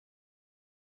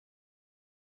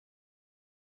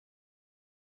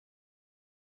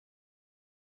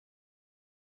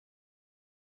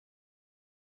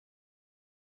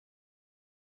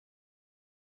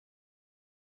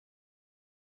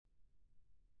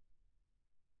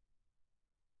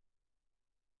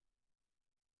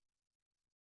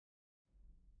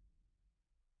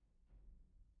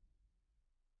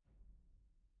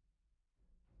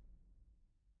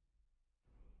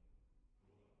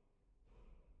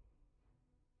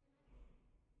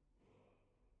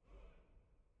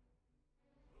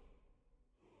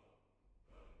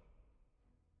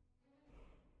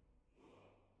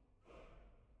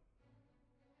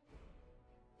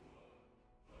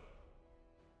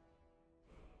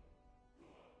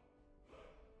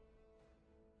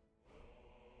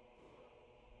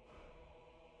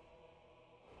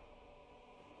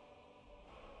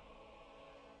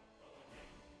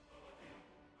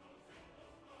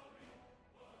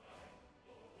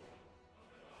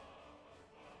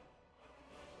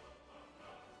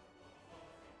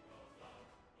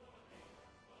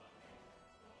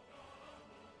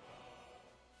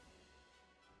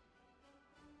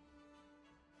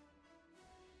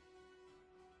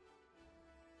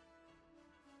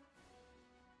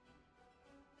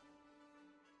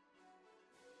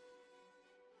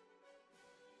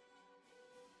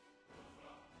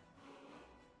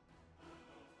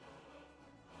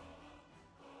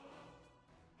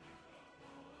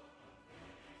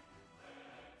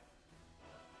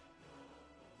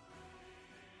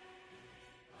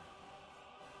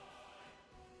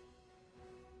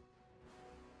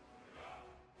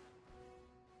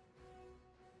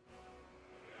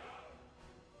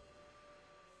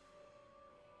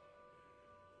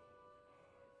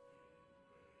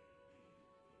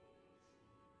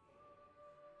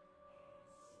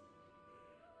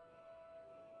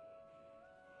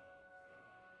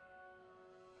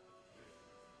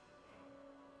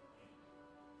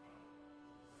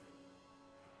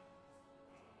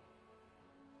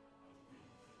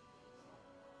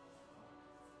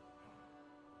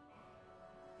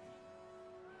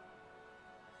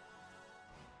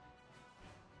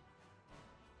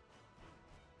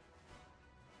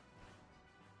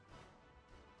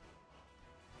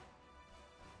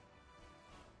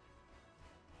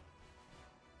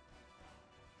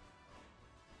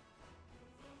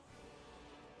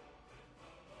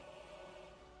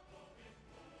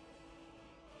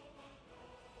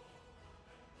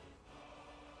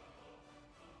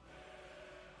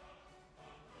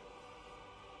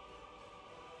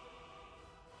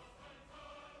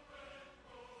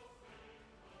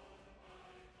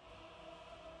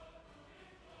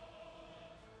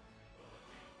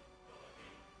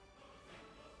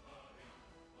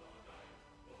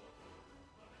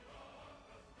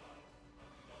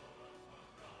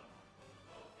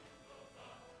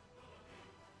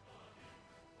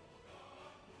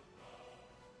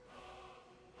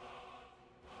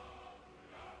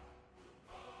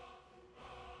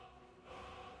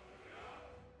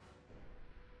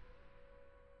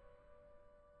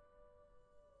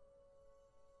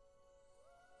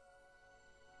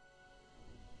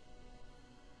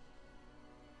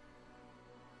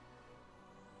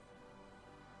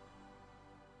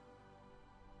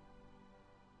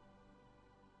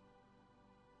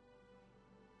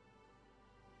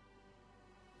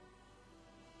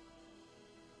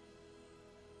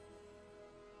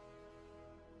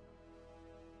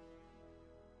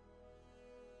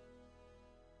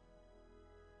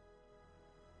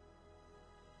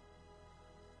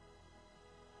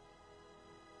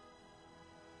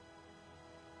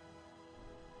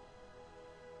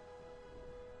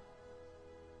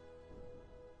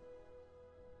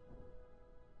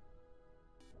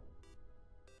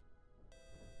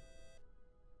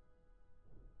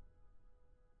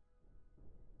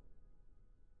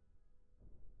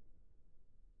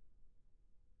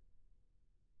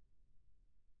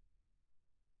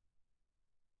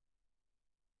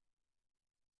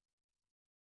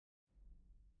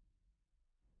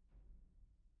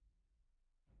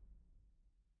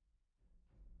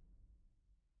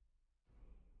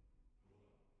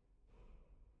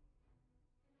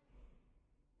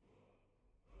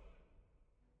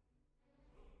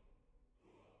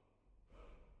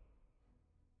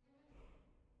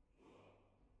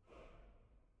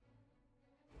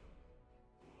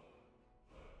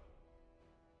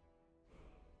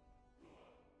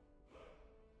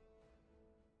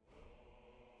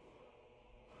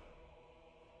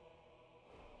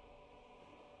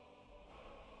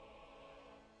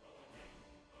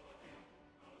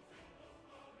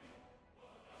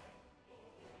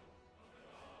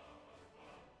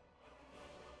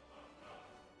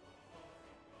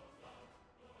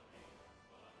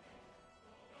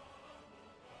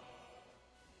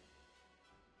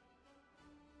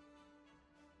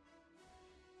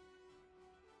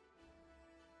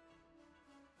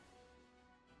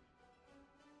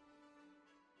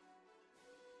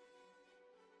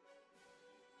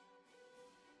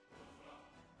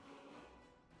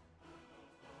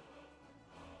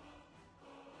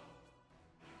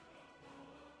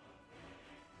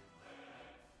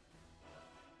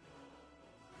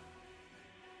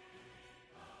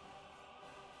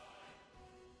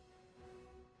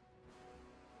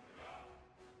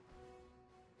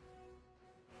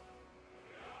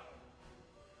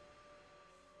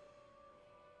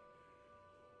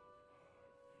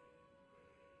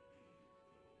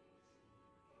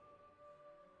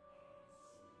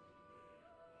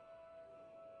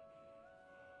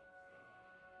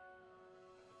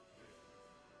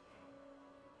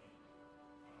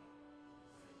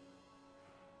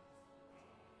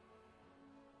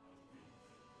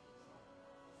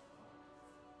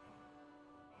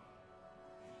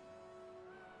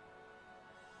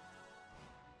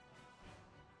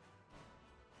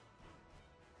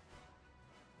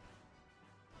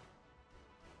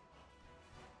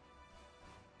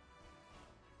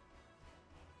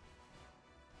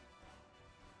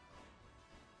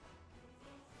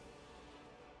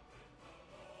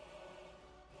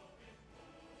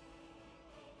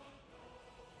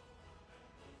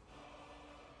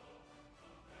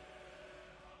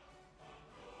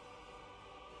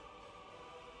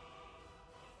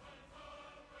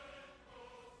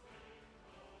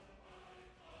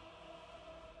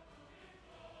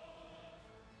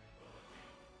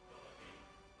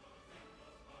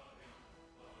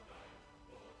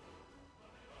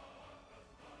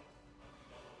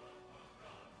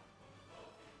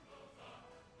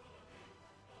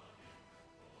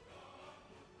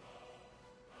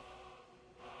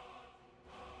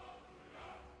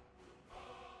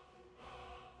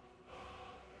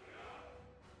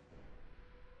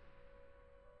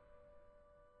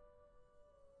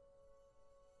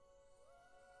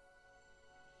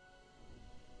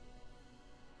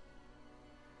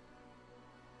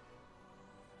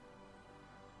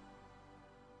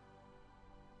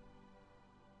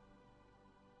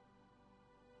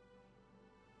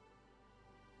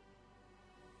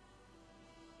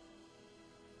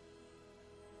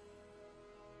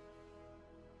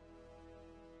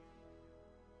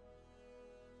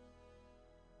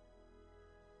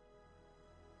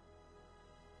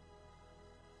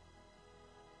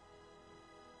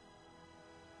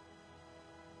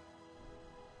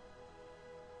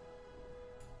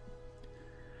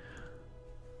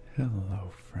Hello,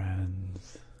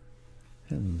 friends.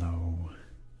 Hello.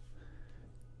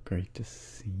 Great to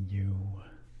see you.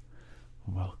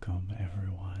 Welcome,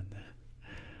 everyone.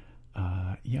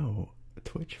 Yo,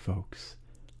 Twitch folks,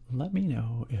 let me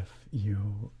know if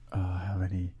you have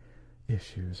any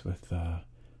issues with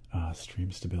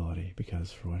stream stability,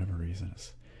 because for whatever reason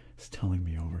it's telling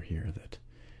me over here that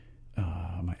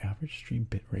my average stream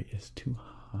bitrate is too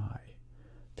high,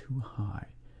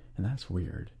 and that's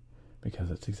weird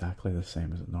because it's exactly the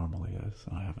same as it normally is,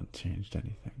 and I haven't changed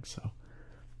anything. So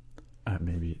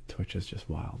maybe Twitch is just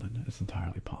wild, and it's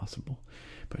entirely possible.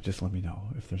 But just let me know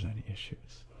if there's any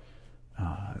issues.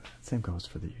 Same goes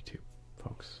for the YouTube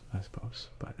folks, I suppose,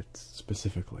 but it's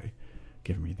specifically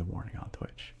giving me the warning on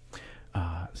Twitch.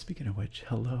 Speaking of which,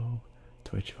 hello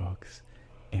Twitch folks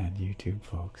and YouTube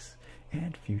folks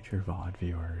and future VOD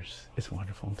viewers. It's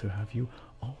wonderful to have you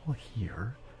all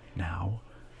here now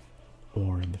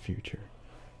or in the future.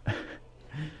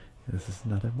 This is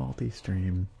another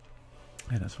multi-stream,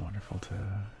 and it's wonderful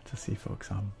to see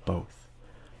folks on both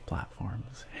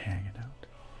platforms hanging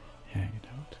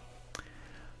out.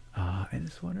 And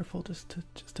it's wonderful just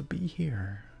to be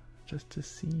here, just to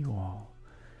see you all.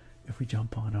 If we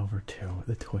jump on over to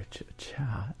the Twitch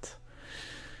chat,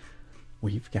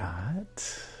 we've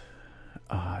got,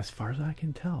 as far as I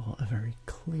can tell, a very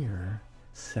clear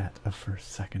set of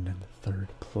first, second, and third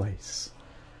place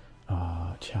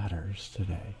chatters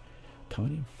today.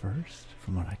 Coming in first,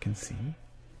 from what I can see,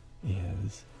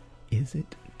 is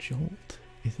it Jolt?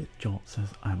 Is it Jolt says,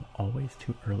 I'm always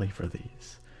too early for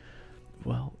these.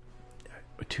 Well,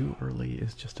 too early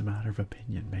is just a matter of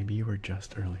opinion. Maybe you were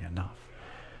just early enough.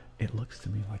 It looks to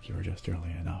me like you were just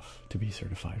early enough to be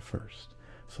certified first.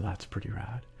 So that's pretty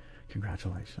rad.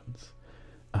 Congratulations.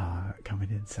 Coming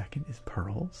in second is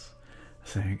Pearls,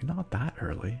 saying not that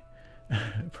early.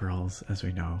 Pearls, as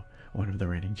we know, one of the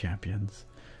reigning champions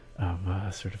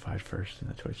of certified first in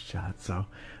the Twitch chat. So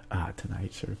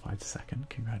tonight, certified second.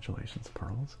 Congratulations,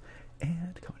 Pearls.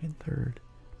 And coming in third,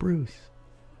 Bruce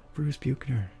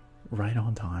Buchner, right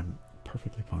on time,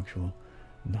 perfectly punctual,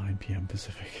 9 p.m.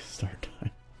 Pacific start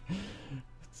time.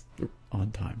 It's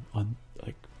on time.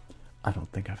 I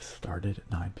don't think I've started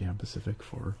at 9 p.m. Pacific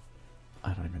for,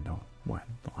 I don't even know when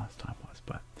the last time was,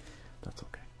 but that's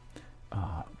okay.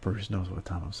 Bruce knows what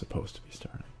time I'm supposed to be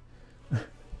starting.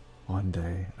 One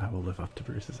day I will live up to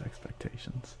Bruce's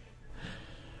expectations.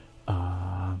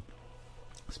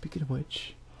 Speaking of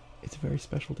which, it's a very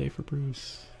special day for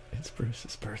Bruce. It's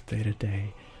Bruce's birthday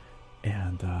today,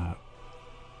 and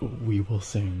we will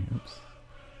sing. Oops.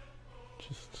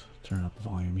 Just turn up the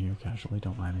volume here casually,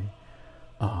 don't mind me.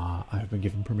 I've been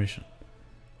given permission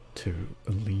to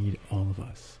lead all of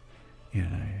us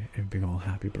in a big ol'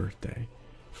 happy birthday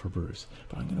for Bruce,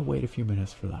 but I'm gonna wait a few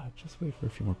minutes for that. Just wait for a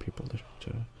few more people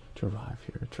to arrive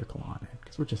here, trickle on in,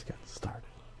 because we're just getting started.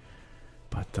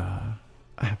 But a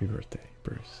happy birthday,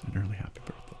 Bruce, an early happy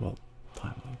birthday. Well,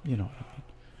 timely, you know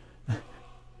what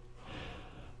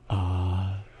I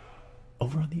mean.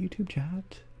 Over on the YouTube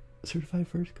chat, certified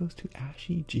first goes to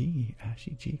Ashy G.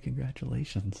 Ashy G,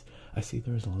 congratulations. I see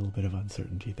there's a little bit of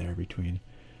uncertainty there between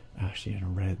Ashy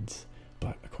and Reds,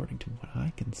 but according to what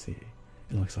I can see,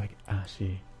 it looks like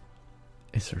Ashy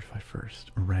is certified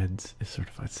first, Reds is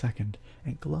certified second,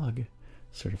 and Glug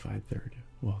certified third.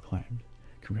 Well claimed.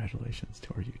 Congratulations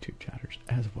to our YouTube chatters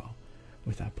as well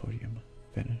with that podium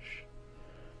finish.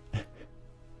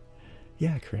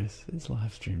 Yeah, Chris, it's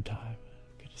live stream time.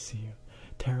 Good to see you.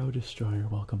 Tarot Destroyer,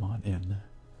 welcome on in.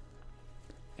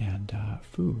 And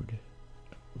Food,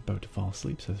 about to fall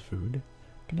asleep, says Food.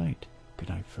 Good night. Good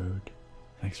night, Food.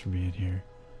 Thanks for being here.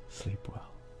 Sleep well.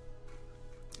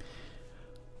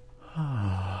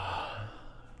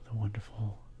 The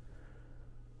wonderful,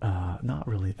 not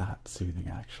really that soothing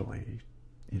actually,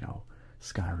 you know,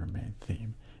 Skyrim main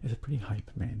theme is a pretty hype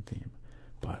main theme,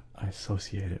 but I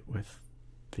associate it with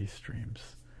these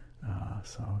streams,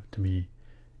 so to me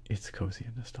it's cozy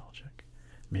and nostalgic,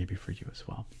 maybe for you as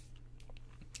well.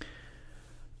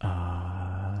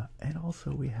 And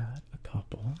also we had a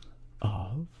couple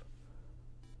of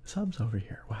subs over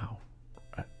here. Wow,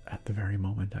 at the very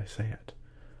moment I say it,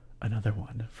 another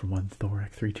one from one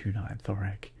Thorek329.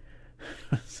 Thorek.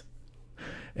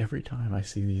 Every time I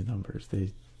see these numbers,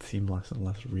 they seem less and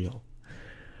less real.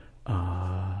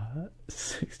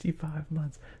 65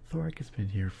 months. Thorek has been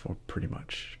here for pretty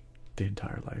much the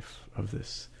entire life of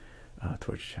this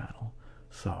Twitch channel.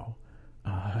 So,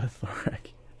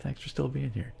 Thorek, thanks for still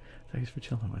being here. Thanks for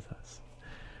chilling with us.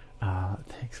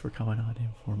 Thanks for coming on in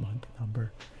for month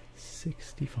number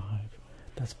 65.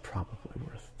 That's probably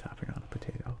worth tapping on a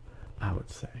potato, I would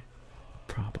say.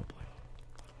 Probably.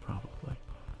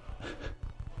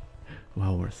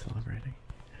 well worth celebrating.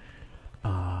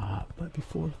 But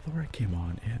before Thora came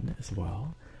on in as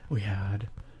well, we had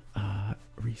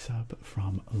resub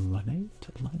from Lunate,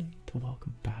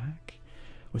 welcome back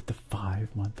with the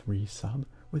 5-month resub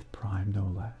with Prime, no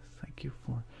less. Thank you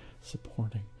for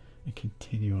supporting and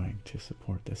continuing to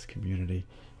support this community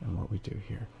and what we do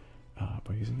here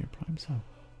by using your Prime sub.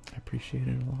 I appreciate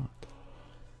it a lot,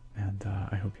 and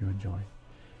I hope you enjoy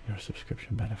your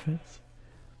subscription benefits.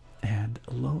 And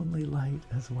Lonely Light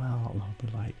as well.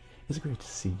 Lonely Light, it's great to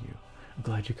see you. I'm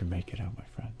glad you can make it out, my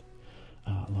friend.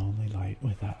 Lonely Light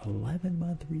with that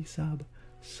 11-month resub.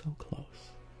 So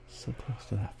close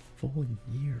to that full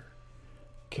year.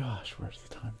 Gosh, where's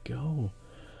the time go?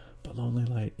 But Lonely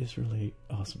Light is really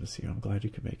awesome to see you. I'm glad you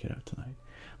could make it out tonight.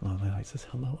 Lonely Light says,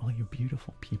 hello, all you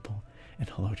beautiful people. And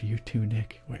hello to you too,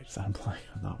 Nick. Wait, sound like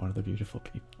I'm not one of the beautiful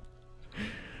people.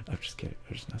 I'm just kidding.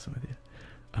 I'm just messing with you.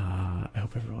 I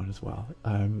hope everyone is well.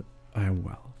 I'm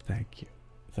well. Thank you.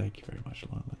 Thank you very much,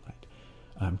 Lonely Light.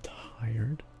 I'm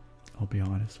tired. I'll be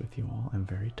honest with you all. I'm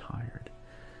very tired.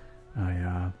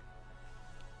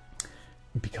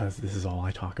 Because this is all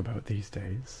I talk about these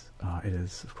days. It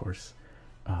is, of course,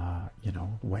 you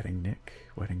know, wedding Nick,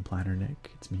 wedding planner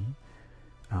Nick. It's me.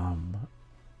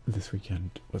 This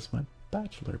weekend was my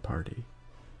bachelor party.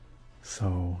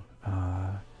 So,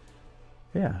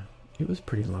 yeah, it was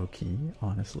pretty low-key,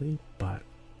 honestly, but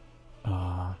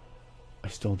I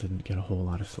still didn't get a whole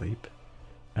lot of sleep,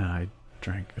 and I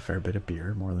drank a fair bit of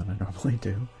beer, more than I normally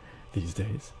do these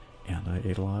days, and I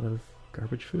ate a lot of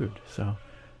garbage food. So,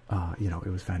 you know, it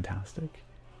was fantastic.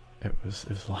 It was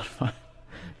a lot of fun,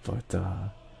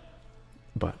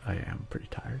 but I am pretty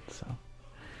tired. So,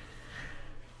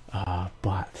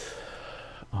 but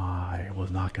I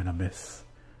was not gonna miss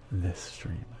this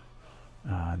stream,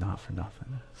 not for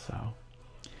nothing. So,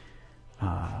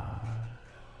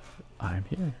 I'm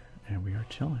here and we are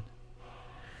chilling.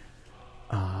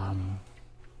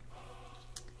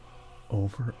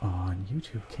 Over on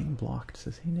YouTube, King Blocked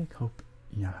says, hey Nick, hope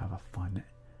you have a fun,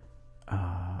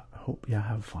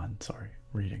 have fun, sorry,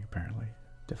 reading apparently,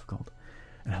 difficult,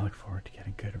 and I look forward to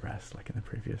getting good rest like in the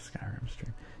previous Skyrim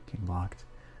stream. King Blocked,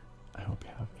 I hope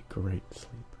you have a great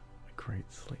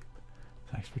sleep,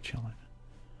 thanks for chilling,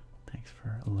 thanks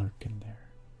for lurking there,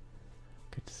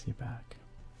 good to see you back.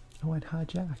 Oh, and hi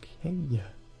Jack, hey.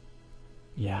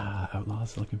 Yeah,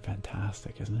 Outlaws is looking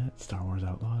fantastic, isn't it? Star Wars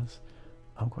Outlaws.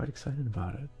 I'm quite excited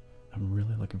about it. I'm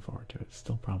really looking forward to it. It's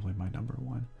still probably my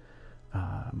 #1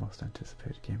 most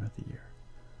anticipated game of the year.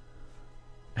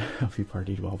 Hope you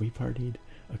partied while we partied.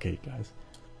 Okay, guys,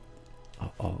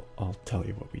 I'll tell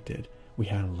you what we did. We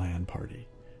had a LAN party.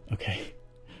 Okay,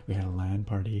 we had a LAN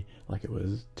party like it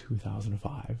was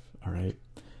 2005. All right,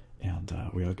 and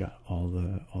we all got all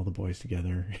the boys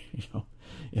together, you know,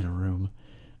 in a room.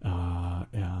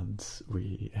 And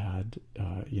we had,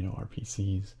 you know, our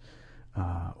PCs,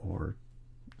 or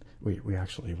we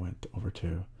actually went over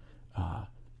to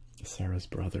Sarah's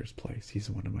brother's place. He's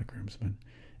one of my groomsmen,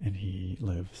 and he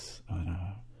lives on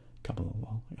a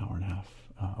hour and a half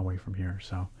away from here.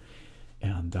 So,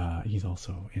 and he's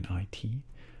also in IT.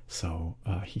 So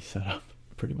he set up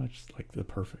pretty much like the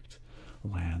perfect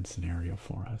LAN scenario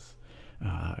for us.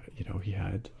 You know, he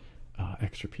had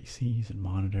extra PCs and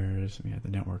monitors, and we had the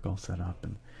network all set up,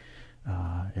 and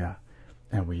yeah,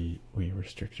 and we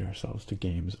restricted ourselves to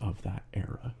games of that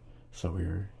era. So we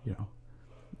were, you know,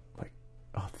 like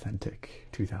authentic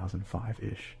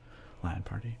 2005-ish LAN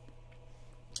party.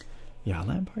 Yeah,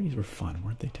 LAN parties were fun,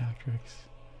 weren't they, Tactrix?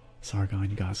 Sargon,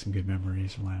 you got some good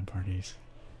memories of LAN parties.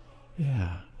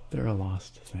 Yeah, they're a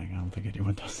lost thing. I don't think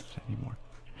anyone does it anymore.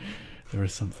 There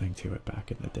was something to it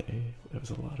back in the day. It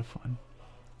was a lot of fun.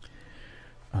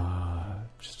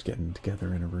 Just getting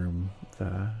together in a room with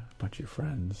a bunch of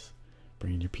friends,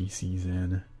 bringing your PCs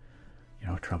in, you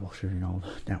know, troubleshooting all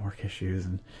the network issues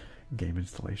and game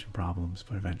installation problems,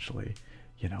 but eventually,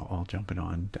 you know, all jumping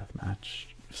on deathmatch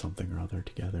something or other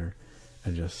together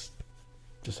and just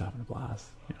having a blast,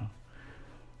 you know.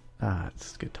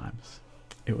 It's good times.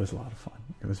 It was a lot of fun.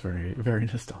 It was very, very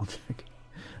nostalgic.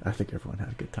 I think everyone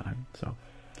had a good time. So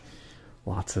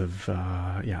lots of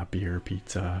yeah, beer,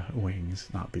 pizza, wings.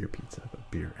 Not beer pizza, but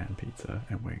beer and pizza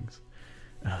and wings.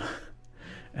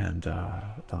 And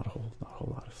not a whole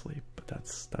lot of sleep, but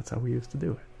that's how we used to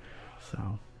do it.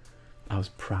 So I was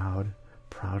proud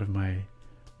of my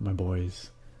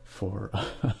boys for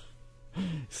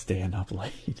staying up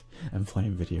late and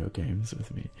playing video games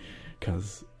with me,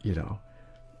 because, you know,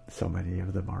 so many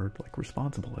of them are like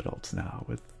responsible adults now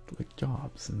with like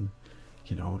jobs and,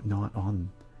 you know, not on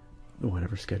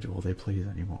whatever schedule they please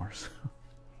anymore. So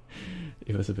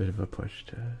it was a bit of a push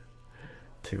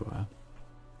to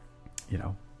you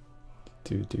know,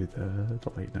 to do the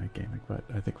late night gaming, but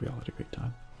I think we all had a great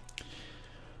time.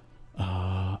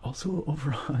 Also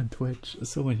over on Twitch,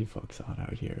 so many folks on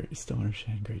out here. Stoner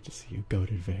Shan, great to see you.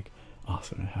 Goated Vic,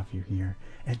 awesome to have you here.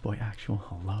 Edboy Actual,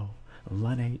 hello.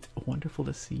 Lunate, wonderful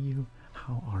to see you.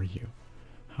 How are you?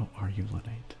 How are you,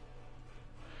 Lunate?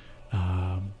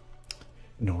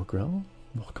 Norgrill,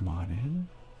 welcome on in.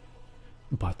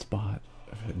 Buttsbot,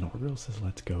 Norgrill says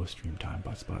let's go stream time.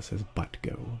 Buttsbot says but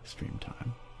go stream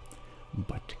time.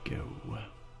 But go.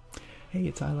 Hey,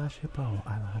 it's Eyelash Hippo.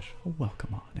 Eyelash,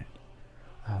 welcome on in.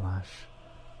 Eyelash,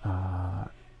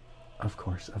 of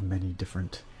course, of many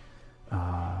different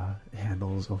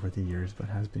handles over the years, but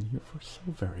has been here for so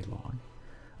very long.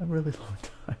 A really long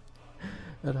time.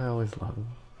 And I always love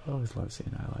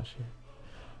seeing Eyelash here.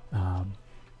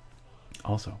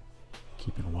 Also,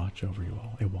 keeping a watch over you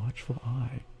all. A watchful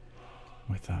eye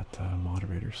with that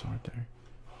moderator sword there.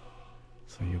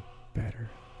 So you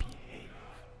better behave.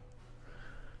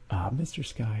 Mr.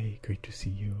 Sky, great to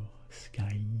see you.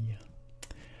 Sky.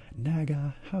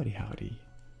 Naga, howdy howdy.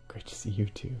 Great to see you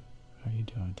too. How are you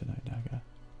doing tonight,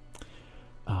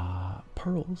 Naga?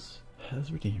 Pearls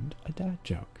has redeemed a dad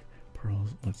joke.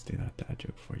 Pearls, let's do that dad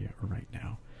joke for you right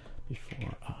now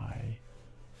before I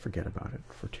forget about it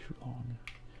for too long.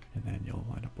 And then you'll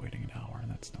wind up waiting an hour,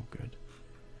 and that's no good.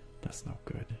 That's no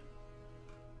good.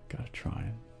 Gotta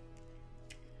try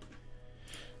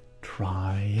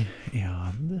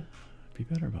and be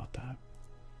better about that.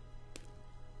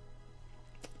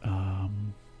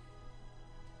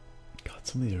 God,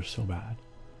 some of these are so bad.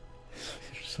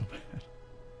 These are so bad.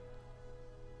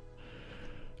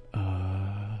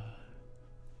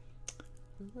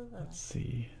 Let's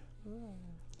see.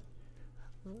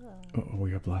 Oh,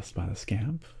 we are blessed by the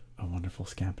scamp. A wonderful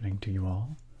scamping to you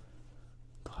all.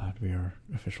 Glad we are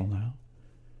official now.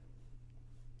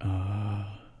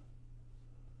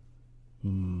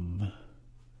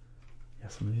 Yeah,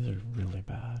 some of these are really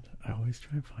bad. I always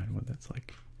try and find one that's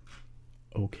like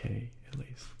okay, at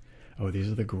least. Oh,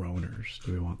 these are the groaners.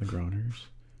 Do we want the groaners?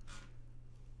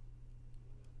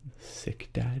 Sick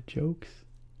dad jokes?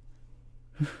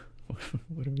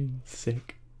 What do you mean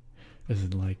sick? As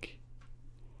in like...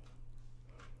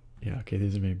 Yeah, okay,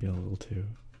 these are maybe a little too...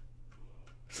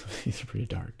 Some of these are pretty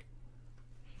dark.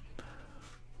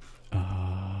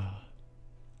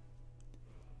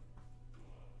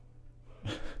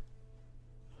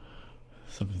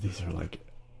 Some of these are like...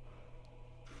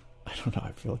 I don't know,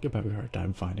 I feel like I'm having a hard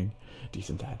time finding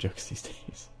decent dad jokes these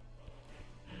days.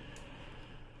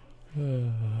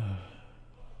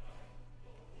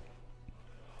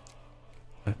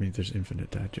 That means there's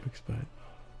infinite dad jokes, but...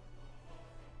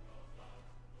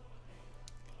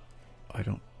 I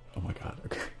don't... Oh my god,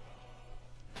 okay.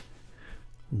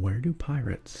 Where do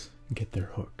pirates get their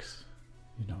hooks?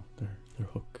 You know, their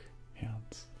hook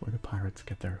hands. Where do pirates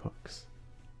get their hooks?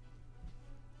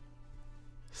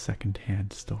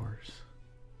 Second-hand stores.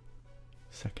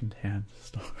 Second-hand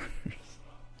stores.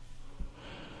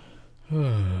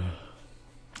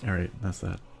 Alright, that's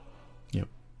that. Yep.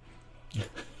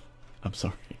 I'm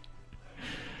sorry.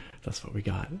 That's what we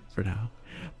got for now.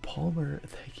 Palmer,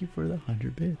 thank you for the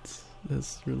 100 bits.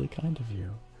 That's really kind of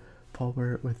you.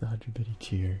 Palmer with the 100 bitty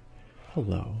cheer.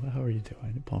 Hello, how are you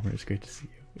doing? Palmer, it's great to see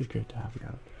you. It's great to have you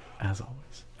out. As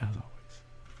always. As always.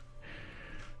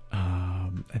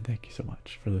 And thank you so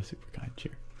much for the super kind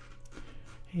cheer.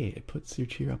 Hey, it puts your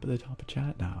cheer up at the top of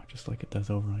chat now, just like it does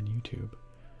over on YouTube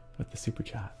with the super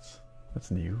chats.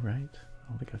 That's new, right? I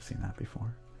don't think I've seen that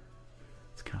before.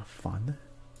 It's kind of fun.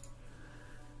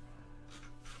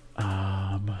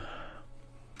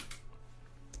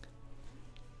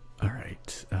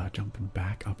 Alright, jumping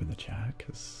back up in the chat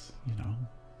because, you know,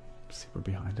 super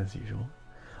behind as usual.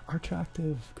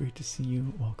 Artractive, great to see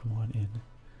you. Welcome on in.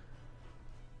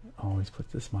 Always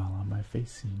puts a smile on my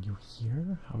face seeing you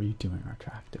here. How are you doing,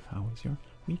 Artractive? How was your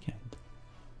weekend?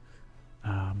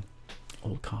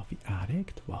 Old Coffee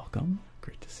Addict, welcome.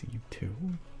 Great to see you too.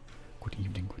 Good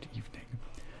evening, good evening.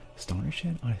 Stoner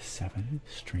Shed on a 7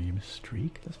 stream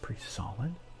streak. That's pretty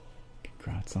solid.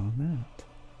 Congrats on that.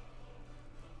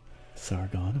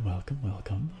 Sargon, welcome,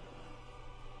 welcome.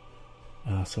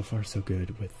 So far so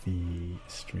good with the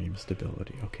stream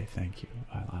stability. Okay, thank you,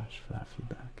 Eyelash, for that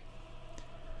feedback.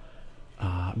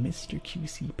 Mr.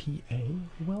 QCPA,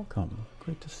 welcome.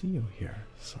 Great to see you here.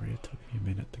 Sorry it took me a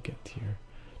minute to get to your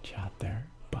chat there,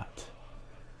 but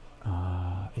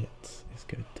it is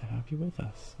good to have you with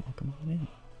us. Welcome on in.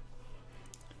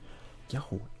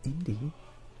 Yo,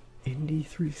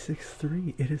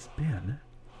 Indy363, it has been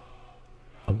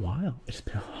a while. It's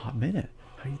been a hot minute.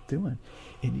 How you doing?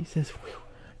 Indy says, whew,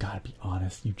 gotta be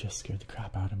honest, you just scared the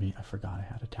crap out of me. I forgot I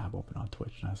had a tab open on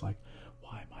Twitch, and I was like,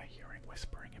 why am I hearing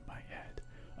whispering in my head?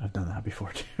 I've done that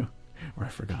before too, where I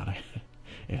forgot I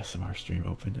had ASMR stream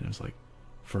opened, and it was like,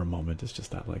 for a moment, it's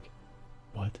just that like,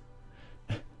 what?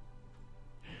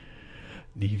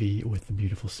 Navy with the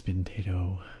beautiful spin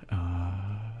tato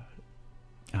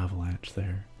avalanche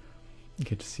there.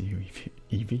 Good to see you,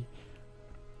 Evie.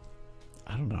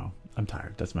 I don't know. I'm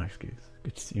tired. That's my excuse.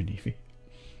 Good to see you, Navy.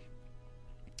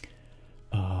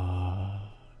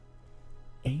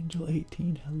 Angel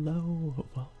 18, hello,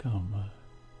 welcome.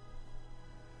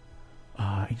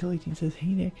 Angel 18 says, hey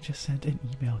Nick, just sent an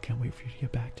email. Can't wait for you to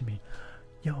get back to me.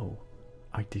 Yo,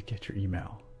 I did get your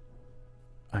email.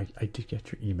 I did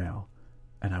get your email,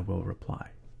 and I will reply.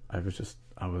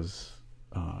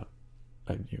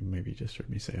 You maybe just heard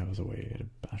me say I was away at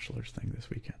a bachelor's thing this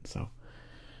weekend, so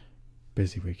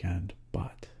busy weekend,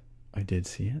 but I did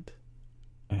see it,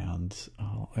 and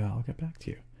I'll get back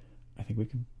to you. I think we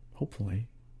can hopefully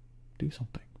do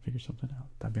something, figure something out.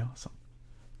 That'd be awesome.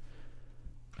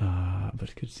 But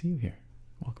it's good to see you here.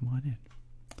 Welcome on in.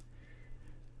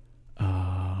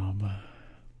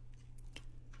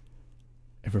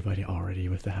 Everybody already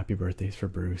with the happy birthdays for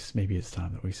Bruce. Maybe it's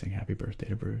time that we sing happy birthday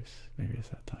to Bruce. Maybe it's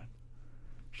that time.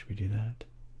 Should we do that?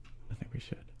 I think we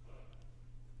should.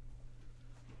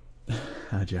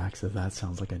 Jack says that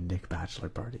sounds like a Nick bachelor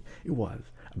party. It was.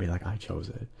 I mean, like, I chose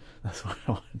it. That's what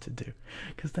I wanted to do.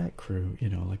 Because that crew, you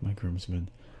know, like my groomsmen,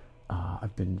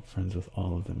 I've been friends with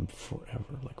all of them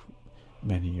forever. Like,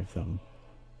 many of them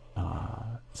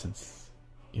since,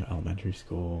 you know, elementary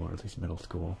school, or at least middle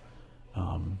school.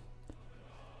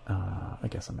 I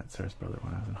guess I met Sarah's brother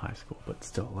when I was in high school, but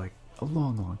still, like, a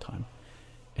long, long time.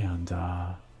 And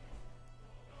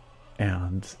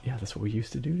yeah, that's what we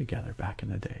used to do together back in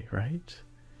the day, right?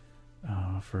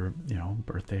 For, you know,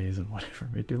 birthdays and whatever,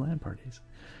 we'd do LAN parties.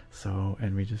 So,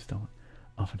 and we just don't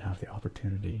often have the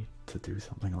opportunity to do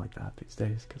something like that these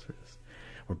days, because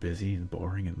we're busy and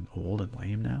boring and old and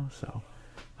lame now. So,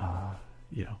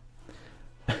 you know,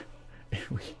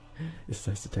 it's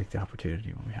nice to take the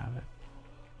opportunity when we have it.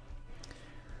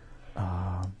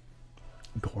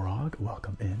 Gorog,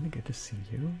 welcome in. Good to see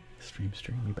you. Stream,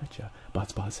 you betcha.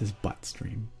 Botspot says butt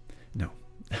stream. No,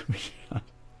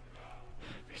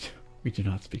 we do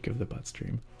not speak of the butt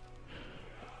stream.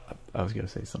 I was going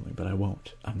to say something, but I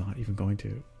won't. I'm not even going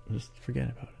to. Just forget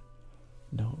about it.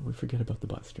 No, we forget about the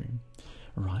butt stream.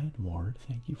 Ryan Ward,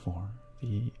 thank you for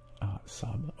the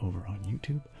sub over on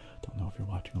YouTube. Don't know if you're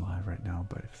watching live right now,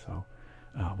 but if so,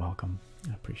 welcome.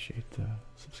 I appreciate the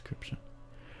subscription.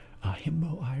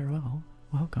 Himbo IRL,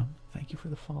 welcome. Thank you for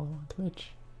the follow on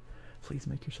Twitch. Please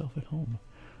make yourself at home.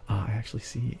 I actually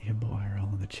see Himbo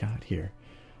IRL in the chat here.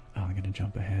 I'm going to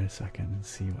jump ahead a second and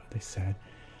see what they said.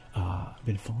 I've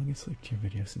been falling asleep to your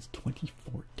video since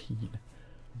 2014.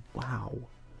 Wow.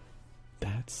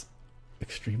 That's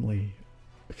extremely,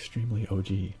 extremely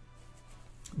OG.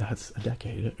 That's a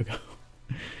decade ago.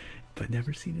 But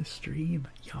never seen a stream.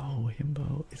 Yo,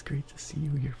 Himbo, it's great to see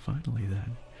you here finally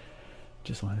then.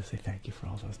 Just wanted to say thank you for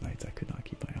all those nights I could not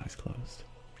keep my eyes closed.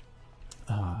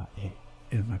 Hey,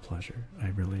 it's my pleasure. I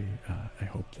really, I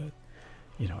hope that,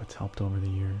 you know, it's helped over the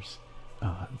years.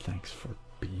 Thanks for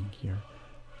being here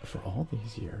for all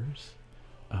these years.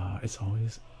 It's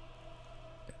always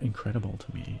incredible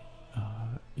to me,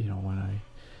 you know, when I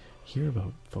hear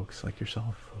about folks like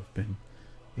yourself who have been,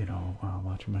 you know,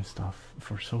 watching my stuff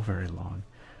for so very long.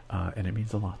 And it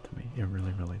means a lot to me. It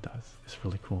really, really does. It's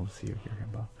really cool to see you here,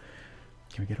 Himbo.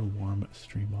 Can we get a warm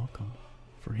stream welcome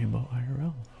for Himbo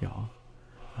IRL, y'all?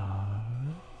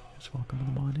 Just welcome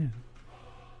them on in.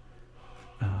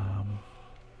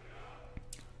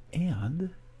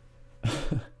 And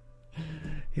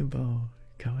Himbo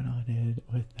coming on in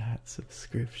with that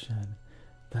subscription.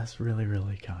 That's really,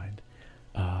 really kind.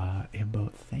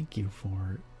 Himbo, thank you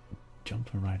for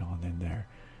jumping right on in there,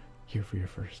 here for your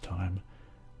first time,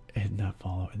 hitting that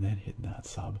follow and then hitting that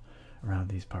sub around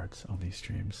these parts on these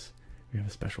streams. We have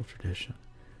a special tradition.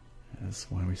 As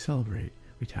when we celebrate,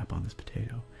 we tap on this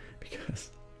potato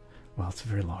because, well, it's a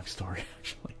very long story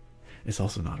actually. It's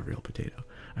also not a real potato.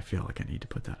 I feel like I need to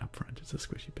put that up front. It's a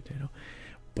squishy potato.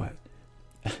 But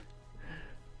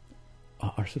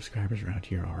our subscribers around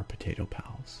here are potato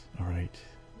pals, alright?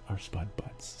 Our spud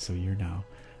butts. So you're now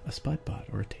a spud butt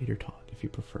or a tater tot if you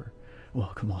prefer.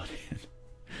 Welcome on in.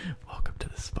 Welcome to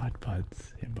the spud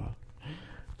buds, Himbo.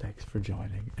 Thanks for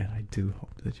joining, and I do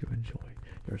hope that you enjoy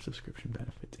your subscription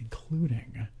benefits,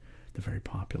 including the very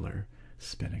popular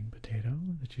spinning potato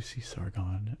that you see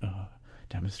Sargon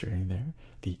demonstrating there,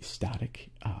 the static,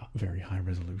 very high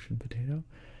resolution potato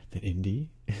that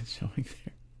Indy is showing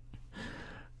there.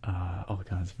 All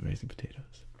kinds of amazing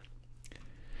potatoes.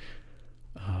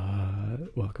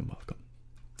 Welcome, welcome.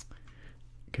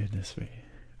 Goodness me.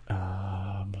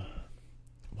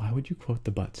 Why would you quote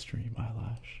the butt stream,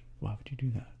 Eyelash? Why would you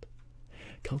do that?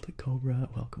 Celtic Cobra,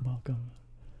 welcome, welcome.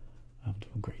 I'm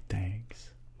doing great, thanks.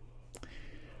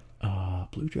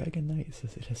 Blue Dragon Knight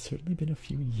says it has certainly been a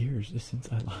few years since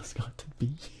I last got to be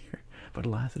here, but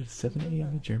alas, it is 7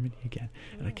 a.m. in Germany again,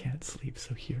 and I can't sleep,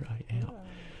 so here I am.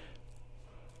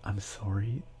 I'm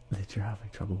sorry that you're having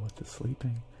trouble with the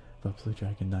sleeping, but Blue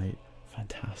Dragon Knight,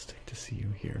 fantastic to see you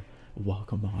here.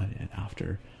 Welcome on in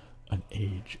after an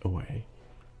age away.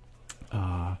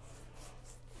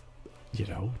 You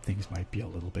know, things might be a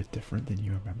little bit different than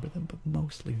you remember them, but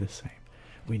mostly the same.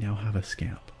 We now have a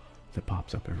scamp that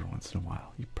pops up every once in a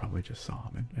while. You probably just saw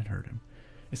him and heard him.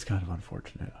 It's kind of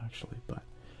unfortunate, actually, but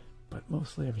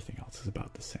mostly everything else is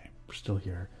about the same. We're still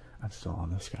here. I'm still on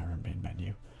the Skyrim main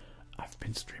menu. I've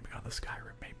been streaming on the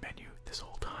Skyrim main menu this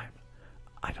whole time.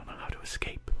 I don't know how to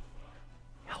escape.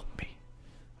 Help me.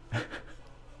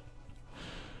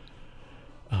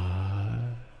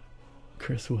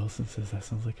 Chris Wilson says that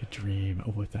sounds like a dream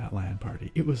with that LAN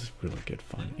party. It was really good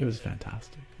fun. It was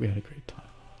fantastic. We had a great time.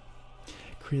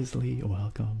 Crisley,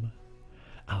 welcome.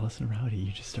 Allison Rowdy,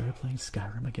 you just started playing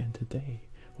Skyrim again today.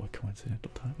 What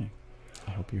coincidental timing.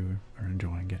 I hope you are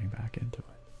enjoying getting back into it.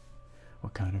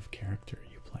 What kind of character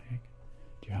are you playing?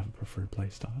 Do you have a preferred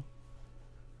playstyle?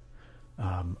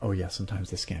 Oh yeah,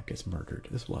 sometimes the scamp gets murdered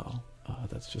as well.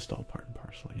 That's just all part and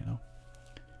parcel, you know.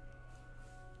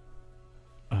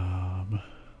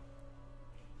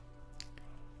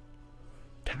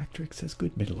 Tactric says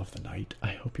good middle of the night.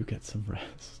 I hope you get some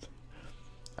rest.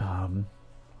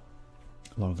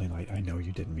 Lonely Light, I know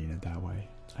you didn't mean it that way.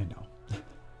 I know.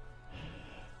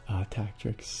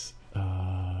 Tactrix,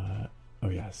 oh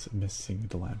yes, missing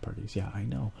the LAN parties. Yeah, I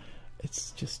know.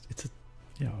 It's just,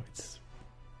 yeah,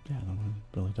 no one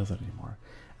really does it anymore.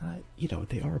 You know,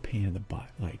 they are a pain in the butt.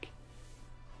 Like,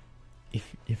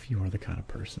 if you are the kind of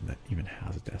person that even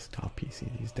has a desktop PC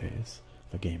these days,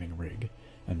 a gaming rig,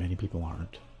 and many people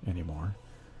aren't anymore,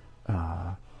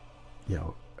 you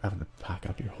know, having to pack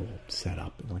up your whole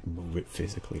setup and like move it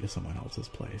physically to someone else's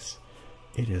place,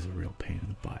 it is a real pain in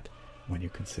the butt when you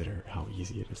consider how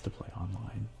easy it is to play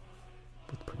online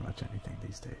with pretty much anything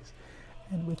these days.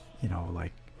 And with, you know,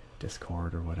 like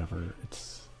Discord or whatever,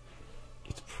 it's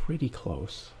pretty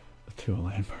close to a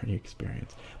LAN party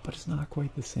experience, but it's not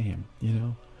quite the same, you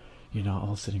know? You're not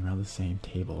all sitting around the same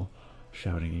table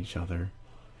shouting at each other.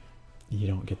 You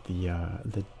don't get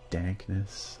the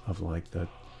dankness of like the,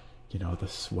 you know, the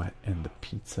sweat and the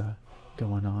pizza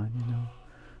going on, you know?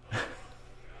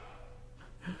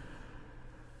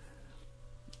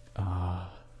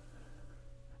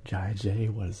 Jai J,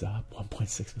 what is up?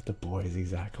 1.6 with the boys,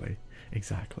 exactly.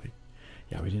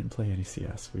 Yeah, we didn't play any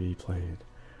CS. We played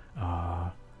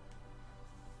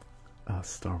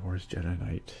Star Wars Jedi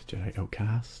Knight, Jedi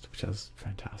Outcast, which has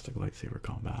fantastic lightsaber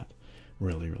combat.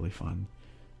 Really, really fun.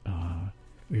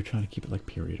 We were trying to keep it like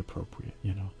period appropriate,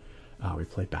 you know. We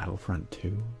played Battlefront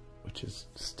 2, which is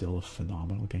still a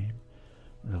phenomenal game.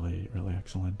 Really, really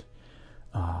excellent.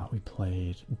 We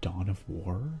played Dawn of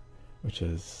War, which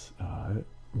is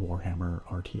Warhammer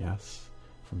RTS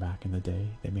from back in the day.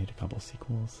 They made a couple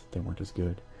sequels. They weren't as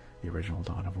good. The original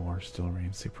Dawn of War still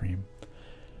reigns supreme.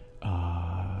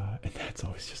 And that's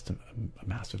always just a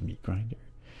massive meat grinder.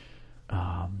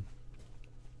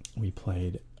 We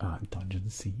played Dungeon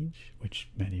Siege, which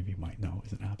many of you might know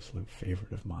is an absolute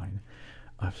favorite of mine.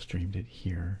 I've streamed it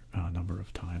here a number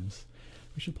of times.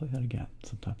 We should play that again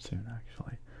sometime soon,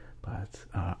 actually. But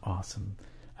awesome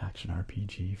action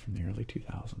RPG from the early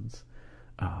 2000s.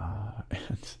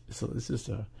 And so it's just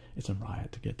it's a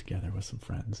riot to get together with some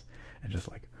friends and just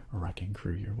like wrecking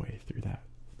crew your way through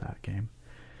that game.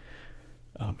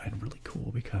 And really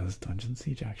cool because Dungeon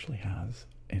Siege actually has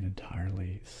an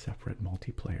entirely separate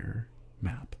multiplayer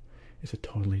map. It's a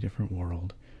totally different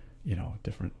world, you know,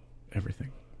 different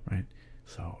everything, right?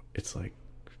 So it's like,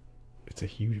 it's a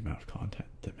huge amount of content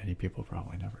that many people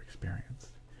probably never experienced.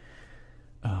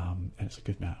 And it's a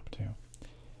good map too.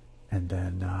 And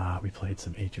then we played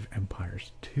some Age of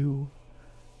Empires 2,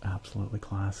 absolutely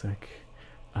classic.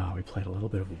 We played a little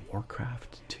bit of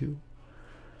Warcraft 2.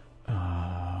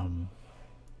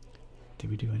 Did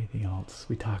we do anything else?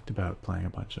 We talked about playing a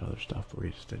bunch of other stuff, but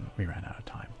we just didn't. We ran out of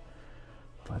time.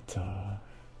 But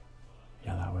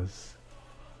yeah, that was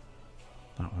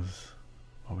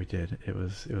what we did. It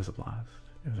was a blast.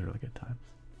 It was a really good time.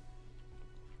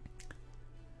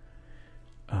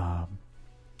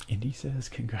 Indy says,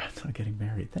 congrats on getting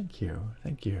married. Thank you.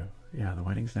 Yeah, the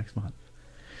wedding's next month.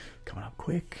 Coming up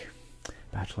quick.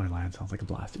 Bachelor Land sounds like a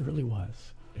blast. It really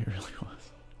was. It really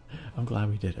was. I'm glad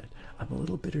we did it. I'm a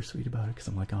little bittersweet about it because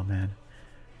I'm like, oh man,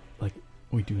 like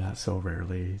we do that so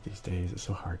rarely these days. It's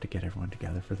so hard to get everyone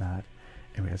together for that,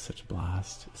 and we had such a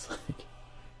blast. It's like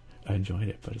I enjoyed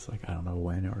it, but it's like I don't know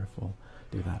when or if we'll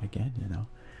do that again, you know.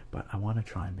 But I want to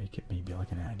try and make it maybe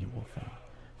like an annual thing.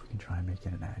 If we can try and make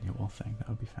it an annual thing, that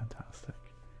would be fantastic.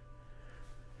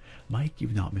 Mike,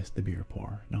 you've not missed the beer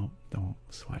pour. No, don't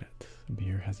sweat it.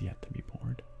 Beer has yet to be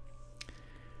poured.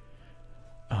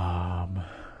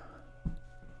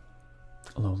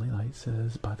 Lonely Light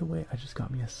says, by the way, I just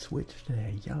got me a Switch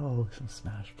today. Yo, some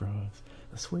Smash Bros.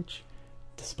 The Switch,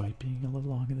 despite being a little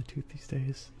long in the tooth these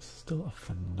days, is still a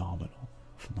phenomenal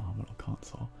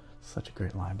console. Such a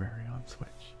great library on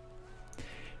Switch.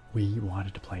 We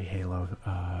wanted to play Halo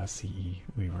CE.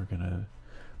 We were gonna...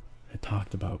 I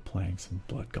talked about playing some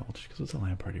Blood Gulch, because it's a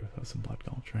LAN party without some Blood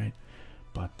Gulch, right?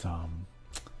 But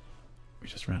we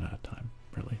just ran out of time,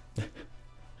 really.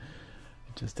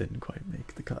 It just didn't quite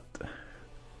make the cut.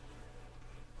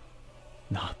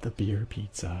 Not the beer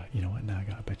pizza. You know what,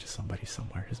 Naga? I bet you somebody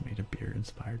somewhere has made a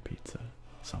beer-inspired pizza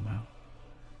somehow.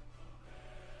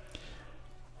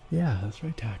 Yeah, that's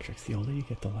right, Tactrix. The older you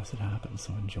get, the less it happens,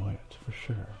 so enjoy it, for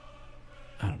sure.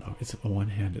 I don't know, it's on one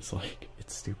hand, it's like,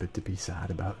 it's stupid to be sad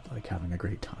about, like, having a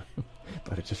great time.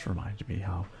 But it just reminds me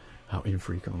how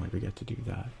infrequently we get to do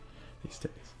that these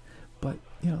days. But,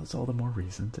 you know, it's all the more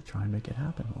reason to try and make it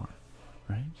happen more,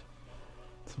 right?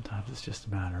 Sometimes it's just a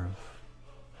matter of,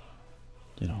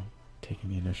 you know,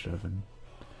 taking the initiative and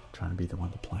trying to be the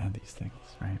one to plan these things,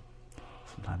 right?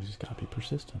 Sometimes you just gotta be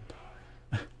persistent.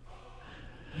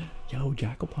 Yo,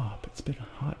 Jackal-Pop, it's been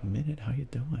a hot minute. How you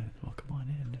doing? Welcome on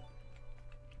in.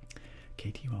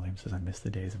 KT Williams says, I miss the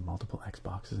days of multiple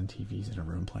Xboxes and TVs in a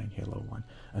room playing Halo 1.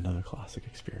 Another classic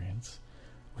experience,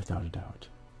 without a doubt.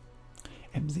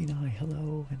 MZ9,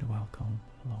 hello and welcome.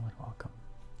 Hello and welcome.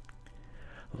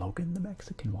 Logan the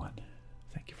Mexican one,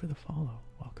 thank you for the follow.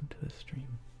 Welcome to the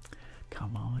stream.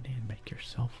 Come on in, make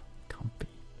yourself comfy.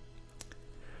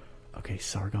 Okay,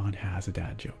 Sargon has a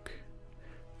dad joke.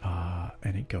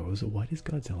 And it goes, what is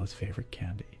Godzilla's favorite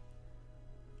candy?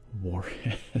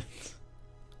 Warheads.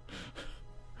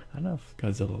 I don't know if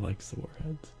Godzilla likes the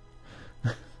warheads.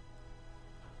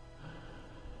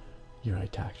 You're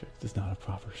right, Tactrix. It's not a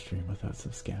proper stream without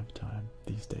some scam time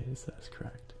these days. That is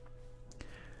correct.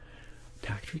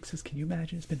 Tactrix says, can you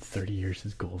imagine it's been 30 years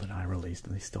since GoldenEye released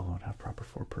and they still don't have proper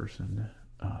 4-person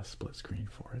split screen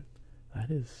for it?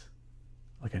 That is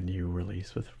like a new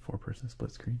release with 4-person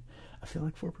split screen. I feel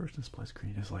like 4-person split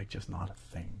screen is like just not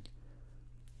a thing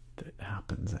that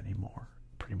happens anymore.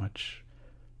 Pretty much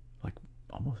like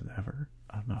almost never.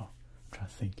 I don't know. I'm trying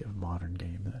to think of a modern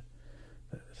game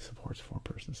that supports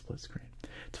 4-person split screen.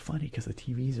 It's funny because the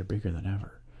TVs are bigger than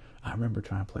ever. I remember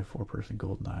trying to play 4-person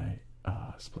GoldenEye,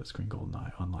 split screen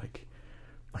GoldenEye on like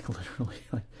literally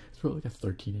like it's probably like a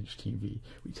 13-inch TV.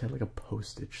 We just had like a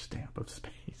postage stamp of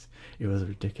space. It was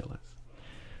ridiculous.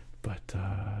 But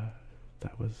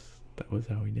that was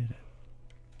how we did it.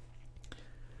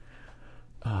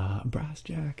 Brass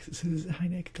Jack says, hi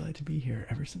Nick, glad to be here.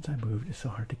 Ever since I moved, it's so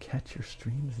hard to catch your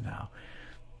streams now.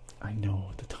 I know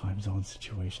the time zone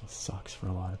situation sucks for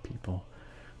a lot of people.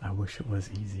 I wish it was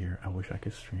easier. I wish I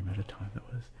could stream at a time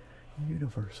that was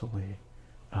universally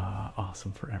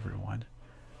awesome for everyone.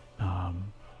 And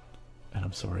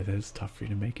I'm sorry that it's tough for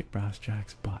you to make it, Brass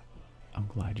Jacks, but I'm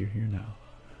glad you're here now.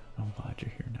 I'm glad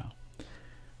you're here now.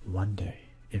 One day,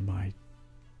 in my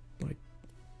like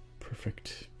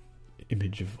perfect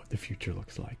image of what the future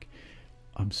looks like,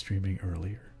 I'm streaming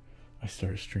earlier. I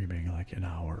started streaming like an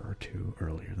hour or two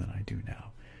earlier than I do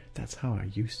now. That's how I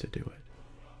used to do it.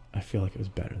 I feel like it was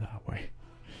better that way.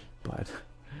 But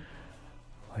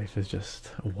life is just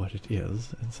what it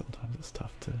is, and sometimes it's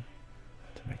tough to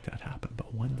make that happen.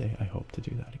 But one day I hope to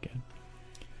do that again.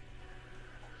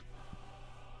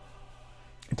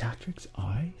 Tactrix,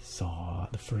 I saw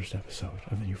the first episode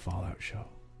of the new Fallout show.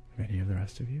 Have any of the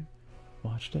rest of you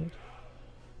watched it?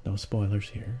 No spoilers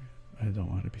here. I don't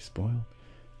want to be spoiled.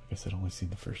 I guess I'd only seen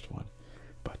the first one.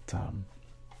 But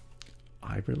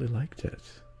I really liked it.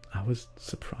 I was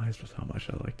surprised with how much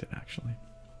I liked it, actually.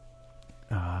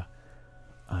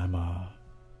 I'm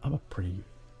a pretty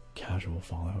casual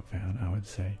Fallout fan, I would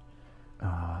say.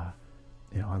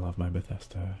 You know, I love my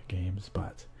Bethesda games,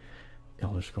 but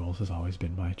Elder Scrolls has always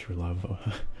been my true love.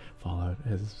 Fallout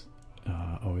has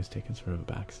always taken sort of a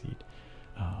backseat,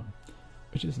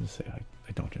 which isn't to say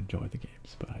I don't enjoy the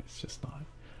games, but it's just not.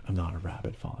 I'm not a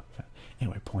rabid Fallout fan.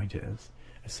 Anyway, point is,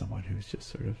 as someone who's just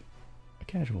sort of a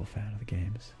casual fan of the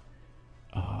games,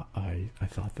 I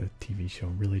thought the TV show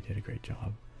really did a great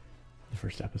job the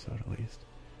first episode at least,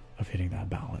 of hitting that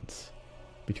balance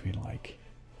between like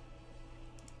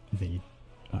the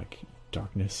like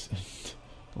darkness and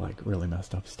like really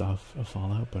messed up stuff of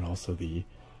Fallout, but also the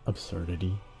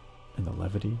absurdity and the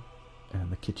levity and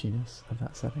the kitschiness of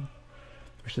that setting,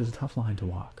 which is a tough line to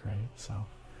walk, right? So,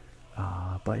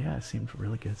 but yeah, it seemed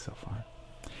really good so far.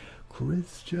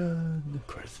 Christian.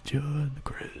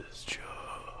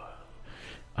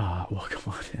 Welcome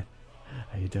on in.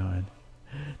 How you doing?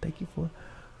 Thank you for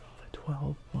the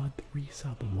 12-month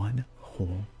resub, 1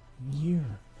 whole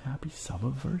year. Happy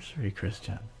sub-anniversary,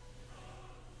 Christian.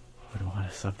 Would want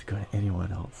to sub to go to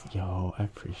anyone else. Yo, I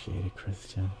appreciate it,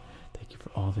 Christian. Thank you for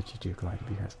all that you do. Glad to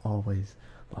be here as always.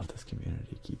 Love this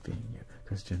community. Keep being you.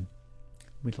 Christian,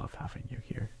 we love having you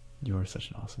here. You are such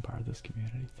an awesome part of this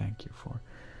community. Thank you for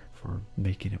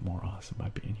making it more awesome by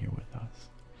being here with us.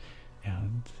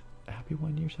 And happy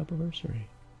 1 year sub-anniversary.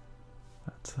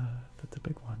 That's a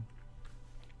big one.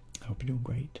 I hope you're doing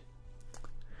great.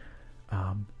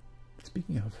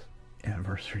 Speaking of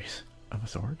anniversaries of a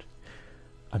sort,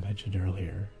 I mentioned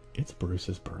earlier, it's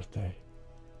Bruce's birthday,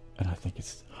 and I think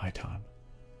it's high time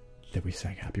that we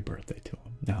sang happy birthday to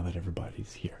him, now that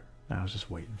everybody's here. I was just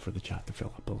waiting for the chat to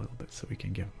fill up a little bit so we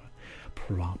can give him a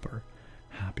proper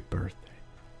happy birthday.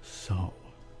 So,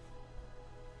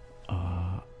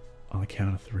 on the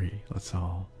count of 3, let's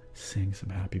all sing some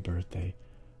happy birthday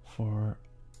for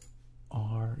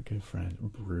our good friend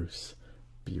Bruce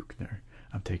Buchner.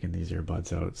 I'm taking these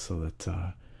earbuds out so that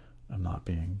I'm not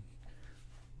being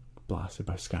blasted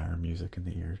by Skyrim music in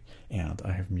the ear, and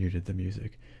I have muted the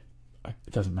music.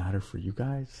 It doesn't matter for you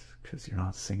guys because you're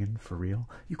not singing for real.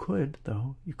 You could,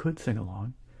 though. You could sing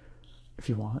along if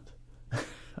you want.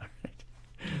 Alright,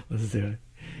 let's do it.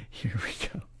 Here we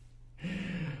go.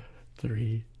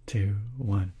 3, 2,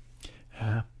 1.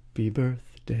 Happy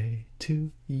birthday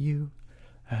to you.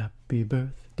 Happy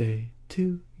birthday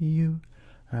to you.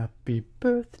 Happy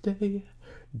birthday,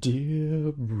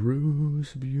 dear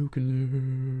Bruce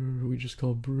Buchner. We just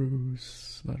call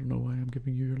Bruce. I don't know why I'm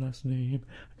giving you your last name.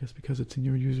 I guess because it's in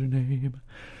your username.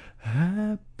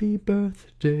 Happy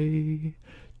birthday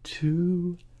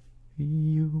to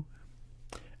you.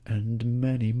 And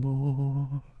many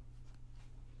more.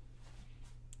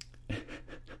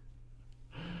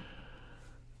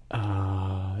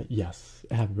 Yes.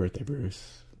 Happy birthday,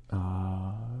 Bruce.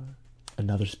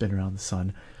 Another spin around the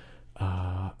sun.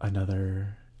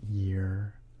 Another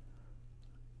year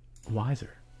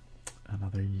wiser.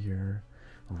 Another year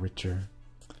richer.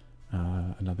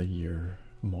 Another year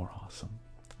more awesome.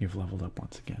 You've leveled up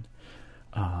once again.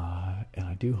 And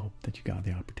I do hope that you got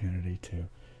the opportunity to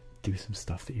do some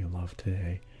stuff that you love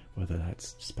today, whether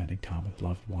that's spending time with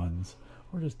loved ones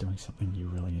or just doing something you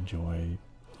really enjoy,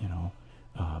 you know,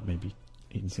 maybe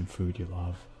eating some food you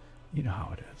love. You know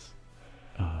how it is.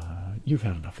 You've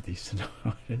had enough of these to know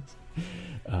how it is.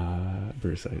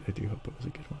 Bruce, I do hope it was a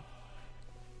good one.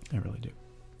 I really do.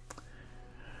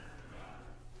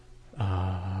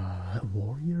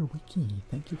 Warrior Wiki,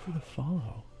 thank you for the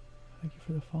follow. Thank you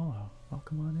for the follow.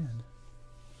 Welcome on in.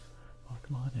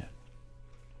 Welcome on in.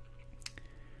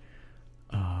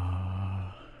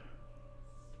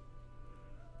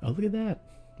 Oh, look at that.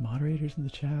 Moderators in the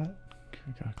chat.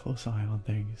 Got a close eye on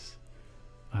things.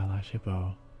 Eyelash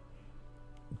Hippo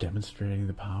demonstrating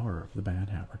the power of the band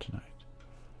hammer tonight.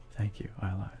 Thank you,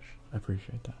 Eyelash. I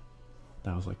appreciate that.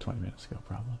 That was like 20 minutes ago,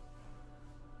 probably.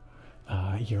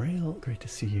 Uriel, great to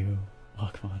see you.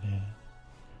 Welcome on in.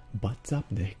 Butts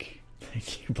up, Nick.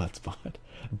 Thank you, Buttspot.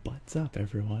 Butts up,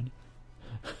 everyone.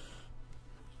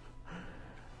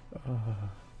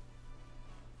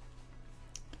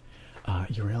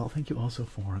 Uriel, thank you also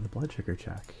for the blood sugar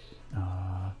check.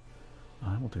 I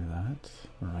will do that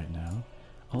right now.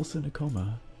 Also,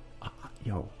 Nakoma,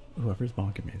 yo, whoever's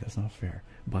bonking me, that's not fair.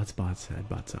 Buttspot said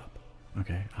butts up.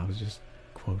 Okay, I was just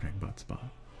quoting Buttspot.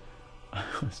 I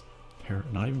was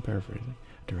not even paraphrasing,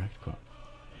 direct quote.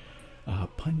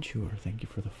 Punchur, thank you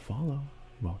for the follow.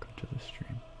 Welcome to the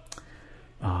stream.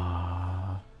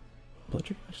 Blood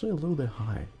sugar actually a little bit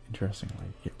high,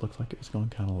 interestingly. It looked like it was going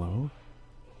kind of low,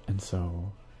 and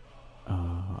so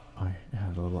I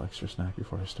had a little extra snack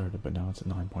before I started, but now it's at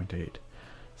 9.8,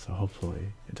 so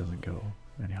hopefully it doesn't go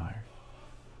any higher.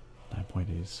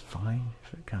 9.8 is fine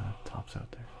if it kind of tops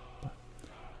out there, but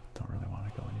don't really want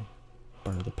to go any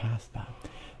further past that.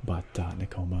 But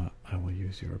Nakoma, I will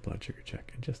use your blood sugar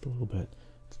check in just a little bit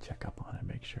to check up on it,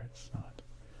 make sure it's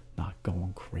not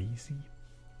going crazy.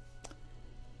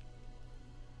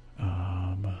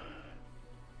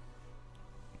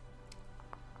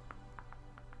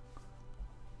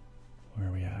 Where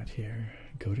are we at here?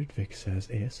 Goated Vic says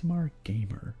ASMR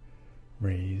gamer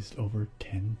raised over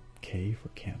 10K for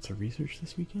cancer research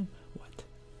this weekend. What?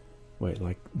 Wait,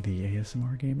 like the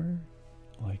ASMR gamer?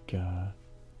 Like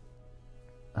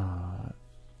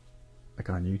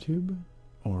on YouTube?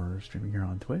 Or streaming here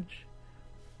on Twitch?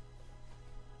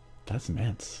 That's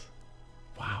immense.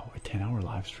 Wow, a 10-hour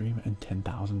live stream and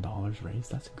 $10,000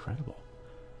 raised? That's incredible.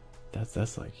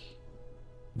 That's like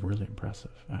really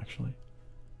impressive, actually.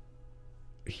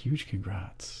 Huge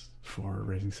congrats for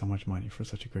raising so much money for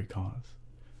such a great cause.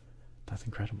 That's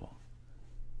incredible.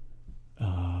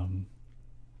 I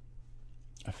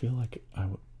feel like I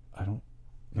don't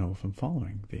know if I'm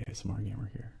following the ASMR gamer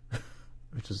here,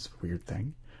 which is a weird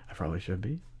thing. I probably should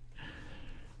be.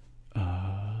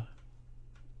 But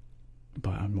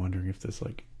I'm wondering if this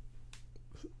like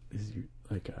is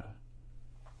like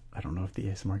I don't know if the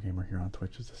ASMR gamer here on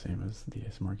Twitch is the same as the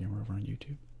ASMR gamer over on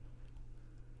YouTube.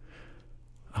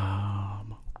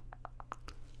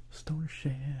 Stoner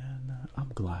Shan,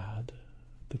 I'm glad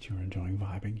that you're enjoying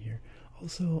vibing here.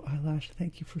 Also, Eyelash,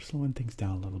 thank you for slowing things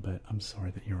down a little bit. I'm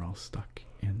sorry that you're all stuck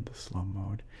in the slow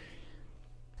mode.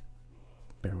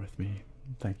 Bear with me.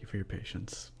 Thank you for your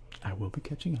patience. I will be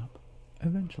catching up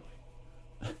eventually.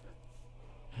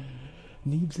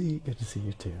 Neebsy, good to see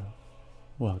you too.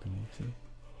 Welcome, Neebsy.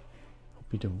 Hope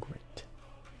you're doing great.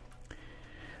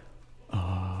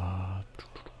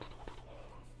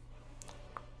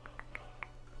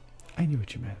 I knew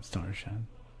what you meant, Starshan.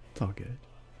 It's all good.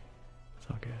 It's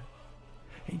all good.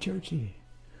 Hey, Churchy.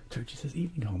 Churchy says,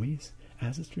 evening, homies.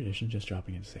 As is tradition, just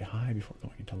dropping in to say hi before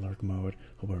going into lurk mode.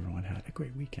 Hope everyone had a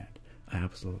great weekend. I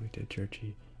absolutely did,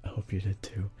 Churchy. I hope you did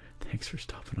too. Thanks for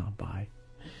stopping on by.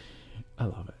 I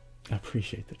love it. I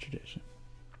appreciate the tradition.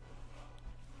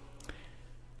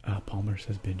 Palmer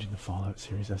says, binging the Fallout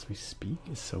series as we speak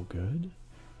is so good.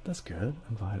 That's good.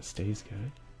 I'm glad it stays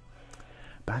good.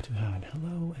 Batuhan,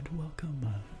 hello and welcome.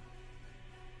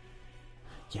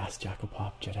 Yes,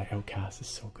 Jackal-Pop, Jedi Outcast is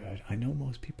so good. I know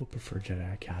most people prefer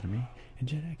Jedi Academy, and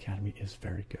Jedi Academy is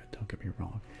very good, don't get me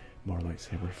wrong. More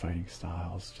lightsaber fighting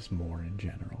styles, just more in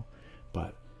general.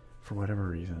 But for whatever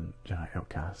reason, Jedi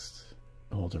Outcast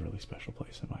holds a really special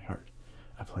place in my heart.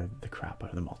 I played the crap out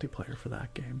of the multiplayer for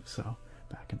that game, so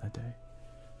back in the day.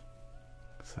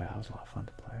 So yeah, it was a lot of fun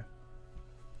to play.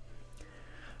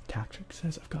 Tactric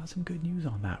says, I've got some good news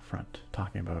on that front,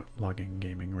 talking about lugging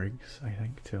gaming rigs, I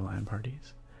think, to LAN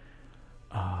parties.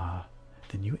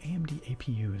 The new AMD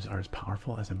APUs are as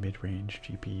powerful as a mid-range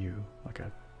GPU, like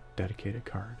a dedicated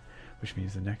card, which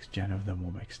means the next gen of them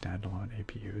will make standalone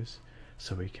APUs,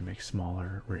 so we can make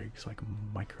smaller rigs like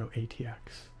micro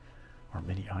ATX or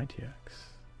mini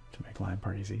ITX to make LAN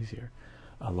parties easier.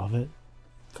 I love it.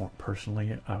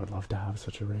 Personally, I would love to have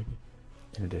such a rig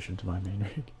in addition to my main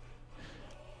rig.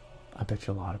 I bet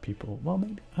you a lot of people, well,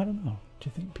 maybe, I don't know. Do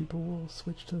you think people will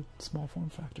switch to small form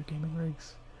factor gaming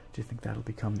rigs? Do you think that'll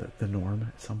become the norm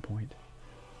at some point?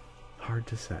 Hard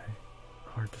to say.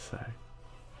 Hard to say.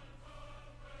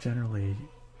 Generally,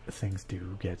 things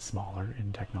do get smaller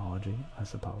in technology, I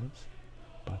suppose.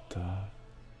 But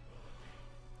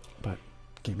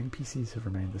gaming PCs have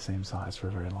remained the same size for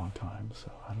a very long time,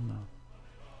 so I don't know.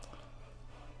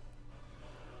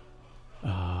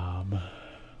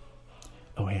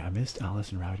 Oh hey, I missed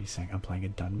Alice and Rowdy saying I'm playing a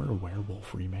Dunmer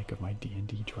Werewolf remake of my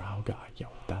D&D Drow guy. Yo,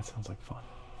 that sounds like fun.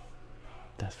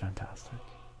 That's fantastic.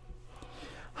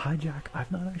 Hi Jack,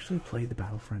 I've not actually played the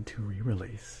Battlefront 2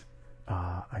 re-release.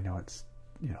 I know it's,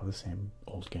 you know, the same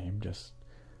old game, just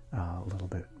a little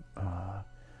bit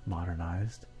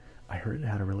modernized. I heard it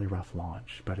had a really rough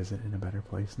launch, but is it in a better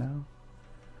place now?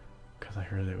 Because I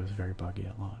heard it was very buggy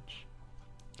at launch.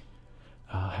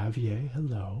 Javier,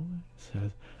 hello,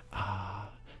 says,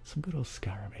 some good old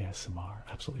Skyrim ASMR.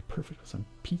 Absolutely perfect with some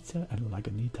pizza and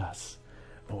Lagunitas.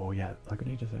 Oh yeah,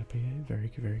 Lagunitas IPA,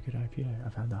 very good IPA.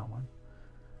 I've had that one.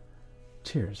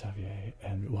 Cheers, Javier,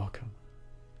 and welcome.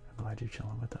 I'm glad you're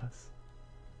chilling with us.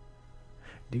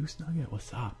 Deuce Nugget,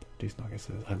 what's up? Deuce Nugget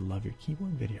says, I love your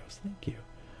keyboard videos. Thank you.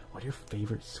 What are your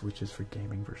favorite switches for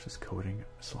gaming versus coding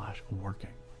 /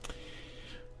 working?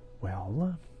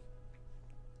 Well,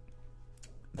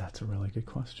 that's a really good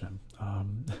question.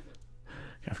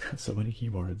 I've got so many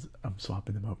keyboards, I'm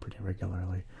swapping them out pretty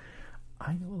regularly.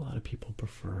 I know a lot of people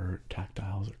prefer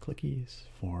tactiles or clickies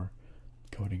for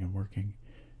coding and working,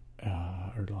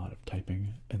 or a lot of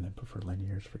typing, and then prefer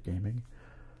linears for gaming.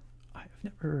 I've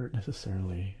never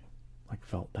necessarily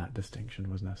felt that distinction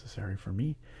was necessary for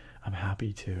me. I'm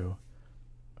happy to,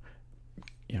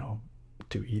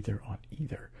 do either on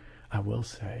either. I will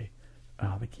say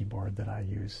the keyboard that I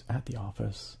use at the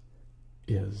office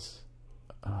is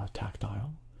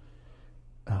tactile,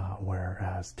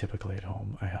 Whereas typically at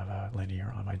home I have a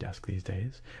linear on my desk these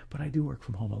days, but I do work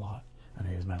from home a lot and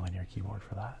I use my linear keyboard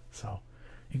for that, so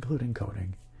including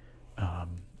coding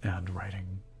and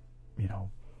writing, you know,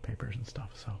 papers and stuff.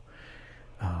 So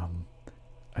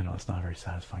I know it's not a very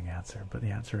satisfying answer, but the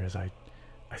answer is I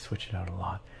switch it out a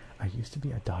lot. I used to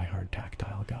be a die-hard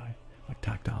tactile guy. Like,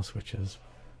 tactile switches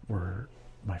were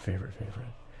my favorite.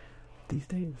 These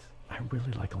days I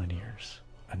really like linears.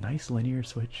 A nice linear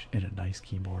switch and a nice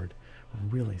keyboard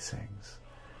really sings.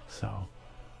 So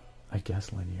I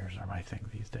guess linears are my thing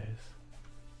these days,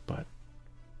 but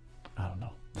I don't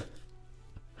know.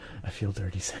 I feel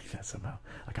dirty saying that somehow,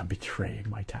 like I'm betraying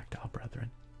my tactile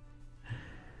brethren.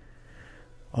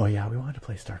 Oh yeah, we wanted to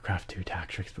play StarCraft 2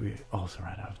 Tactics, but we also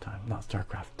ran out of time. Not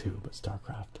StarCraft 2, but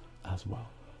StarCraft as well,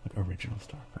 like original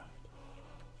StarCraft.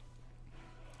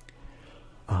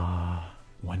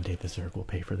 One day the Zerg will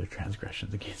pay for their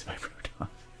transgressions against my protons.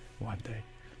 One day.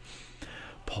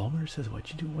 Palmer says,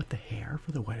 what you doing with the hair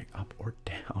for the wedding, up or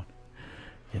down?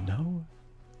 You know,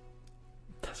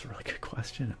 that's a really good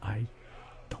question. I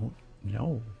don't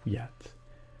know yet.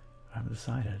 I haven't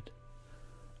decided.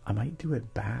 I might do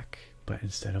it back, but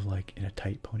instead of like in a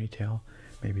tight ponytail,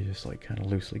 maybe just like kind of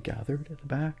loosely gathered at the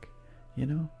back, you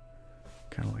know?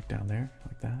 Kind of like down there,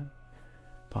 like that.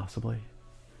 Possibly.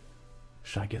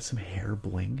 Should I get some hair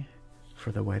bling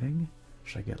for the wedding?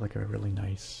 Should I get like a really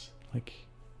nice, like,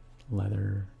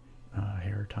 leather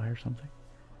hair tie or something?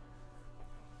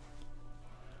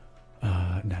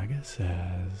 Naga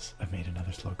says, I made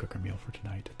another slow cooker meal for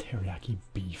tonight. A teriyaki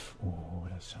beef. Oh,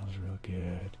 that sounds real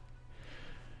good.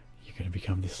 You're going to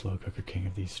become the slow cooker king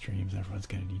of these streams. Everyone's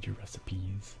going to need your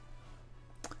recipes.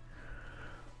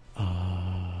 Where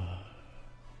are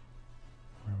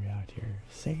we at here?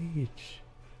 Sage.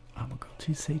 I'm gonna go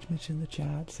to Sage Mitch in the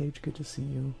chat. Sage, good to see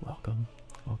you. Welcome.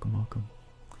 Welcome.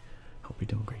 Hope you're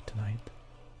doing great tonight.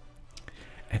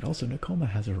 And also, Nakoma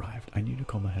has arrived. I knew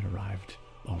Nakoma had arrived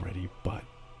already, but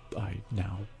I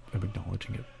now am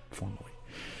acknowledging it formally.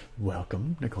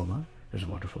 Welcome, Nakoma. It is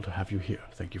wonderful to have you here.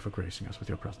 Thank you for gracing us with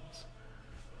your presence.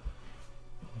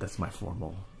 That's my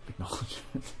formal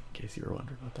acknowledgement, in case you were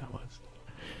wondering what that was.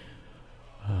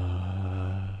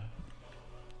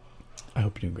 I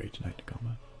hope you're doing great tonight,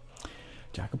 Nakoma.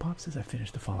 Jacobop says, I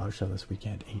finished the Fallout show this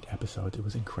weekend, 8 episodes. It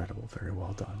was incredible. Very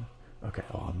well done. Okay,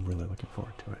 well, I'm really looking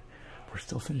forward to it. We're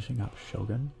still finishing up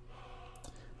Shogun.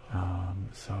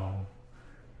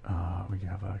 We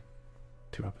have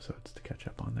 2 episodes to catch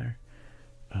up on there.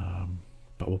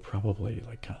 But we'll probably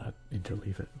like kind of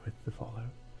interleave it with the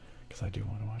Fallout, because I do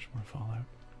want to watch more Fallout.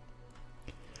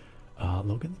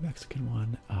 Logan, the Mexican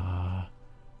one,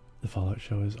 the Fallout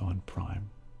show is on Prime,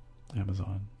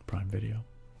 Amazon Prime Video.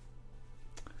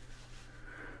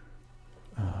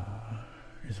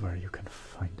 Is where you can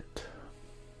find it.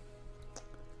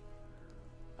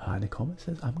 Nicole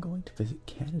says, I'm going to visit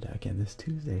Canada again this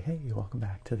Tuesday. Hey, welcome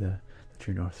back to the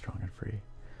True North Strong and Free.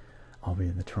 I'll be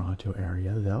in the Toronto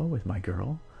area though with my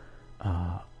girl,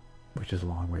 which is a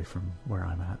long way from where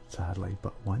I'm at, sadly.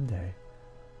 But one day,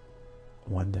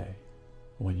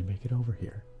 when you make it over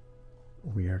here,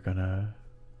 we are gonna,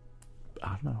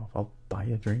 I don't know, I'll buy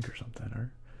you a drink or something,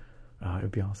 or it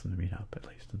would be awesome to meet up at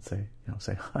least and say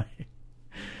hi.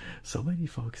 So many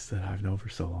folks that I've known for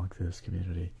so long through this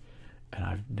community, and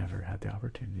I've never had the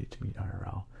opportunity to meet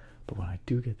IRL, but when I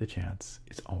do get the chance,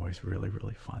 it's always really,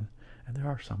 really fun. And there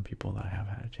are some people that I have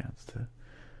had a chance to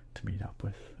meet up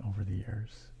with over the years.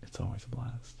 It's always a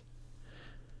blast.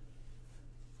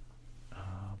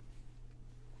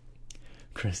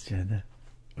 Christian,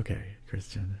 okay,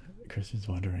 Christian's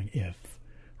wondering if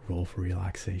Roll for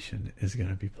Relaxation is going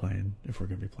to be playing, if we're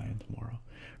going to be playing tomorrow.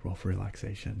 Roll for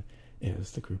Relaxation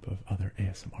is the group of other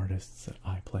ASM artists that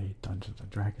I play Dungeons and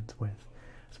Dragons with,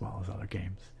 as well as other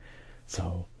games.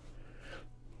 So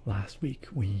last week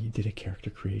we did a character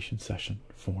creation session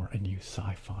for a new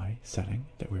sci-fi setting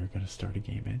that we were going to start a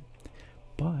game in,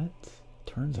 but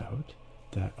turns out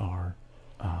that our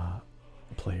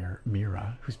player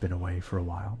Mira, who's been away for a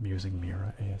while, Musing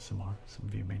Mira ASMR, some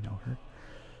of you may know her,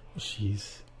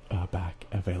 she's back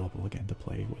available again to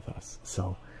play with us.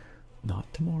 So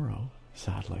not tomorrow,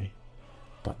 sadly,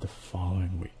 but the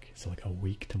following week, so like a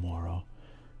week tomorrow,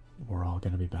 we're all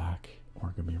going to be back. We're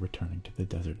going to be returning to the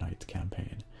Desert Knights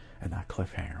campaign, and that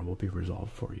cliffhanger will be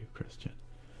resolved for you, Christian.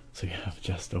 So you have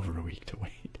just over a week to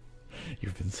wait.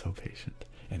 You've been so patient,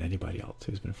 and anybody else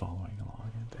who's been following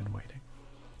along and waiting.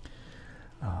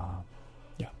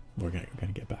 Yeah, we're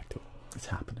gonna get back to it. It's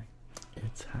happening.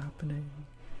 It's happening.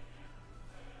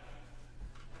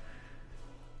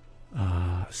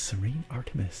 Serene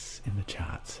Artemis in the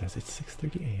chat says it's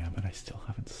 6:30 a.m. and I still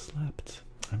haven't slept.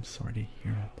 I'm sorry to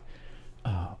hear it.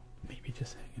 Maybe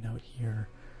just hanging out here.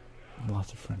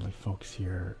 Lots of friendly folks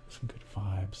here. Some good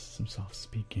vibes. Some soft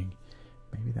speaking.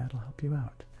 Maybe that'll help you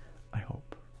out. I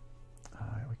hope.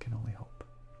 We can only hope.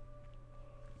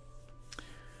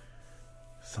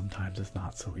 Sometimes it's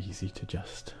not so easy to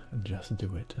just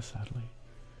do it, sadly.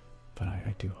 But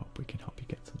I do hope we can help you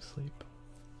get some sleep.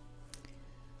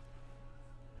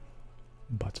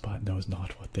 Buttspot knows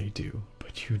not what they do,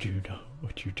 but you do know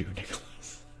what you do,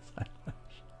 Nicholas.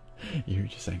 You're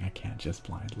just saying I can't just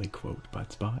blindly quote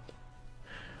Buttspot?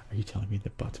 Are you telling me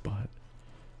that Buttspot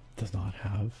does not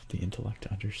have the intellect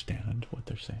to understand what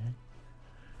they're saying?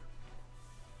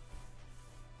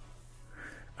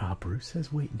 Bruce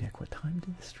says, wait, Nick, what time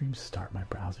did the stream start? My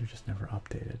browser just never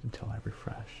updated until I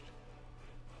refreshed.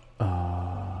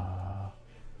 I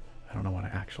don't know when I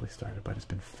actually started, but it's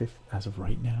been, as of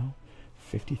right now,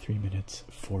 53 minutes,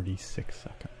 46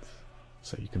 seconds.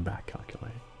 So you can back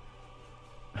calculate.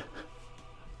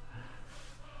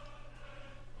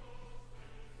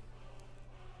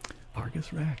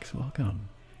 Argus Rex, welcome.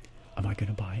 Am I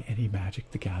going to buy any Magic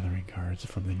the Gathering cards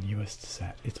from the newest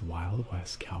set? It's Wild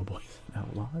West Cowboys and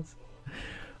Outlaws.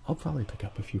 I'll probably pick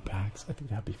up a few packs. I think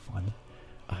that'd be fun.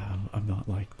 I'm not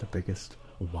like the biggest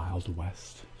Wild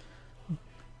West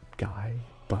guy,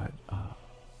 but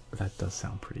that does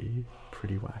sound pretty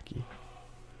wacky.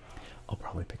 I'll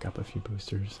probably pick up a few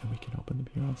boosters and we can open them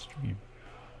here on stream.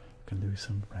 We can do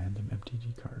some random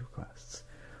MTG card requests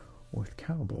with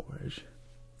Cowboys.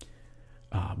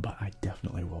 But I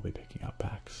definitely will be picking up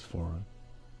packs for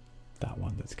that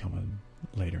one that's coming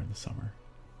later in the summer.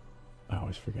 I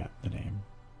always forget the name.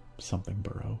 Something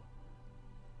Burrow.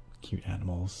 Cute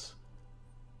animals.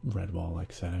 Red wall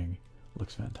like setting.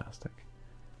 Looks fantastic.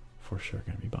 For sure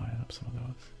gonna be buying up some of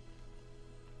those.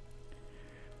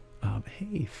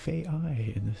 Hey, Faye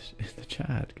I in the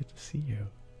chat. Good to see you.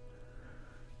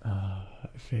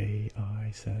 Faye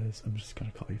I says, I'm just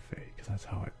gonna call you Faye because that's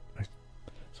how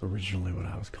so originally what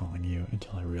I was calling you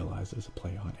until I realized it's a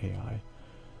play on AI.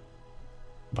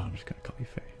 But I'm just gonna call you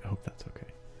Faye. I hope that's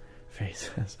okay. Faye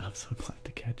says, I'm so glad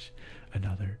to catch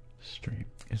another stream.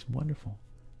 It's wonderful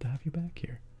to have you back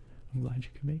here. I'm glad you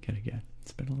could make it again.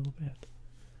 It's been a little bit.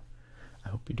 I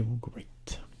hope you're doing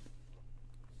great.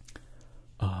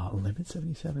 Limit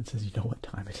 77 says, you know what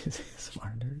time it is,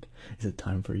 smart nerd? Is it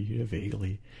time for you to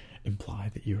vaguely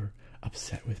imply that you're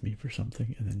upset with me for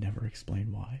something and then never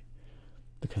explain why?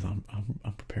 Because I'm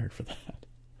prepared for that.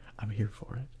 I'm here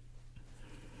for it.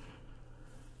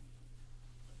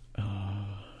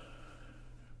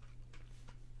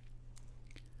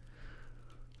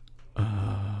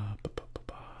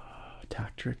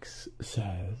 Tactrix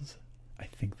says, I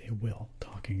think they will,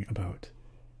 talking about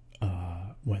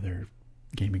whether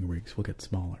gaming rigs will get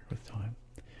smaller with time.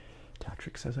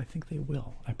 Tactrix says, I think they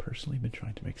will. I personally have been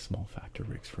trying to make small factor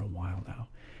rigs for a while now,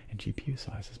 and GPU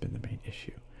size has been the main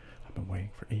issue. I've been waiting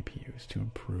for APUs to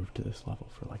improve to this level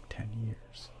for like 10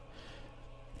 years.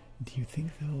 Do you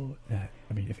think though that,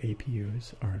 I mean, if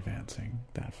APUs are advancing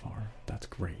that far, that's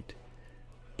great.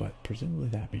 But presumably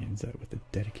that means that with a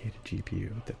dedicated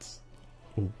GPU that's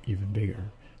even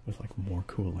bigger, with like more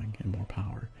cooling and more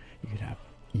power, you could have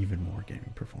even more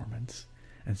gaming performance.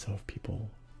 And so if people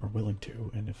are willing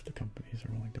to, and if the companies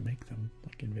are willing to make them,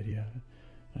 like NVIDIA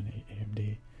and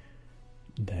AMD,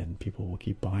 then people will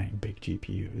keep buying big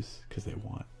GPUs because they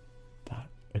want that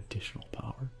additional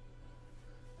power.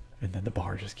 And then the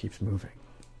bar just keeps moving.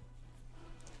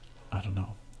 I don't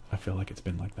know. I feel like it's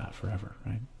been like that forever,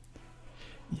 right?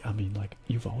 Yeah, I mean, like,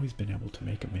 you've always been able to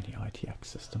make a mini ITX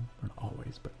system. Or not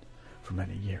always, but for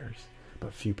many years.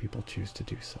 But few people choose to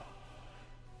do so.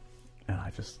 And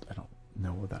I don't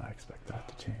know that I expect that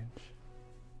to change.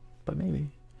 But maybe.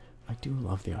 I do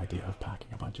love the idea of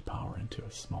packing a bunch of power into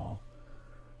a small,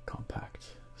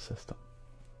 compact system.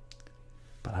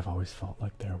 But I've always felt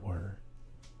like there were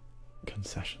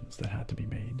concessions that had to be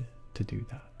made to do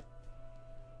that,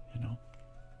 you know,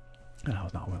 and I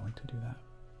was not willing to do that.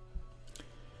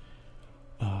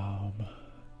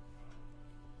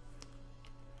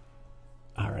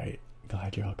 All right,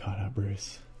 glad you're all caught up,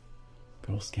 Bruce.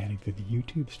 Girl scanning through the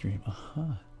YouTube stream.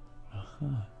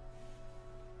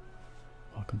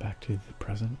 Welcome back to the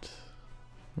present.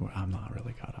 Well, I'm not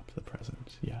really caught up to the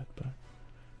present yet, but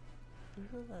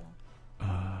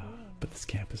the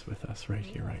scamp is with us right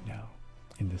here, right now,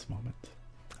 in this moment,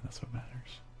 and that's what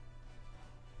matters.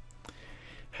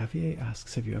 Javier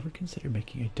asks, have you ever considered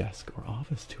making a desk or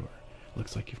office tour?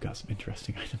 Looks like you've got some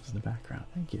interesting items in the background.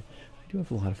 Thank you. I do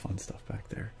have a lot of fun stuff back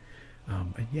there.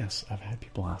 And yes, I've had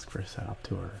people ask for a setup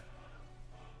tour,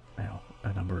 you know,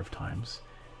 a number of times.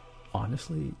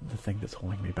 Honestly, the thing that's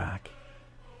holding me back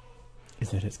is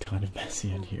that it's kind of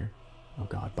messy in here. Oh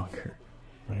god, bunker.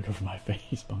 Right over my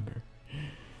face, bunker.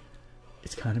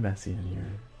 It's kind of messy in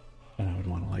here, and I would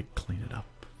want to like clean it up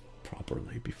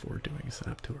properly before doing a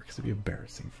setup tour, because it'd be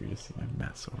embarrassing for you to see my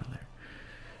mess over there.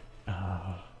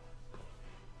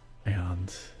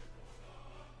 And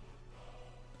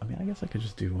I mean, I guess I could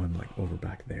just do one like over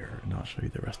back there and not show you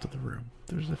the rest of the room.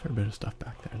 There's a fair bit of stuff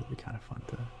back there that'd be kind of fun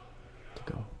to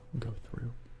go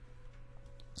through,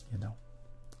 you know.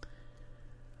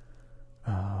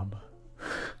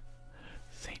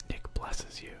 Saint Nick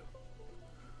blesses you.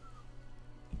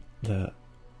 The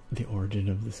origin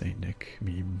of the Saint Nick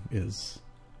meme is,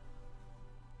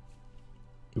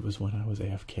 it was when I was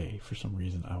AFK. For some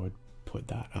reason I would put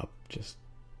that up just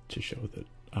to show that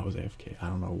I was AFK. I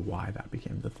don't know why that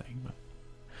became the thing, but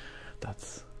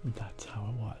that's how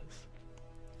it was.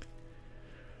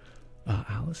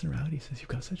 Alice and Rowdy says, you've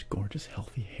got such gorgeous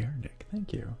healthy hair, Nick.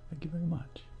 Thank you very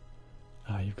much.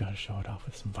 You've got to show it off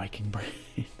with some Viking braids.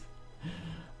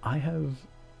 I have,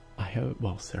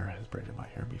 well, Sarah has braided my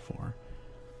hair before.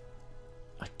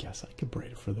 I guess I could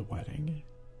braid it for the wedding.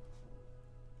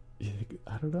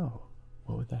 I don't know.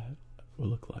 What would that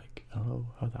look like? I don't know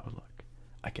how that would look.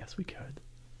 I guess we could.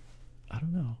 I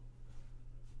don't know.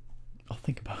 I'll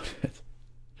think about it.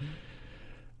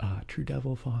 True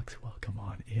Devil Fox, welcome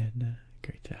on in.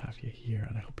 Great to have you here,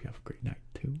 and I hope you have a great night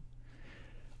too.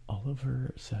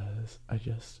 Oliver says, I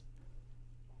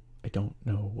don't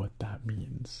know what that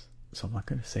means, so I'm not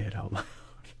going to say it out loud.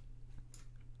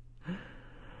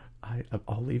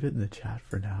 I'll leave it in the chat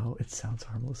for now. It sounds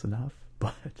harmless enough,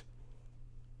 but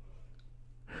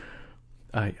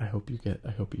I hope you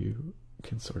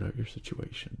can sort out your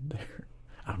situation there.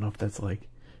 I don't know if that's like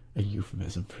a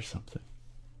euphemism for something.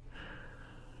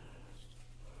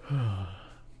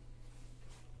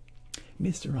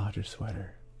 Mr. Roger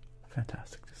Sweater,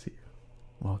 fantastic to see you.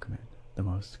 Welcome in, the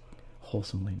most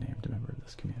wholesomely named member of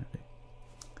this community.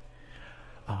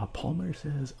 Palmer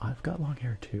says, I've got long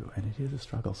hair too, and it is a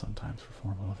struggle sometimes for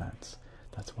formal events.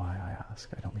 That's why I ask.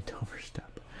 I don't mean to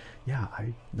overstep. Yeah,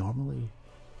 I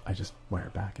just wear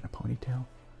it back in a ponytail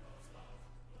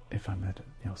if I'm at,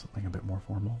 you know, something a bit more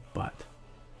formal, but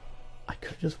I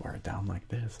could just wear it down like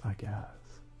this, I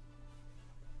guess.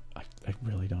 I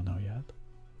really don't know yet.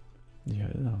 Yeah,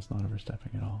 no, it's not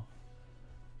overstepping at all.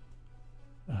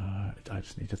 I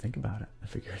just need to think about it and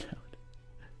figure it out.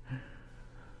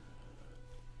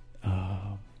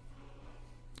 Oh,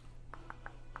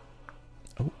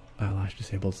 eyelash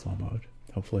disabled slow mode.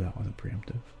 Hopefully that wasn't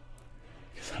preemptive,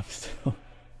 because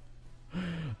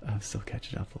I'm still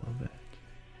catching up a little bit.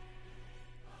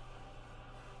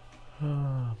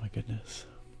 Oh my goodness.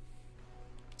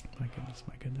 My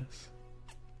goodness.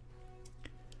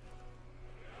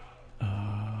 Where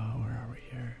are we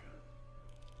here?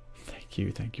 Thank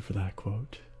you for that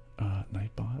quote,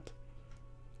 Nightbot.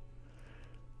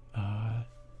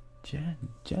 Jen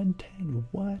 10,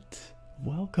 what?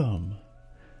 Welcome.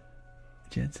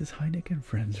 Jen says, hi Nick and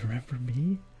friends, remember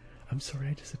me? I'm sorry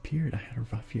I disappeared. I had a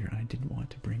rough year and I didn't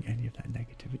want to bring any of that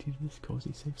negativity to this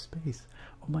cozy, safe space.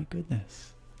 Oh my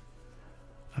goodness.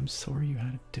 I'm sorry you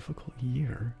had a difficult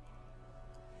year.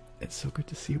 It's so good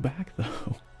to see you back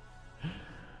though.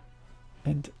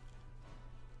 And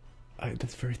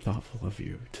that's very thoughtful of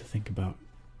you to think about,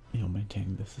 you know,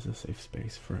 maintaining this as a safe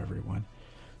space for everyone.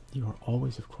 You are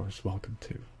always, of course, welcome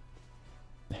to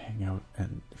hang out,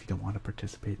 and if you don't want to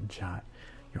participate in chat,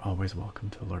 you're always welcome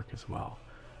to lurk as well.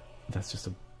 That's just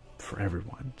for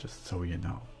everyone, just so you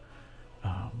know.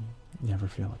 Never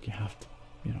feel like you have to,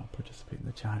 you know, participate in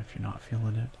the chat if you're not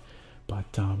feeling it. But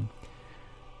Jen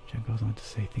goes on to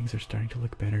say, things are starting to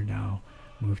look better now.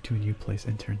 Moved to a new place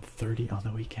and turned 30 on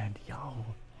the weekend. Yo,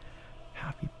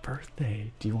 happy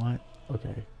birthday. Do you want,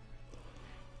 okay,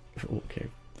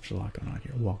 there's a lot going on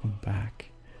here. Welcome back.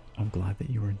 I'm glad that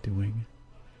you are doing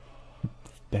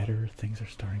better. Things are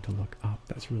starting to look up.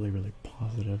 That's really, really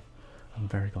positive. I'm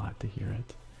very glad to hear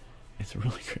it. It's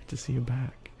really great to see you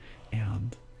back.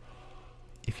 And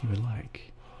if you would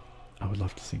like, I would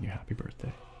love to sing you happy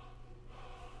birthday.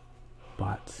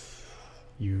 But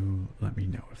you let me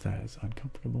know if that is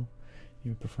uncomfortable.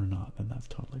 You prefer not, then that's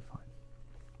totally fine.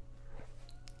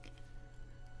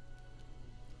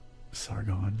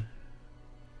 Sargon.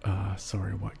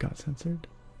 Sorry, what got censored?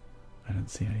 I didn't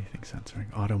see anything censoring.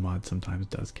 Automod sometimes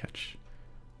does catch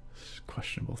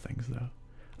questionable things, though.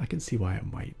 I can see why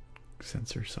it might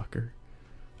censor sucker.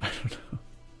 I don't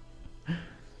know.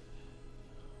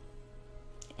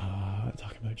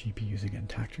 Talking about GPUs again.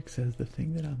 Tactric says the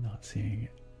thing is I'm not seeing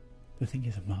a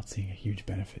huge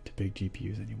benefit to big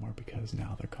GPUs anymore because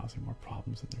now they're causing more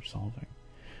problems than they're solving.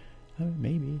 I mean,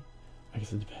 maybe. I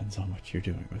guess it depends on what you're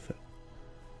doing with it.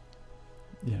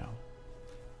 You know.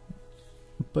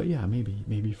 But yeah,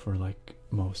 maybe for like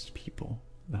most people,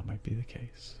 that might be the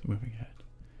case moving ahead.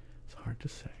 It's hard to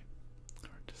say.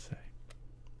 Hard to say.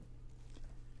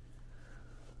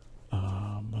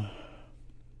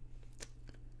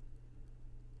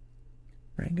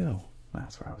 Rango.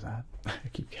 That's where I was at. I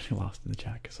keep getting lost in the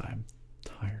chat because I'm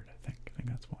tired, I think. I think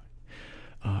that's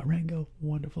why. Rango,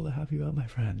 wonderful to have you out, my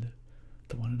friend.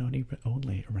 The one and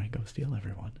only Rango Steel,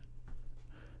 everyone.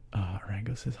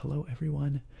 Rango says, hello,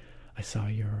 everyone. I saw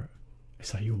you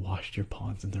washed your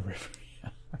pawns in the river.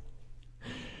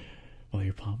 Well,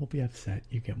 your pawn will be upset.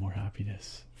 You get more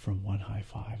happiness from one high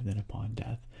five than upon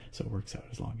death. So it works out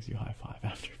as long as you high five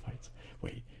after fights.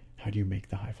 Wait, how do you make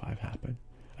the high five happen?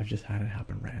 I've just had it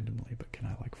happen randomly, but can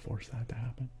I like force that to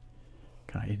happen?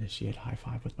 Can I initiate high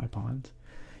five with my pawns?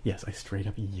 Yes, I straight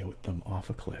up yoked them off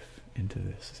a cliff into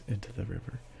the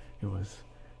river. It was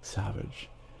savage.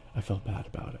 I felt bad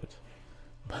about it,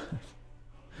 but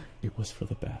it was for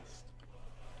the best.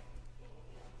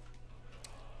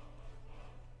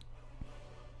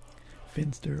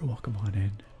 Finster, welcome on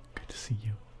in. Good to see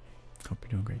you. Hope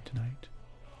you're doing great tonight.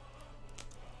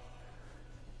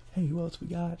 Hey, who else we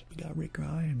got? We got Rick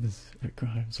Grimes. Rick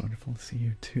Grimes, wonderful to see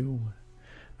you too.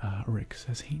 Rick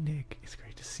says, hey Nick, it's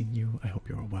great to see you. I hope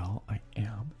you're well. I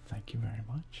am. Thank you very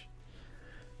much.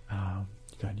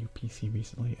 You got a new PC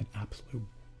recently, an absolute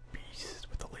beast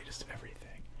with the latest of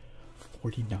everything.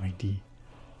 4090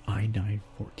 i9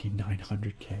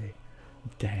 14900K.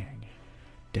 Dang.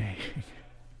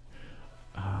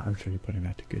 I'm sure you're putting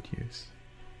that to good use.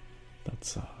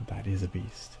 That is a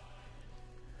beast.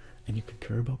 And you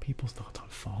concur about people's thoughts on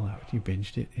Fallout. You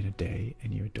binged it in a day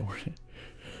and you adored it.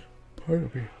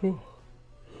 Pardon me. Oh.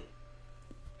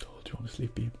 Told you I'm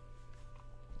sleepy.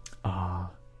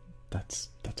 That's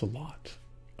a lot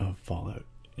of Fallout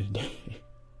in a day.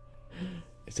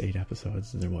 It's 8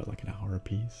 episodes and they're what, like an hour a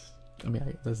piece? I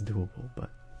mean, that's doable,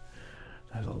 but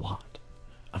that's a lot.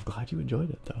 I'm glad you enjoyed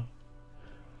it though.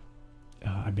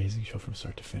 Amazing show from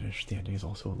start to finish. The ending is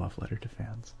also a love letter to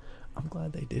fans. I'm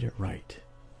glad they did it right.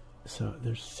 So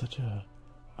there's such a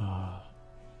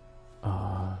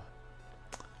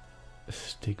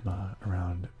stigma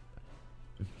around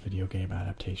video game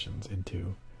adaptations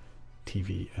into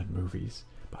TV and movies,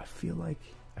 but I feel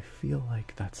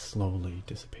like that's slowly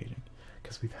dissipating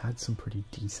because we've had some pretty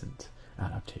decent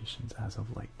adaptations as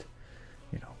of late,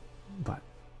 you know. But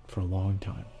for a long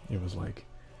time, it was like,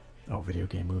 oh, video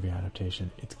game movie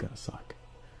adaptation, it's gonna suck.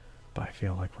 But I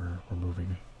feel like we're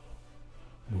moving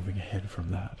ahead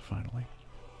from that finally.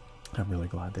 I'm really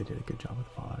glad they did a good job with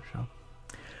the Fallout show.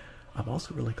 I'm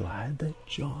also really glad that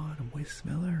John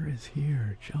Wismiller is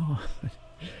here. John,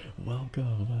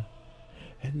 welcome.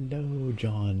 Hello,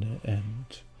 John, and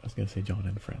I was gonna say John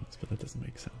and friends, but that doesn't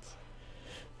make sense.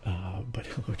 But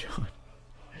hello, John.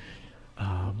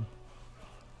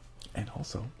 And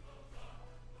also,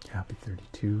 happy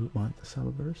 32-month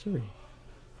subiversary.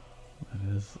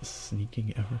 That is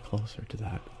sneaking ever closer to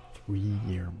that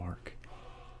 3-year mark.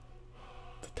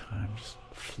 The time just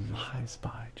flies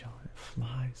by, John. It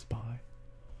flies by.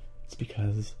 It's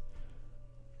because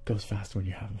it goes fast when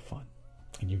you're having fun.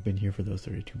 And you've been here for those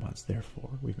 32 months, therefore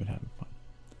we've been having fun.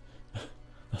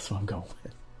 That's what I'm going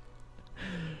with.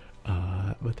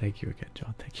 But thank you again,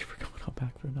 John. Thank you for coming on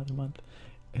back for another month.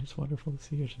 And it's wonderful to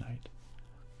see you tonight.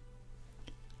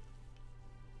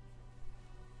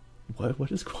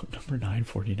 What is quote number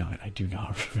 949? I do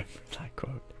not remember that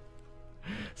quote.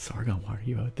 Sargon, why are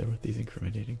you out there with these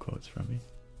incriminating quotes from me?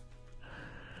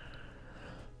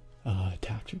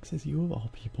 Tactric says, you of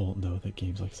all people know that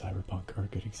games like Cyberpunk are a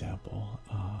good example.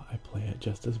 I play it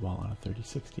just as well on a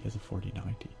 3060 as a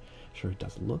 4090. Sure, it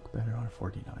does look better on a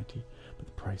 4090, but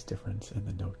the price difference and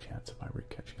the no chance of my rig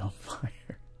catching on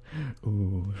fire.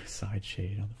 Ooh, side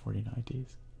shade on the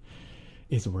 4090s.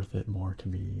 Is worth it more to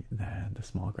me than the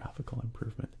small graphical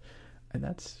improvement. And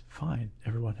that's fine.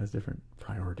 Everyone has different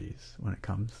priorities when it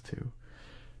comes to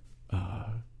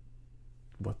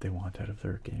what they want out of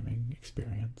their gaming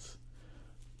experience.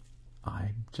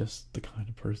 I'm just the kind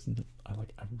of person that I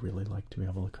really like to be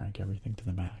able to crank everything to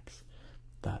the max.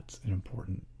 That's an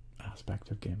important aspect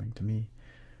of gaming to me.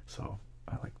 So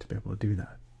I like to be able to do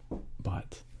that.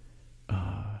 But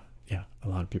yeah, a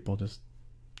lot of people just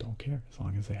don't care as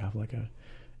long as they have like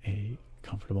a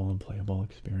comfortable and playable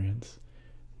experience.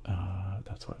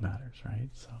 That's what matters, right?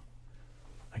 So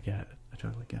I get it. I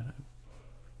totally get it.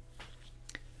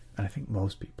 And I think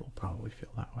most people probably feel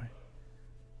that way.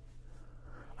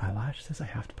 Eyelash says I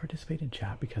have to participate in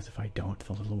chat because if I don't,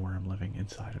 the little worm living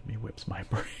inside of me whips my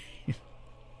brain.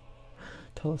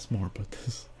 Tell us more about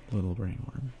this little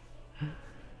brainworm.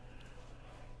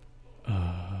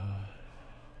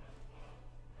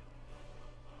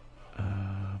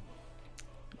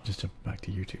 Just jump back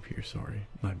to YouTube here, sorry.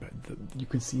 My bad. You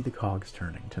can see the cogs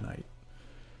turning tonight.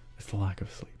 It's the lack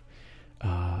of sleep.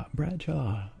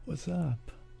 Bradshaw, what's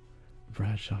up?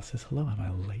 Bradshaw says, hello, am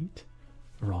I late?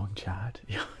 Wrong chat.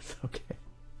 Yeah, it's okay.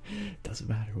 Doesn't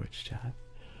matter which chat.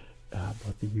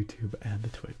 Both the YouTube and the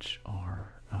Twitch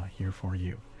are here for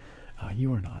you.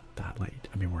 You are not that late.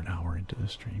 I mean, we're an hour into the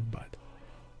stream, but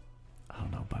I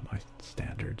don't know, by my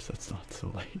standards, that's not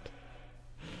so late.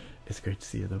 It's great to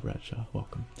see you though, Bradshaw.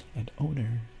 Welcome. And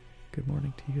Owner, good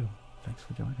morning to you. Thanks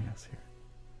for joining us here.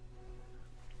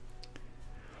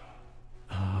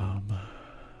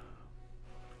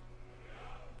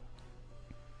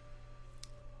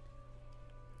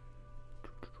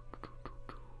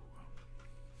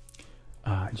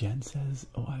 Jen says,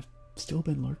 oh, I've still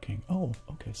been lurking. Oh,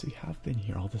 okay, so you have been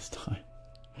here all this time.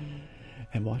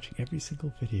 And watching every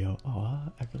single video. Oh,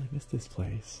 I really missed this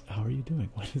place. How are you doing?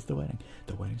 When is the wedding?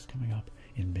 The wedding's coming up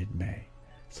in mid-May.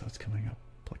 So it's coming up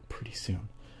like pretty soon.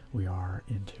 We are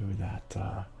into that,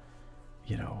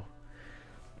 you know,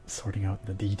 sorting out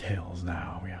the details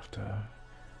now. We have to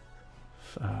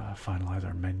finalize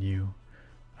our menu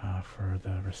for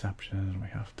the reception. We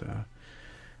have to,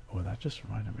 oh, that just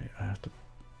reminded me. I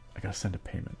gotta send a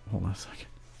payment. Hold on a second.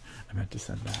 I meant to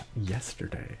send that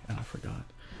yesterday and I forgot.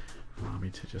 Allow me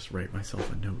to just write myself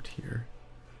a note here.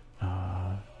 So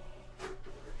I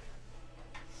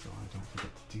don't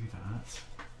forget to do that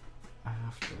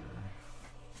after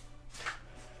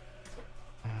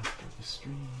the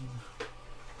stream.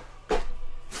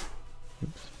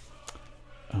 Oops.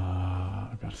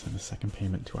 I've got to send a second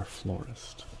payment to our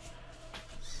florist.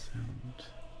 Send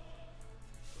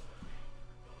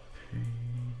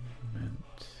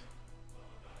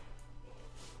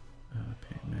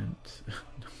payment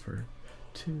number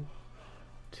 2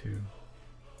 to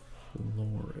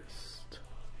florist.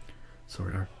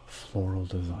 Sorry, our floral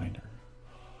designer.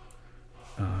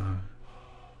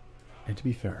 And to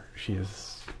be fair, she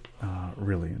is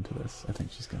really into this. I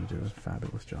think she's going to do a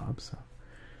fabulous job. So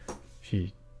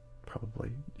she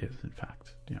probably is, in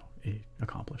fact, you know, a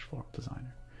accomplished floral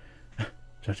designer,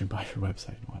 judging by her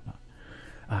website and whatnot.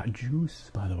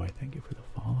 Juice, by the way, thank you for the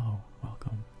follow.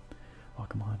 Welcome.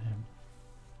 Welcome on in.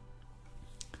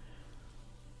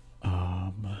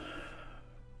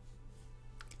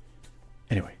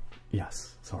 Anyway,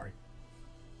 yes, sorry.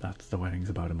 The wedding's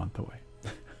about a month away.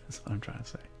 That's what I'm trying to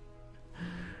say.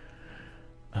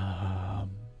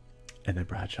 And then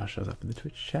Bradshaw shows up in the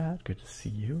Twitch chat. Good to see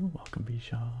you. Welcome,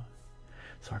 Bishaw.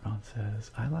 Sargon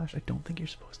says, eyelash, I don't think you're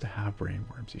supposed to have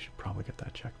brainworms. You should probably get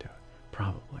that checked out.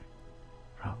 Probably.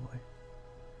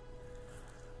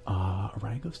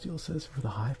 Rango Steel says for the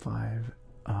high five,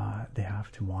 they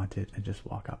have to want it and just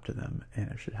walk up to them and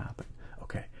it should happen.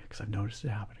 Okay, because I've noticed it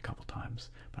happen a couple times,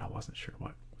 but I wasn't sure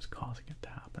what was causing it to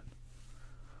happen.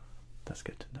 That's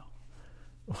good to know.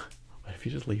 What if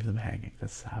you just leave them hanging?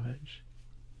 That's savage.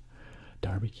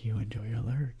 Barbecue, enjoy your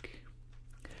lurk.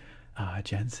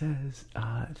 Jen says,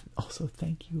 also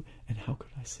thank you, and how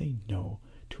could I say no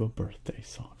to a birthday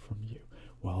song from you?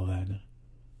 Well then,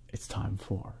 it's time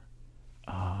for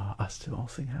us to all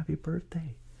sing happy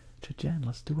birthday to Jen.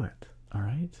 Let's do it.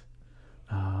 Alright?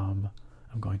 I'm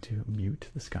going to mute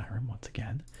the Skyrim once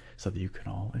again so that you can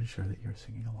all ensure that you're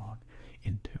singing along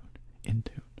in tune.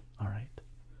 Alright?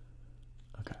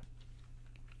 Okay.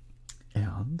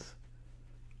 And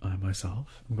I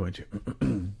myself am going to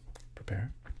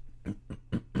prepare.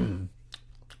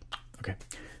 Okay.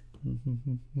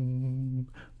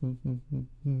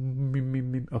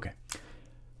 Okay.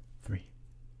 3,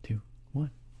 2,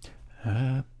 1.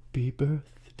 Happy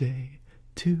birthday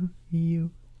to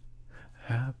you.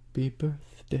 Happy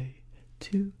birthday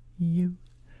to you.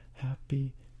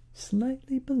 Happy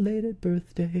slightly belated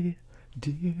birthday,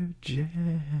 dear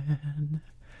Jen.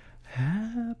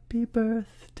 Happy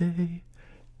birthday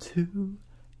to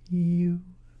you.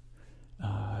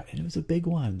 And it was a big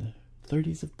one.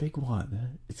 30's a big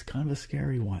one. It's kind of a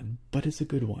scary one, but it's a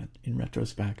good one. In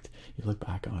retrospect, you look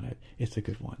back on it, it's a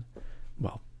good one.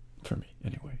 Well, for me,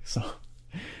 anyway. So,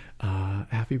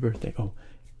 happy birthday. Oh,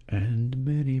 and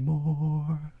many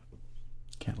more.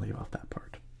 Can't leave off that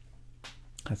part.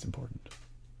 That's important.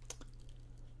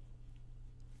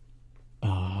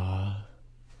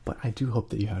 But I do hope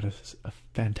that you had a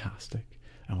fantastic,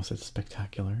 I almost said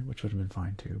spectacular, which would have been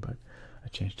fine too, but I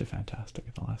changed to fantastic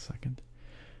at the last second.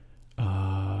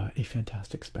 A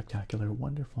fantastic, spectacular,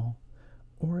 wonderful,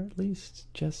 or at least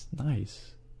just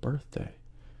nice birthday.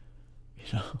 You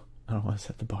know, I don't want to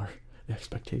set the bar the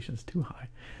expectation's too high.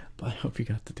 But I hope you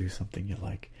got to do something you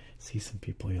like, see some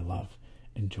people you love,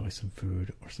 enjoy some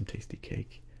food or some tasty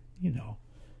cake, you know,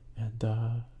 and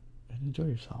enjoy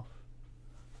yourself.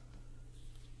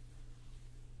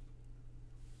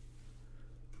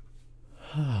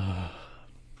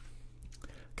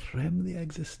 Creme the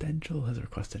Existential has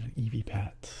requested an Eevee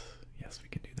pet. Yes, we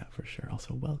can do that for sure.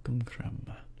 Also, welcome, Creme.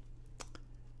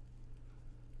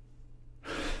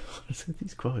 What is with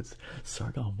these quotes?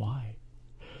 Sargon, why?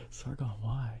 Sargon,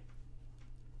 why?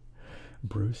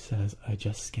 Bruce says, I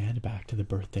just scanned back to the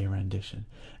birthday rendition,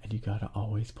 and you gotta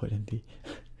always put in the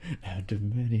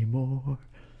and many more.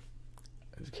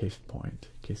 Case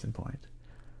in point.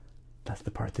 That's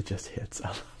the part that just hits. I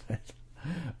love it.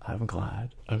 I'm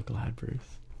glad,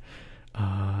 Bruce.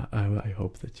 I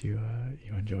hope that you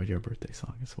enjoyed your birthday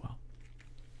song as well.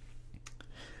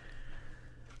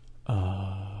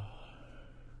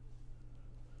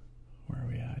 Where are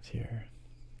we at here?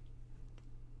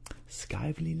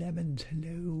 Skively Lemons,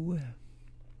 hello.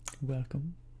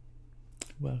 Welcome.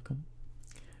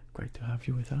 Great to have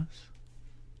you with us.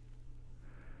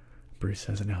 Bruce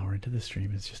says an hour into the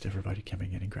stream is just everybody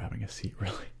coming in and grabbing a seat,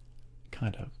 really.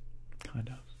 Kind of.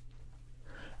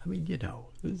 I mean, you know,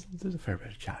 there's a fair bit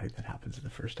of chatting that happens in the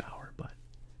first hour, but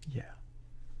yeah.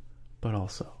 But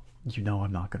also, you know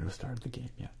I'm not going to start the game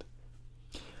yet.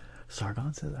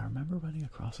 Sargon says, I remember running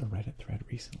across a Reddit thread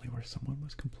recently where someone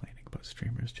was complaining about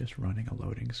streamers just running a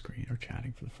loading screen or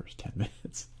chatting for the first 10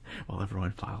 minutes while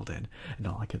everyone filed in, and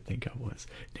all I could think of was,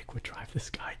 Nick would drive this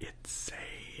guy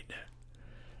insane.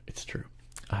 It's true.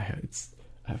 I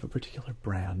have a particular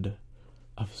brand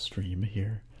of stream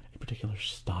here, a particular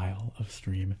style of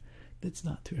stream that's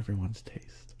not to everyone's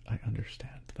taste. I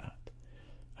understand that.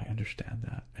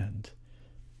 And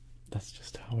that's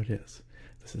just how it is.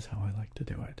 This is how I like to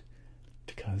do it,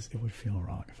 because it would feel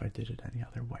wrong if I did it any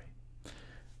other way.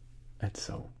 And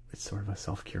so it's sort of a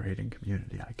self-curating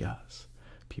community, I guess.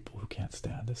 People who can't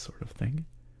stand this sort of thing,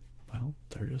 well,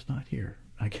 they're just not here,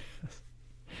 I guess.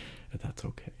 And that's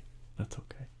okay. And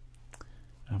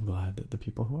I'm glad that the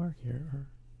people who are here are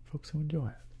folks who enjoy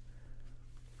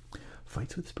it.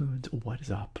 Fights with Spoons, what is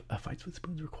up? Fights with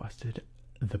Spoons requested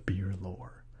the beer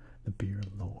lore.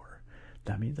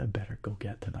 That means I better go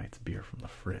get tonight's beer from the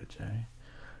fridge, eh?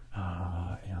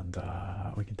 And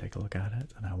we can take a look at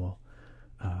it, and I will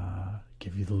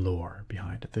give you the lore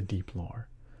behind it, the deep lore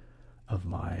of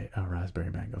my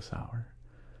raspberry mango sour.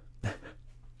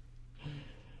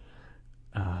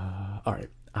 Alright,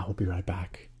 I will be right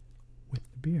back with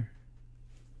the beer.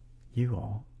 You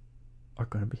all are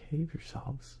going to behave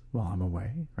yourselves while I'm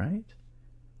away, right?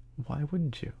 Why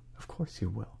wouldn't you? Of course you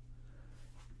will.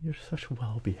 You're such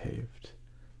well-behaved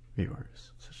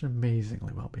viewers, such an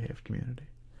amazingly well-behaved community.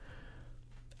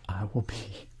 I will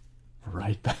be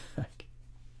right back.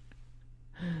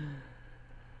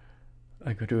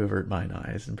 I'm going to avert mine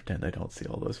eyes and pretend I don't see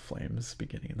all those flames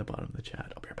beginning in the bottom of the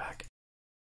chat. I'll be right back.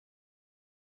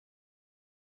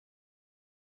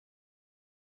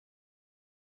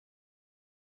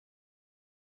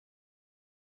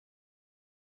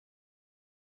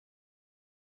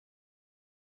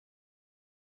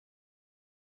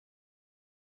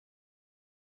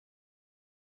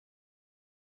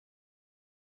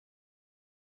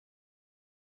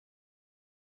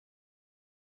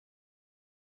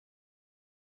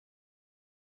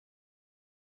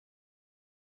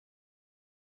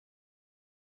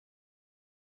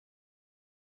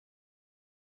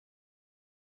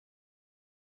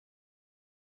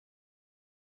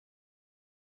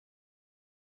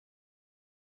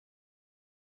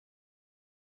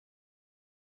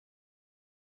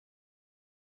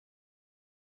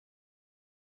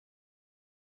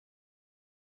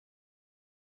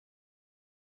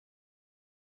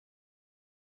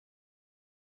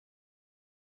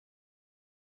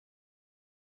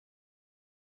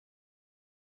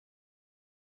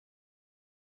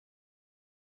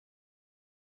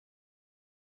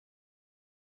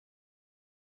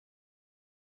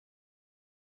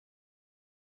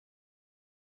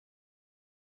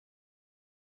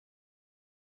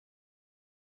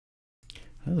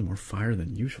 That is more fire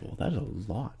than usual. That is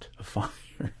a lot of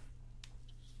fire.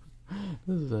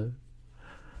 This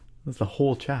is the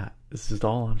whole chat. This is just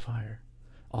all on fire.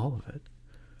 All of it.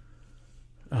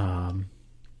 I'm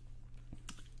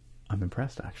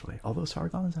impressed, actually. Although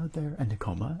Sargon's out there and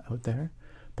Nakoma out there,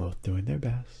 both doing their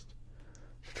best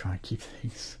to try and keep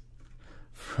things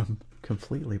from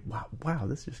completely... Wow,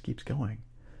 this just keeps going.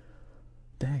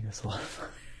 Dang, that's a lot of fire.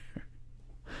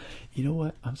 You know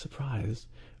what? I'm surprised.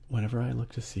 Whenever I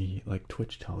look to see, like,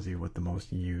 Twitch tells you what the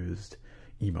most used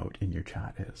emote in your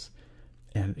chat is,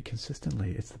 And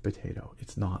consistently, it's the potato.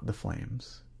 It's not the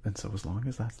flames. And so as long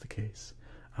as that's the case,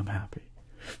 I'm happy.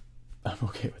 I'm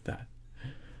okay with that.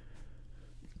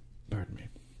 Pardon me.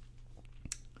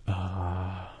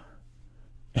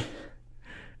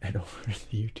 And over in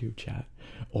the YouTube chat,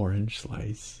 Orange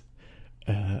Slice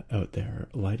out there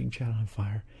lighting chat on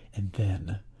fire, and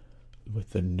then with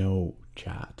the no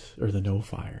chat or the no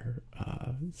fire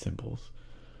symbols.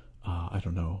 I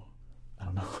don't know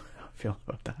how I feel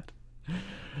about that.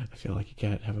 I feel like you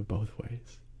can't have it both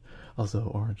ways. Also,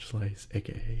 Orange Slice,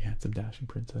 aka Handsome Dashing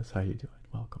Princess, how you doing?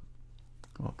 Welcome.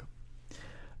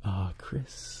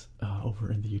 Chris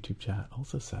over in the YouTube chat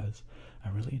also says, I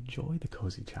really enjoy the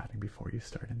cozy chatting before you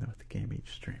start in with the game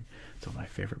each stream. It's one of my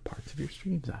favorite parts of your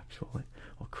streams, actually.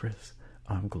 Well, Chris,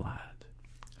 I'm glad.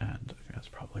 And I think that's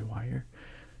probably why you're,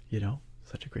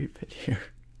 such a great fit here.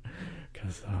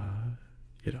 Because,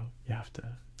 you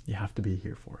have to be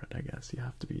here for it, I guess. You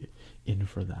have to be in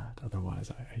for that.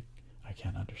 Otherwise, I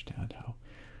can't understand how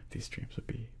these streams would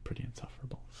be pretty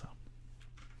insufferable. So,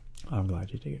 I'm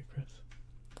glad you dig it, Chris.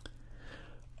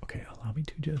 Okay, allow me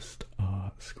to just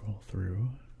scroll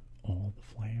through all the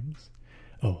flames.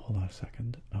 Oh, hold on a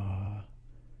second.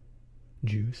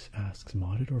 Juice asks,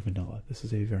 modded or vanilla? This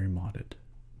is a very modded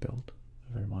build.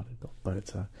 But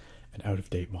it's an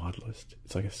out-of-date mod list.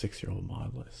 It's like a 6-year-old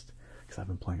mod list. Because I've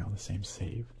been playing on the same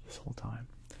save this whole time.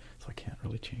 So I can't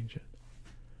really change it.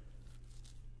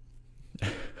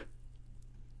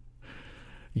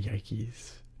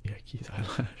 Yikes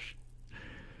eyelash.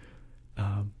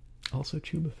 Also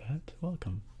Chuba Fett,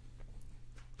 welcome.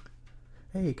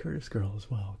 Hey, Curtis Girl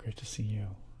as well, great to see you.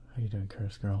 How you doing,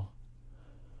 Curtis Girl?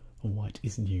 What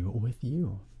is new with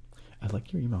you? I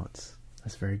like your emotes.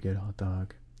 That's very good, Hot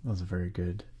Dog. That was a very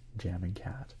good jamming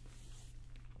cat.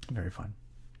 Very fun.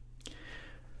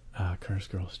 Curtis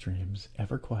Girl streams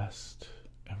EverQuest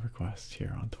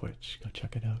here on Twitch. Go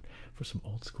check it out for some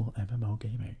old school MMO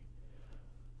gaming,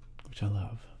 which I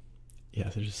love.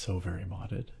 Yes, it is so very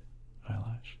modded.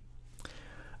 Eyelash.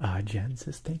 Jen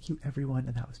says, thank you everyone,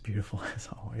 and that was beautiful as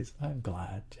always. I'm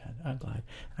glad, Jen. I'm glad.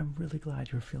 I'm really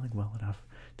glad you're feeling well enough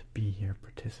to be here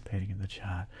participating in the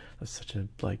chat. That's such a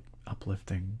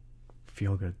uplifting,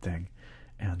 feel-good thing.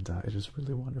 And it is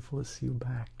really wonderful to see you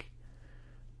back.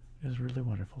 It is really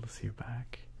wonderful to see you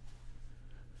back.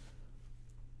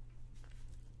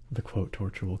 The quote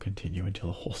torture will continue until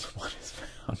a wholesome one is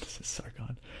found, says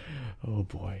Sargon. Oh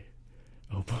boy.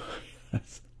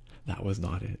 That was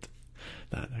not it.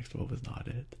 That next one was not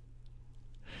it.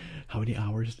 How many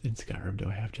hours in Skyrim do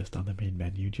I have just on the main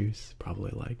menu, Juice?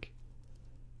 Probably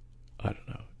I don't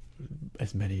know,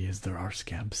 as many as there are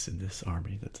scamps in this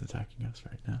army that's attacking us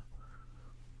right now.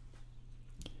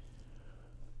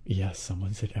 Yes,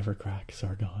 someone said Evercrack,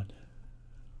 Sargon.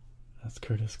 That's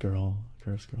Curtis Girl.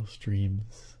 Curtis Girl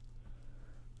streams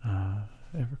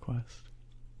EverQuest.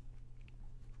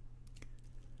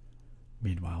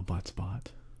 Meanwhile,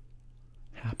 Buttspot.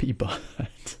 Happy Butt.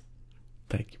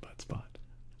 Thank you, Buttspot.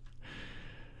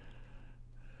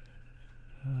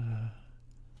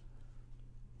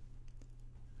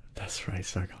 That's right,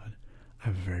 Sargon. I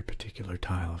have a very particular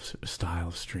style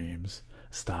of streams.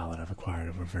 A style that I've acquired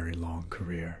over a very long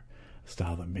career. A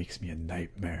style that makes me a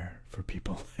nightmare for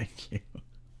people like you.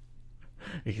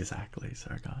 Exactly,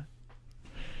 Sargon.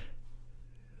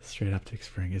 Straight up Tick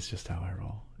Spring is just how I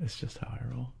roll. It's just how I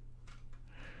roll.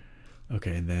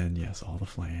 Okay, and then, yes, all the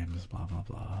flames, blah, blah,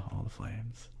 blah, all the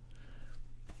flames.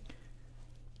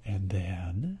 And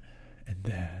then...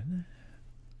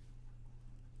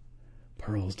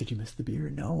 Pearls, did you miss the beer?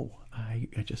 No, I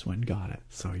just went and got it,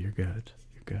 so you're good.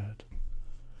 You're good.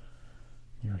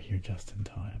 You're here just in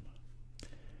time.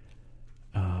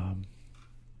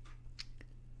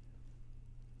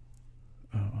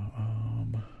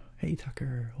 Hey,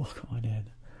 Tucker, welcome on in.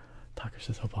 Tucker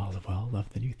says, hope all is well. Love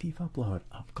the new Thief upload.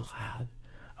 I'm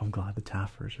glad the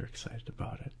Taffers are excited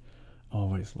about it.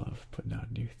 Always love putting out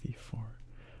a new Thief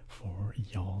for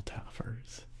y'all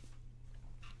Taffers.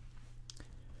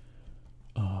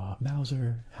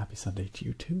 Mauser, happy Sunday to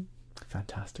you too.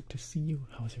 Fantastic to see you.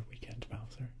 How was your weekend,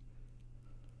 Mauser?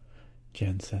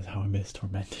 Jen says, how I miss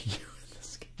tormenting you in the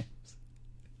scams.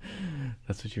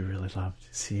 That's what you really loved,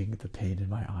 seeing the pain in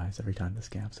my eyes every time the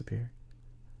scams appear.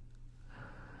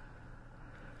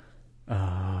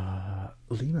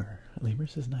 Lemur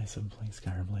says, nice. I've been playing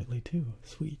Skyrim lately too.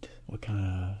 Sweet. What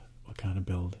kind of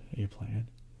build are you playing?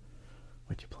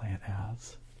 What you playing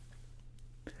as?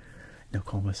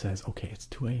 Nakoma says, okay, it's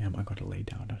 2 a.m. I'm going to lay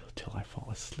down until I fall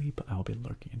asleep. I'll be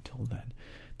lurking until then.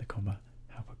 Nakoma,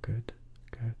 have a good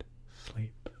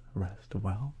sleep. Rest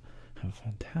well. Have a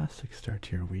fantastic start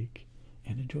to your week.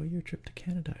 and enjoy your trip to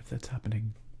Canada if that's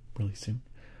happening really soon.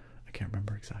 I can't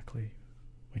remember exactly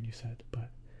when you said, but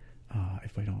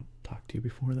if I don't talk to you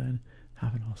before then,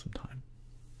 have an awesome time.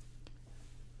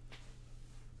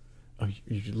 Oh,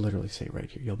 you literally say right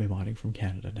here, you'll be modding from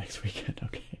Canada next weekend.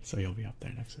 Okay, so you'll be up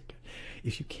there next weekend.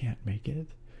 If you can't make it,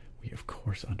 we of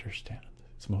course understand.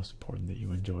 It's most important that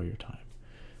you enjoy your time.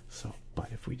 So, but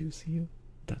if we do see you,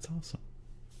 that's awesome.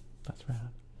 That's rad.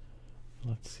 I'd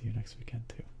love to see you next weekend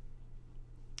too.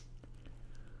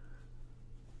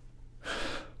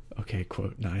 Okay,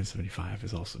 quote 975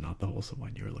 is also not the wholesome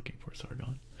one you were looking for,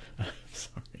 Sargon. I'm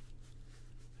sorry.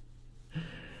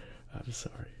 I'm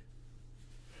sorry.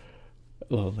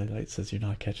 Lonely Light says you're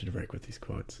not catching a break with these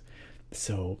quotes.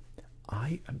 So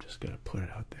I am just going to put it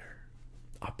out there.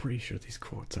 I'm pretty sure these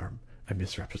quotes are a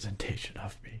misrepresentation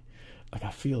of me. Like,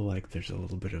 I feel like there's a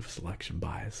little bit of selection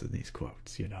bias in these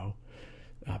quotes, you know?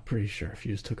 I'm pretty sure if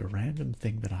you just took a random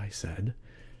thing that I said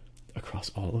across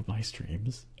all of my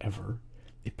streams ever,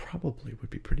 it probably would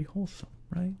be pretty wholesome,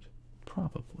 right?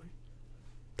 Probably.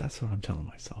 That's what I'm telling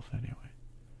myself anyway.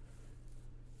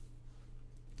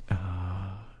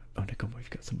 Oh, Nicole, we've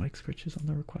got some mic scritches on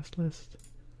the request list.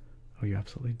 Oh, you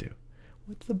absolutely do.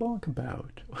 What's the bonk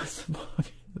about? What's the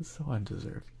bonk? It's so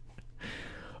undeserved.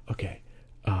 Okay.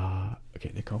 Okay,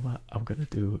 Nicoma, I'm gonna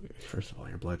do, first of all,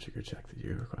 your blood sugar check that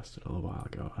you requested a little while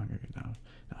ago. I'm gonna get down.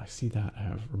 Now I see that I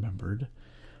have remembered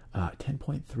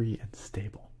 10.3 and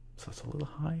stable. So it's a little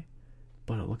high,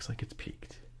 but it looks like it's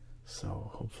peaked.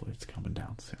 So hopefully it's coming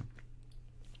down soon.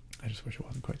 I just wish it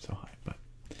wasn't quite so high, but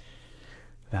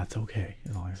that's okay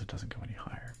as long as it doesn't go any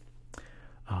higher.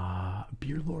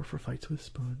 Beer lore for Fights with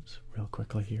Spoons, real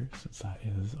quickly here, since that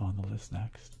is on the list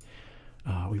next.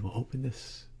 We will open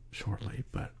this shortly,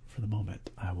 but for the moment,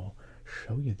 I will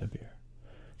show you the beer.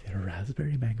 The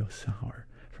Raspberry Mango Sour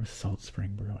from Salt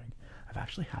Spring Brewing. I've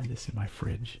actually had this in my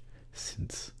fridge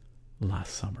since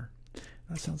last summer.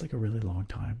 That sounds like a really long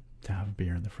time to have a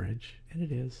beer in the fridge, and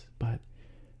it is, but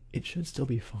it should still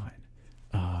be fine.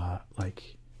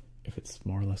 Like, if it's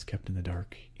more or less kept in the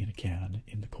dark, in a can,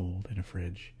 in the cold, in a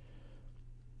fridge,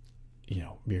 you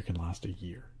know, beer can last a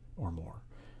year or more.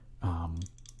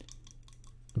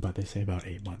 But they say about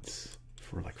 8 months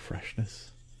for, like,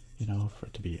 freshness, you know, for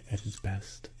it to be at its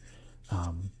best.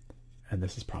 And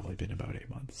this has probably been about 8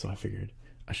 months, so I figured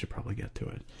I should probably get to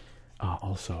it.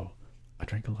 Also, I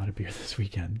drank a lot of beer this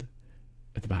weekend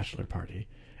at the bachelor party,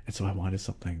 and so I wanted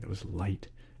something that was light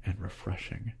and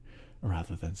refreshing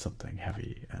rather than something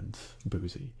heavy and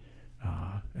boozy.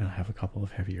 And I have a couple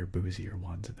of heavier, boozier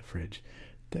ones in the fridge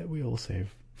that we will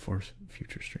save for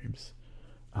future streams.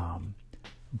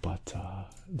 But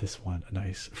this one, a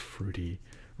nice, fruity,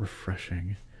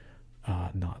 refreshing,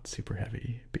 not super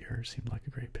heavy beer, seemed like a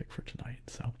great pick for tonight.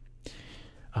 So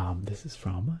this is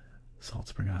from Salt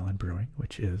Spring Island Brewing,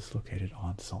 which is located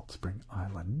on Salt Spring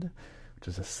Island, which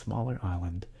is a smaller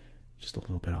island just a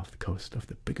little bit off the coast of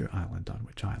the bigger island on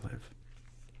which I live.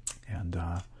 And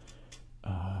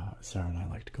Sarah and I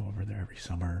like to go over there every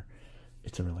summer.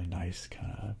 It's a really nice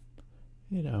kind of,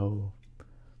 you know,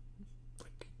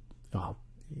 like, well,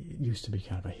 it used to be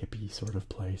kind of a hippie sort of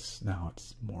place. Now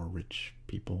it's more rich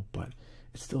people, but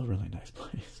it's still a really nice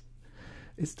place.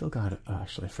 It's still got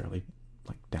actually a fairly,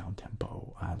 like,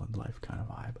 down-tempo island life kind of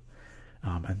vibe.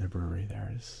 And the brewery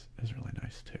there is really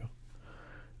nice too,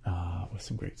 with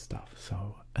some great stuff.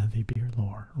 So the beer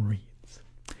lore reads: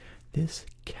 this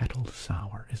kettle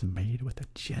sour is made with a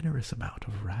generous amount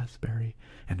of raspberry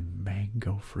and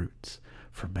mango fruits,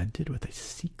 fermented with a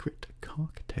secret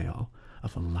cocktail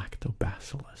of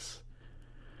lactobacillus.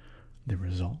 The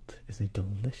result is a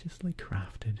deliciously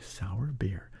crafted sour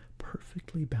beer,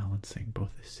 perfectly balancing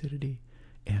both acidity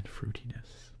and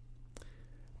fruitiness.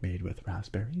 Made with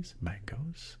raspberries,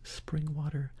 mangoes, spring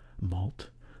water, malt,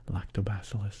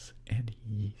 lactobacillus, and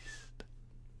yeast.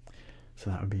 So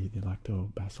that would be, the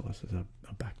lactobacillus is a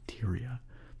bacteria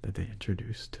that they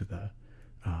introduced to the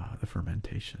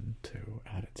fermentation to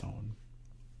add its own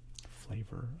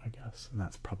flavor, I guess. And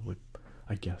that's probably,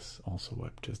 I guess, also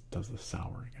what just does the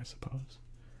souring, I suppose.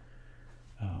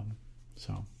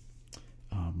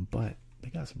 But they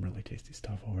got some really tasty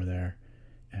stuff over there.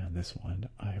 And this one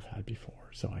I have had before,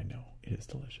 so I know it is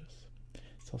delicious.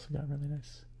 It's also got really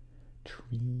nice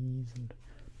trees and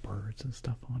birds and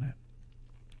stuff on it.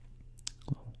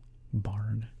 A little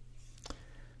barn.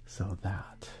 So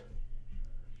that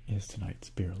is tonight's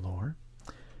beer lore.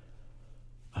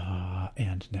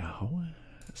 And now,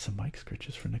 some mic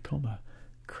scritches for Nakoma.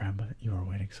 Krem, you are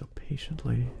waiting so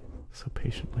patiently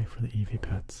for the Eevee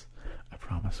pets. I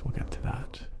promise we'll get to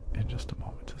that in just a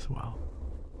moment as well.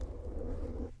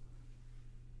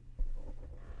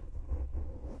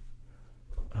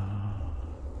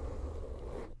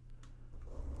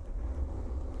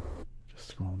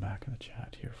 scrolling back in the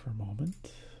chat here for a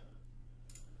moment.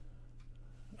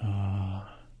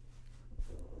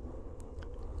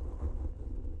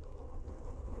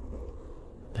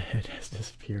 The head has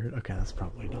disappeared. Okay, that's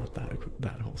probably not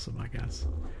that wholesome, I guess.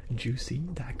 Juicy,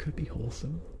 that could be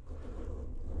wholesome.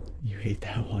 You hate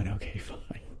that one? Okay, fine.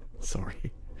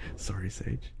 Sorry. Sorry,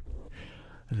 Sage.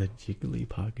 The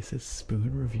Jigglypuff says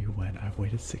spoon review when I've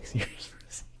waited 6 years for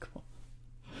a sequel.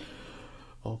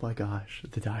 Oh my gosh,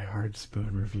 the Die Hard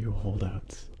spoon review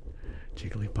holdouts.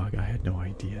 Jigglypuff, I had no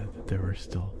idea that there were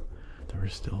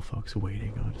still folks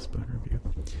waiting on a spoon review.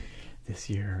 This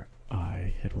year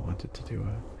I had wanted to do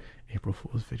a April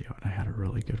Fool's video and I had a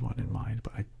really good one in mind,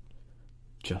 but I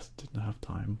just didn't have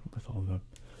time with all the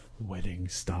wedding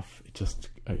stuff. It just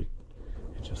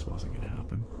wasn't gonna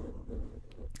happen.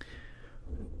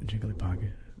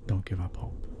 Jigglypuff, don't give up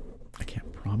hope. I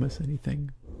can't promise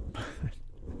anything, but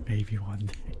maybe one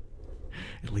day.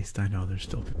 At least I know there's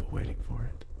still people waiting for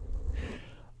it.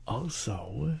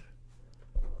 Also,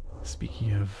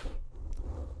 speaking of,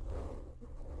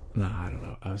 I don't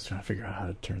know. I was trying to figure out how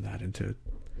to turn that into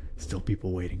still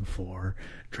people waiting for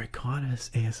Draconis,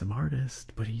 ASM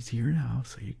artist, but he's here now,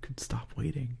 so you could stop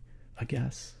waiting, I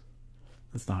guess.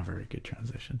 That's not a very good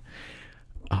transition.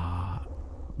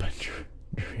 But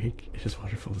Drake, it is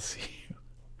wonderful to see you.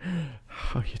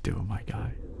 How you doing, my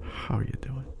guy? How are you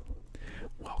doing?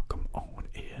 Welcome on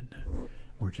in.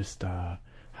 We're just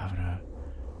having a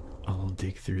little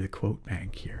dig through the quote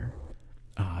bank here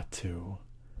to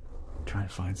try to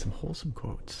find some wholesome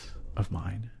quotes of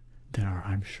mine that are,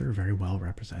 I'm sure, very well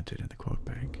represented in the quote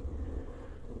bank.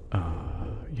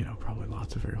 You know, probably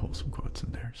lots of very wholesome quotes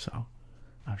in there, so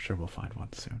I'm sure we'll find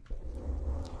one soon.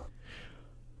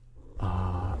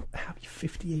 Happy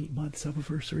 58 months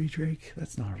anniversary, Drake.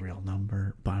 That's not a real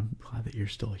number, but I'm glad that you're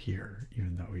still here,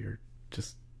 even though you're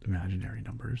just imaginary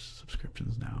numbers,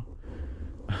 subscriptions now.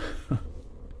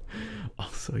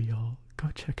 Also, y'all, go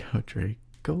check out Drake.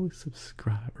 Go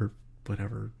subscribe, or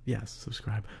whatever. Yes,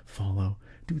 subscribe, follow,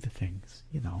 do the things,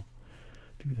 you know.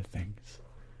 Do the things.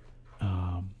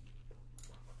 I'm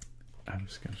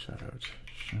just gonna shout out.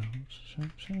 Shout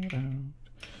out.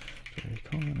 Drake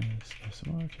Corners,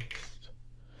 SM artist.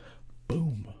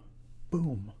 Boom.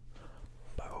 Boom.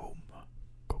 Boom.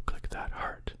 Go click that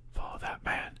heart. Follow that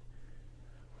man.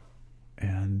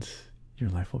 And your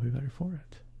life will be better for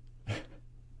it.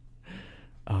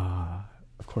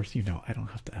 Of course, you know I don't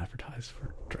have to advertise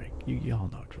for Drake. You all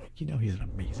know Drake. You know he's an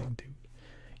amazing dude.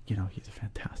 You know he's a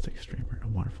fantastic streamer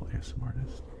and a wonderful ASM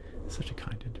artist. Such a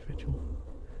kind individual.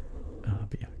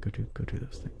 But yeah, go do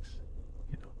those things.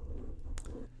 You know.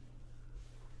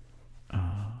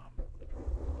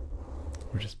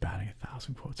 We're just batting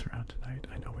 1,000 quotes around tonight.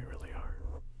 I know we really are.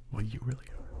 Well, you really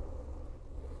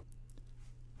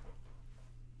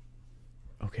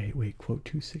are. Okay, wait, quote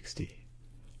 260.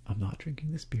 I'm not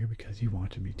drinking this beer because you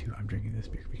wanted me to. I'm drinking this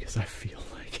beer because I feel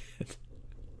like it.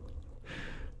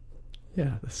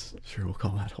 Yeah, this sure we'll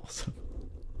call that wholesome.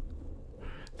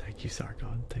 Thank you,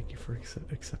 Sargon. Thank you for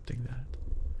accepting that.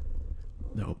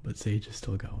 No, but Sage is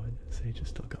still going. Sage is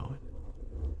still going.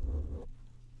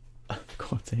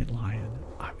 Quotes ain't lying.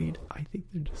 I mean, I think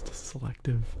they're just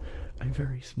a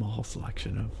very small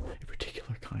selection of a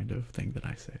particular kind of thing that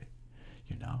I say.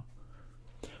 You know?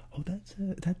 Oh,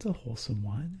 that's a wholesome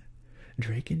one.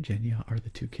 Drake and Jenya are the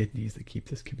two kidneys that keep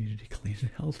this community clean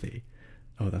and healthy.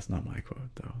 Oh, that's not my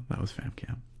quote, though. That was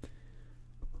FamCam.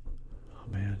 Oh,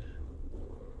 man.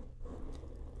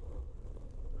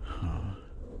 Huh.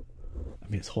 I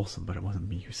mean, it's wholesome, but it wasn't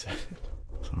me who said it.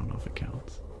 So I don't know if it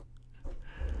counts.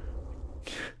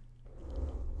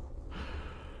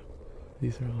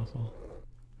 These are awful.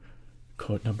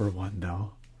 Quote number 1,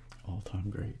 though. All-time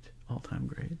great. All-time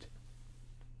great.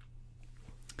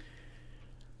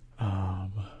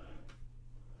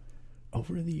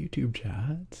 Over in the YouTube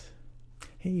chat.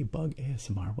 Hey, Bug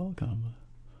ASMR, welcome.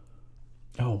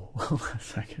 Oh, a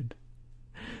second.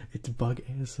 It's Bug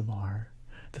ASMR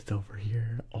that's over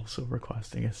here also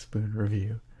requesting a spoon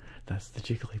review. That's the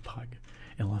Jigglypuff.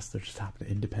 Unless there just happen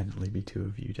to independently be two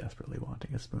of you desperately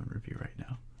wanting a spoon review right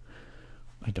now.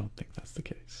 I don't think that's the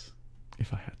case,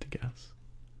 if I had to guess.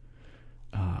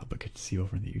 But good to see you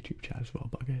over in the YouTube chat as well,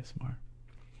 Bug ASMR.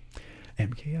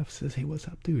 MKF says, hey, what's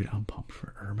up, dude? I'm pumped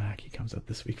for Ermac. He comes out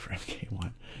this week for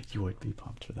MK1. You would be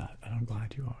pumped for that, and I'm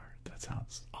glad you are. That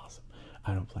sounds awesome.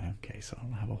 I don't play MK, so I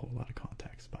don't have a whole lot of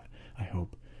context, but I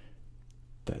hope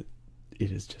that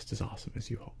it is just as awesome as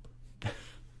you hope.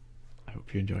 I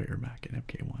hope you enjoy Ermac and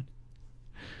MK1.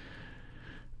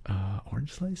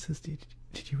 Orange Slice says,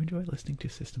 did you enjoy listening to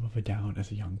System of a Down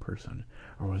as a young person,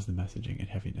 or was the messaging and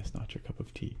heaviness not your cup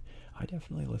of tea? I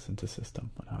definitely listened to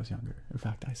System when I was younger. In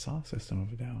fact, I saw System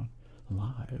of a Down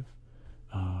live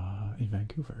in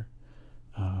Vancouver.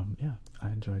 Yeah, I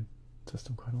enjoyed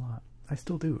System quite a lot. I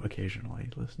still do occasionally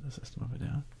listen to System of a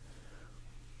Down.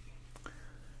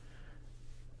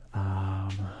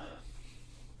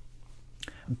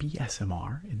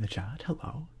 BSMR in the chat,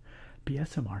 hello.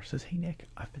 BSMR says, hey Nick,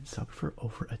 I've been subbed for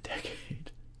over a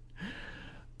decade.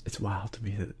 It's wild to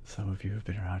me that some of you have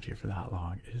been around here for that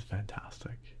long. It is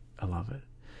fantastic. I love it.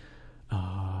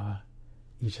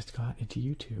 You just got into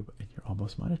YouTube and you're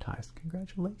almost monetized.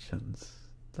 Congratulations.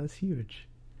 That's huge.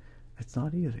 It's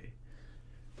not easy.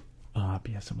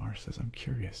 BSMR says, I'm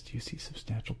curious, do you see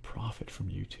substantial profit from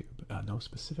YouTube? No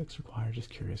specifics required, just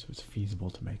curious if it's feasible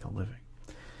to make a living.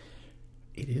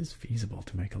 It is feasible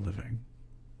to make a living,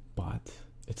 but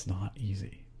it's not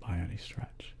easy by any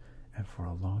stretch. And for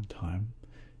a long time,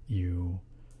 you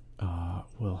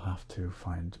will have to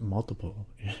find multiple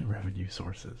revenue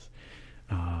sources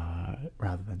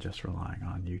rather than just relying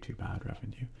on YouTube ad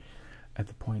revenue. At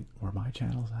the point where my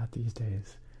channel's at these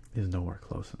days is nowhere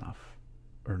close enough,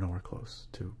 or nowhere close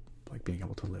to like being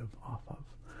able to live off of.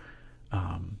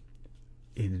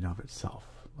 In and of itself,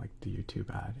 like the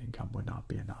YouTube ad income would not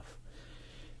be enough.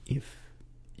 If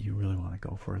you really want to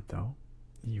go for it though,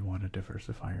 you want to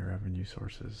diversify your revenue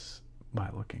sources by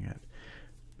looking at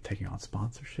taking on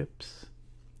sponsorships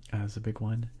as a big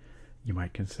one. You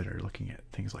might consider looking at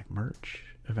things like merch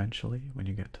eventually when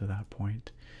you get to that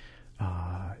point.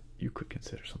 You could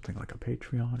consider something like a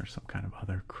Patreon or some kind of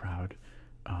other crowd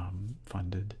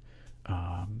funded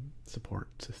support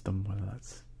system, whether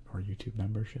that's or YouTube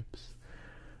memberships,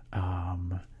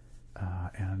 and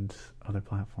other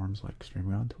platforms like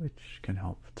streaming on Twitch can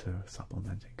help to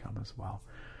supplement income as well.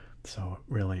 So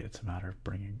really it's a matter of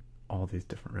bringing all these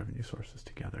different revenue sources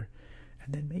together,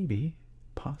 and then maybe,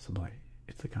 possibly,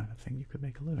 it's the kind of thing you could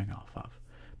make a living off of.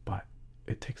 But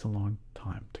it takes a long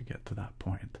time to get to that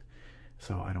point.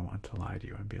 So I don't want to lie to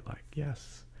you and be like,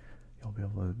 yes, you'll be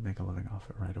able to make a living off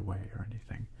it right away or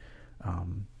anything.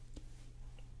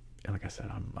 Like I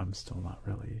said, I'm still not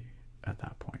really at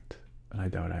that point, and I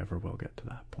doubt I ever will get to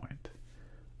that point.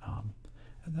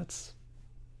 And that's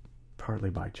partly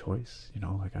by choice, you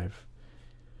know, like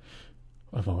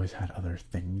I've always had other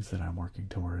things that I'm working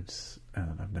towards,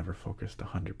 and I've never focused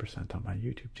 100% on my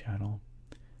YouTube channel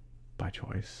by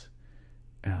choice.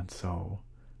 And so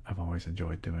I've always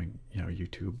enjoyed doing, you know,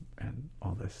 YouTube and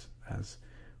all this as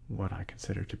what I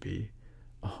consider to be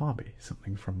a hobby,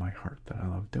 something from my heart that I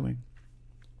love doing.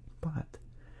 But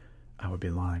I would be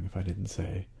lying if I didn't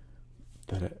say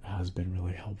that it has been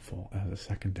really helpful as a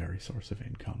secondary source of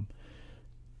income,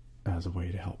 as a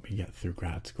way to help me get through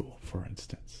grad school, for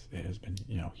instance. It has been,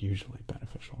 you know, hugely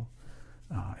beneficial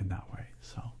in that way.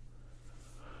 So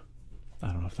I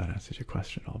don't know if that answers your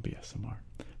question. I'll BSMR,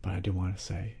 but I do want to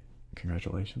say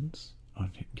congratulations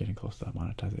on getting close to that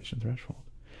monetization threshold.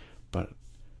 But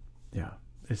yeah,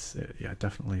 it's yeah,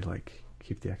 definitely like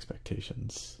keep the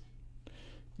expectations,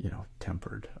 you know,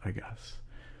 tempered, I guess,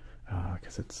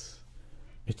 because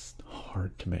it's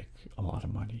hard to make a lot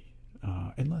of money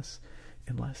unless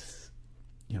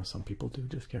you know, some people do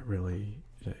just get really,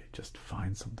 just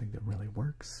find something that really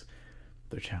works,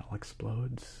 their channel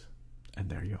explodes, and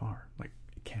there you are. Like,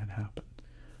 it can happen,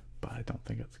 but I don't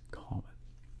think it's common.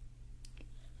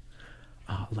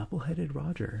 Level-headed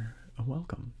Roger,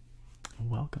 welcome,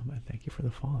 and thank you for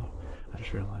the follow. I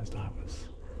just realized I was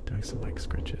doing some mic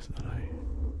scritches and then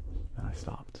I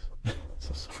stopped.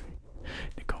 So sorry,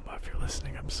 Nicoma, if you're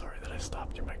listening, I'm sorry that I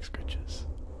stopped your mic scritches.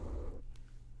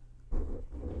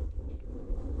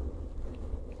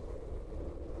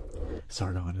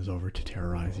 Sargon is over to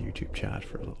terrorize YouTube chat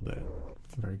for a little bit.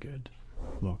 Very good.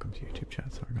 Welcome to YouTube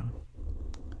chat, Sargon.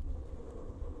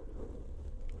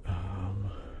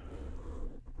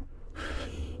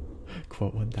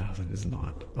 Quote 1000 is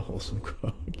not a wholesome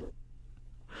quote.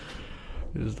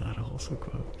 It is not a wholesome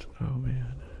quote. Oh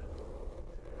man.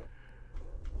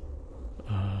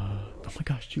 Oh my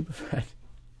gosh, Jubafed.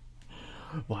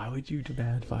 Why would you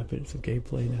demand 5 minutes of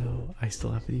gameplay now? I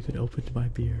still haven't even opened my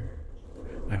beer.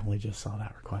 I only just saw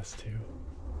that request too.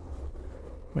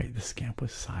 Wait, the scamp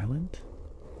was silent?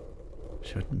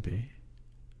 Shouldn't be.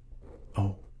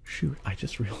 Oh, shoot, I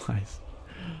just realized.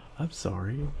 I'm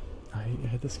sorry. I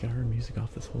had the Skyrim music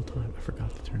off this whole time. I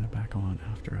forgot to turn it back on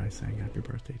after I sang Happy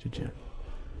Birthday to Jen.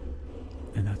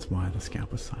 And that's why the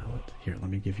scamp was silent. Here, let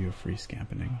me give you a free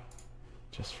scampening.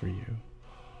 Just for you.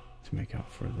 To make up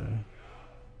for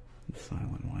the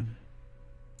silent one.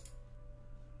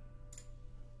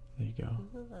 There you go.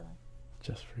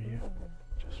 Just for you.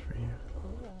 Just for you.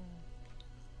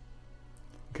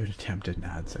 Good attempt at an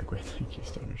ad segue. Thank you,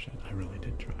 Stoner Shed. I really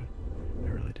did try. I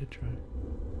really did try.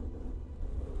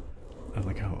 I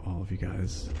like how all of you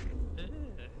guys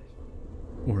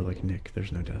were like, Nick,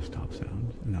 there's no desktop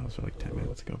sound. And that was like 10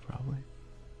 minutes ago, probably.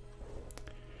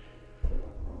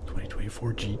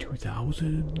 2024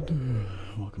 G2000.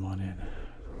 Welcome on in.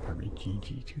 Pardon me,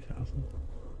 GG2000.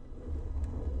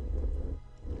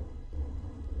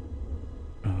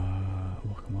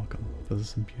 Welcome, welcome. Those are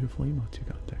some beautiful emotes you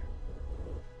got there.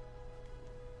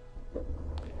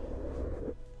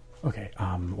 Okay,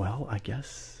 well, I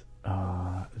guess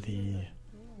the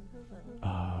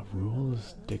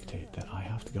rules dictate that I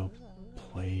have to go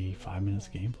play 5 minutes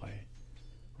gameplay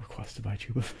requested by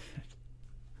Chuba.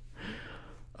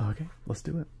 Okay, let's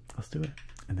do it. Let's do it.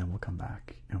 And then we'll come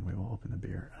back and we will open the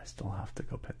beer. I still have to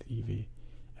go pet the Eevee,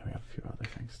 and we have a few other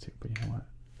things too. But you know what?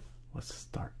 Let's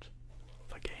start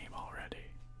the game already.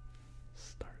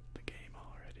 Start the game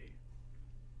already.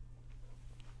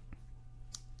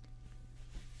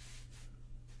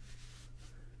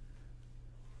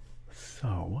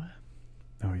 So,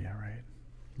 oh yeah, right.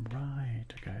 Right,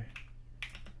 okay.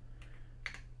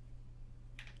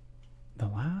 The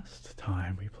last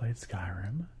time we played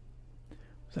Skyrim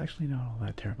was actually not all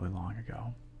that terribly long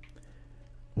ago.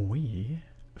 We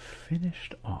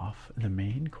finished off the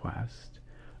main quest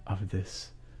of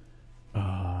this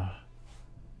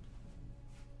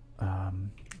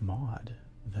mod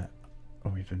that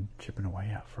we've been chipping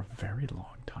away at for a very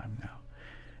long time now.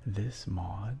 This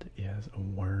mod is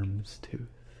Worm's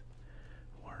Tooth.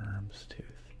 Worm's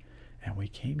Tooth. And we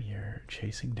came here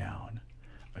chasing down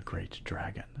a great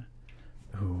dragon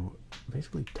who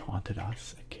basically taunted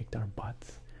us and kicked our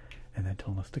butts and then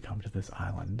told us to come to this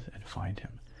island and find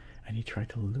him. And he tried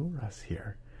to lure us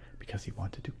here because he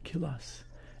wanted to kill us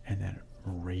and then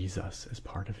raise us as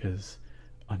part of his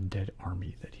undead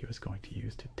army that he was going to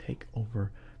use to take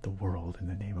over the world in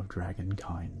the name of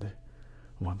dragonkind.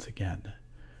 Once again,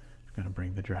 going to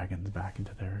bring the dragons back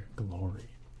into their glory.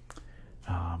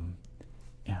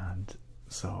 And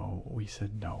so we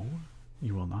said, no,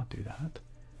 you will not do that.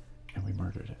 And we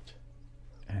murdered it.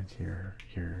 And here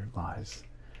lies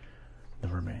the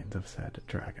remains of said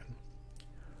dragon.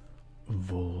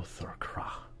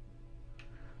 Volthorkra.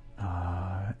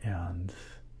 And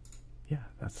yeah,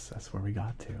 that's where we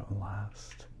got to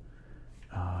last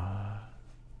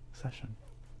session.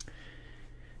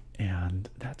 And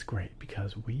that's great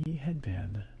because we had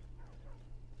been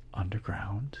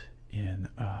underground in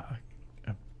a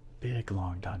big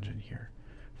long dungeon here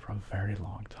for a very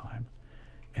long time.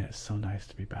 And it's so nice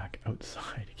to be back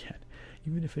outside again,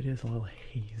 even if it is a little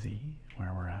hazy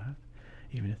where we're at,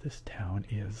 even if this town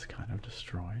is kind of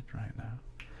destroyed right now.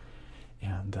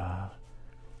 And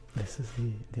this is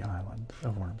the island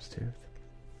of Worm's Tooth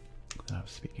that I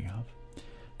was speaking of.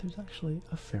 There's actually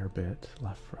a fair bit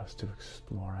left for us to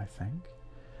explore, I think.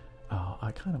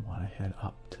 I kind of want to head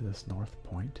up to this north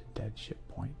point, Dead Ship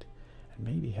Point, and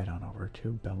maybe head on over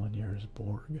to Belonier's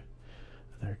Borg.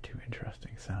 They're two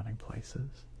interesting sounding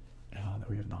places that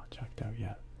we have not checked out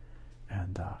yet.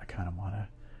 And I kind of want to,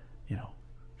 you know,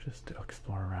 just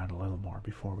explore around a little more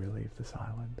before we leave this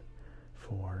island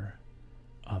for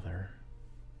other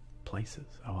places.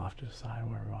 I will have to decide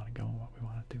where we want to go and what we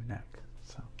want to do next.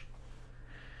 So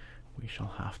we shall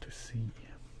have to see.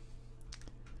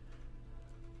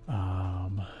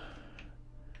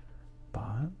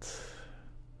 But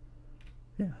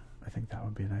yeah, I think that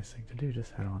would be a nice thing to do.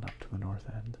 Just head on up to the north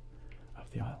end of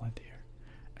the island here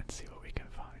and see what we can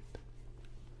find.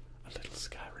 A little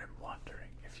Skyrim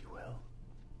wandering, if you will.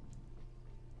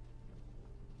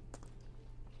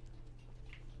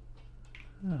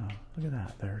 Oh, look at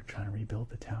that. They're trying to rebuild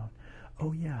the town.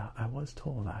 Oh yeah, I was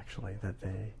told actually that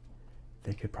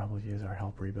they could probably use our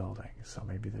help rebuilding, so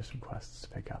maybe there's some quests to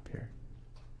pick up here.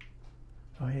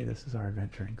 Oh hey, this is our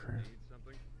adventuring crew.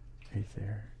 Hey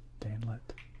there,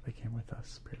 Danlet. They came with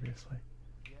us previously.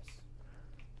 Yes.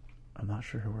 I'm not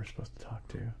sure who we're supposed to talk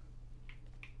to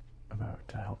about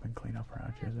helping clean up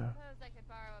around here, though. I suppose I could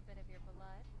borrow a bit of your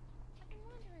blood. I've been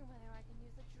wondering whether I can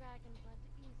use the dragon blood to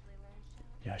easily learn shout.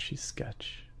 Yeah, she's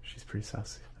sketch. She's pretty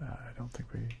sus. I don't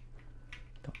think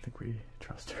we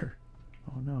trust her.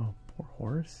 Oh no, poor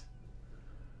horse.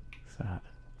 Sad.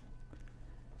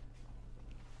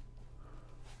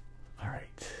 All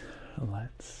right,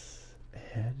 let's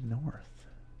head north.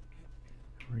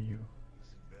 Who are you?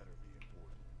 This better be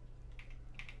important.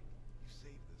 You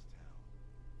saved this town.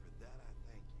 For that I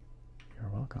thank you.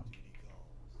 You're welcome. Duty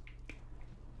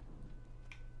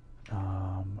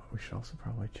calls. We should also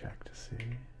probably check to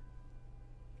see.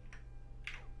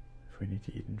 we need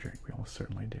to eat and drink. We almost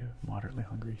certainly do. Moderately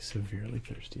hungry, severely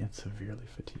thirsty, and severely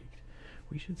fatigued.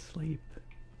 We should sleep.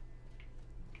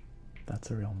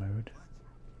 That's a real mood.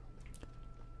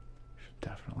 Should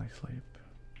definitely sleep.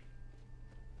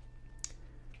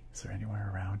 Is there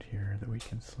anywhere around here that we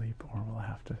can sleep, or will I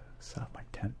have to set up my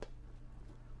tent?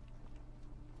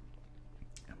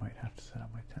 I might have to set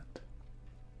up my tent.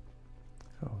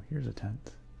 Oh, here's a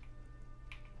tent.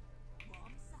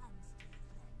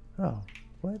 Oh,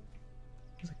 what?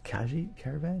 There's a Khajiit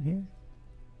caravan here?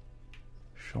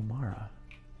 Shomara.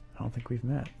 I don't think we've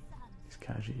met these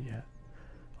Khajiit yet.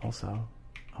 Also,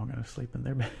 I'm gonna sleep in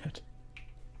their bed.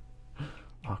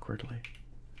 Awkwardly.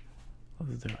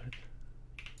 Let's do it.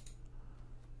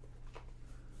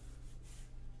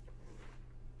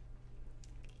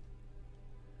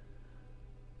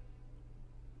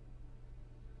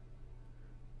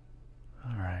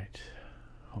 Alright.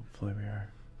 Hopefully we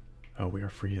are... Oh, we are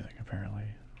freezing, apparently.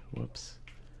 Whoops.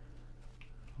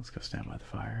 Let's go stand by the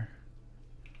fire.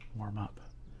 Warm up.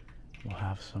 We'll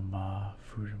have some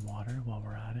food and water while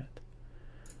we're at it.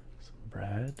 Some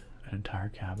bread, an entire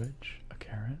cabbage, a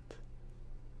carrot,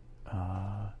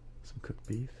 some cooked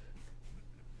beef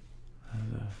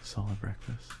as a solid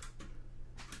breakfast,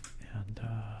 and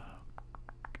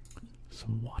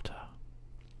some water.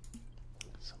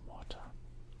 Some water.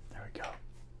 There we go.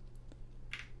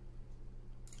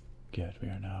 Good, we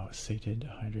are now sated,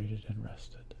 hydrated, and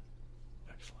rested.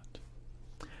 Excellent.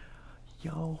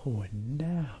 Yo,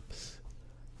 Naps.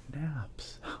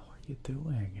 Naps, how are you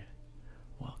doing?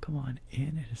 Welcome on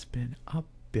in. It has been a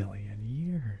billion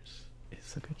years.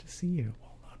 It's so good to see you.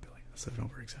 Well, not a billion, that's an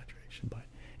over-exaggeration, but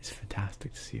it's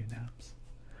fantastic to see you, Naps.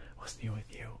 What's new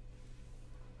with you?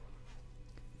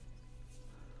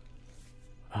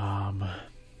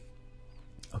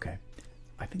 Okay.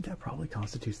 I think that probably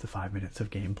constitutes the 5 minutes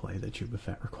of gameplay that Chuba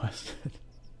Fett requested.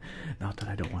 Not that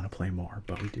I don't want to play more,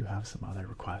 but we do have some other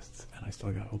requests, and I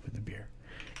still got to open the beer,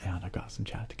 and I've got some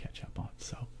chat to catch up on.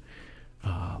 So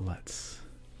let's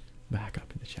back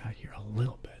up in the chat here a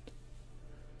little bit,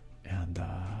 and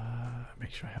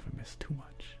make sure I haven't missed too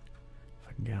much. If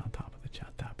I can get on top of the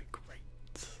chat, that'd be great.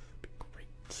 Be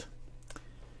great.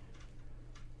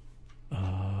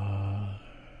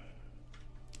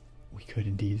 We could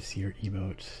indeed see your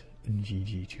emote in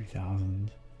GG2000.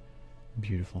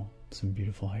 Beautiful. Some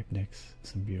beautiful hype nicks.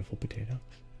 Some beautiful potatoes.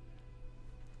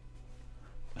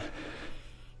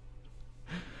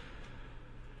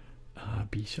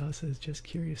 Bisha says, just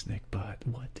curious, Nick, but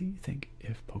what do you think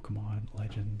if Pokemon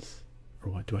Legends,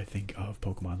 or what do I think of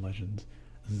Pokemon Legends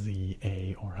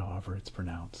ZA, or however it's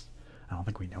pronounced? I don't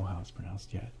think we know how it's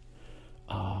pronounced yet.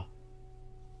 I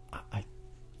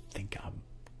think I'm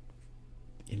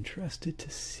interested to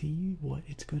see what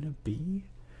it's gonna be.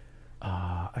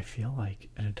 I feel like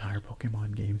an entire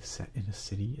Pokemon game set in a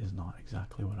city is not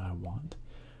exactly what I want,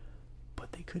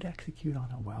 but they could execute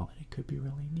on it well, and it could be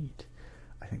really neat.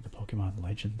 I think the Pokemon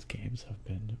Legends games have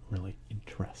been really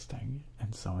interesting,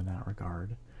 and so in that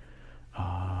regard,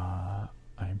 I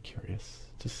am curious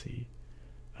to see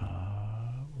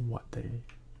what they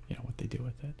do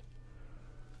with it.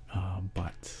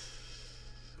 But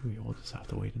we will just have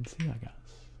to wait and see, I guess.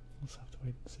 We'll just have to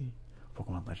wait and see.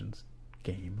 Pokemon Legends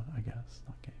game, I guess,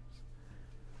 not games.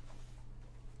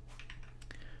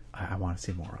 I want to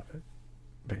see more of it,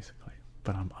 basically.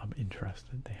 But I'm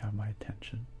interested. They have my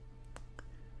attention.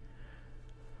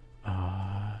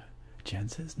 Jen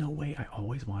says, no way, I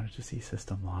always wanted to see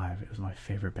System live. It was my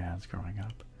favorite bands growing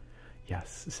up.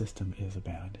 Yes, System is a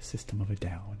band. System of a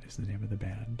Down is the name of the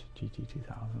band.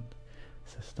 GT2000.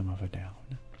 System of a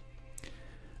Down.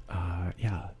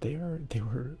 Yeah, they were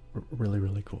really,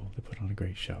 really cool. They put on a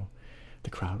great show. The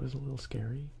crowd was a little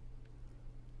scary.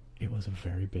 It was a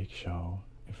very big show,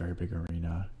 a very big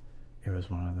arena. It was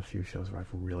one of the few shows where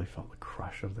I've really felt the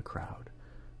crush of the crowd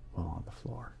while on the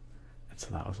floor. And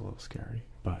so that was a little scary,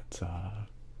 but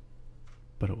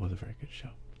it was a very good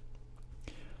show.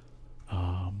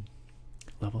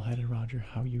 Level-headed Roger,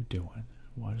 how you doing?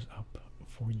 What is up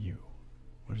for you?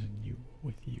 What is new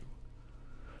with you?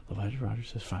 Level-headed Roger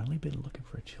says, finally been looking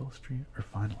for a chill stream, or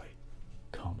finally,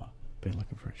 been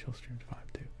looking for a chill stream to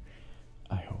vibe to.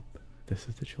 I hope this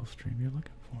is the chill stream you're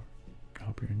looking for. I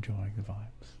hope you're enjoying the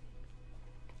vibes.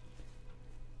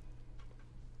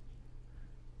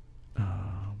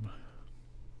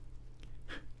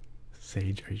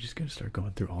 Sage, are you just going to start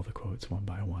going through all the quotes one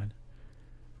by one?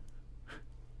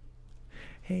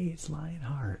 Hey, it's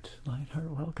Lionheart.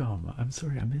 Lionheart, welcome. I'm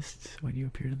sorry, I missed when you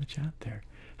appeared in the chat there.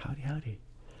 Howdy, howdy.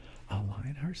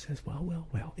 Lionheart says,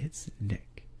 well, it's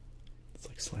Nick. It's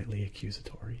like slightly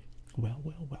accusatory. Well.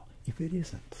 If it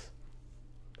isn't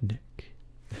Nick,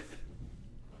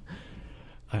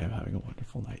 I am having a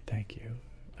wonderful night, thank you.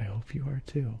 I hope you are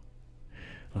too.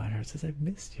 Lionheart says, I've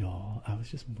missed y'all. I was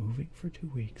just moving for 2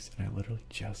 weeks, and I literally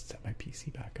just set my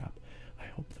PC back up. I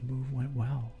hope the move went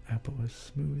well. I hope it was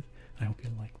smooth. I hope you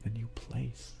like the new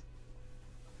place.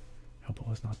 I hope it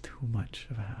was not too much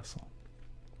of a hassle.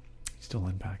 Still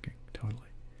unpacking, totally.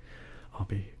 I'll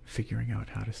be figuring out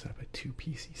how to set up a 2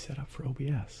 PC setup for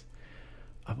OBS.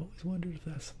 I've always wondered if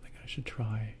that's something I should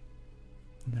try.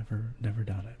 Never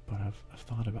done it, but I've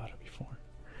thought about it before.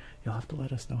 You'll have to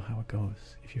let us know how it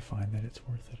goes, if you find that it's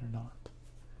worth it or not.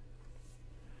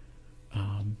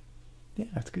 Yeah,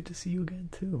 it's good to see you again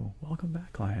too. Welcome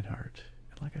back, Lionheart.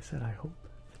 And like I said, I hope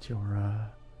that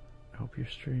I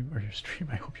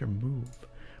hope your move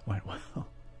went well.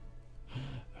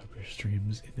 I hope your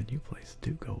streams in the new place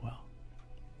do go well.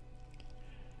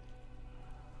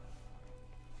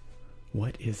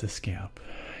 What is a scamp?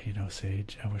 You know,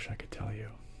 Sage, I wish I could tell you,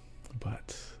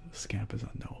 but scamp is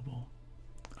unknowable.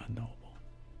 Unknowable.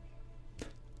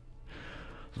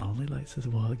 Lonely Light says,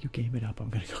 well, you game it up. I'm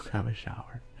gonna go grab a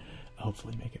shower.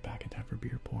 Hopefully make it back in time for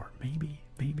beer pour. Maybe.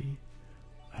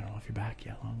 I don't know if you're back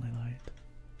yet, Lonely Light.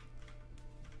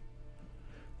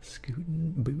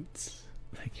 Scootin' Boots,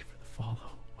 thank you for the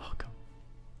follow. Welcome.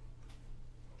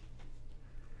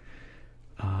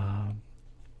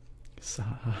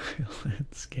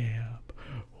 Silent scamp.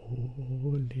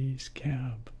 Holy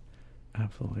scamp.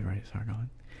 Absolutely right,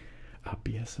 Sargon.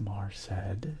 BSMR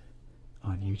said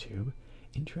on YouTube,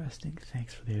 interesting,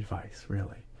 thanks for the advice,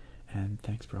 really. And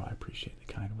thanks, bro, I appreciate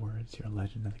the kind words. You're a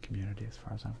legend in the community as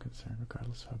far as I'm concerned,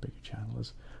 regardless of how big your channel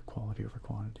is, quality over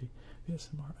quantity.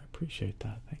 BSMR, I appreciate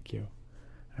that, thank you.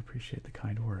 I appreciate the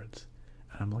kind words.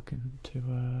 And I'm looking to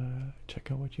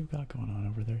check out what you've got going on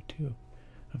over there, too.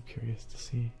 I'm curious to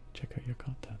check out your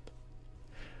content.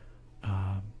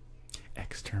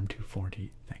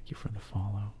 Xterm240, thank you for the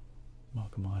follow.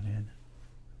 Welcome on in.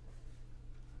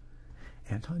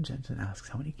 Anton Jensen asks,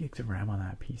 how many gigs of RAM on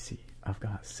that PC? I've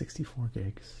got 64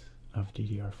 gigs of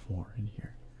DDR4 in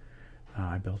here.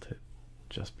 I built it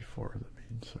just before the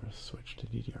main sort of switched to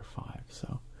DDR5,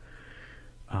 so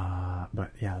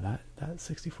but yeah, that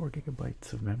 64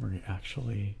 gigabytes of memory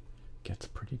actually gets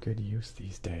pretty good use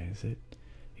these days. It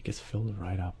gets filled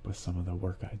right up with some of the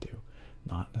work I do,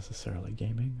 not necessarily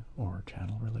gaming or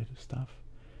channel related stuff,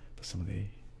 but some of the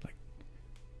like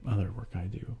other work I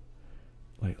do.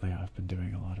 Lately I've been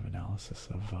doing a lot of analysis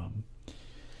of what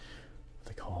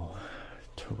they call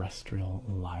terrestrial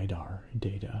LiDAR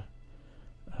data.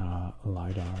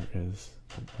 LiDAR is,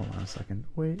 hold on a second,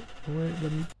 wait, let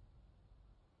me...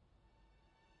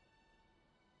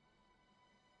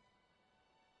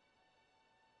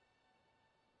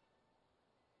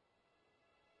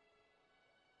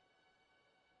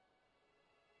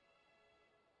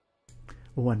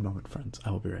 One moment, friends, I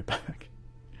will be right back.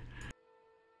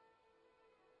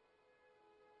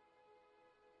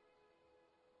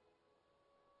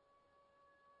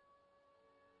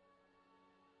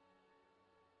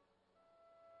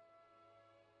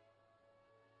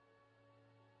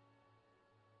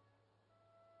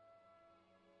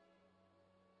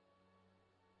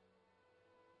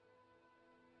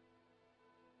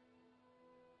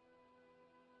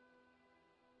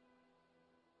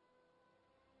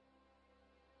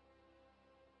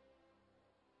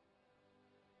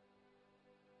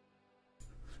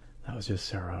 That was just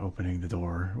Sarah opening the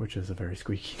door, which is a very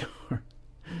squeaky door.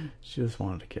 She just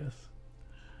wanted a kiss.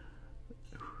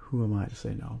 Who am I to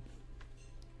say no?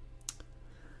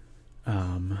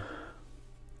 Yeah,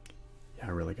 I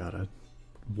really gotta...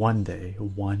 One day,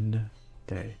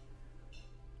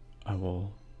 I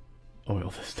will oil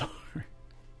this door.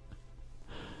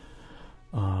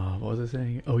 What was I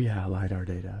saying? Oh yeah, LiDAR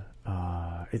data.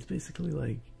 It's basically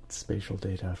like spatial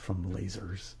data from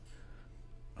lasers.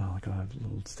 Like a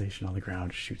little station on the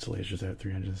ground shoots lasers out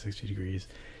 360 degrees.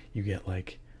 You get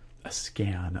like a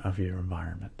scan of your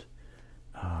environment,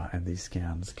 and these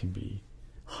scans can be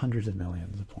hundreds of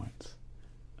millions of points.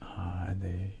 And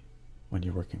they, when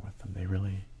you're working with them, they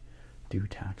really do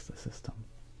tax the system.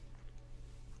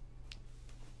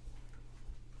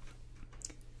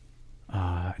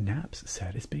 Naps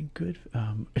said, it's been good.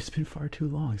 It's been far too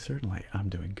long, certainly. I'm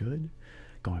doing good.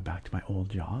 Going back to my old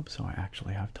job, so I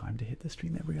actually have time to hit the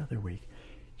stream every other week.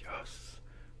 Yes.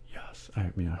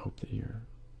 I mean, I hope that you're,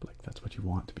 like, that's what you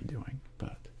want to be doing,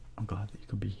 but I'm glad that you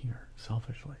can be here,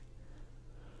 selfishly.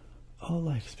 Oh,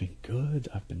 life's been good.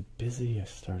 I've been busy. I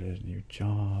started a new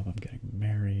job. I'm getting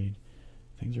married.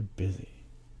 Things are busy,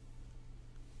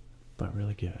 but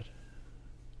really good.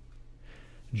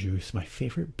 Juice, my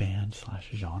favorite band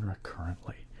 / genre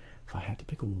currently. If I had to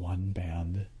pick one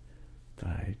band that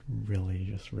I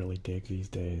really dig these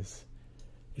days.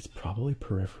 It's probably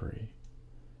Periphery.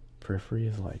 Periphery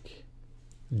is like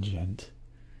gent,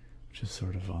 which is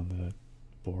sort of on the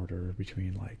border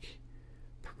between like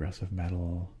progressive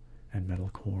metal and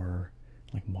metalcore,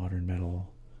 like modern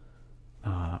metal.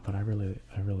 But I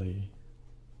really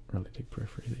dig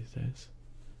Periphery these days.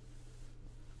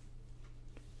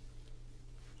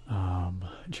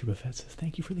 Chuba Fett says,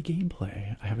 thank you for the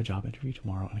gameplay. I have a job interview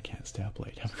tomorrow and I can't stay up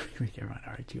late. Have a great week, everyone.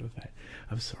 Alright, Chuba Fett.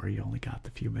 I'm sorry you only got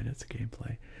the few minutes of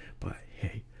gameplay, but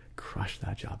hey, crush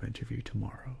that job interview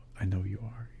tomorrow. I know you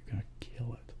are. You're gonna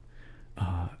kill it.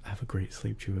 Have a great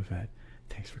sleep, Chuba Fett.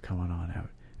 Thanks for coming on out,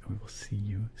 and we will see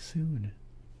you soon.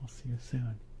 We'll see you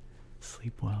soon.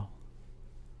 Sleep well.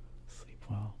 Sleep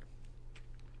well.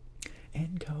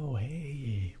 Enco,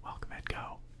 hey, welcome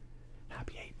Enco.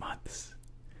 Happy 8 months.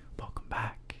 Welcome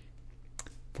back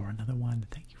for another one.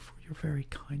 Thank you for your very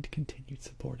kind continued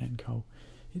support, Enco.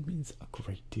 It means a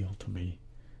great deal to me.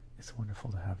 It's wonderful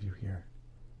to have you here.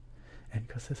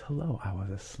 Enco says, hello, I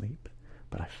was asleep,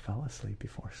 but I fell asleep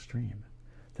before stream.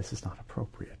 This is not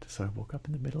appropriate, so I woke up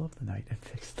in the middle of the night and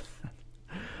fixed that.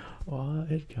 Well,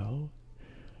 Enco,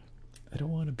 I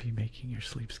don't want to be making your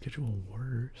sleep schedule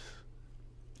worse.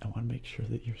 I want to make sure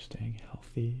that you're staying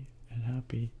healthy and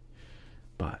happy,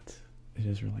 but it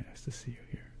is really nice to see you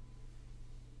here.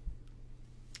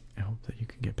 I hope that you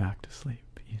can get back to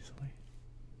sleep easily.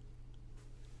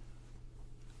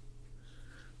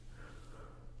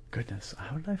 Goodness,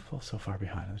 how did I fall so far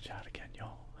behind in the chat again,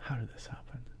 y'all? How did this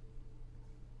happen?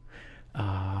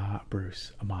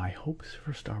 Bruce, my hopes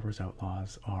for Star Wars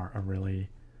Outlaws are a really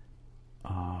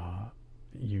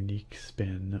unique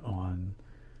spin on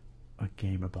a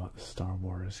game about the Star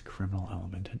Wars criminal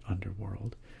element and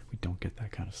underworld. We don't get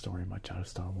that kind of story much out of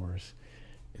Star Wars.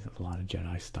 It's a lot of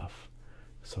Jedi stuff.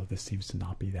 So this seems to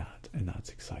not be that, and that's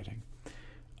exciting.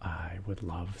 I would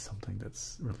love something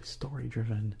that's really story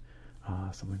driven,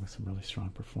 something with some really strong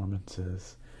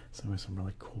performances, something with some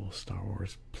really cool Star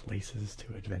Wars places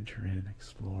to adventure in and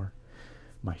explore.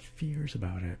 My fears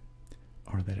about it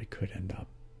are that it could end up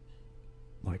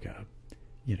like a,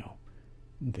 you know,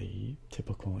 the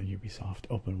typical Ubisoft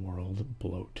open world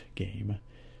bloat game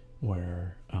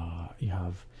where you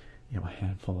have, you know, a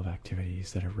handful of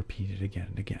activities that are repeated again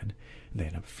and again, and they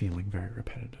end up feeling very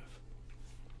repetitive.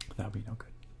 That would be no good.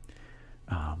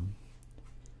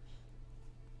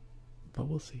 But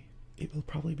we'll see. It will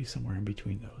probably be somewhere in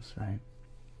between those, right?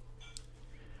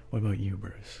 What about you,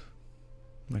 Bruce?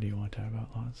 What do you want to talk about,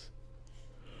 Outlaws?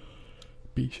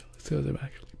 Bisha says I'm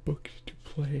actually booked to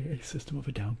play a System of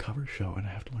a Down cover show, and I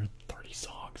have to learn 30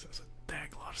 songs. That's a dang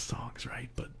lot of songs, right?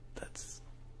 But that's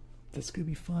gonna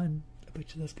be fun. I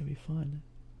bet you that's gonna be fun.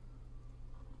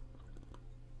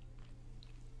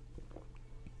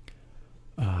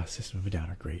 System of a Down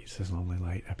are great, says Lonely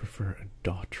Light. I prefer a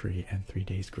Daughtry and 3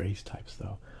 Days Grace types,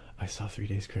 though. I saw 3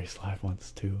 Days Grace live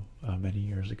once, too, many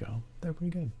years ago. They're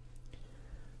pretty good.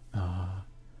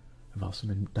 I've also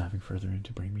been diving further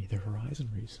into Bring Me the Horizon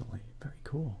recently. Very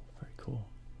cool, very cool.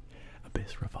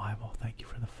 Abyss Revival, thank you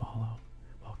for the follow.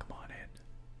 Welcome on in.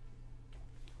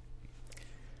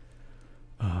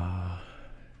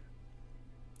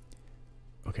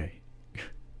 Okay.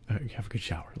 Have a good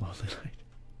shower, Lonely Light.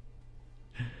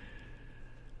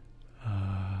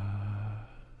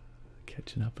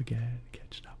 Catching up again.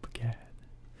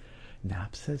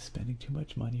 Nap says spending too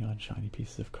much money on shiny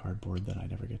pieces of cardboard that I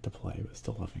never get to play, but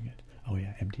still loving it. Oh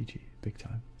yeah, MTG, big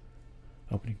time.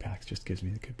 Opening packs just gives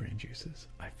me the good brain juices.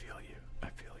 I feel you,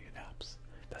 Naps.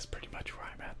 That's pretty much where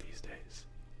I'm at these days.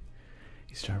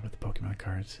 You start with the Pokemon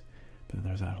cards, but then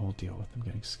there's that whole deal with them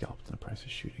getting scalped and the price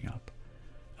is shooting up.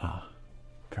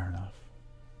 Fair enough.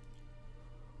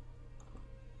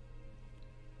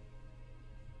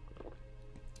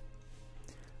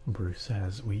 Bruce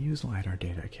says, we use LiDAR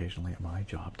data occasionally at my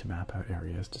job to map out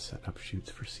areas to set up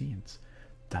shoots for scenes.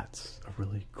 That's a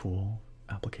really cool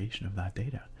application of that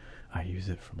data. I use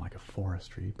it from like a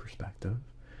forestry perspective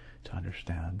to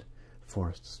understand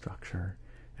forest structure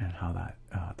and how that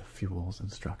the fuels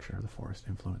and structure of the forest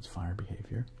influence fire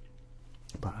behavior.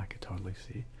 But I could totally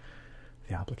see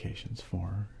the applications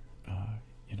for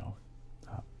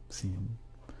scene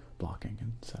blocking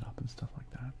and setup and stuff like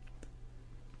that.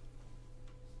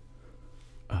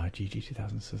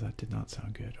 GG2000 says that did not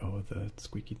sound good. Oh, the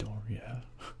squeaky door, yeah.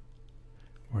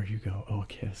 Where'd you go? Oh, a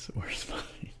kiss. Where's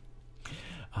mine?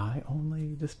 I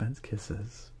only dispense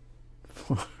kisses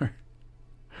for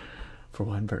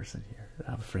one person here.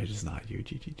 I'm afraid it's not you,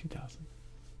 GG2000.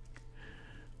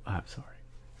 I'm sorry.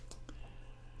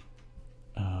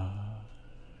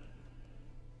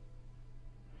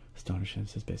 Stonishin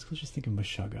says basically just think of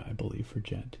Meshuggah, I believe, for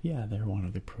Gent. Yeah, they're one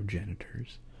of the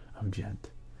progenitors of Gent.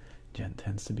 Gent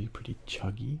tends to be pretty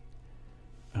chuggy,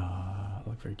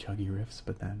 like very chuggy riffs,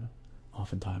 but then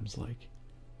oftentimes like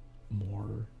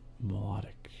more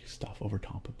melodic stuff over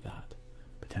top of that,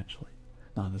 potentially.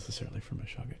 Not necessarily from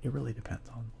Meshuggah. It really depends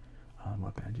on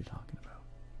what band you're talking about.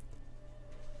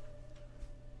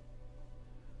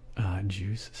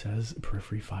 Juice says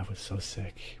Periphery 5 was so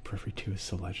sick. Periphery 2 is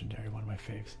so legendary. One of my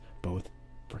faves. Both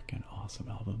freaking awesome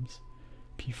albums.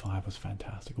 P5 was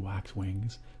fantastic. Wax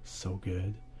Wings, so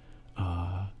good.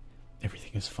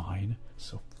 Everything is Fine,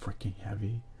 so freaking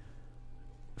heavy.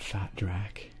 Fat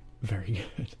Drac, very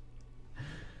good.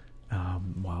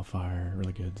 Wildfire,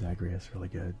 really good. Zagreus, really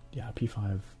good. Yeah,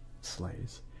 P5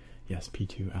 slays. Yes,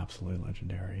 P2, absolutely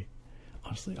legendary.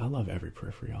 Honestly, I love every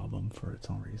Periphery album for its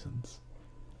own reasons.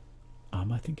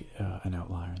 I think an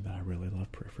outlier in that I really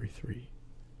love Periphery 3.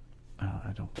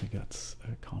 I don't think that's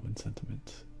a common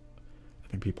sentiment. I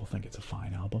think people think it's a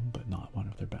fine album, but not one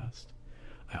of their best.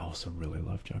 I also really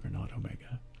love Juggernaut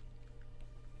Omega.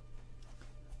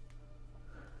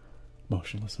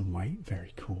 Motionless in White,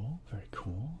 very cool, very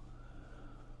cool.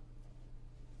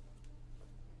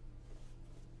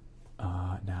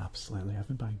 Naps lately. I've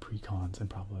been buying precons and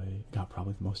probably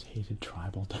the most hated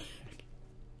tribal deck.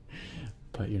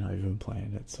 But you're not even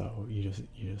playing it, so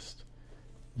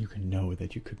you can know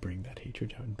that you could bring that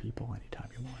hatred out in people anytime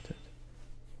you want it.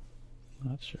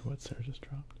 Not sure what Sarah just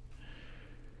dropped.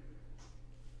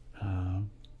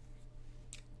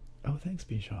 Oh, thanks,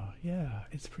 Bishaw. Yeah,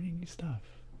 it's pretty neat stuff.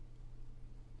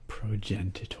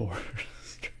 Progenitor.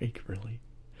 Drake, really?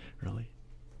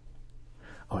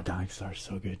 Oh, Dying Star's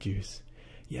so good, Juice.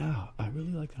 Yeah, I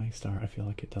really like Dying Star. I feel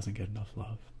like it doesn't get enough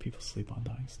love. People sleep on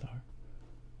Dying Star.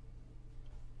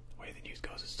 The way the news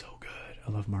goes is so good.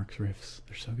 I love Mark's riffs.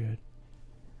 They're so good.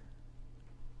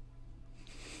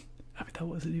 I mean, that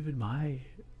wasn't even my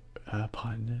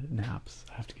pun, Naps.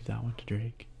 I have to give that one to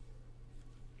Drake.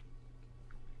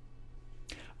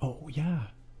 Oh, yeah.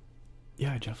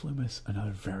 Yeah, Jeff Loomis,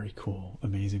 another very cool,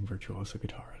 amazing virtuoso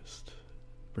guitarist.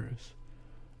 Bruce.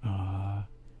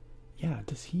 Yeah,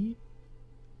 does he...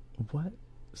 What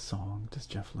song does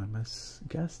Jeff Loomis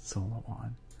guest solo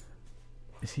on?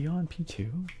 Is he on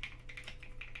P2?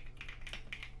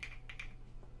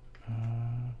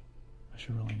 I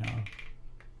should really know.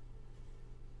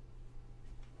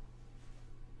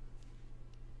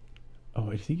 Oh,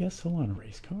 did he guest solo on a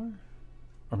race car?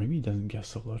 Or maybe he doesn't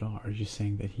guest solo at all. Or are you just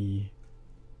saying that he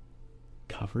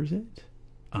covers it?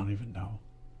 I don't even know.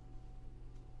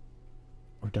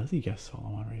 Or does he guest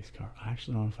solo on a race car? I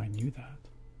actually don't know if I knew that.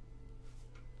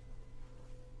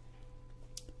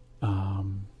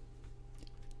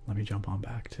 Let me jump on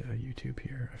back to YouTube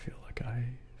here. I feel like I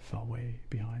fell way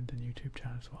behind in YouTube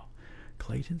chat as well.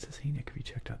 Clayton says, hey Nick, have you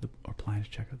checked out or plan to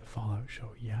check out the Fallout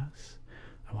show? Yes.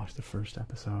 I watched the first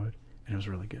episode and it was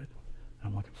really good.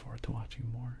 I'm looking forward to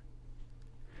watching more.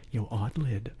 Yo,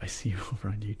 Oddlid, I see you over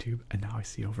on YouTube and now I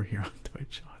see you over here on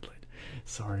Twitch. Oddlid,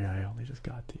 sorry I only just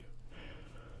got to you.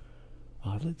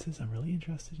 Oddlid says, I'm really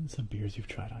interested in some beers you've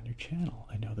tried on your channel.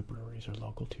 I know the breweries are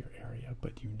local to your area,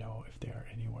 but do you know if they are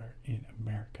anywhere in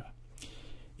America?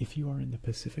 If you are in the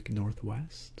Pacific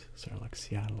Northwest, sort of like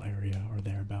Seattle area or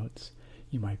thereabouts,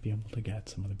 you might be able to get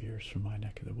some of the beers from my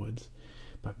neck of the woods.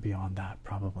 But beyond that,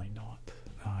 probably not.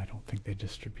 I don't think they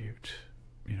distribute,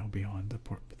 you know, beyond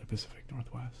the Pacific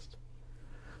Northwest.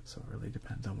 So it really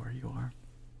depends on where you are.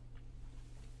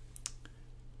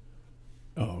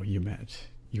 Oh,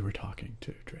 you were talking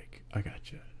to Drake. I got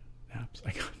you. Naps,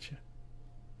 I got you.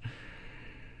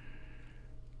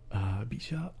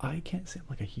 Bisha, I can't say I'm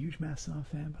like a huge Mastodon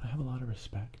fan, but I have a lot of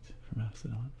respect for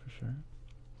Mastodon, for sure.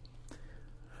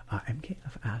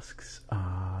 MKF asks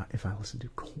if I listen to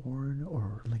Korn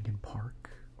or Linkin Park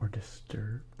or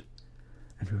Disturbed.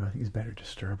 And who I think is better,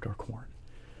 Disturbed or Korn.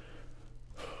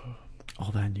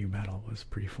 All that new metal was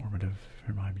pretty formative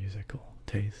for my musical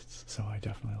tastes, so I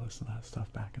definitely listened to that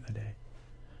stuff back in the day.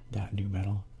 That new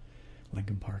metal.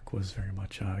 Linkin Park was very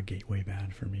much a gateway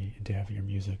band for me into heavier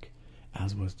music,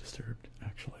 as was Disturbed,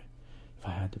 actually. If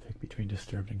I had to pick between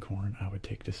Disturbed and Korn, I would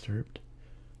take Disturbed.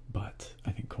 But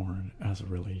I think Korn has a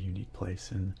really unique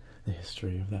place in the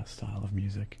history of that style of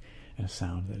music and a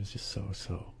sound that is just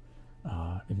so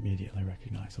immediately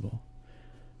recognizable.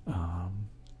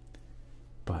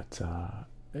 But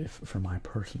if for my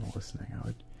personal listening, I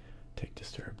would take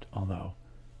Disturbed, although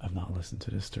I've not listened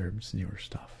to Disturbed's newer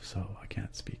stuff, so I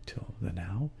can't speak till the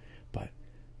now, but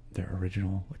their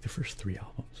original, like the first 3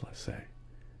 albums, let's say,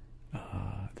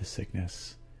 The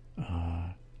Sickness,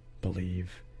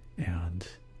 Believe, and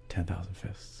 10,000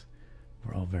 Fists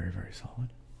were all very, very solid.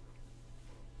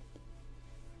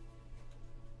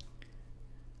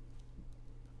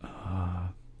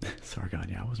 Sargon,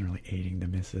 yeah, I wasn't really aiding the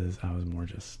missus. I was more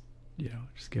just,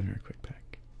 just giving her a quick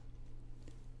peck.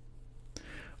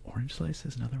 Orange Slice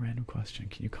says another random question.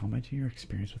 Can you comment on your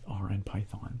experience with R and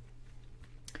Python?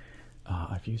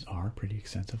 I've used R pretty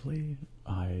extensively.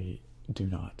 I do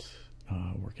not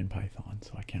work in Python,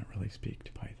 so I can't really speak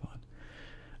to Python.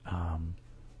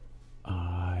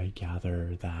 I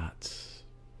gather that,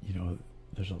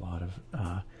 there's a lot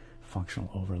of functional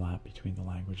overlap between the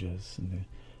languages and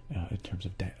in terms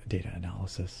of data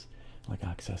analysis, like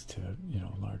access to,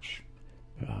 large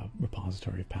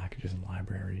repository of packages and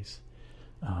libraries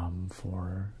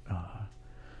for,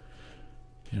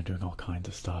 doing all kinds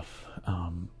of stuff.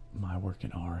 My work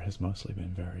in R has mostly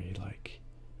been very,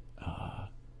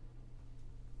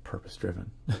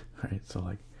 purpose-driven, right? So,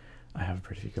 I have a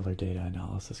particular data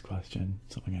analysis question,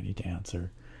 something I need to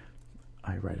answer.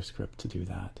 I write a script to do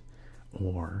that.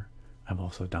 Or I've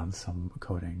also done some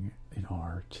coding in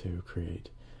R to create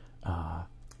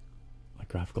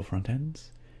graphical front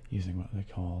ends using what they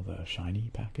call the Shiny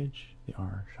package, the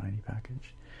R Shiny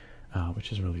package,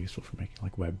 which is really useful for making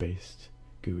web-based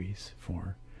GUIs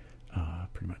for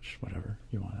pretty much whatever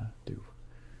you want to do.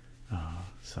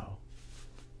 So,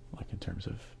 in terms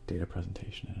of data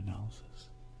presentation and analysis.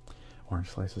 Orange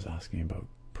Slice is asking about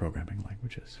programming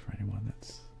languages for anyone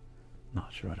that's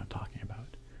not sure what I'm talking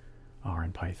about. R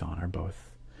and Python are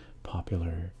both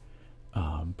popular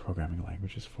programming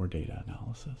languages for data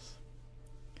analysis,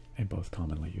 and both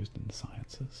commonly used in the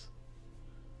sciences.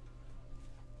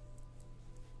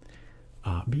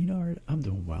 Beanard, I'm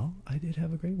doing well. I did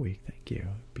have a great week, thank you.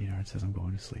 Beanard says I'm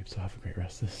going to sleep, so have a great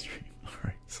rest of the stream.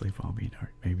 Alright, sleep well, Beanard.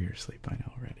 Maybe you're asleep by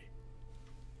now already.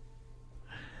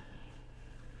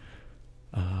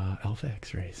 Alpha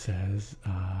X-Ray says,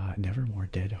 Nevermore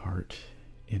Dead Heart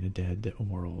in a Dead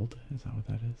World, is that what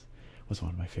that is? Was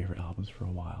one of my favorite albums for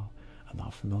a while. I'm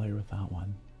not familiar with that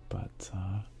one, but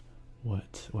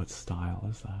what style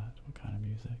is that? What kind of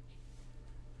music?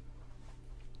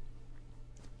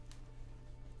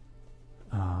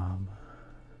 I'm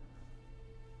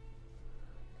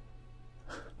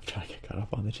trying to get caught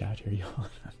up on the chat here, y'all.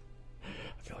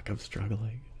 I feel like I'm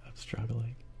struggling.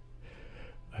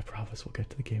 I promise we'll get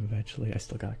to the game eventually. I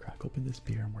still gotta crack open this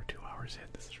beer and we're 2 hours in.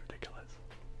 This is ridiculous.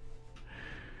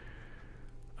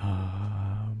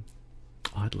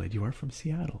 Adelaide, you are from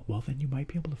Seattle. Well, then you might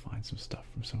be able to find some stuff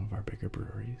from some of our bigger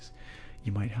breweries.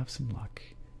 You might have some luck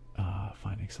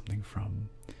finding something from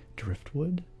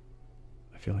Driftwood.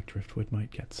 I feel like Driftwood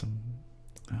might get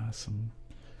some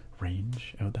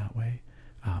range out that way.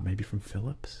 Maybe from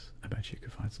Phillips. I bet you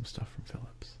could find some stuff from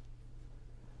Phillips.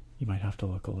 You might have to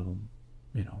look a little,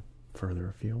 further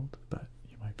afield, but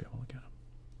you might be able to get them.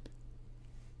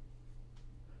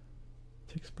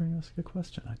 Tick Spring, that's a good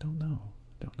question. I don't know.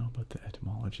 I don't know about the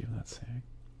etymology of that saying.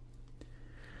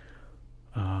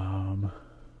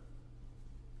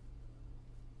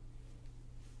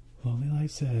 Lonely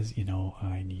Light says,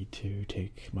 I need to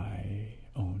take my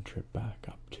own trip back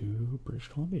up to British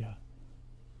Columbia.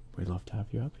 We'd love to have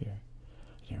you up here.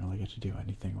 I didn't really get to do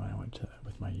anything when I went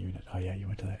with my unit. Oh yeah, you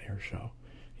went to that air show.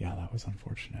 Yeah, that was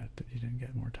unfortunate that you didn't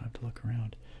get more time to look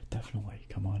around. Definitely,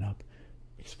 come on up,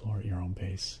 explore at your own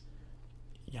pace.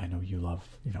 Yeah, I know you love,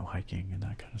 hiking and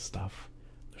that kind of stuff.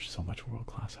 There's so much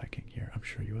world-class hiking here. I'm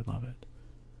sure you would love it.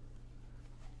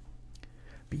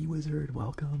 Bee Wizard,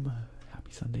 welcome.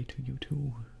 Happy Sunday to you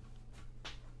too.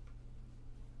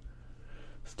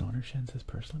 Stoner Shen says,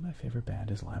 personally, my favorite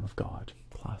band is Lamb of God.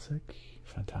 Classic,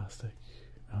 fantastic.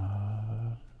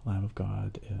 Lamb of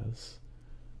God is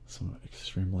some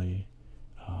extremely,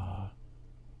 I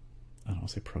don't want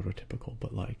to say prototypical,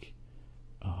 but like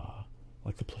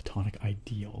the platonic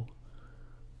ideal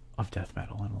of death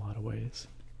metal in a lot of ways.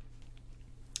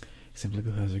 Simply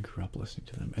because I grew up listening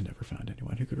to them and never found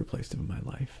anyone who could replace them in my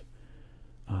life.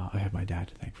 I have my dad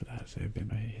to thank for that, as they've been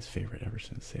his favorite ever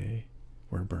since they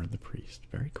were Burn the Priest.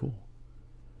 Very cool.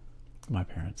 My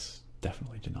parents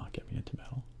definitely did not get me into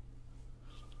metal.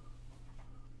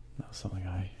 That was something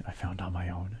I found on my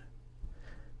own.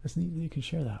 It's neat that you can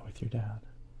share that with your dad.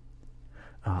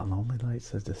 Lonely Light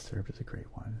says Disturbed is a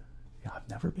great one. Yeah, I've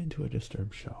never been to a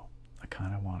Disturbed show. I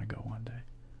kind of want to go one day.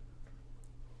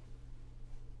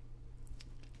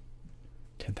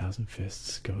 10,000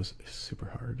 Fists goes super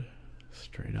hard.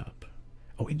 Straight up.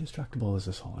 Oh, Indestructible is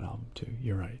a solid album too.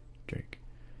 You're right, Drake.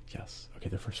 Yes. Okay,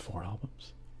 the first 4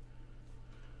 albums.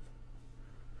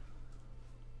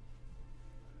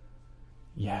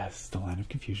 Yes, the Land of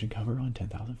Confusion cover on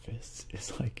 10,000 Fists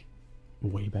is like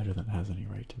way better than it has any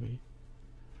right to be.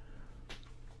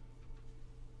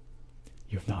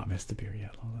 You have not missed the beer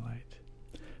yet, Lonely Light.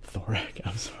 Thorax,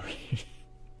 I'm sorry.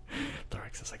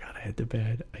 Thorax says I gotta head to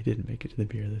bed. I didn't make it to the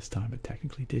beer this time, but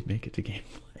technically did make it to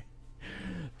gameplay.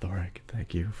 Thoric,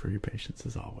 thank you for your patience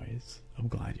as always. I'm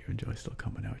glad you enjoy still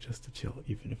coming out just to chill,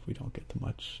 even if we don't get to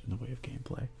much in the way of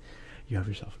gameplay. You have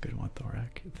yourself a good one,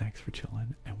 Thoric. Thanks for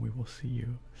chilling, and we will see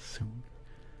you soon.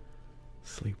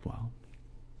 Sleep well.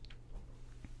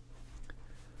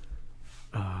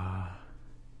 Oh,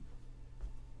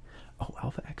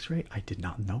 Alpha X-Ray? I did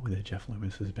not know that Jeff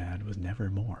Loomis's band was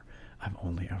Nevermore. I've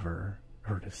only ever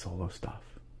heard his solo stuff.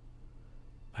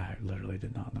 I literally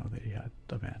did not know that he had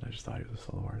a band. I just thought he was a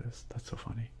solo artist. That's so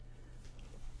funny.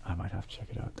 I might have to check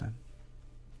it out then.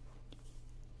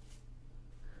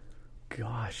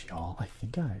 Gosh, y'all, I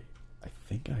think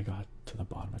I got to the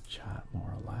bottom of chat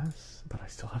more or less, but I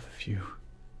still have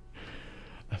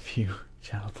a few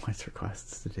channel points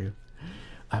requests to do.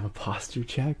 I have a posture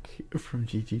check from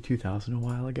GG2000 a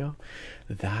while ago.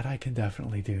 That I can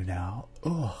definitely do now.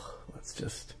 Oh, let's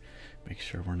just make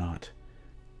sure we're not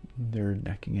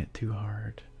necking it too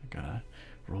hard. I gotta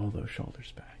roll those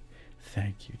shoulders back.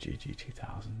 Thank you,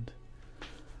 GG2000.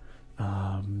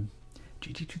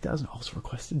 GG2000 also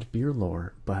requested beer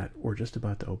lore, but we're just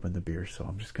about to open the beer, so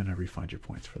I'm just gonna refund your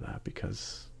points for that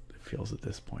because it feels at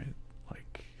this point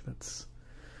like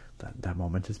that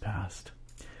moment has passed.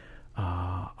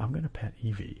 I'm gonna pet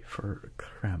Evie for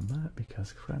Krem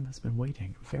because Krem has been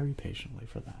waiting very patiently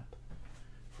for that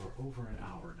for over an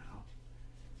hour now.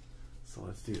 So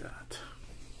let's do that.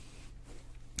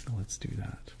 Let's do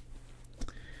that.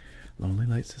 Lonely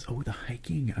Light says, oh, the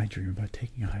hiking. I dream about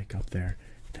taking a hike up there.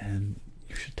 Then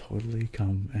you should totally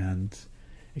come and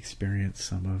experience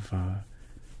some of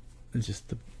just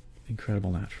the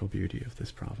incredible natural beauty of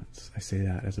this province. I say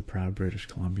that as a proud British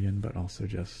Columbian, but also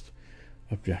just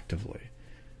objectively.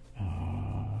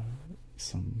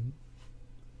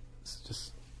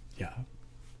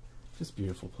 Just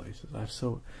beautiful places. I have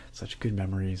such good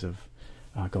memories of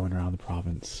going around the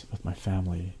province with my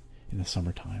family in the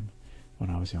summertime when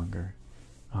I was younger,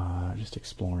 just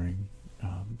exploring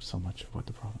so much of what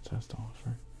the province has to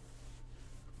offer.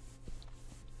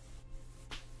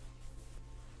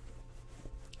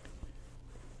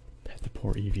 Pet the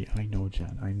poor Evie. I know,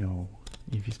 Jen. I know.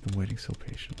 Evie's been waiting so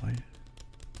patiently.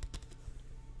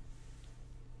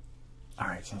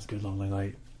 Alright, sounds good, Lonely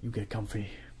Light. You get comfy.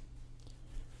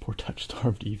 Poor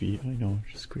touch-starved Evie. I know,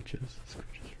 just scritches.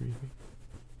 Scritches for Evie.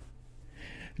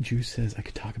 Juice says, I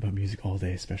could talk about music all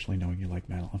day, especially knowing you like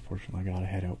metal. Unfortunately, I gotta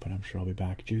head out, but I'm sure I'll be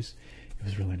back. Juice, it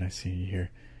was really nice seeing you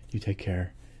here. You take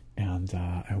care, and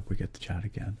I hope we get to chat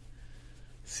again.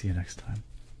 See you next time.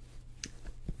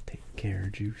 Take care,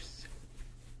 Juice.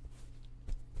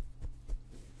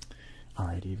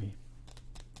 Alright, Evie.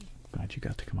 Glad you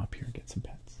got to come up here and get some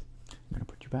pets. I'm gonna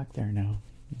put you back there now.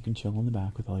 You can chill in the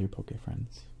back with all your Poke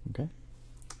friends. Okay?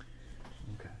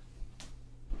 Okay.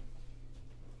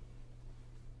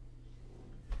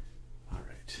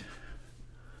 Alright.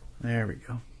 There we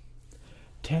go.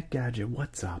 Tech Gadget,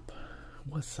 what's up?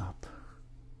 What's up?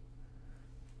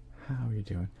 How are you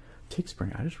doing? Tick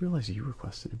Spring, I just realized you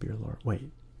requested a beer lore.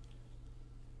 Wait.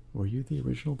 Were you the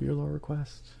original beer lore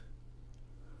request?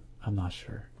 I'm not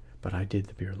sure. But I did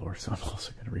the beer lore, so I'm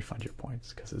also going to refund your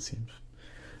points because it seems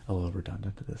a little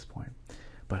redundant at this point.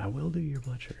 But I will do your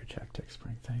blood sugar check, Tick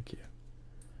Spring. Thank you.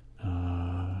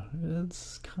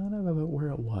 It's kind of about where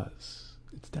it was.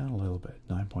 It's down a little bit,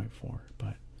 9.4,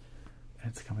 but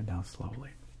it's coming down slowly.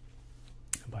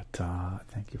 But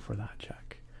thank you for that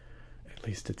check. At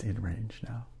least it's in range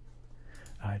now.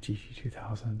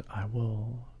 GG2000, I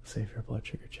will save your blood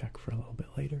sugar check for a little bit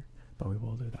later, but we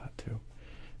will do that too.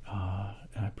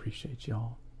 And I appreciate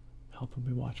y'all helping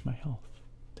me watch my health,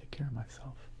 take care of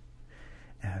myself.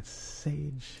 And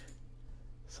Sage,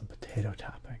 some potato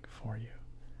tapping for you.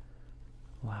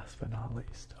 Last but not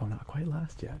least, oh, not quite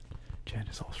last yet, Jen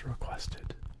has also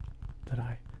requested that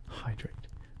I hydrate,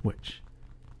 which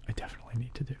I definitely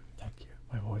need to do. Thank you.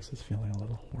 My voice is feeling a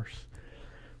little hoarse,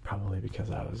 probably because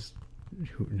I was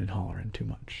hooting and hollering too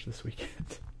much this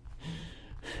weekend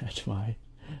at my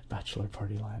bachelor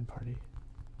party LAN party.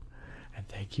 And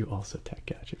thank you also, Tech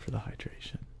Gadget, for the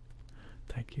hydration.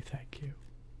 Thank you, thank you.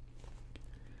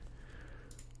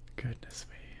 Goodness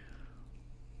me.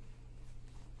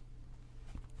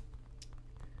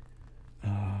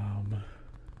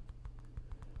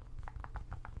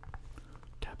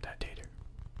 Tap that tater.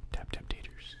 Tap tap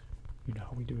taters. You know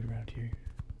how we do it around here.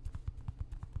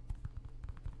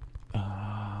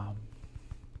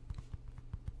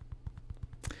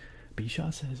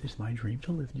 Bishaw says, it's my dream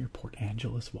to live near Port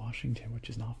Angeles, Washington, which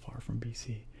is not far from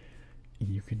BC.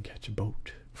 You can catch a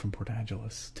boat from Port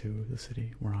Angeles to the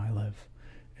city where I live.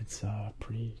 It's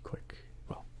pretty quick.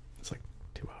 Well, it's like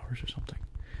 2 hours or something.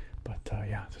 But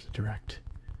yeah, there's a direct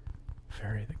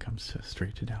ferry that comes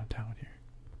straight to downtown here.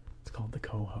 It's called the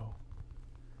Coho.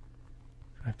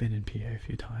 I've been in PA a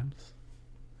few times.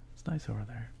 It's nice over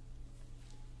there.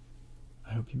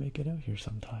 I hope you make it out here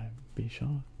sometime,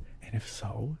 Bishan. And if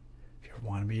so, if you ever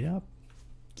want to meet up,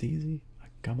 it's easy. I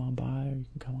can come on by, or you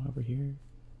can come on over here.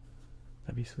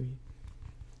 That'd be sweet.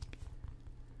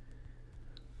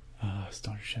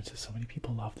 Stoner Shen says, so many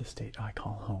people love the state I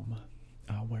call home.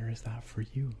 Where is that for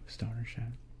you, Stoner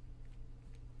Shen?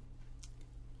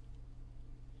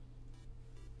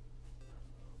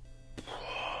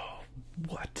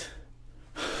 What?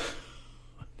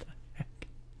 What the heck?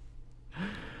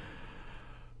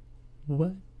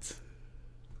 What?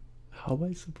 How am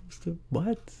I supposed to?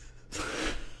 What?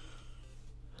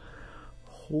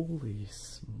 Holy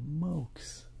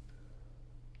smokes.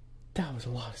 That was a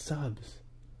lot of subs.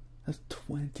 That's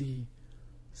 20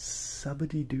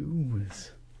 subbity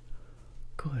doos.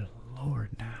 Good lord,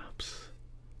 Naps.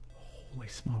 Holy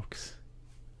smokes.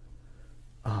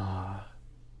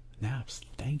 Naps,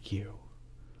 thank you.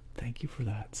 Thank you for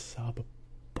that sub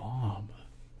bomb.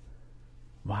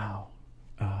 Wow.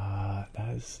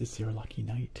 It's your lucky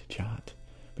night, chat.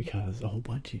 Because a whole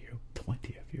bunch of you,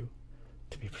 20 of you,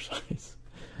 to be precise,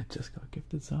 just got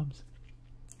gifted subs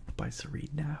by Serene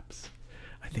Naps.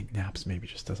 I think Naps maybe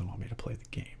just doesn't want me to play the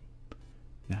game.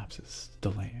 Naps is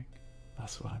delaying.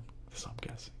 That's what I'm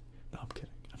guessing. No, I'm kidding.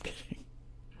 I'm kidding.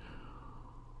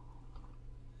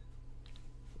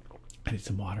 I need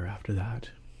some water after that.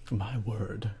 My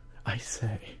word, I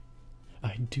say,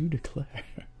 I do declare.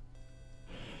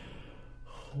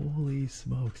 Holy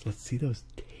smokes. Let's see those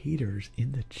taters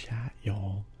in the chat,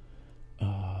 y'all.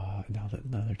 Now that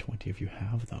another 20 of you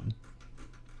have them.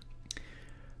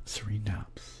 Serene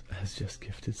Naps has just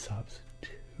gifted subs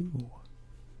to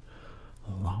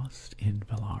Lost in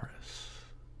Valaris,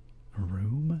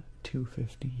 Room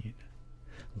 215,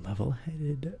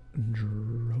 Level-Headed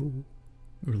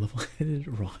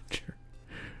Roger.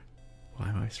 Why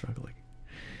am I struggling?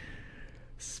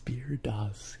 Spear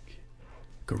Dusk,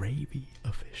 Gravy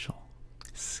Official,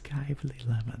 Skively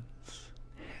Lemons,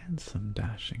 Handsome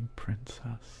Dashing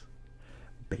Princess,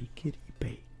 Bakety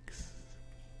Bakes,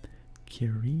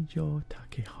 Kirijo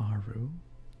Takeharu,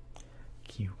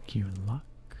 QQ Luck,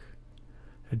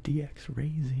 DX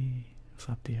Razy, what's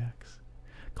up DX?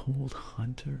 Cold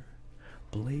Hunter,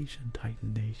 Blasian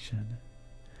Titanation,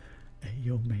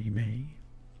 Ayo Mei Mei,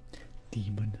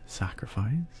 Demon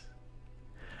Sacrifice,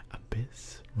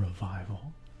 Abyss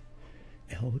Revival,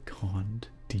 Elcond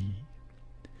D,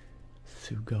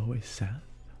 Sugoi Seth.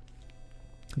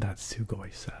 That's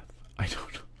Sugoi Seth. I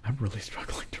don't know. I'm really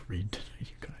struggling to read tonight,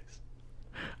 you guys.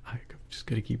 I'm just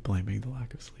gonna keep blaming the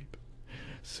lack of sleep.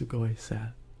 Sugoi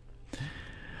Seth.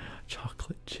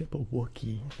 Chocolate Chip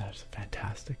Wookie. That's a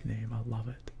fantastic name. I love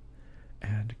it.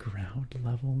 And Ground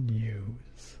Level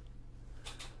News.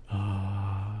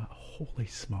 Holy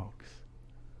smokes.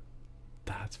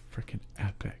 That's freaking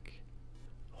epic.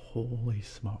 Holy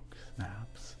smokes,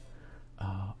 Naps.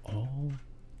 All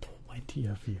 20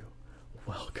 of you,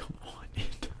 welcome on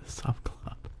into the sub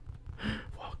club.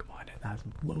 Welcome on in. That's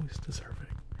most deserving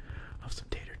of some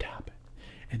tater tapping.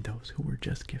 And those who were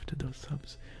just gifted those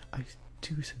subs, I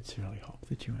do sincerely hope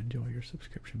that you enjoy your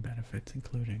subscription benefits,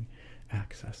 including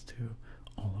access to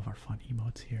all of our fun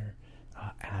emotes here,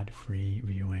 ad-free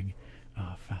viewing,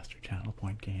 faster channel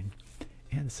point gain,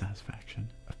 and the satisfaction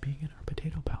of being in our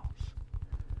potato pals.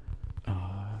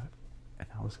 And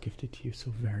that was gifted to you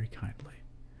so very kindly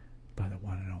by the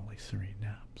one and only Serene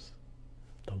Naps.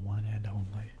 The one and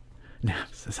only.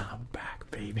 Naps says, I'm back,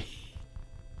 baby.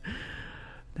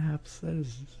 Naps, that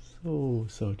is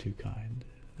so too kind.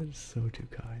 That is so too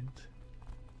kind.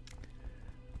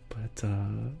 But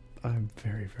I'm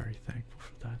very, very thankful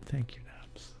for that. Thank you,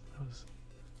 Naps. That was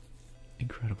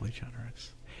incredibly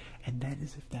generous. And then,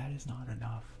 as if that is not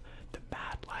enough, the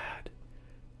Mad Lad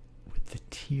with the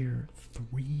tier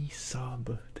 3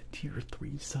 sub,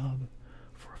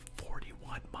 for a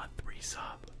 41-month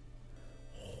resub.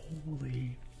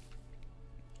 Holy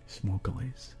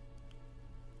smokalies.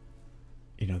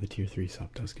 You know, the tier 3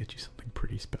 sub does get you something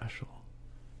pretty special.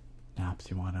 Naps,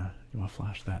 you wanna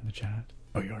flash that in the chat?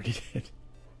 Oh, you already did.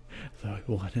 The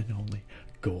one and only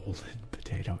golden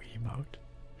potato emote.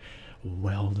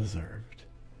 Well deserved.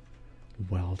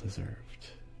 Well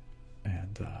deserved.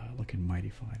 And looking mighty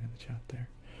fine in the chat there.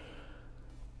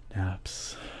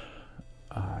 Naps,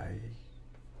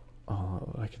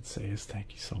 all I can say is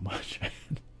thank you so much.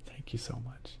 Thank you so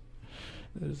much.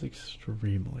 That is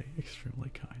extremely, extremely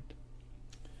kind.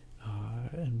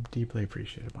 And deeply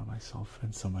appreciated by myself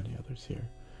and so many others here.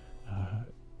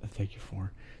 Thank you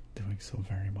for doing so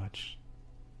very much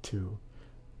to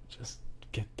just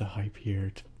get the hype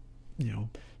here, to, you know,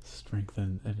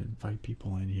 strengthen and invite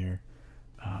people in here.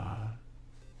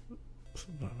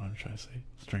 What I'm trying to say,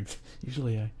 strength.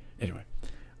 Usually anyway,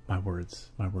 my words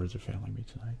are failing me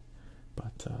tonight,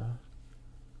 but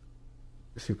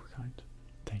super kind.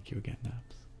 Thank you again,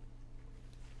 Naps.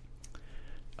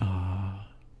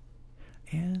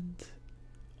 And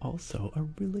also a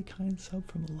really kind sub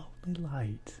from Lonely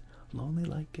Light. Lonely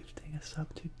Light gifting a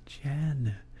sub to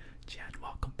Jen. Jen,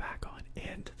 welcome back on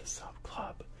into the sub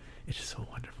club. It's just so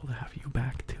wonderful to have you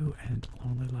back too. And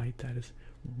Lonely Light, that is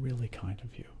really kind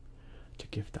of you to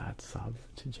give that sub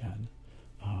to Jen.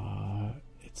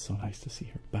 It's so nice to see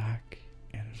her back,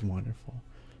 and it's wonderful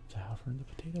to have her in the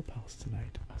Potato Pals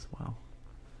tonight as well.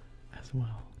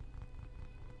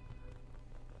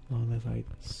 Lonely Light,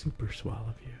 super swell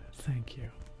of you. Thank you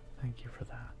for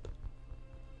that.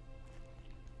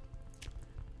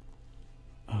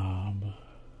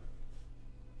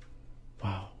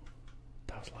 Wow,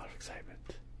 that was a lot of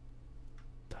excitement.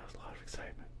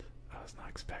 I was not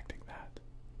expecting that.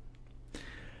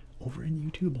 Over in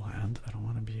YouTube land, I don't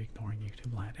want to be ignoring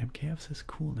YouTube land. MKF says,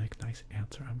 cool, Nick, nice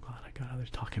answer. I'm glad I got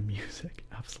others talking music.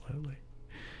 Absolutely.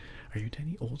 Are you into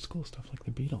any old school stuff like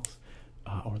the Beatles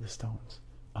or the Stones?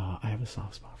 I have a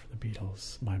soft spot for the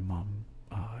Beatles. My mom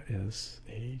is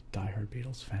a diehard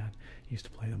Beatles fan. Used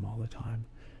to play them all the time.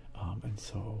 And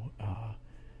so,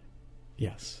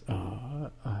 yes,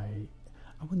 I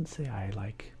wouldn't say I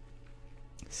like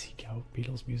seek out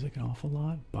Beatles music an awful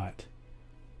lot, but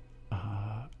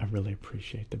I really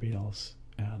appreciate the Beatles,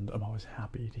 and I'm always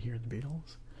happy to hear the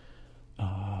Beatles.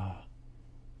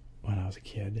 When I was a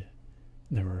kid,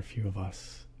 there were a few of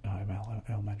us in my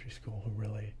elementary school who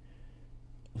really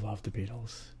loved the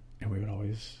Beatles, and we would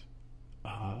always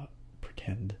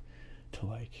pretend to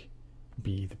like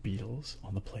be the Beatles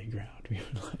on the playground.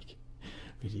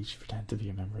 We'd each pretend to be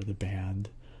a member of the band.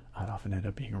 I'd often end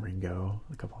up being Ringo,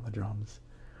 like up on the drums.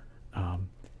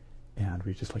 And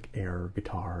we just like air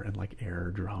guitar and like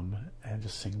air drum and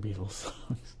just sing Beatles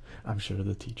songs. I'm sure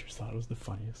the teachers thought it was the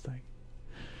funniest thing.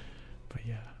 But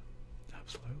yeah,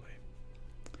 absolutely.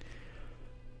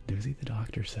 Doozy the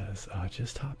Doctor says,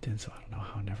 just hopped in, so I don't know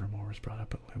how Nevermore was brought up,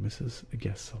 but Loomis's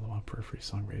guest solo on Periphery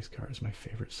song Race Car is my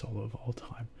favorite solo of all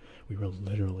time. We were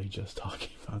literally just talking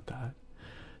about that.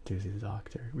 Doozy the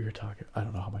Doctor. We were talking, I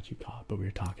don't know how much you caught, but we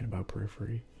were talking about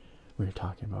Periphery. We were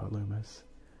talking about Loomis.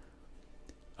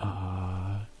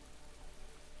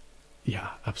 Yeah,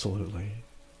 absolutely.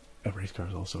 A Race Car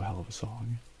is also a hell of a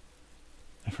song.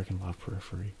 I freaking love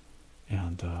Periphery.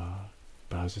 And,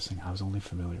 but I was just saying, I was only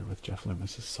familiar with Jeff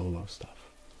Loomis's solo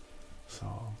stuff.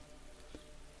 So,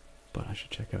 but I should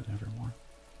check out Nevermore.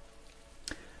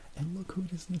 And look who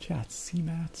it is in the chat.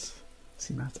 CMATS.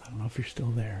 CMATS, I don't know if you're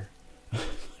still there.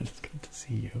 It's good to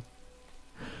see you.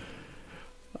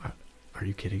 Are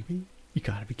you kidding me? You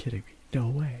gotta be kidding me. No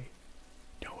way.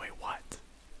 No way what?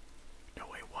 No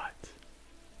way what?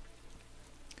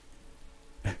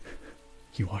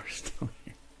 You are still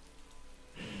here.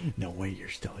 No way you're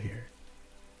still here.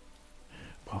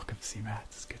 Welcome, CMATS.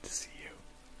 It's good to see you.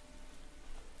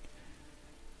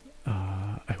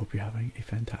 I hope you're having a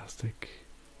fantastic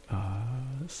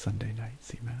Sunday night,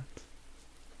 CMATS.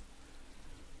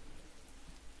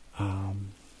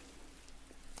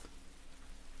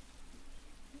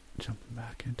 Jumping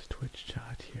back into Twitch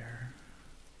chat here.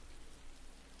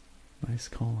 Nice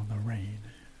call on the rain.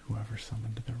 Whoever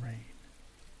summoned the rain.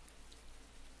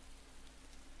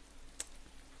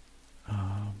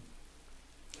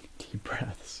 Deep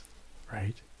breaths,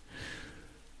 right?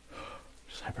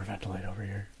 Just hyperventilate over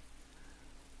here.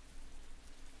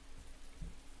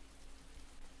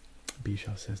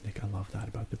 B-Shaw says, Nick, I love that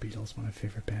about the Beatles. One of my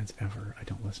favorite bands ever. I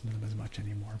don't listen to them as much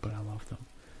anymore, but I love them.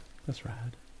 That's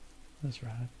rad. That's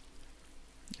rad.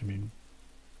 I mean,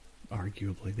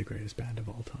 arguably the greatest band of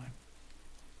all time.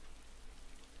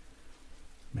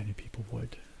 Many people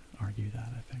would argue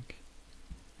that, I think.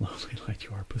 Lonely like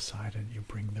you are Poseidon, you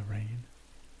bring the rain.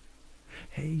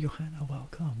 Hey, Johanna,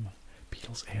 welcome.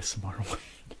 Beatles ASMR one.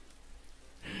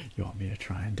 You want me to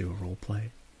try and do a role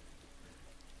play?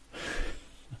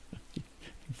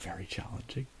 Very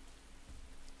challenging.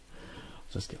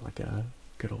 I'll just get like a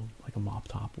good old, like a mop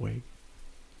top wig.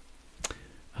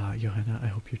 Johanna, I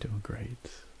hope you're doing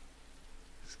great.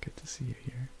 It's good to see you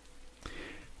here.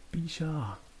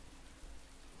 Bisha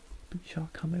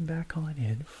coming back on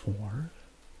in for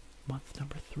month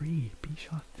number 3.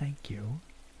 Bisha, thank you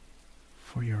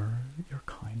for your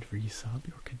kind resub,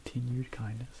 your continued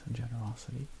kindness and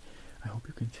generosity. I hope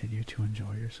you continue to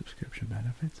enjoy your subscription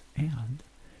benefits, and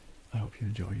I hope you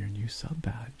enjoy your new sub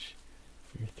badge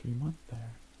for your 3-month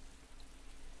there.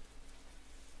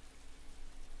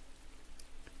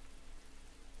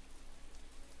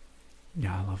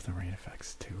 Yeah, I love the rain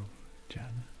effects too,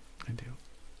 Jen. I do.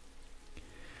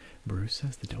 Bruce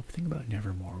says the dope thing about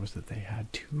Nevermore was that they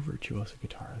had 2 virtuoso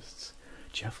guitarists,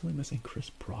 Jeff Loomis and Chris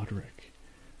Broderick,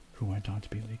 who went on to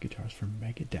be lead guitarists for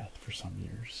Megadeth for some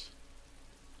years.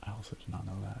 I also did not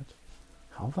know that.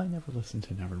 How have I never listened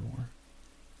to Nevermore?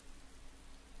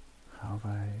 How have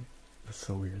I... That's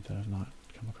so weird that I've not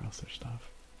come across their stuff.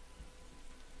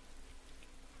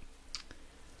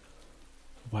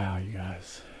 Wow, you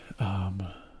guys. I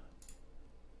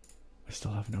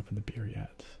still haven't opened the beer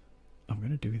yet. I'm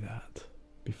gonna do that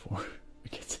before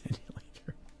it gets any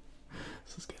later.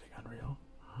 This is getting unreal.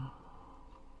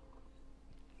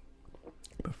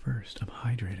 But first, I'm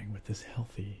hydrating with this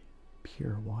healthy,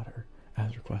 pure water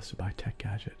as requested by Tech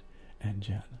Gadget and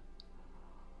Jen.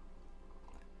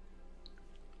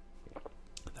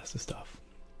 That's the stuff.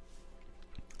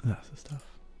 That's the stuff.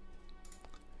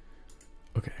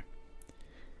 Okay.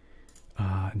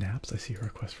 Naps, I see a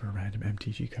request for a random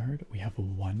MTG card. We have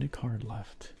 1 card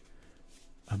left,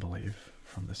 I believe,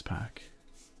 from this pack.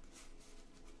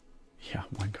 Yeah,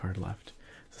 1 card left.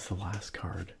 This is the last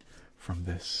card from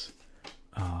this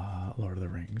Lord of the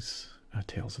Rings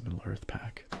Tales of Middle-earth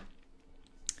pack.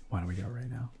 Why don't we go right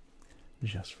now?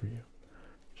 Just for you.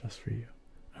 Just for you.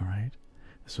 Alright?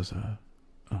 This was a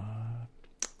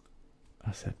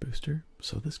set booster,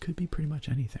 so this could be pretty much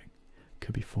anything.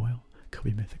 Could be foil, could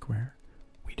be mythic rare.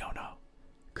 We don't know.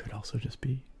 Could also just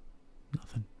be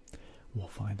nothing. We'll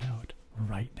find out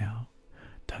right now.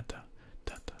 Da-da,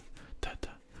 da-da,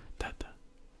 da-da, da-da,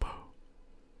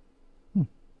 boom.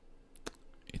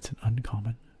 It's an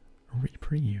uncommon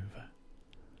reprieve.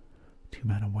 2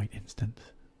 mana white instant.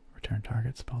 Return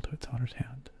target spell to its owner's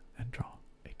hand and draw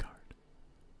a card.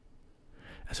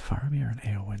 As Faramir and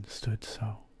Eowyn stood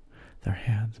so, their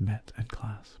hands met and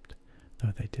clasped,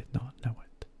 though they did not know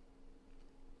it.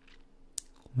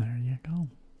 There you go.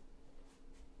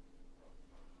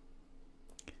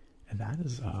 And that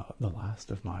is the last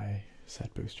of my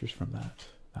set boosters from that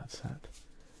set.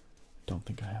 Don't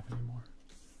think I have any more.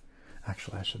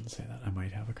 Actually, I shouldn't say that. I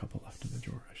might have a couple left in the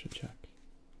drawer. I should check.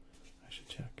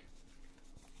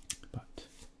 But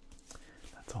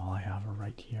that's all I have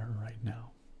right here, right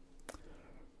now.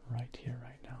 Right here,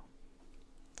 right now.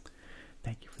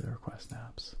 Thank you for the request,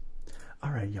 Naps.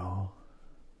 Alright, y'all.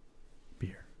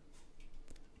 Beer.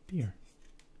 Beer.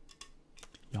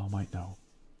 Y'all might know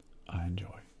I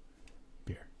enjoy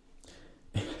beer.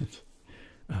 And,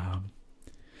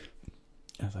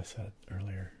 as I said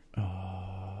earlier,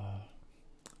 I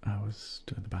was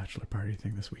doing the bachelor party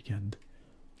thing this weekend.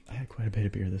 I had quite a bit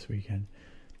of beer this weekend.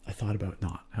 I thought about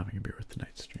not having a beer with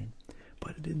tonight's stream,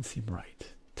 but it didn't seem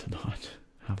right to not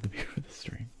have the beer with the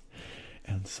stream.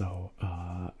 And so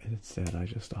instead I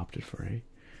just opted for a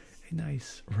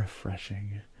nice,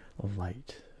 refreshing,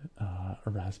 light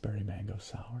raspberry mango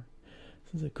sour.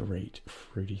 This is a great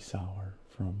fruity sour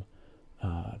from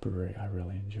a brewery I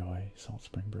really enjoy, Salt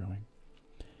Spring Brewing.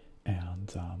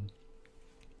 And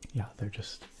yeah, they're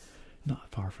just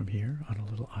not far from here on a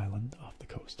little island off the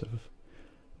coast of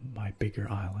my bigger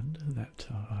island that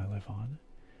I live on.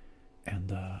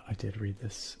 And I did read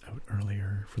this out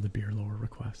earlier for the beer lore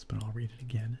request, but I'll read it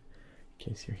again in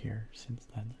case you're here since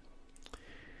then.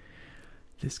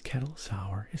 This kettle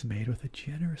sour is made with a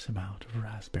generous amount of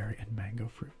raspberry and mango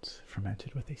fruits,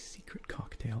 fermented with a secret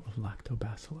cocktail of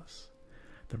lactobacillus.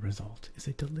 The result is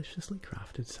a deliciously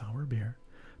crafted sour beer,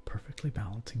 perfectly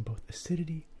balancing both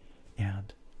acidity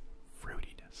and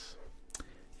fruitiness.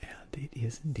 And it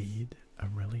is indeed a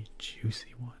really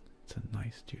juicy one. It's a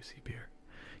nice juicy beer.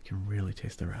 You can really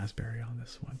taste the raspberry on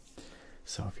this one.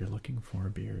 So if you're looking for a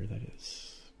beer that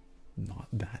is not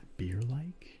that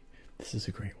beer-like, this is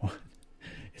a great one.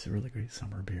 It's a really great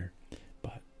summer beer,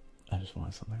 but I just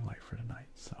wanted something light for tonight,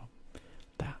 so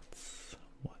that's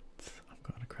what I'm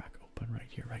going to crack open right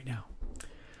here, right now.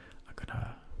 I'm going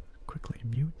to quickly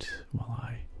mute while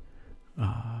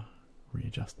I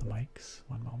readjust the mics.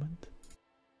 One moment.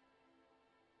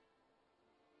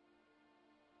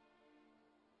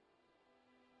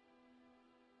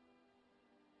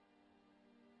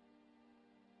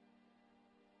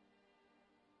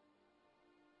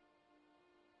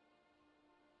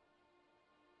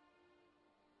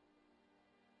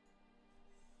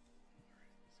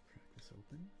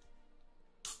 Open.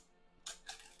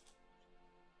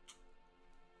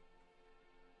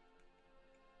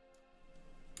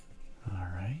 All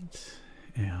right,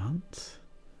 and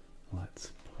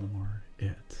let's pour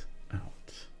it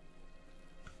out.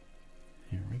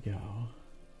 Here we go.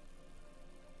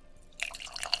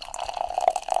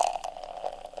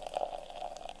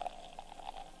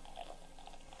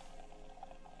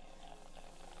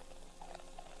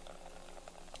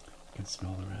 I can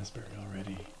smell the raspberry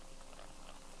already.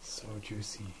 So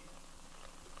juicy.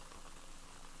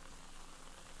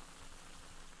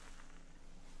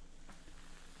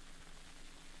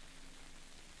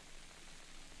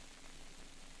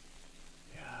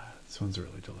 Yeah, this one's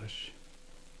really delish.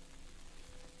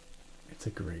 It's a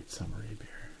great summery beer.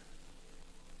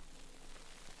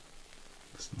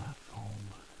 Listen to that foam.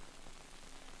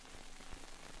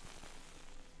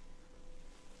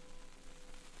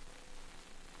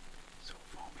 So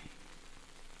foamy.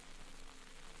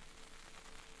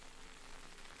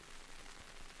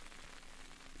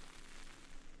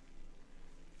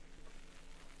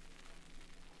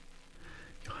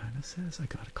 Johanna says, I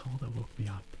got a call that woke me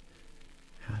up.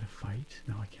 Had a fight,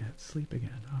 now I can't sleep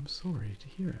again. I'm sorry to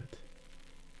hear it.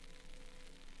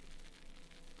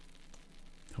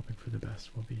 Hoping for the best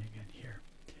well-being in here.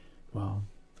 Well,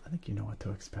 I think you know what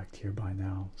to expect here by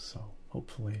now, so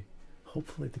hopefully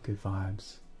the good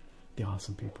vibes, the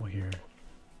awesome people here,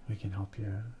 we can help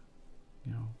you,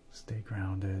 you know, stay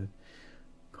grounded,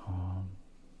 calm,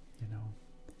 you know,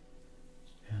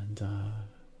 and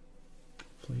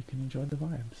hopefully you can enjoy the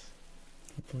vibes.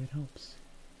 Hopefully it helps.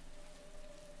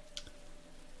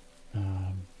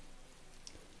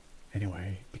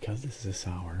 Anyway, because this is a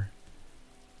sour,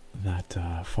 that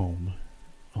foam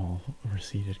all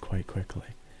receded quite quickly.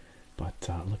 But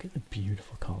look at the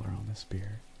beautiful color on this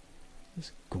beer.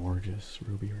 This gorgeous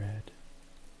ruby red.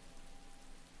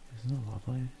 Isn't it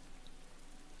lovely?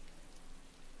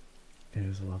 It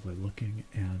is a lovely looking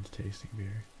and tasting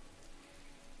beer.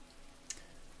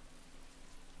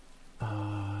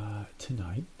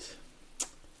 Tonight,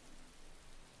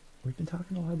 we've been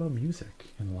talking a lot about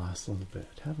music in the last little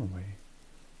bit, haven't we?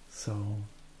 So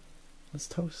let's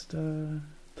toast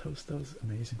those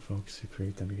amazing folks who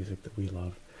create the music that we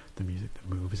love, the music that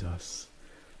moves us,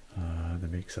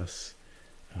 that makes us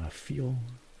feel,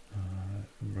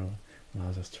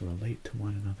 allows us to relate to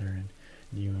one another in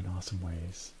new and awesome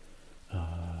ways,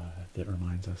 that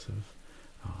reminds us of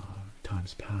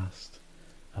times past.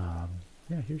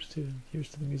 Yeah, here's to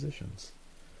the musicians.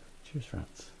 Cheers,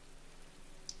 friends.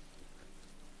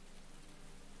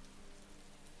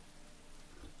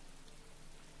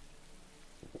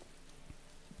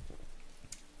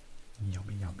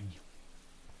 Yummy, yummy.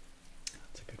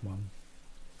 That's a good one.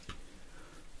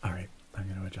 Alright, I'm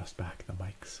going to adjust back the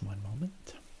mics one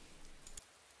moment.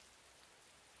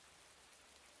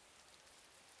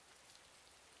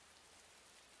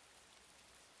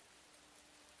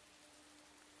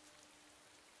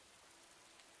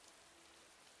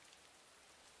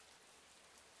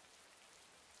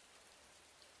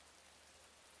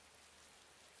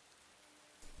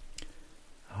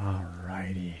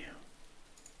 Alrighty.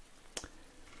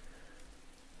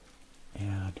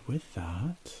 And with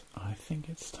that, I think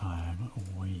it's time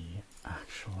we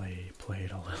actually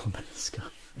played a little bit of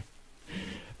Skyrim.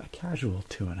 A casual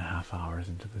 2.5 hours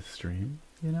into the stream,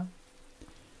 you know?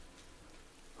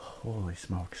 Holy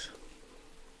smokes.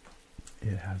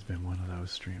 It has been one of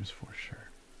those streams for sure.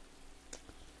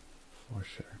 For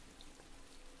sure.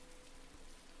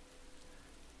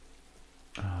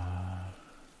 I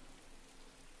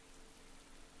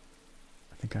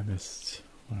think I missed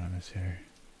what I missed here.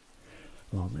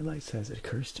 Lonely Light says, it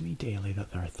occurs to me daily that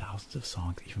there are thousands of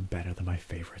songs even better than my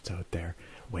favorites out there,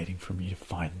 waiting for me to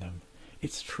find them.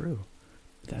 It's true.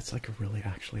 That's like a really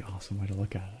actually awesome way to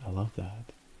look at it. I love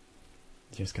that.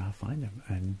 You just gotta find them,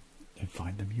 and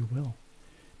find them you will.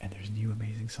 And there's new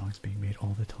amazing songs being made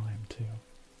all the time too.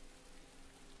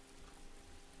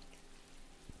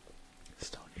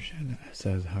 Stone Shen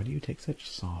says, how do you take such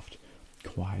soft,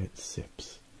 quiet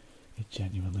sips? It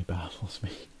genuinely baffles me.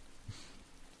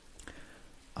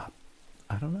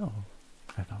 I don't know.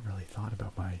 I've not really thought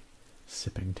about my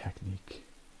sipping technique.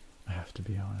 I have to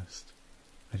be honest.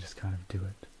 I just kind of do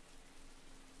it.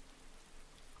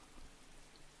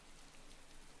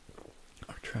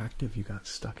 Attractive, you got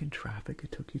stuck in traffic.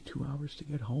 It took you 2 hours to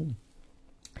get home.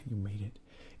 And you made it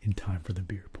in time for the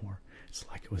beer pour. It's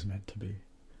like it was meant to be.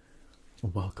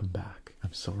 Welcome back.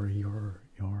 I'm sorry your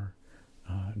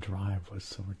drive was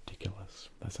so ridiculous.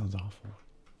 That sounds awful.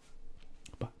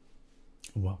 But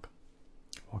welcome.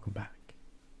 Welcome back.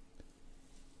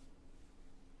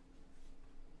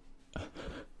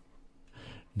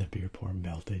 The beer pour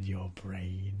melted your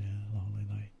brain, Lonely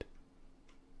Night.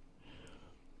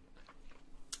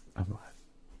 I'm glad.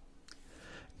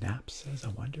 Nap says, I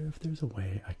wonder if there's a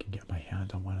way I can get my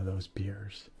hand on one of those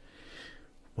beers.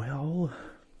 Well,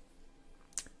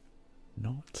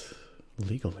 not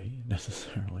legally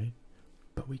necessarily,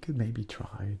 but we could maybe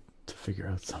try to figure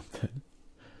out something.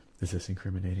 Is this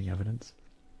incriminating evidence?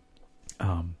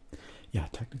 Yeah,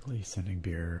 technically sending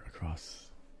beer across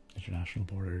international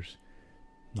borders,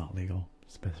 not legal,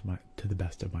 to the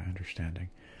best of my understanding.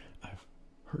 I've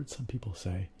heard some people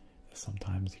say that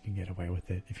sometimes you can get away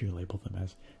with it if you label them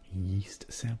as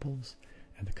yeast samples,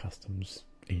 and the customs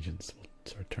agents will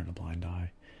sort of turn a blind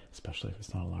eye, especially if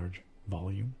it's not a large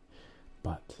volume.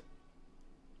 But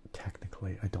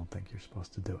technically, I don't think you're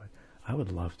supposed to do it. I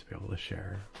would love to be able to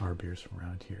share our beers from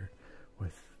around here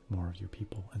with more of you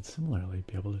people, and similarly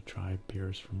be able to try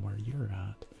beers from where you're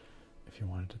at. If you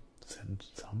wanted to send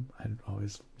some, I'd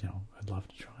always, I'd love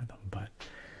to try them, but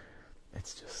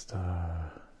it's just,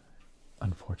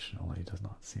 unfortunately, does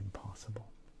not seem possible.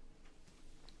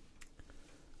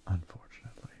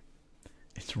 Unfortunately.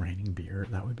 It's raining beer.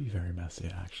 That would be very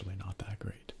messy, actually, not that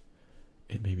great.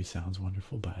 It maybe sounds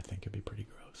wonderful, but I think it'd be pretty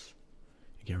gross.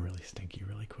 You get really stinky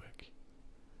really quick.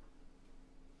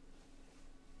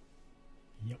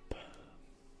 Yep.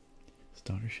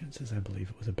 Stonershin says, I believe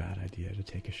it was a bad idea to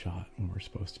take a shot when we're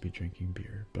supposed to be drinking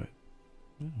beer, but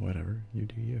whatever, you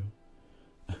do you.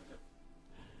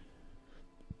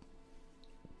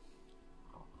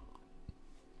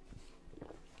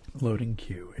 Loading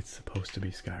queue. It's supposed to be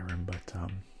Skyrim, but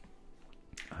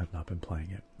I've not been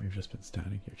playing it. We've just been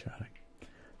standing here chatting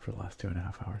for the last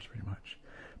 2.5 hours pretty much.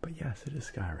 But yes, it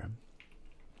is Skyrim.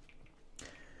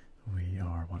 We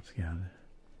are once again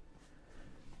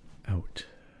out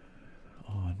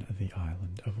on the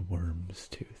island of Worm's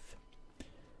Tooth,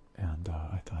 and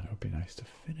I thought it would be nice to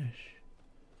finish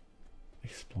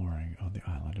exploring on the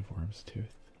island of Worm's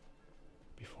Tooth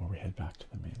before we head back to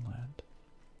the mainland.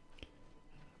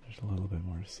 There's a little bit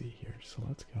more to see here, so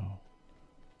let's go.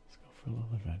 Let's go for a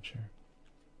little adventure.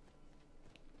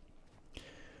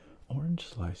 Orange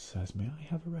Slice says, may I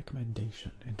have a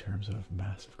recommendation in terms of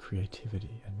massive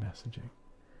creativity and messaging?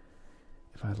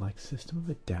 If I like System of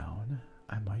a Down,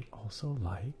 I might also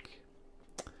like...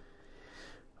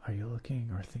 Are you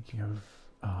looking or thinking of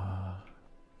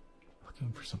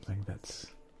looking for something that's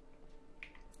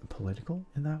political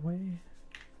in that way?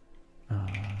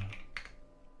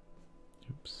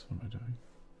 Oops, what am I doing?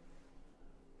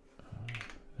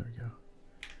 There we go.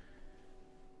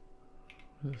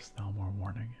 What is this? Thalmor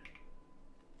warning.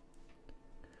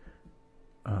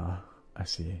 I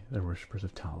see. They're worshippers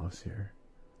of Talos here.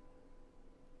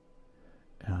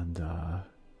 And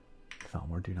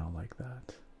Thalmor do not like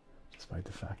that, despite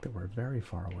the fact that we're very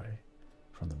far away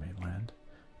from the mainland.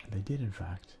 And they did, in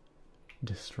fact,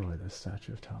 destroy this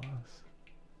statue of Talos.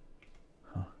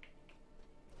 Huh.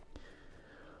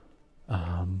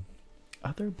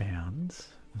 Other bands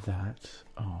that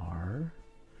are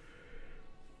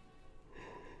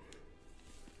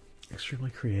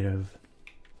extremely creative,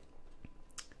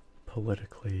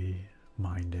 politically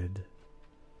minded.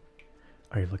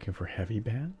 Are you looking for heavy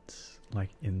bands,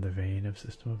 like in the vein of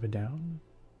System of a Down?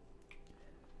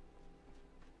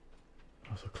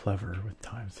 Also clever with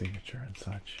time signature and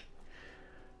such.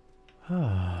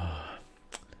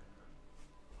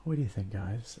 What do you think,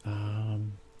 guys?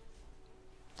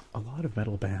 A lot of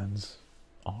metal bands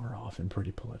are often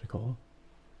pretty political.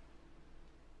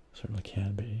 Certainly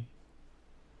can be.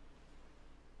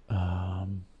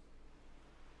 I'm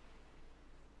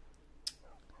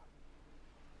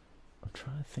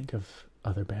trying to think of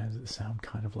other bands that sound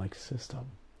kind of like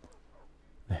System.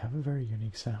 They have a very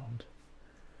unique sound.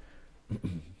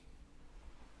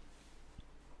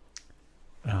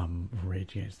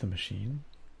 Rage Against the Machine.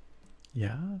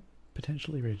 Yeah,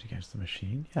 potentially Rage Against the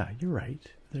Machine. Yeah, you're right.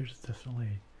 There's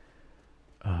definitely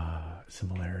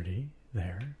similarity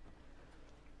there.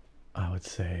 I would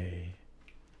say,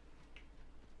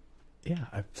 yeah,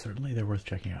 certainly they're worth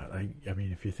checking out. I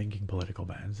mean, if you're thinking political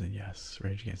bands, then yes,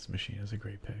 Rage Against the Machine is a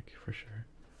great pick for sure.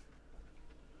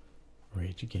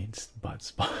 Rage Against Butt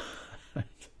Spot.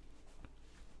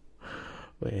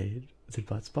 Wait, is it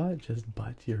Butt Spot? Just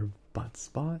butt your butt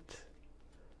spot?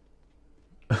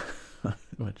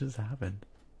 What just happened?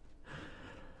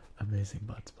 Amazing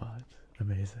Butt Spot.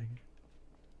 Amazing.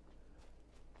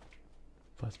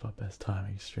 Butt Spot best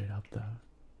timing straight up though.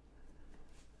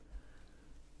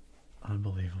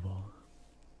 Unbelievable.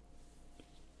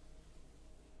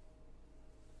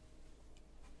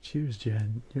 Cheers,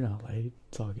 Jen. You're not late.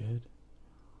 It's all good.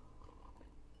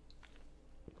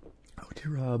 Oh,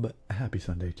 dear Rob, happy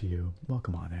Sunday to you.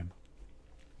 Welcome on in.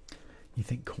 You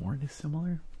think Korn is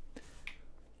similar?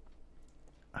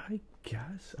 I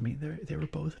guess. I mean, they were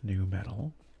both new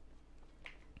metal.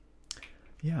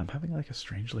 Yeah, I'm having like a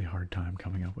strangely hard time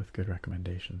coming up with good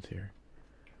recommendations here.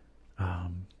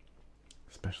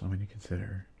 Especially when you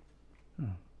consider...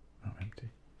 Oh, empty.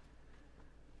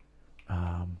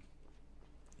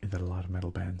 that a lot of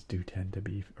metal bands do tend to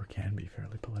be, or can be,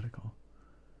 fairly political.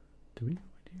 Did we go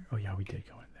in here? Oh yeah, we did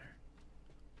go in there.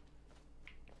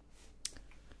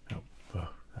 Oh, whoa,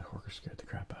 that horker scared the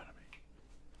crap out of me.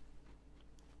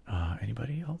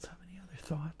 Anybody else have any other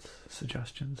thoughts,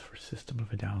 suggestions for System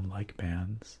of a Down like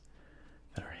bands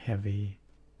that are heavy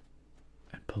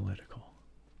and political?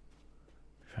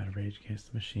 We've had Rage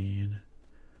Against the Machine,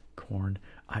 Korn.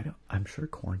 I'm sure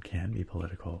Korn can be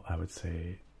political. I would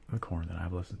say the Korn that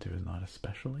I've listened to is not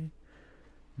especially,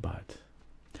 but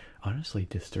honestly,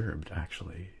 Disturbed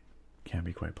actually can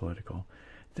be quite political.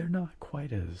 They're not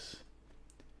quite as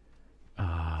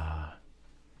I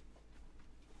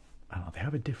don't know, they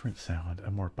have a different sound, a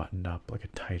more buttoned up, like a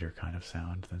tighter kind of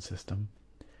sound than System,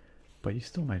 but you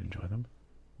still might enjoy them.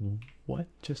 What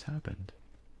just happened?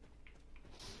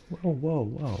 Whoa, whoa,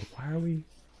 whoa, why are we...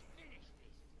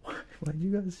 Why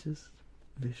you guys just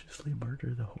viciously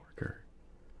murder the Horker?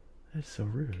 That's so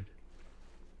rude.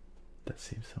 That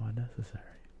seems so unnecessary.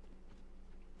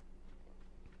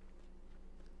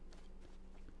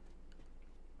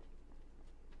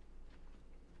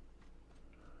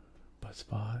 But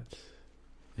Spot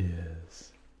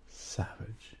is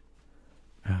savage.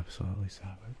 Absolutely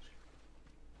savage.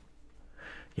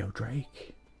 Yo,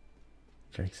 Drake.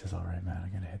 Drake says, alright, man,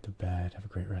 I'm gonna hit the bed. Have a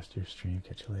great rest of your stream.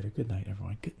 Catch you later. Good night,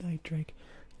 everyone. Good night, Drake.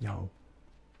 Yo,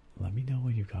 let me know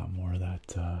when you got more of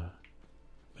that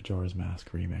Majora's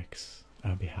Mask remix.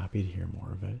 I'd be happy to hear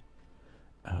more of it.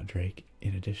 Drake,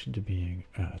 in addition to being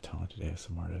a talented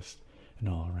ASM artist, an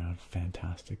all-around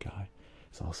fantastic guy,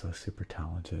 is also a super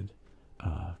talented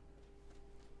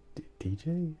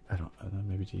DJ? I don't know,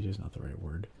 maybe DJ is not the right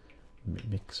word.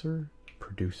 Mixer?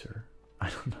 Producer? I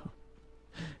don't know.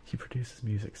 He produces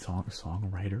music,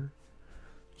 songwriter.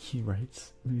 He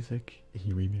writes music,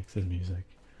 he remixes music.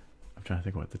 I'm trying to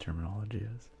think what the terminology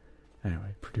is.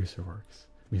 Anyway, producer works.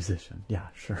 Musician. Yeah,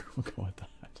 sure, we'll go with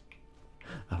that.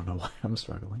 I don't know why I'm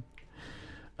struggling.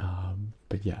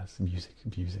 But yes,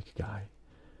 music guy.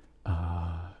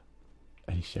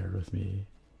 And he shared with me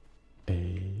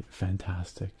a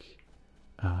fantastic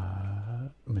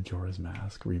Majora's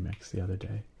Mask remix the other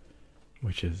day,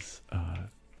 which is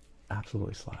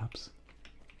absolutely slaps.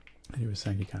 And he was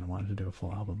saying he kind of wanted to do a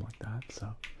full album like that,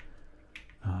 so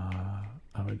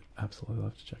I would absolutely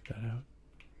love to check that out.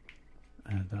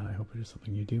 And I hope it is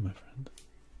something you do, my friend.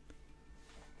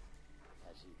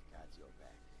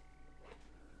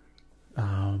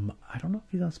 I don't know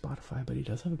if he's on Spotify, but he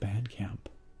does have a Bandcamp.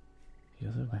 He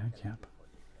does have a Bandcamp.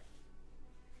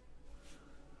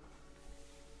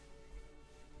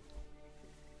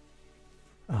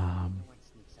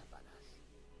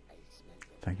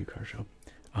 Thank you, Car Show.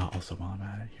 Also, while I'm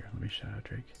at it here, let me shout out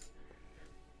Drake.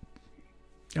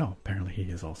 Oh, apparently he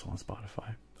is also on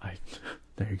Spotify.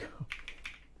 There you go.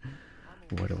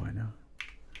 What do I know?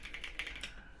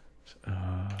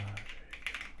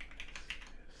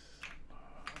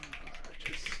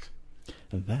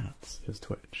 That's his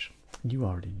Twitch. You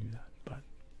already knew that, but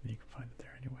you can find it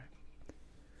there anyway.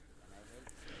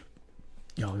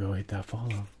 Y'all go hit that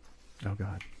follow. Oh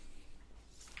god.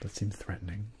 That seems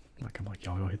threatening. I'm like,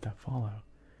 y'all go hit that follow.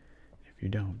 If you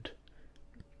don't,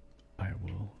 I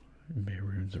will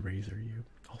Mayrune's razor you.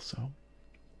 Also,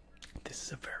 this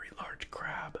is a very large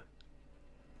crab.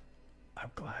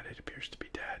 I'm glad it appears to be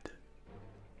dead.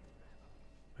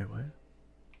 Wait, what?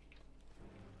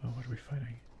 Oh, what are we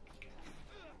fighting?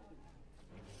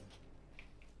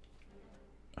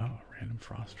 Oh, a random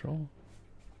frost troll?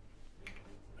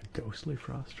 A ghostly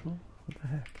frost troll? What the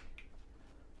heck?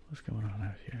 What's going on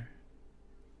out here?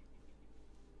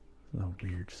 This is a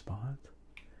weird spot.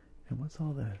 And what's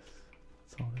all this?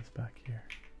 What's all this back here?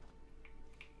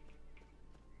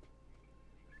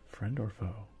 Friend or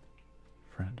foe?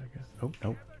 Friend, I guess. Oh,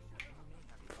 nope.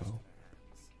 Foe.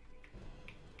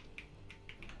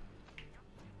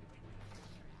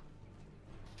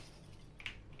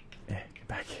 Get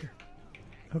back here.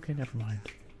 Okay, never mind.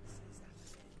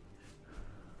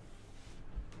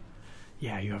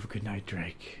 Yeah, you have a good night,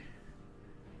 Drake.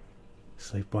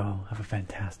 Sleep well. Have a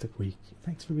fantastic week.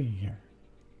 Thanks for being here.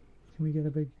 Can we get a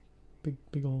big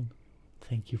old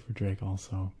thank you for Drake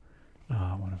also?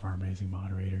 One of our amazing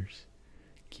moderators.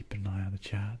 Keep an eye on the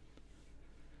chat.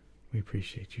 We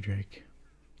appreciate you, Drake.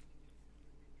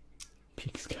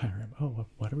 Peak Skyrim. Oh,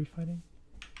 what are we fighting?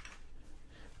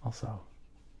 Also,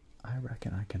 I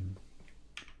reckon I can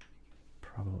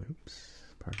probably, oops,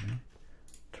 pardon me,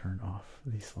 turn off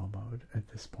the slow mode at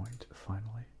this point,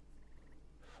 finally.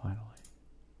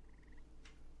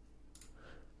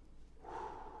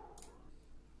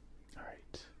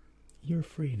 Alright. You're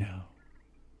free now.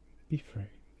 Be free.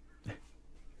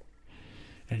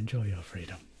 And enjoy your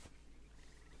freedom.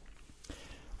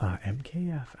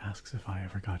 MKF asks if I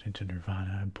ever got into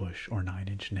Nirvana, Bush, or Nine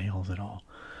Inch Nails at all.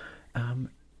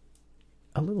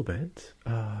 A little bit.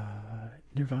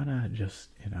 Nirvana just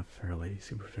in a fairly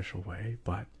superficial way,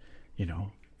 but, you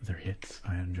know, their hits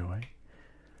I enjoy.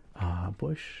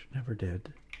 Bush never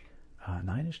did.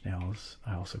 Nine Inch Nails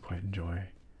I also quite enjoy.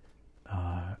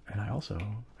 And I also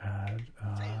had,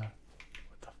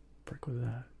 what the frick was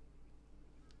that?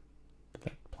 Did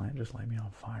that plant just light me on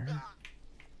fire?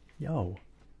 Yo.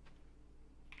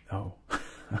 Oh.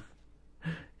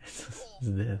 it's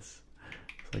this.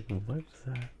 It's like, what was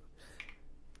that?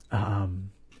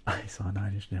 I saw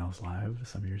Nine Inch Nails live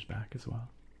some years back as well,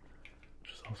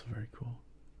 which is also very cool.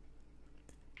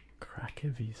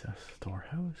 Krake Visa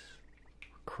Storehouse?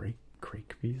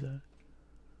 Crake Visa?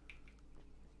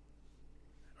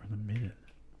 Or the Midden?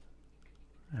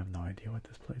 I have no idea what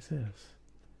this place is,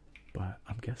 but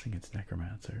I'm guessing it's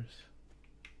necromancers.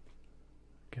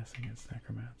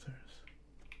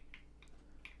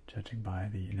 Judging by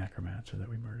the necromancer that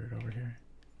we murdered over here.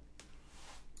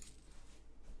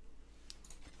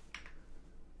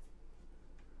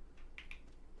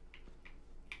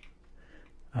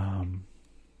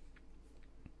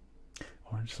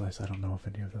 Orange Slice, I don't know if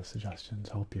any of those suggestions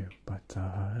help you, but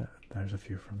there's a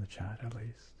few from the chat at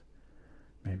least.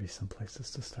 Maybe some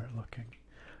places to start looking.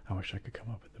 I wish I could come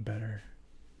up with a better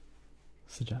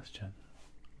suggestion,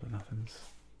 but nothing's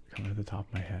coming to the top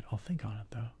of my head. I'll think on it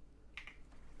though.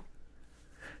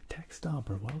 Tech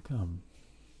Stomper, welcome.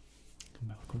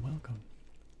 Welcome.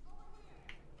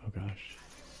 Oh gosh.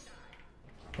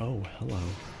 Oh, hello.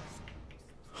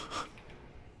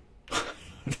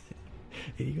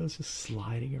 Inigo's just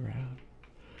sliding around.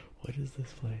 What is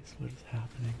this place? What is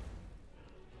happening?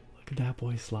 Look at that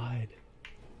boy slide.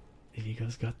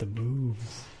 Inigo's got the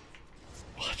moves.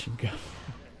 Watch him go.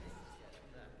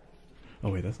 Oh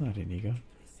wait, that's not Inigo.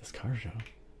 That's Carjo.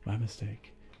 My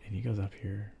mistake. Inigo's up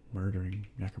here murdering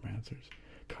necromancers.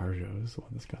 Carjo is the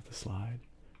one that's got the slide.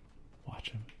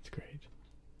 Watch him. It's great.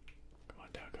 Come on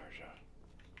down, Carjo.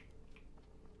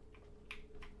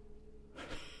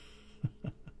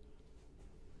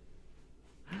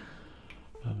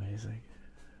 Amazing.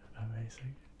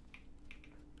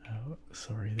 Oh,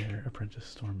 sorry there, Apprentice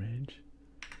Storm Mage.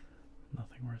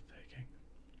 Nothing worth taking.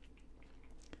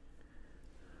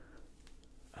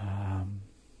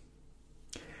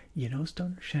 You know,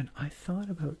 Stoner Shen, I thought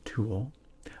about Tool.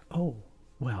 Oh,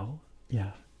 well,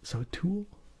 yeah. So Tool,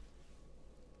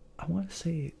 I want to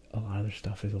say a lot of their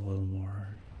stuff is a little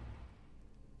more,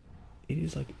 it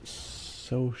is like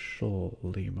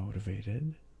socially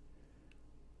motivated.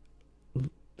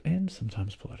 And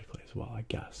sometimes politically as well, I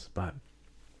guess. But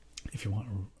if you want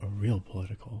a real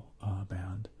political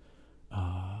band,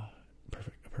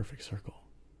 Perfect Circle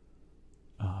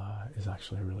is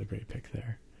actually a really great pick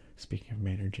there. Speaking of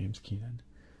Maynard James Keenan,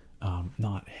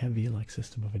 not heavy like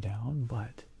System of a Down,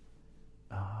 but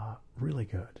really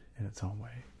good in its own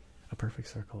way. A Perfect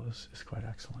Circle is quite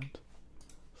excellent.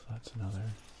 So that's another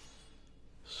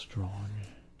strong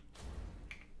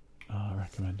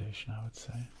recommendation, I would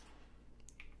say.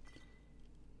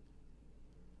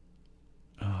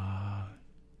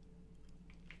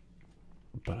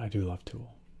 But I do love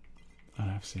Tool,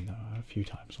 and I've seen them a few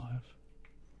times live.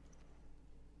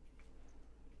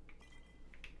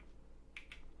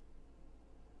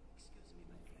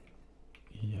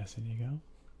 Yes, Inigo.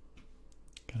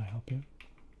 Can I help you?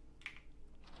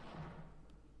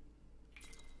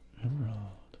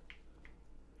 Emerald.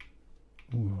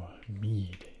 Ooh,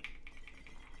 mead.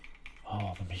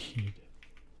 Oh, the mead.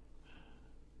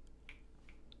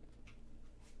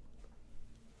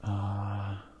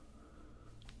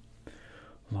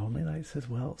 Lonely Light says,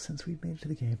 well, since we've made it to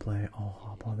the gameplay, I'll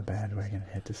hop on the bandwagon and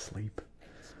head to sleep.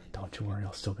 Don't you worry,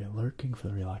 I'll still be lurking for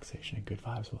the relaxation and good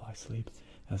vibes while I sleep.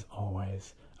 As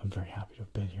always, I'm very happy to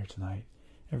have been here tonight.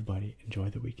 Everybody, enjoy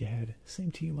the week ahead. Same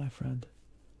to you, my friend.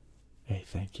 Hey,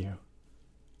 thank you.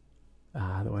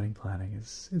 The wedding planning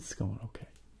it's going okay.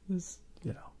 It's,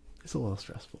 you know, it's a little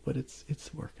stressful, but it's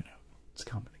working out. It's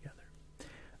coming together.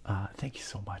 Thank you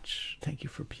so much. Thank you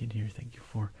for being here. Thank you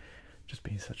for just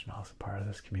being such an awesome part of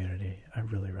this community. I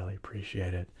really, really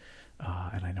appreciate it.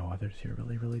 And I know others here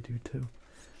really, really do too.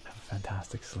 Have a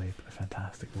fantastic sleep, a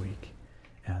fantastic week.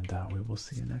 And we will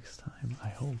see you next time. I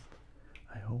hope.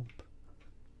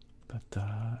 But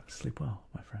sleep well,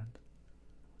 my friend.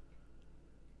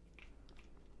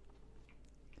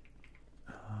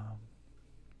 I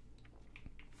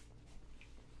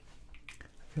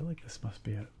feel like this must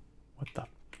be a... What the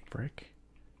frick?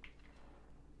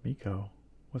 Miko,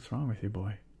 what's wrong with you,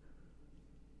 boy?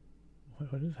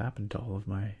 What has happened to all of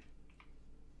my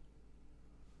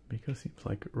Miko seems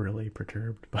like really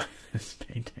perturbed by this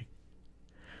painting.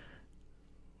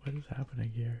 What is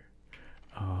happening here?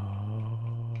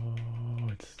 Oh,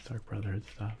 it's Dark Brotherhood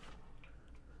stuff.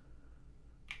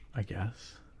 I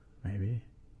guess. Maybe.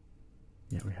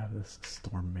 Yeah, we have this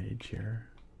Storm Mage here.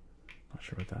 Not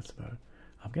sure what that's about.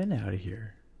 I'm getting out of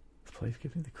here. This place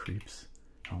gives me the creeps.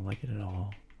 I don't like it at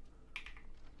all.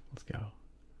 Let's go.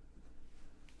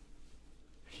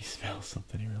 He smells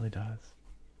something, he really does.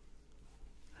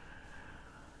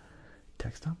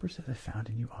 Textomper says I found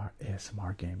a new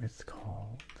ASMR game. It's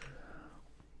called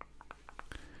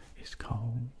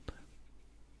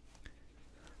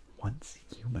Once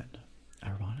Human.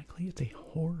 Ironically, it's a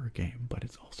horror game, but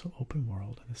it's also open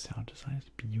world, and the sound design is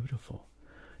beautiful.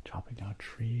 Chopping down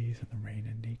trees and the rain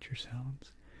and nature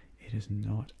sounds. It is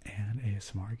not an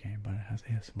ASMR game, but it has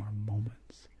ASMR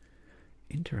moments.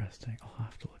 Interesting. I'll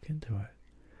have to look into it.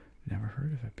 Never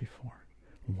heard of it before.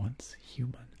 Once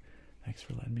Human. Thanks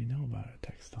for letting me know about it,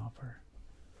 Textomper.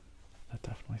 That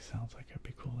definitely sounds like it'd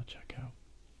be cool to check out.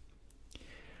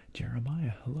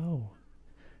 Jeremiah, hello.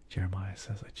 Jeremiah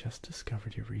says, I just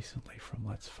discovered you recently from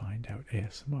Let's Find Out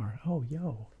ASMR. Oh,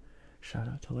 yo. Shout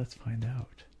out to Let's Find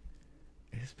Out.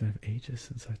 It's been ages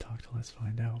since I talked to Let's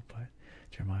Find Out, but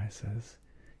Jeremiah says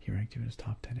he ranked you in his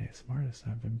top 10 ASMR artists.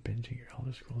 I've been binging your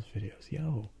Elder Scrolls videos.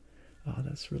 Yo,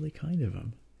 that's really kind of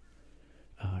him.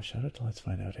 Shout out to Let's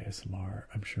Find Out ASMR.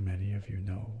 I'm sure many of you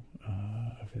know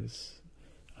of his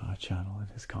channel and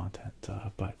his content,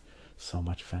 but so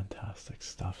much fantastic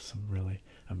stuff. Some really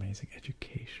amazing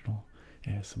educational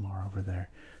ASMR over there.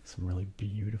 Some really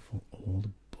beautiful old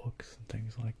books and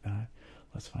things like that.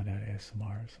 Let's Find Out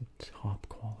ASMR, some top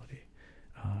quality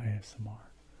ASMR,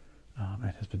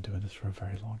 and has been doing this for a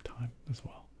very long time as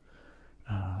well.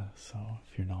 So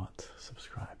if you're not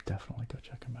subscribed, definitely go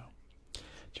check him out.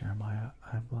 Jeremiah,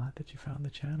 I'm glad that you found the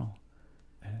channel,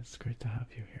 and it's great to have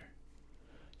you here.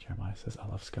 Jeremiah says, I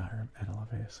love Skyrim and I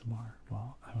love ASMR.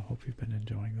 Well, I hope you've been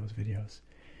enjoying those videos.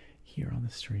 Here on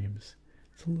the streams,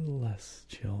 it's a little less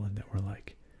chill in that we're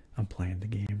like, I'm playing the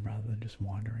game rather than just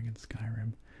wandering in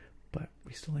Skyrim. But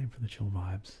we still aim for the chill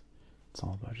vibes. It's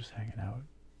all about just hanging out.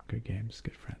 Good games,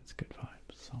 good friends, good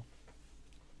vibes. So,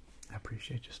 I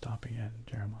appreciate you stopping in,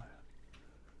 Jeremiah.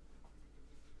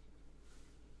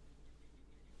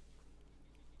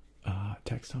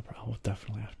 Textomper, I will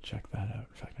definitely have to check that out.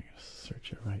 In fact, I'm going to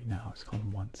search it right now. It's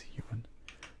called Once Human.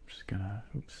 I'm just going to,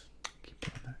 keep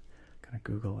doing that. I'm going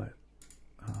to Google it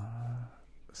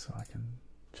so I can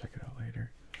check it out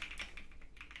later.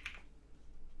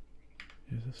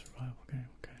 It is a survival game,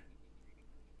 okay.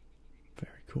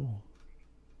 Very cool.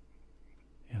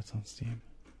 Yeah, it's on Steam.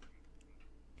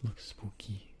 Looks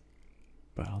spooky.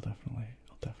 But I'll definitely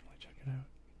check it out.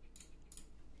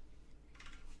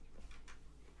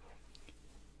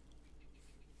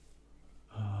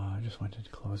 I just went into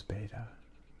closed beta.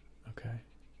 Okay.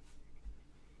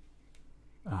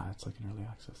 It's like an early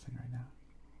access thing right now.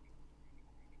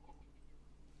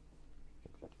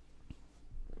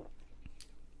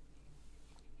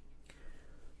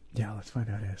 Yeah, Let's Find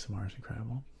Out ASMR is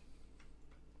incredible.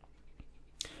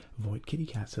 Void Kitty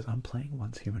Cat says, I'm playing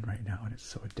Once Human right now and it's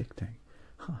so addicting.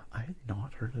 Huh, I had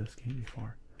not heard of this game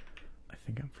before. I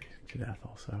think I'm freezing to death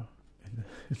also in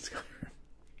Skyrim.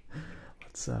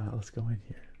 Let's go in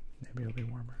here. Maybe it'll be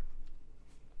warmer.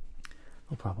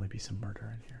 There'll probably be some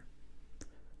murder in here.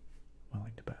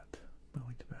 Willing to bet.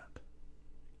 Willing to bet.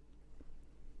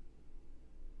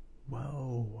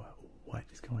 Whoa, what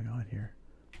is going on here?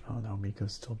 Oh no,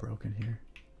 Miko's still broken here.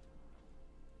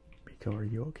 Miko, are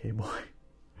you okay, boy?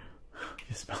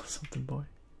 You smell something, boy?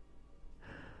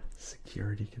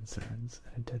 Security concerns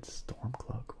and a dead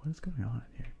Stormcloak. What is going on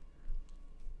in here?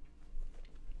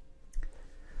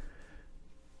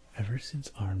 Ever since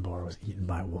Arnbor was eaten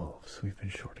by wolves, we've been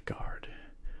short a guard.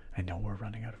 I know we're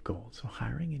running out of gold, so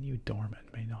hiring a new doorman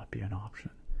may not be an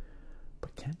option.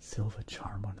 But can't Silva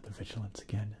charm onto the vigilance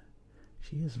again?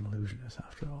 She is an illusionist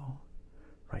after all.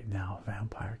 Right now, a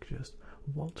vampire could just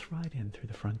waltz right in through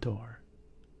the front door.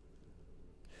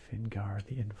 Fingar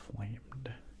the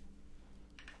Inflamed.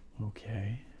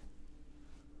 Okay.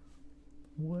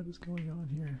 What is going on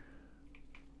here?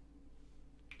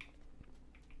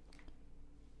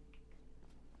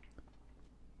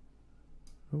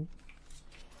 Oh.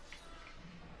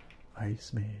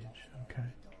 Ice Mage,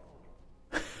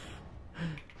 okay.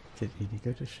 Did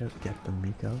Inigo just shout, get the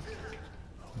Miko?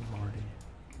 Oh lordy.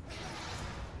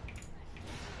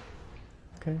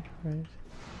 Okay, right.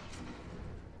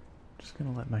 Just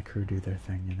gonna let my crew do their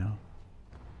thing, you know?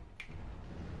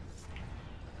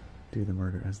 Do the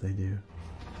murder as they do.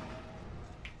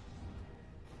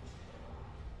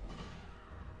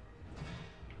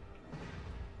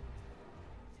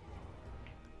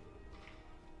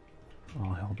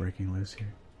 hell breaking loose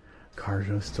here.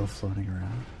 Carjo's still floating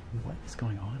around. What is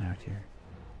going on out here?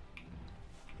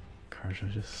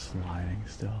 Carjo's just sliding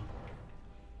still.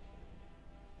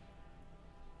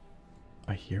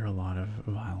 I hear a lot of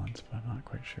violence, but I'm not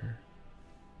quite sure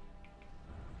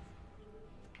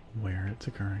where it's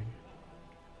occurring.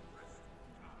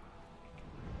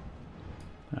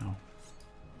 Oh,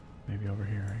 maybe over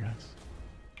here, I guess.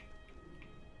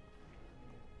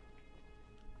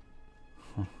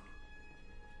 Huh.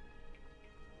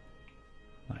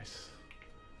 Nice.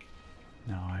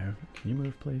 Now I have. Can you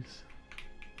move, please?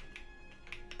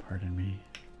 Pardon me.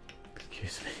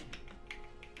 Excuse me.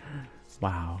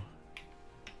 Wow.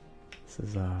 This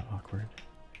is awkward.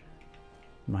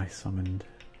 My summoned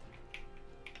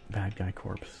bad guy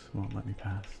corpse won't let me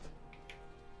past.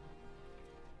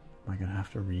 Am I gonna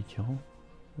have to re-kill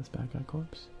this bad guy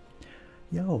corpse?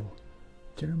 Yo,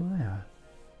 Jeremiah,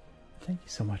 thank you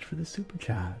so much for the super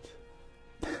chat.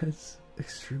 That's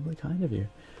extremely kind of you.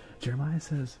 Jeremiah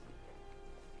says,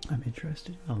 I'm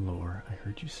interested in the lore. I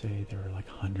heard you say there are like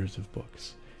hundreds of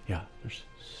books. Yeah, there's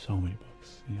so many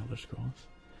books in the Elder Scrolls.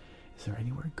 Is there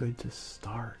anywhere good to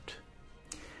start?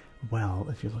 Well,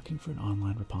 if you're looking for an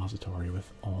online repository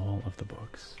with all of the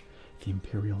books, the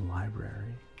Imperial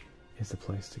Library is the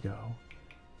place to go,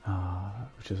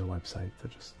 which is a website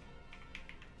that just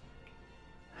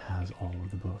has all of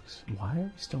the books. Why are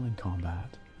we still in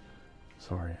combat?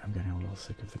 Sorry, I'm getting a little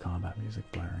sick of the combat music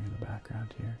blaring in the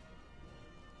background here.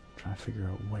 I'm trying to figure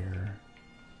out where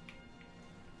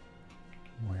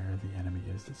the enemy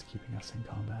is that's keeping us in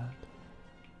combat.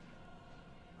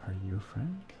 Are you a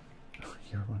friend?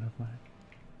 You're one of my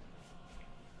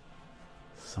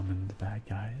summoned bad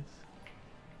guys.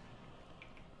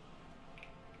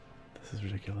 This is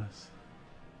ridiculous.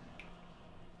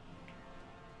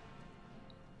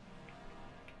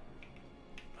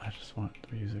 I just want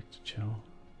the music to chill.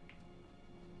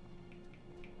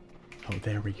 Oh,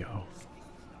 there we go.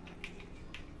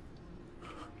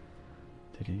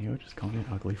 Did you just call me an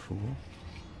ugly fool?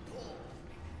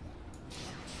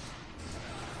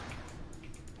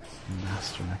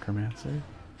 Master Necromancer?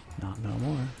 Not no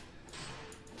more.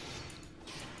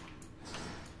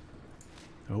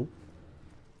 Oh.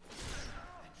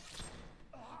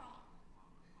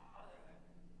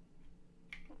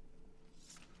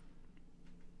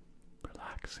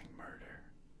 Relaxing murder.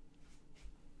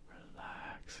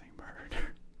 Relaxing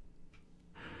murder.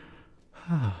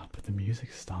 Ah, but the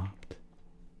music stopped.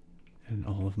 And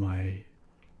all of my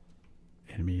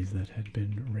enemies that had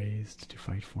been raised to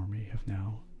fight for me have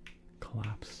now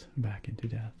collapsed back into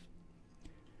death.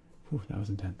 Whew, that was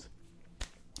intense.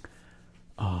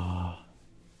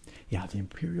 Yeah, the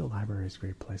Imperial Library is a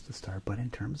great place to start, but in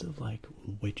terms of like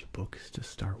which books to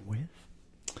start with,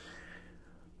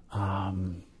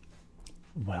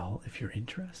 well, if you're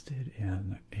interested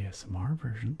in ASMR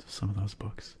versions of some of those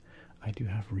books, I do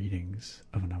have readings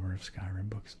of a number of Skyrim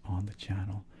books on the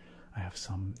channel. I have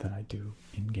some that I do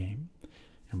in-game,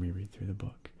 and we read through the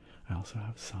book. I also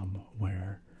have some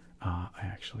where I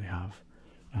actually have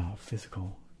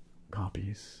physical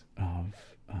copies of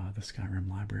the Skyrim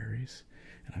libraries,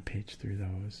 and I page through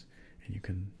those, and you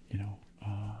can, you know,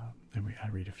 I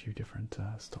read a few different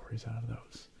stories out of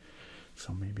those.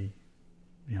 So maybe,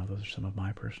 you know, those are some of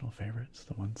my personal favorites,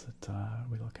 the ones that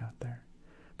we look at there.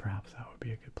 Perhaps that would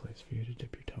be a good place for you to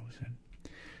dip your toes in.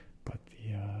 But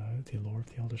the lore of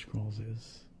the Elder Scrolls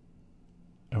is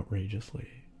outrageously,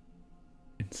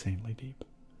 insanely deep.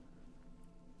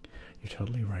 You're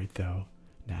totally right, though,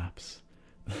 Naps.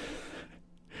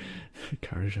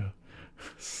 Carjo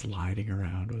sliding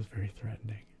around was very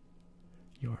threatening.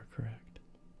 You are correct.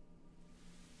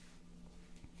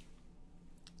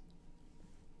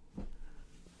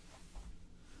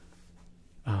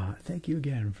 Thank you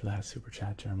again for that super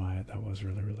chat, Jeremiah. That was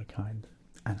really, really kind.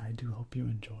 And I do hope you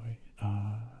enjoy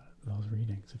those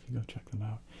readings if you go check them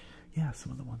out. Yeah,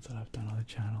 some of the ones that I've done on the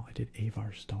channel. I did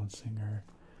Avar Stonesinger.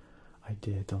 I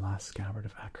did The Last Scabbard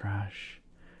of Akrash.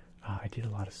 I did a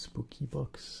lot of spooky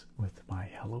books with my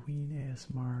Halloween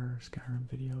ASMR Skyrim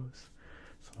videos.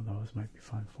 Some of those might be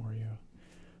fun for you.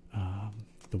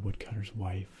 The Woodcutter's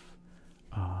Wife.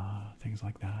 Things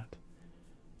like that.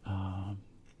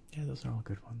 Yeah, those are all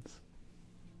good ones.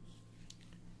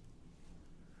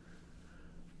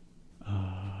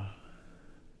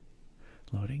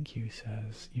 Loading Q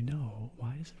says, you know,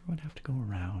 why does everyone have to go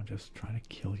around just trying to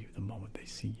kill you the moment they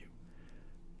see you?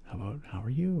 How about, how are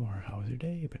you, or how was your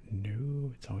day? But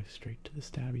no, it's always straight to the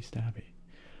stabby.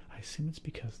 I assume it's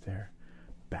because they're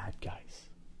bad guys.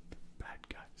 Bad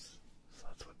guys. So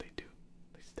that's what they do.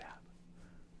 They stab.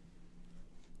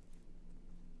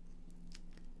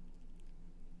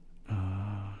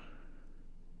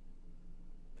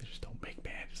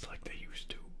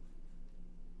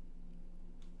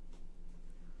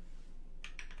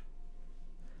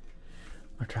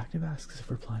 Attractive asks if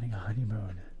we're planning a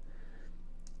honeymoon.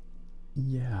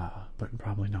 Yeah, but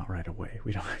probably not right away.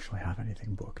 We don't actually have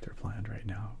anything booked or planned right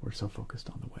now. We're so focused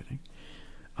on the wedding.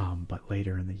 But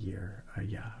later in the year,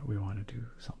 yeah, we want to do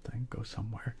something, go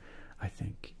somewhere. I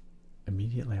think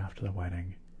immediately after the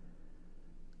wedding,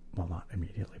 well, not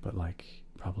immediately, but like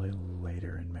probably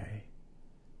later in May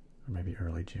or maybe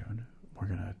early June, we're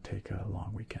going to take a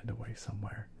long weekend away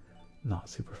somewhere. Not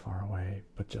super far away,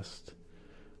 but just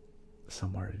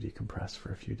somewhere to decompress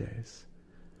for a few days.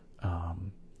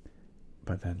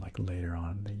 But then like later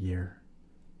on in the year,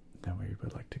 then we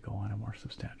would like to go on a more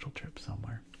substantial trip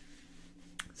somewhere.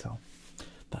 So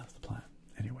that's the plan.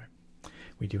 Anyway,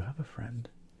 we do have a friend,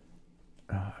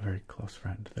 a very close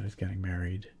friend, that is getting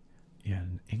married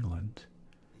in England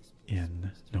in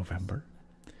November.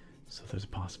 So there's a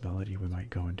possibility we might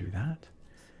go and do that,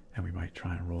 and we might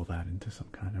try and roll that into some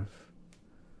kind of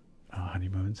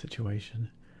honeymoon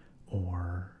situation,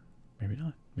 or maybe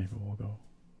not. Maybe we'll go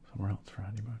somewhere else for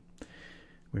honeymoon.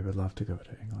 We would love to go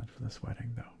to England for this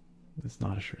wedding, though. It's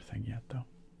not a sure thing yet, though.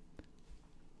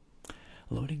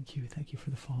 Loading Q, thank you for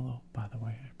the follow, by the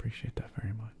way. I appreciate that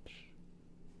very much.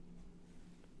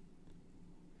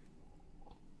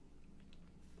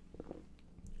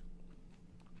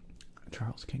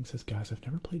 Charles King says, guys, I've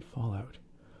never played Fallout.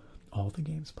 All the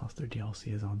games plus their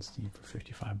DLC is on Steam for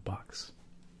 $55.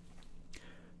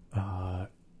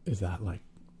 Is that like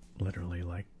literally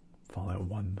like Fallout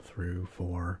 1 through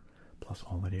 4 plus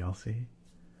all the DLC?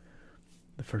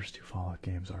 The first two Fallout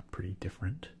games are pretty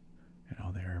different. You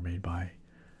know, they are made by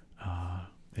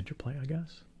Interplay, I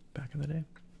guess, back in the day.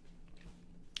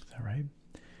 Is that right?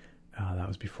 That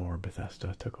was before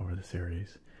Bethesda took over the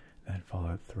series. Then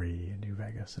Fallout 3 and New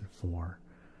Vegas and 4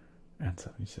 and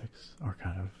 76 are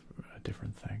kind of a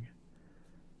different thing.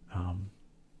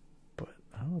 But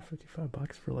I don't know,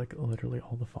 $55 for like literally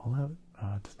all the Fallout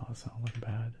does not sound like a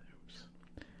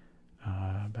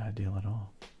bad deal at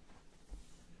all.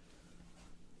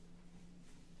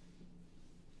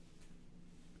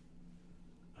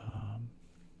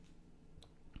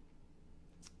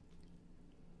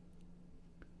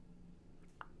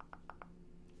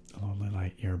 Lonely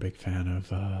Light, you're a big fan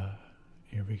of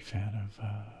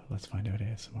Let's Find Out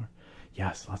ASMR.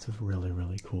 Yes, lots of really,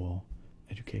 really cool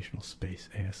educational space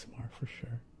ASMR for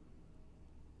sure.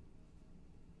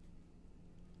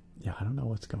 Yeah, I don't know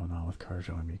what's going on with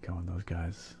Carjo and Miko and those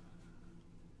guys.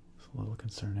 It's a little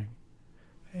concerning.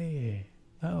 Hey,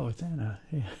 oh, it's Anna.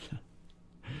 Hey, Anna.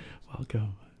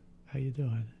 Welcome. How you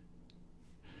doing?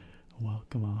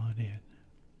 Welcome on in.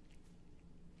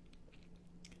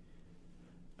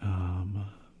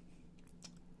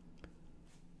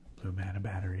 Blue mana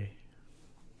battery.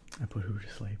 I put who to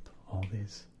sleep? All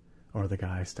these. Or the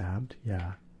guy stabbed?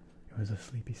 Yeah. It was a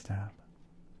sleepy stab.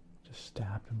 Just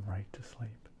stabbed him right to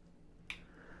sleep.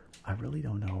 I really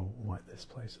don't know what this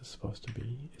place is supposed to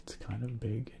be. It's kind of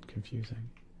big and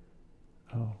confusing.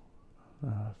 Oh.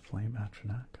 Flame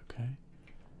Atronac, okay.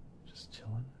 Just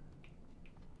chilling.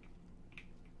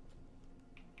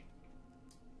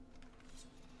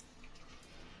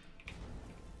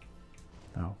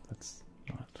 No, that's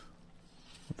not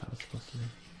what that was supposed to be.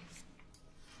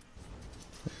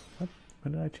 Wait, what?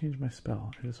 When did I change my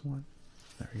spell? I just want...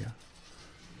 There we go.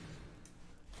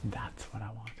 That's what I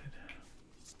wanted.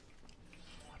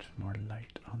 Wanted more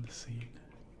light on the scene.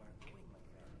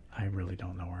 I really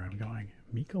don't know where I'm going.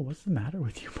 Miko, what's the matter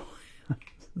with you, boy?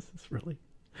 This is really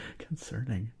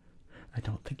concerning. I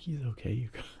don't think he's okay, you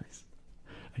guys.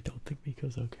 I don't think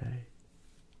Miko's okay.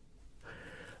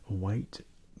 White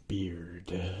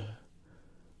beard.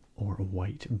 Or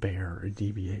white bear,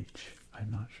 DBH. I'm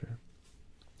not sure.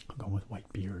 I'll go with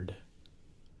white beard.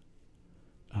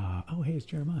 Oh, hey, it's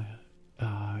Jeremiah.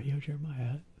 Yo,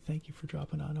 Jeremiah, thank you for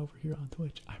dropping on over here on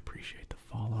Twitch. I appreciate the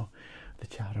follow. The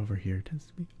chat over here tends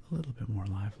to be a little bit more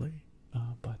lively,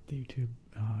 but the YouTube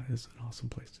is an awesome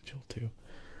place to chill too,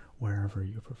 wherever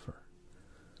you prefer.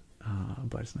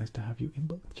 But it's nice to have you in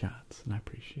both chats, and I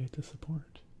appreciate the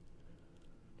support.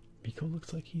 Miko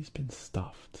looks like he's been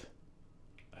stuffed.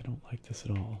 I don't like this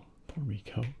at all. Poor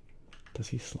Miko. Does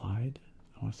he slide?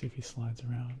 I want to see if he slides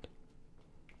around.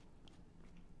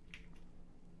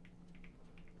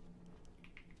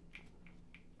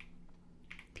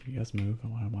 Can you guys move? I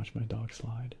want to watch my dog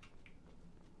slide.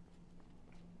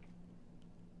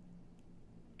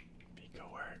 Miko,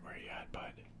 where are you at,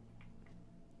 bud?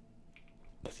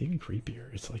 That's even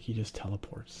creepier. It's like he just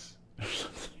teleports or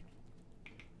something.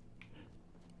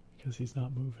 Because he's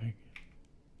not moving.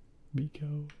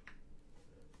 Miko.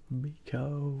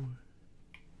 Miko.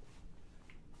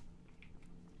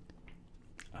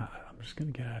 I'm I'm just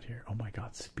gonna get out of here. Oh my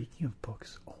god, speaking of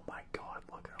books, oh my god,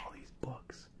 look at all these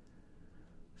books.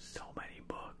 So many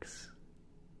books.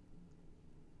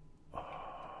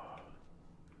 Oh,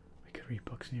 we could read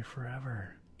books in here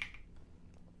forever.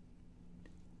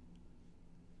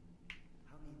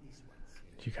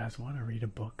 Do you guys want to read a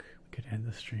book? We could end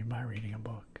the stream by reading a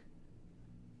book.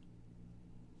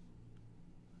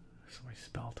 There's so many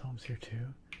spell tomes here too.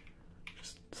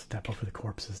 Just step over the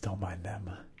corpses, don't mind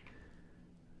them.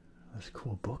 There's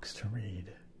cool books to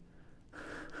read.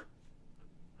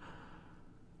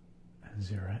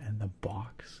 Azura and the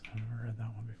Box. I've never read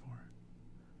that one before.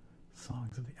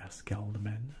 Songs of the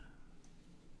Eskeldmen.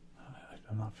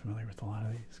 I'm not familiar with a lot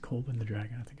of these. Kolben the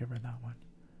Dragon, I think I've read that one.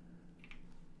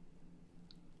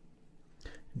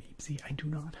 Neepsy, I do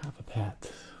not have a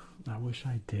pet. I wish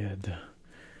I did.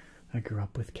 I grew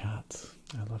up with cats.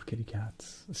 I love kitty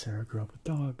cats. Sarah grew up with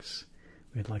dogs.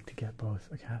 We'd like to get both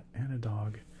a cat and a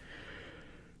dog.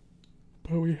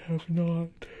 But we have not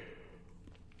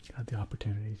had the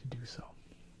opportunity to do so.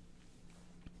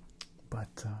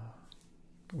 But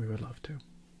we would love to.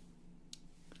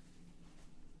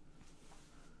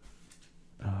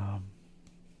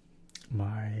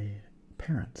 My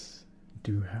parents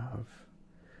do have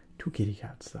 2 kitty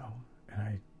cats though, and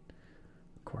I,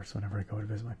 of course, whenever I go to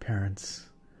visit my parents,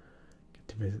 get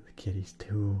to visit the kitties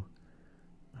too.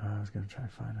 I was gonna try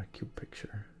and find a cute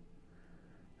picture.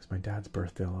 It was my dad's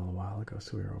birthday a little while ago,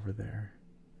 so we were over there.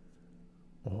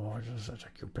 Oh, this is such a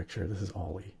cute picture. This is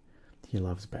Ollie. He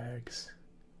loves bags,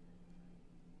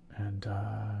 and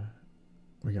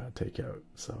we got takeout,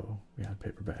 so we had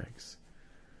paper bags.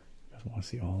 You guys want to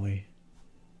see Ollie?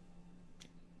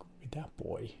 Look at that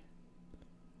boy.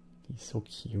 He's so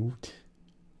cute.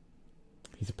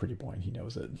 He's a pretty boy and he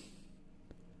knows it.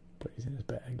 But he's in his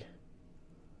bag.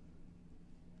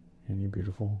 And you're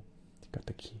beautiful. He's got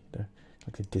the key,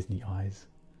 like the Disney eyes.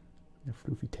 The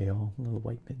floofy tail, little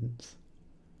white mittens.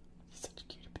 He's such a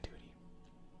cutie patootie.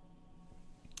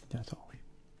 That's Ollie.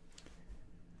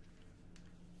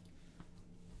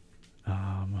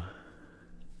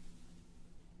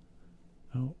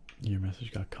 Oh, your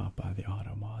message got caught by the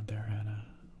auto mod there, Anna.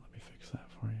 Let me fix that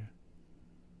for you.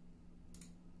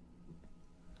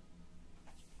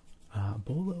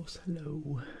 Bolos,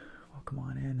 hello. Welcome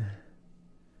on in.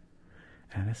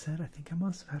 Anna said, I think I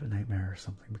must have had a nightmare or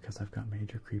something because I've got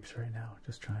major creeps right now.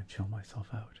 Just trying to chill myself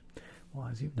out. Well,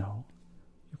 as you know,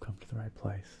 you've come to the right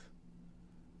place.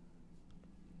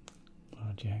 Why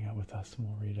don't you hang out with us and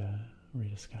we'll read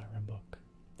a Skyrim book.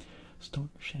 Stone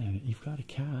Shannon, you've got a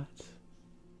cat.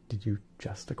 Did you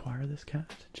just acquire this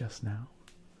cat just now?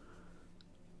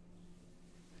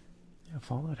 Yeah,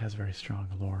 Fallout has very strong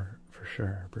lore for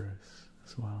sure, Bruce,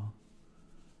 as well.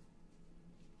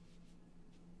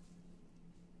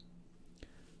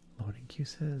 Loading Q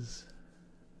says,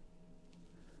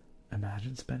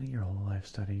 imagine spending your whole life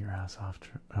studying your ass off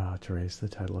to raise the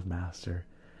title of master,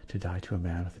 to die to a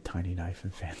man with a tiny knife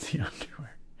and fancy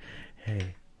underwear.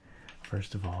 Hey,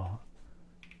 first of all,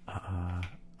 I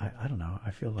don't know.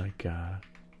 I feel like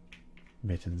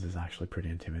Mittens is actually pretty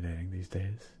intimidating these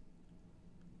days.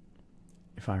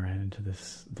 If I ran into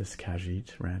this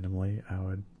Khajiit randomly, I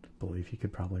would believe he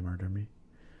could probably murder me.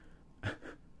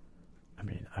 I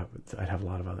mean, I'd have a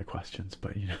lot of other questions,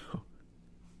 but you know.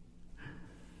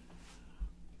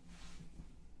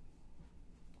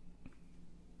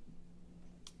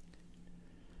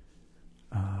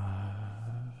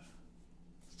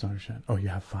 Oh, you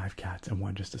have 5 cats and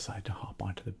one just decided to hop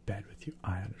onto the bed with you.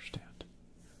 I understand.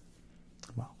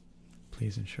 Well,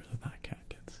 please ensure that that cat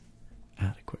gets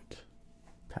adequate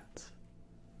pets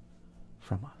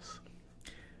from us.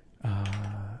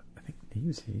 I think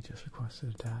Newsy just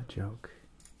requested a dad joke.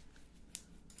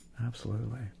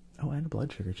 Absolutely. Oh, and a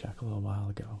blood sugar check a little while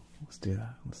ago. Let's do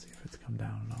that. Let's see if it's come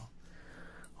down and all.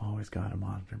 Always gotta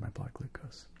monitor my blood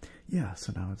glucose. Yeah,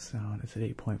 so now it's down. It's at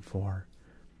 8.4,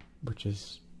 which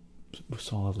is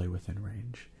solidly within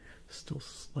range. Still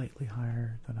slightly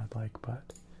higher than I'd like,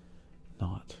 but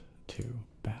not too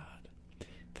bad.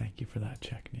 Thank you for that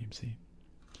check, Namesy.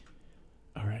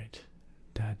 Alright.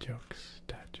 Dad jokes,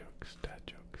 dad jokes, dad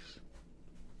jokes.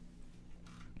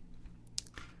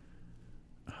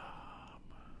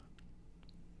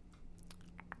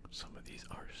 Some of these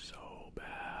are so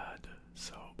bad.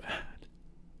 So bad.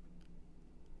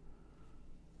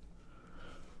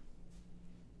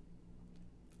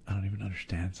 I don't even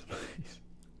understand some of these.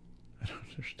 I don't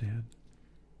understand.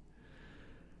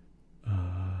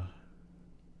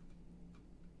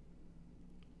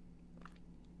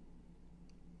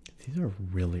 These are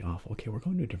really awful. Okay, we're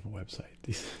going to a different website.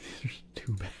 These are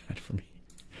too bad for me.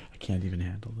 I can't even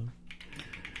handle them.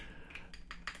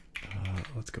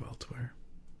 let's go elsewhere.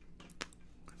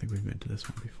 I think we've been to this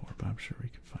one before, but I'm sure we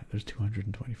can find. There's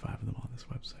 225 of them on this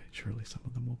website. Surely some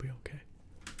of them will be okay.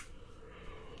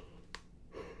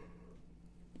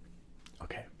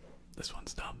 Okay, this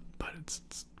one's dumb, but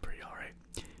it's pretty alright.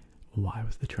 Why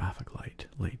was the traffic light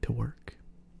late to work?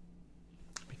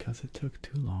 Because it took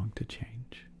too long to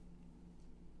change.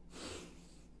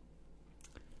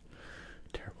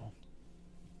 Terrible.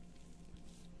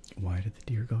 Why did the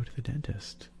deer go to the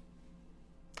dentist?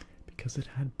 Because it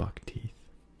had buck teeth.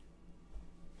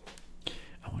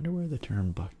 I wonder where the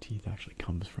term buck teeth actually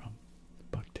comes from.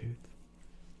 Buck tooth.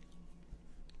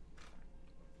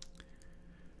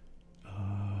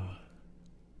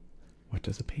 What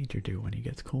does a painter do when he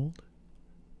gets cold?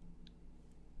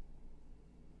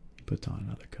 He puts on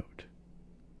another coat.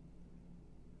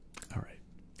 Alright.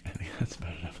 I think that's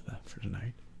about enough of that for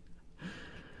tonight.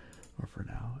 Or for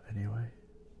now, anyway.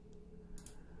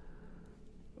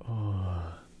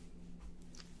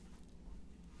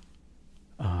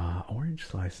 Orange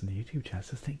Slice in the YouTube chat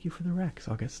says, thank you for the Rex.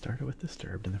 I'll get started with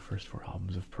Disturbed and the first 4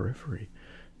 albums of Periphery.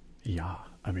 Yeah,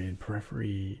 I mean,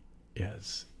 Periphery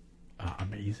is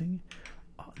amazing.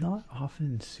 Not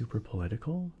often super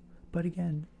political, but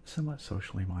again, somewhat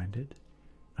socially minded.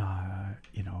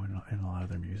 You know, in a lot of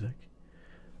their music.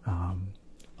 A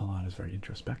lot is very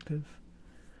introspective.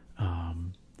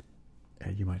 And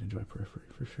you might enjoy Periphery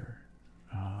for sure.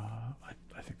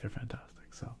 I think they're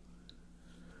fantastic, so.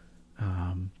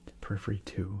 Periphery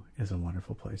 2 is a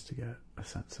wonderful place to get a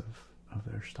sense of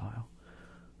their style.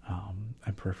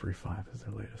 And Periphery 5 is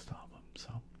their latest album,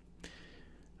 so.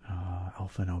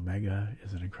 Alpha and Omega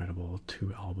is an incredible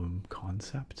 2-album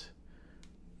concept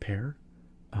pair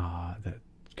that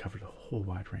covered a whole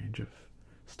wide range of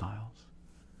styles.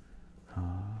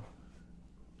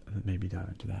 And maybe dive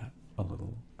into that a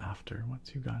little after,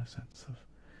 once you got a sense of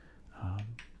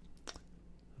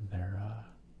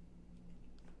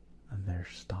their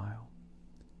style.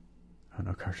 Oh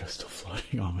no, Carjo's still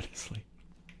floating ominously.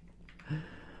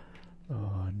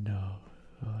 Oh no,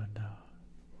 oh no.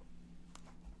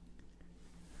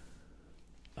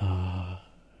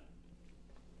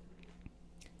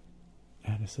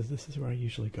 Anna says, this is where I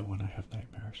usually go when I have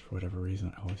nightmares. For whatever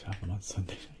reason, I always have them on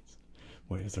Sunday nights.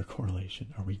 Wait, is there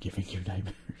correlation? Are we giving you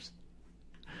nightmares?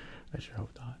 I sure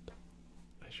hope not.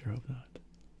 I sure hope not.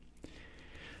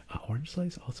 Orange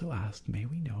Slice also asked, may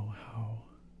we know how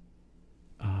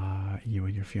you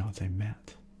and your fiance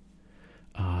met?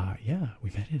 Yeah, we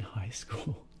met in high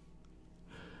school.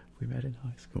 We met in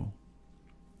high school.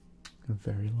 A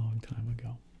very long time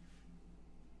ago.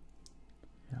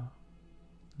 Yeah,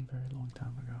 a very long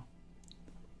time ago.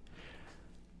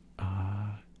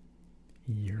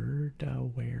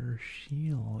 Yurda wears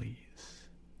Heelys.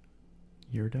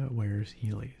 Yurda wears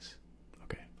Heelys.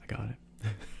 Okay, I got it.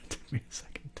 Took me a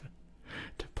second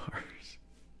to parse.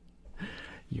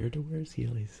 Yurda wears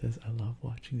Heelys says, I love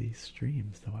watching these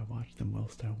streams, though I watch them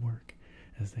whilst I work,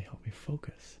 as they help me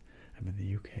focus. I'm in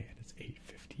the UK and it's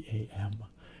 8:50 a.m.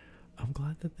 I'm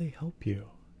glad that they help you.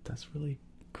 That's really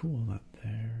cool that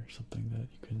they're something that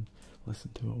you can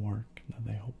listen to at work, and that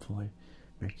they hopefully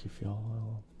make you feel a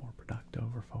little more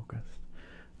productive or focused.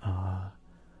 I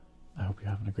hope you're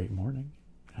having a great morning.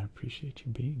 I appreciate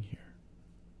you being here.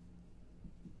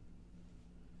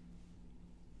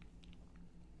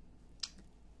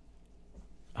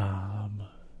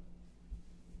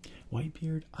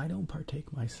 Whitebeard, I don't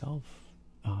partake myself,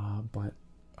 but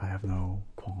I have no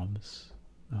qualms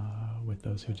with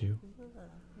those who do.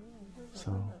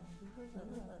 So,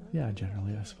 yeah,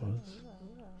 generally, I suppose.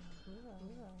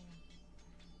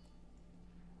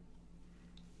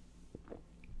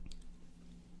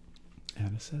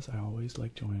 Anna says, I always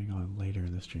like joining on later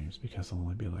in the streams because there'll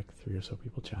only be like 3 or so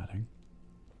people chatting.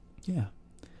 Yeah,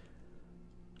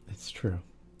 it's true.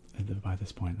 And by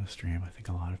this point in the stream, I think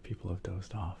a lot of people have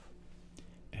dozed off.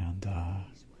 And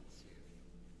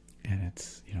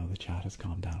it's, you know, the chat has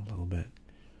calmed down a little bit.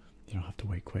 You don't have to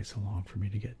wait quite so long for me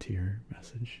to get to your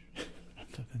message.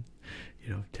 Other than,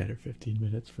 10 or 15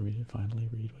 minutes for me to finally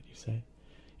read what you say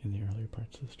in the earlier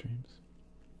parts of the streams.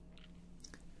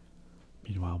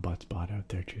 Meanwhile, Buttspot out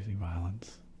there choosing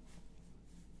violence.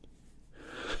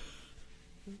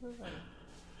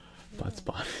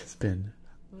 Buttspot has been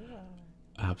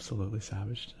absolutely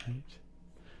savage tonight.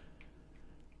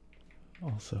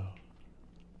 Also,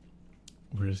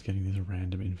 we're just getting these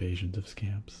random invasions of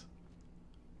scamps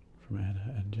from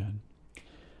Anna and Jen.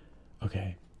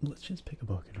 Okay, let's just pick a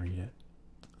book and read it.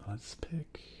 Let's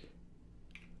pick...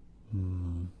 what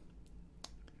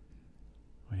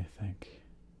do you think?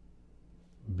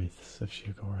 Myths of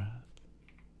Shiggorath.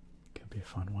 Could be a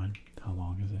fun one. How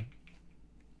long is it?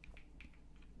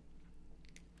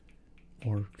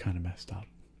 Or kind of messed up.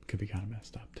 Could be kind of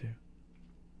messed up too.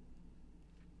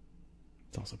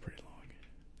 It's also pretty long.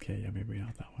 Okay, yeah, maybe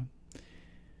not that one.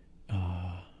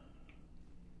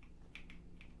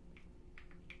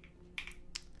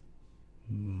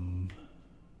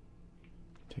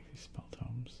 Take these spell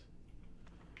tomes.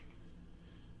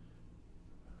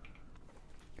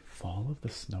 Fall of the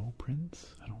Snow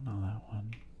Prince? I don't know that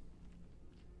one.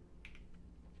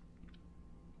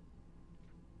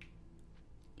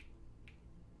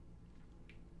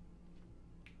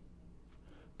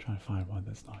 Trying to find one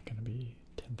that's not going to be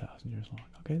 10,000 years long.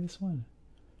 Okay, this one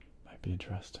might be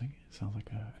interesting. It sounds like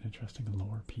an interesting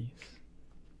lore piece.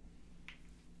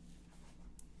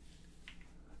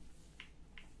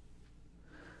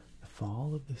 The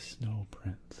Fall of the Snow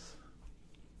Prince.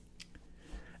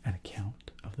 An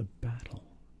account of the Battle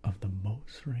of the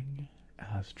Moats Ring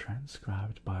as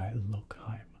transcribed by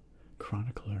Lokheim,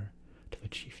 chronicler to the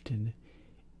chieftain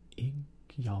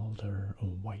Ingjaldr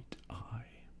White Eye.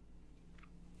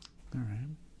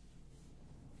 Alright.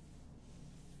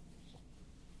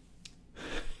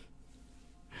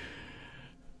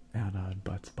 And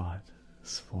Buttspot,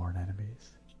 sworn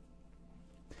enemies.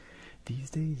 These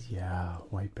days, yeah,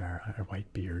 White Bear, or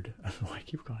Whitebeard. I don't know why I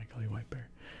keep calling you White Bear.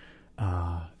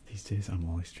 These days I'm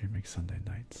only streaming Sunday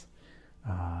nights.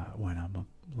 When I'm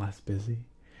less busy,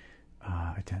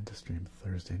 I tend to stream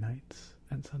Thursday nights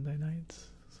and Sunday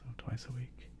nights, so twice a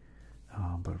week.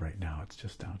 But right now it's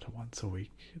just down to once a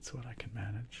week. It's what I can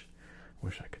manage.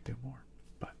 Wish I could do more.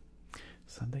 But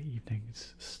Sunday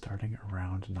evenings starting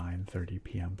around 9:30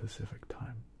 p.m. Pacific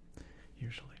time,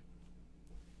 usually.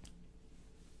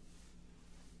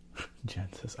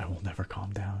 Jen says, I will never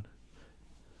calm down.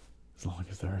 As long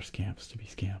as there are scamps to be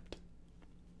scammed.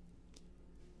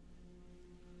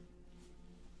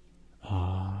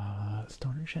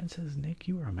 Stoner Shen says, Nick,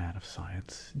 you are a man of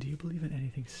science. Do you believe in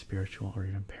anything spiritual or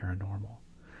even paranormal?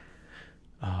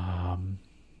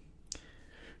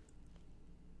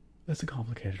 That's a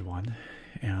complicated one,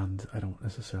 and I don't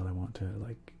necessarily want to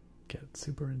like get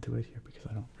super into it here because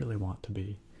I don't really want to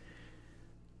be,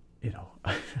 you know,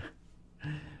 I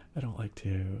don't like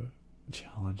to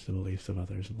challenge the beliefs of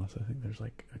others unless I think there's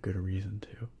like a good reason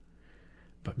to.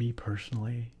 But me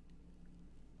personally,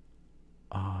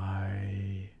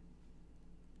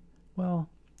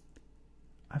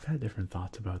 I've had different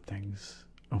thoughts about things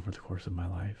over the course of my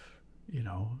life, you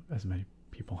know, as many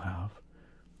people have.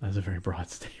 That's a very broad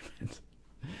statement.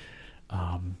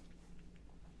 But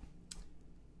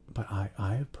I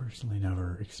have personally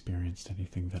never experienced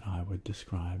anything that I would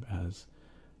describe as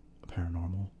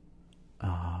paranormal.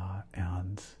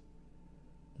 And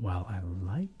while I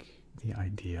like the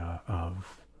idea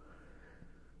of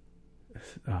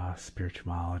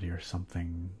spirituality or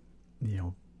something, you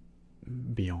know,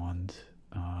 beyond,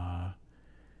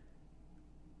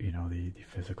 you know, the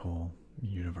physical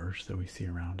universe that we see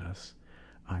around us,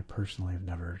 I personally have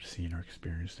never seen or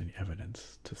experienced any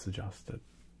evidence to suggest that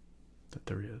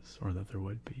there is or that there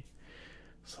would be.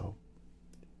 So,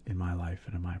 in my life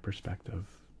and in my perspective,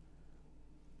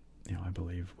 you know, I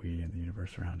believe we and the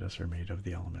universe around us are made of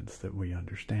the elements that we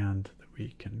understand, that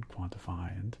we can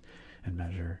quantify and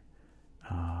measure,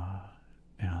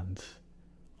 and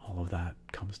all of that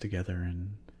comes together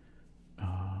in,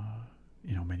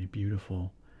 you know, many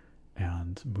beautiful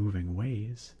and moving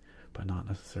ways, but not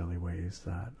necessarily ways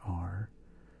that are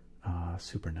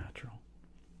supernatural.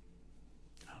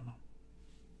 I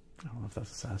don't know if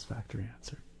that's a satisfactory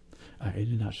answer.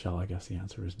 In a nutshell, I guess the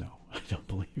answer is no. I don't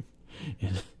believe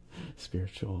in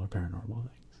spiritual or paranormal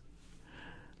things.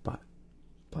 But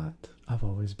I've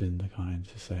always been the kind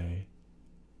to say,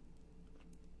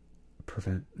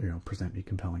 present me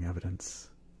compelling evidence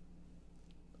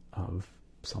of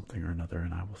something or another,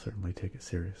 and I will certainly take it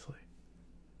seriously.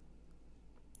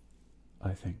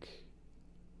 I think,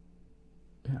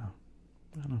 yeah,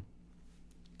 I don't know.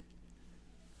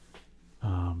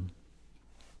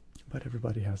 But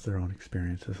everybody has their own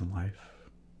experiences in life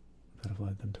that have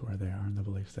led them to where they are and the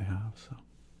beliefs they have, so.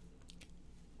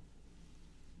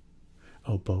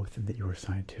 Oh, both, in that you are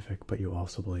scientific, but you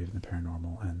also believe in the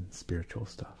paranormal and spiritual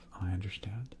stuff. I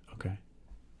understand. Okay.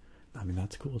 I mean,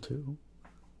 that's cool too.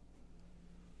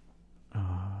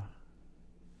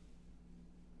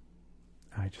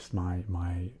 I just, my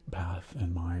path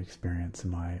and my experience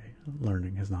and my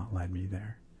learning has not led me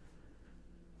there.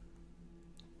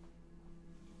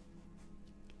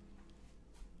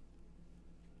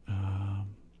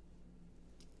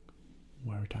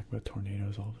 Why are we talking about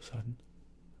tornadoes all of a sudden?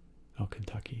 Oh,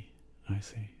 Kentucky. I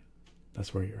see.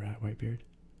 That's where you're at, Whitebeard.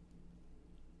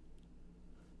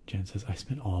 Jen says, I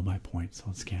spent all my points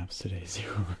on scamps today. 0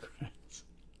 regrets.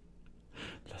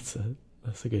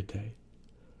 That's a good day.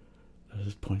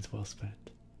 Those are points well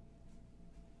spent.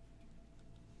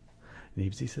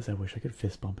 Neebsy says, I wish I could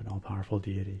fist bump an all-powerful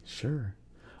deity. Sure.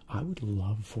 I would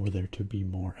love for there to be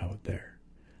more out there.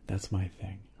 That's my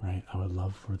thing, right? I would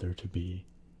love for there to be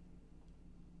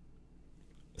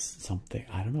something.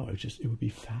 I don't know. It would be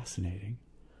fascinating,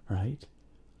 right?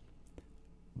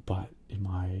 But in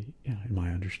my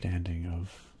understanding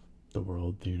of the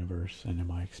world, the universe, and in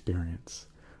my experience,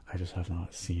 I just have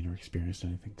not seen or experienced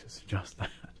anything to suggest that.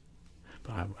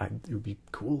 But it would be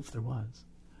cool if there was.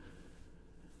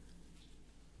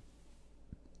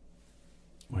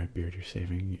 Whitebeard, you're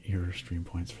saving your stream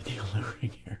points for the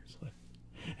Alluring Years.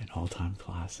 An all-time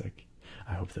classic.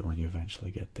 I hope that when you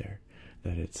eventually get there,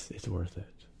 that it's worth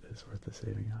it. It's worth the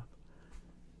saving up.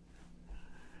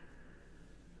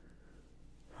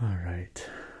 All right.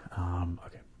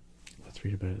 Okay. Let's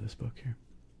read a bit of this book here.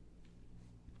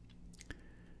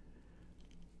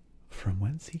 From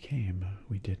whence he came,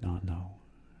 we did not know,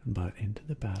 but into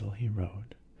the battle he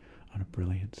rode, on a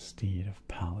brilliant steed of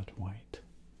pallid white.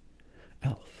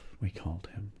 Elf, we called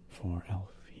him, for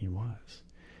elf he was,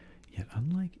 yet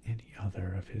unlike any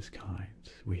other of his kind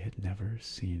we had never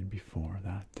seen before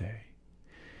that day.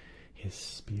 His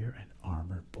spear and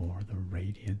armor bore the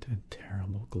radiant and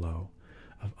terrible glow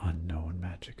of unknown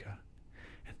magica,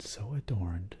 and so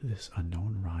adorned this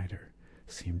unknown rider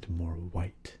seemed more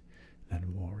white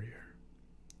than warrior.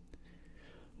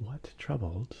 What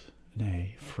troubled,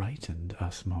 nay, frightened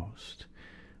us most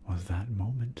was at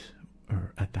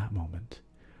that moment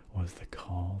was the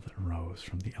call that rose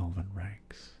from the elven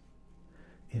ranks.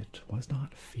 It was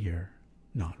not fear,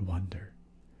 not wonder,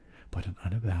 but an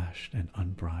unabashed and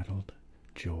unbridled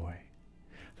joy,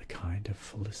 the kind of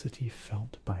felicity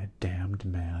felt by a damned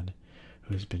man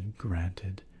who has been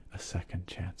granted a second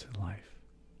chance in life.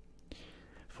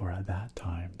 For at that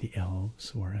time the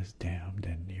elves were as damned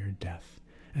and near death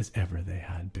as ever they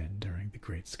had been during the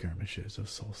great skirmishes of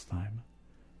Solstheim.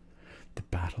 The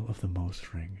Battle of the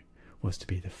Mosring was to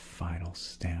be the final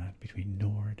stand between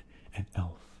Nord and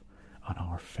Elf on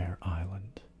our fair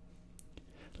island.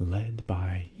 Led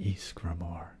by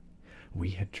Ysgramor,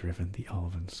 we had driven the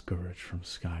elven scourge from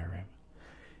Skyrim,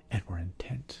 and were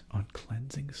intent on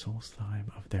cleansing Solstheim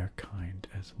of their kind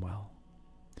as well.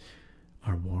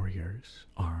 Our warriors,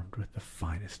 armed with the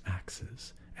finest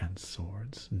axes and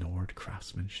swords Nord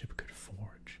craftsmanship could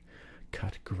forge,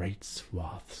 cut great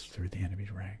swaths through the enemy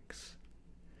ranks.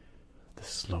 The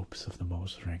slopes of the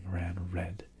Mosring ran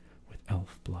red with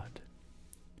elf blood.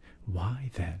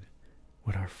 Why, then,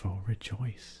 would our foe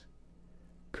rejoice?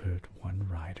 Could one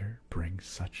rider bring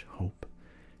such hope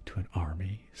to an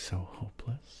army so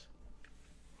hopeless?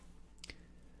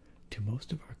 To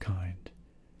most of our kind,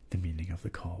 the meaning of the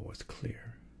call was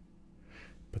clear,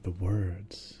 but the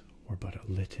words were but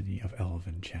a litany of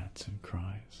elven chants and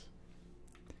cries.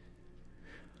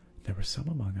 There were some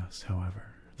among us,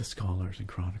 however, the scholars and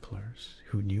chroniclers,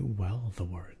 who knew well the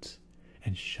words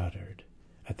and shuddered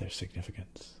at their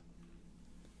significance.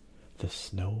 The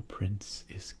Snow Prince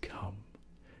is come.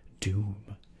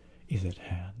 Doom is at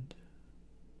hand.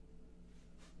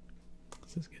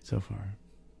 This is good so far.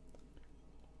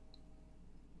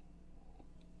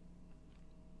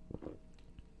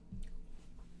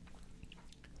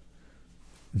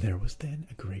 There was then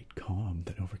a great calm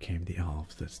that overcame the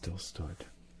elves that still stood.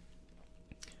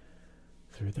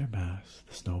 Through their mass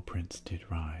the Snow Prince did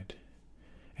ride,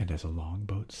 and as a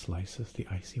longboat slices the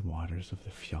icy waters of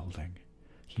the Fjelding,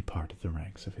 he parted the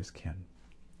ranks of his kin.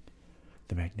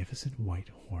 The magnificent white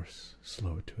horse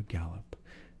slowed to a gallop,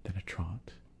 then a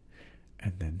trot,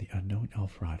 and then the unknown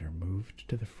elf rider moved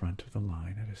to the front of the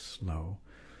line at a slow,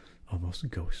 almost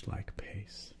ghost-like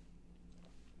pace.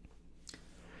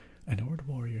 An Nord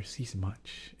warrior sees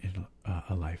much in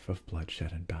a life of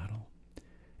bloodshed and battle,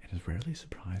 and is rarely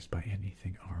surprised by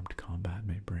anything armed combat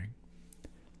may bring.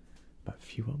 But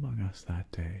few among us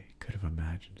that day could have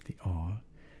imagined the awe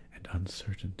and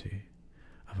uncertainty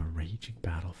of a raging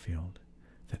battlefield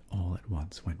that all at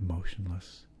once went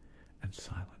motionless and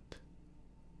silent.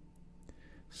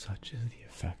 Such is the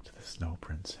effect the Snow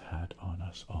Prince had on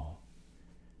us all.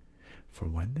 For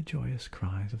when the joyous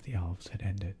cries of the elves had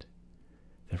ended,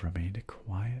 there remained a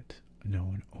quiet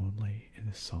known only in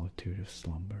the solitude of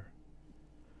slumber.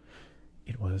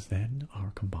 It was then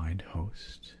our combined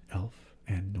host, elf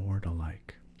and Nord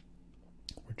alike,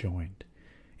 were joined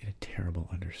in a terrible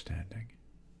understanding.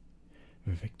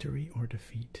 Victory or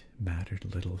defeat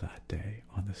mattered little that day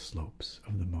on the slopes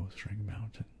of the Mosring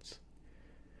Mountains.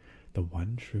 The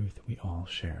one truth we all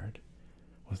shared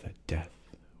was that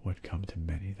death would come to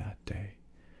many that day,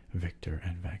 victor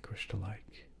and vanquished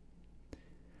alike.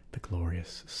 The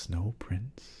glorious Snow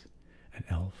Prince, an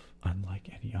elf unlike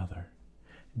any other,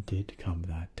 did come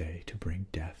that day to bring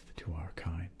death to our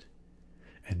kind,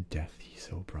 and death he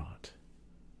so brought.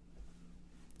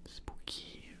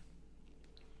 Spooky.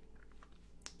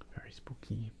 Very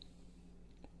spooky.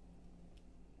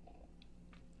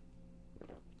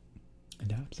 And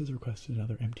Daps has requested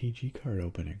another MTG card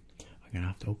opening. I'm gonna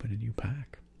have to open a new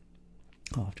pack.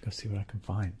 I'll have to go see what I can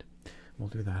find. We'll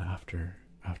do that after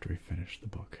we finish the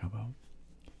book. How about?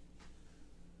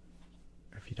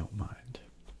 If you don't mind.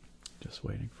 Just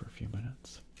waiting for a few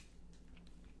minutes.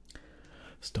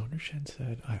 Stoner Shen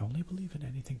said, I only believe in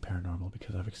anything paranormal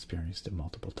because I've experienced it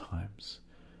multiple times.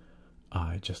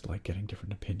 I just like getting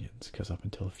different opinions, because up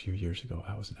until a few years ago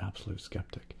I was an absolute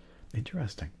skeptic.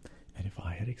 Interesting. And if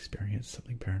I had experienced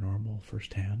something paranormal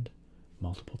firsthand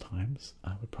multiple times,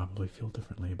 I would probably feel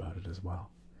differently about it as well.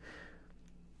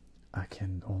 I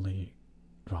can only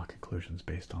draw conclusions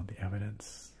based on the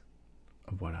evidence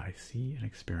of what I see and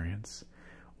experience,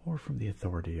 or from the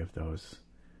authority of those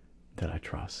that I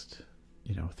trust,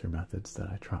 you know, through methods that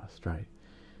I trust, right?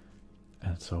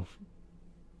 And so,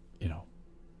 you know,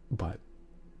 but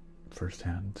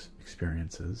first-hand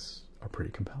experiences are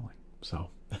pretty compelling. So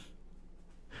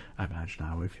I imagine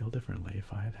I would feel differently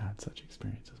if I had had such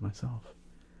experiences myself.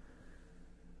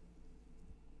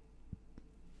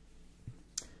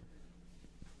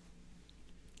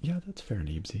 Yeah, that's fair,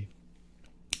 Neebsy.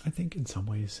 I think in some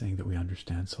ways saying that we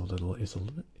understand so little is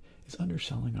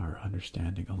underselling our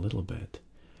understanding a little bit.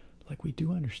 Like, we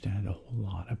do understand a whole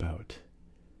lot about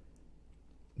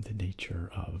the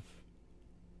nature of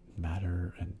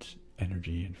matter and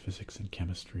energy and physics and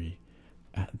chemistry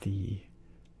at the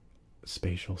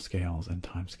spatial scales and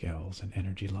time scales and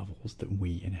energy levels that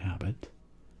we inhabit.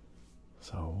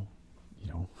 So, you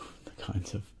know, the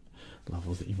kinds of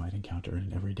levels that you might encounter in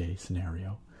an everyday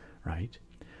scenario, right?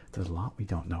 There's a lot we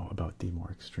don't know about the more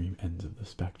extreme ends of the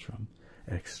spectrum,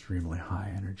 at extremely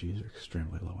high energies or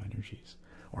extremely low energies,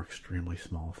 or extremely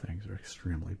small things or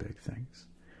extremely big things.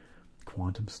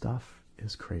 Quantum stuff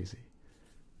is crazy.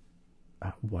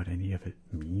 What any of it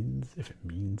means, if it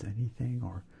means anything,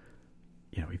 or,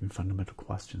 you know, even fundamental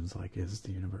questions like, is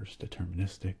the universe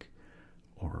deterministic,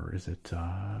 or is it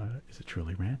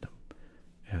truly random?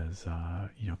 Is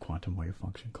you know, quantum wave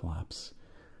function collapse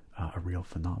a real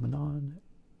phenomenon?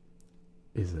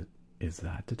 Is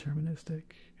that deterministic?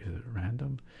 Is it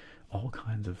random? All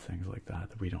kinds of things like that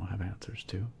we don't have answers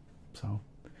to. So,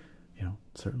 you know,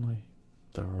 certainly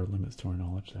there are limits to our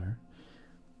knowledge there.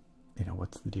 You know,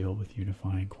 what's the deal with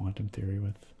unifying quantum theory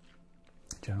with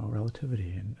general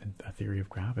relativity and a theory of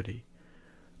gravity?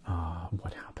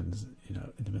 What happens, you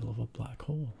know, in the middle of a black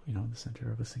hole, you know, in the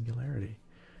center of a singularity?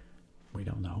 We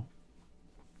don't know.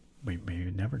 We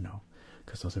may never know,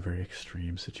 because those are very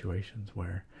extreme situations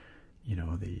where, you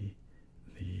know, the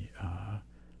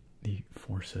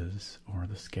forces or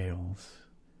the scales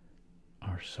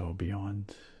are so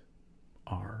beyond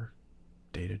our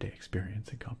day-to-day experience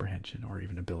and comprehension, or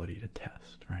even ability to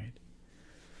test, right?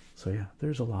 So yeah,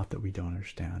 there's a lot that we don't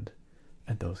understand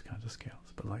at those kinds of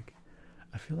scales. But like,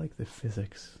 I feel like the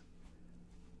physics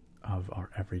of our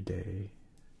everyday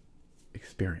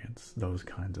experience, those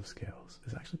kinds of scales,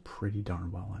 is actually pretty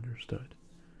darn well understood,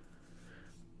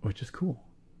 which is cool.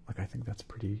 Like, I think that's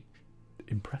pretty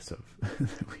impressive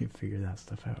that we figure that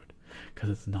stuff out, because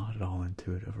it's not at all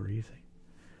intuitive or easy,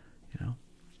 you know?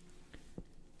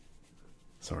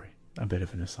 Sorry, a bit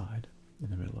of an aside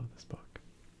in the middle of this book.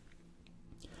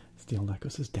 Steel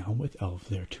Necklace is down with Elf.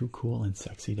 They're too cool and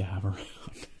sexy to have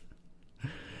around.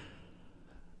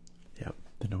 Yep,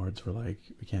 the Nords were like,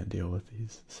 we can't deal with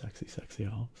these sexy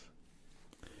elves.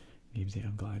 Neebsy,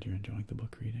 I'm glad you're enjoying the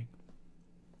book reading.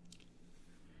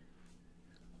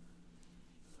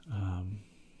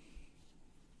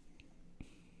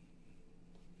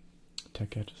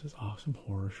 Tech Edge says, awesome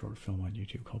horror short film on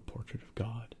YouTube called Portrait of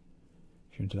God.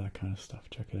 If you're into that kind of stuff,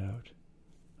 check it out.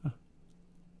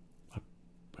 Huh.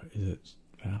 Is it?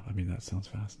 Yeah, I mean, that sounds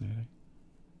fascinating.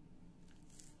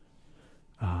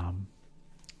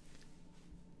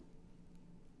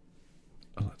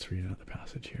 Let's read another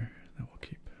passage here, then we'll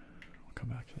come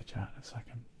back to the chat in a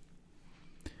second.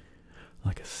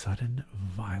 Like a sudden,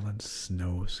 violent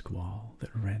snow squall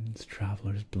that rends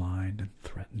travelers blind and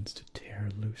threatens to tear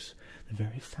loose the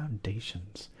very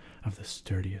foundations of the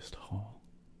sturdiest hall,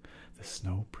 the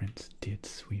snow prince did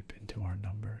sweep into our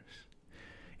numbers.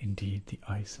 Indeed, the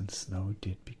ice and snow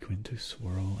did begin to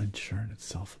swirl and churn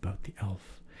itself about the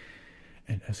elf,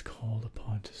 and as if called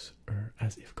upon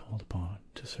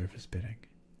to serve his bidding.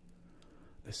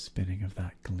 The spinning of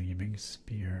that gleaming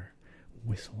spear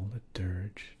whistled a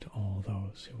dirge to all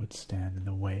those who would stand in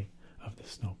the way of the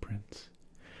Snow Prince,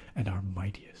 and our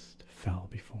mightiest fell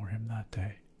before him that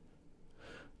day.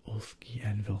 Ulfki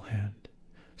Envilhand,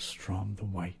 Strom the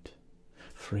White,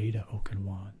 Freda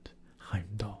Oakenwand,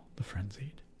 Heimdall the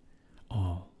Frenzied,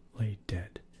 all lay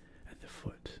dead at the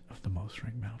foot of the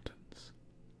Mosring Mountains.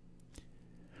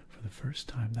 For the first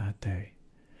time that day,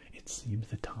 it seemed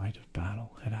the tide of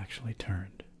battle had actually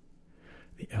turned.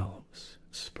 The elves,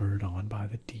 spurred on by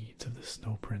the deeds of the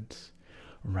Snow Prince,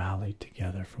 rallied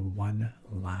together for one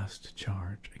last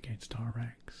charge against our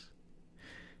ranks.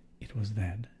 It was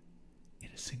then, in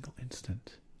a single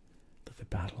instant, that the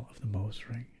Battle of the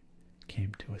Mosring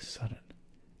came to a sudden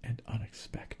and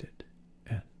unexpected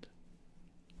end.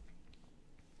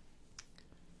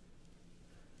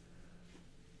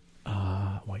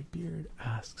 Whitebeard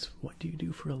asks, what do you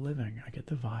do for a living? I get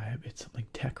the vibe it's something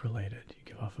tech related. You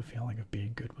give off a feeling of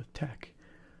being good with tech.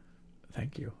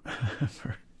 Thank you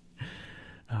for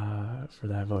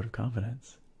that vote of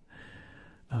confidence.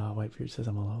 Whitebeard says,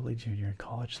 I'm a lowly junior in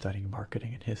college studying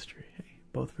marketing and history. Hey,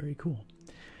 both very cool.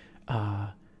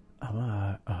 I'm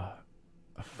a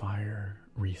fire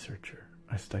researcher.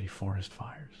 I study forest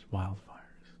fires,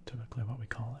 wildfires, typically what we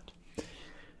call it.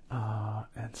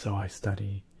 And so I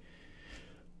study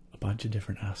a bunch of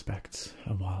different aspects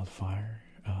of wildfire.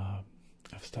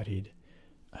 I've studied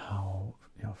how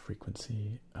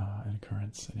frequency and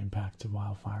occurrence and impacts of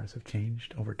wildfires have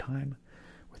changed over time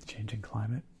with changing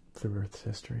climate through Earth's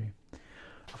history.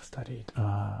 I've studied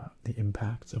the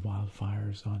impacts of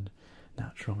wildfires on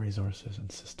natural resources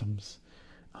and systems,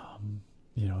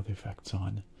 the effects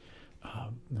on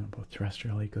both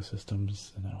terrestrial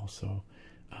ecosystems and then also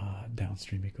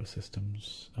downstream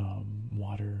ecosystems,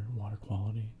 water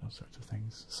quality, those sorts of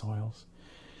things, soils.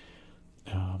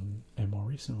 And more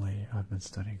recently, I've been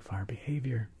studying fire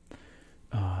behavior.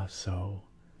 So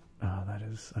that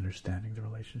is understanding the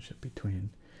relationship between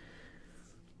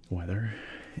weather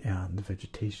and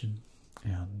vegetation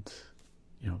and,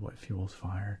 what fuels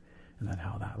fire, and then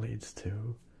how that leads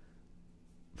to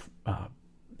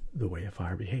the way a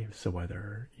fire behaves. So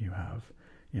whether you have,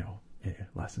 a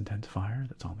less intense fire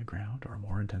that's on the ground or a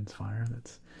more intense fire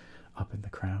that's up in the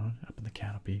crown, up in the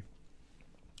canopy,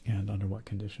 and under what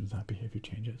conditions that behavior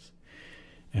changes.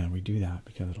 And we do that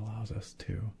because it allows us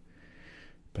to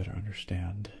better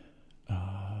understand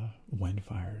when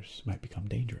fires might become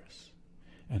dangerous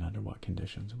and under what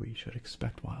conditions we should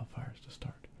expect wildfires to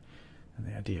start. And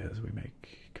the idea is we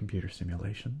make computer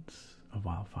simulations of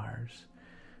wildfires,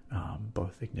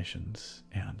 both ignitions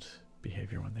and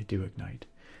behavior when they do ignite,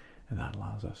 and that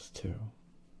allows us to,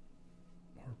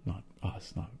 or not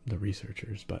us, not the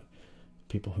researchers, but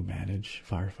people who manage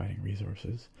firefighting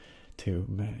resources, to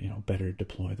better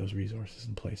deploy those resources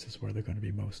in places where they're going to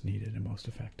be most needed and most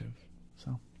effective.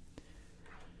 So,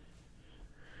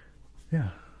 yeah,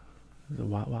 the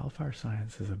wildfire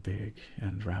science is a big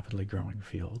and rapidly growing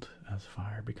field as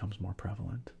fire becomes more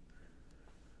prevalent.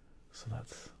 So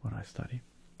that's what I study.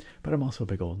 But I'm also a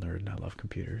big old nerd and I love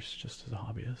computers just as a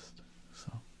hobbyist.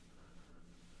 So,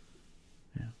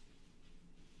 yeah.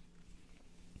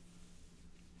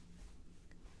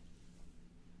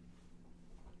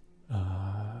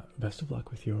 Best of luck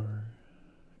with your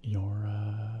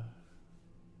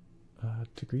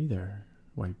degree there,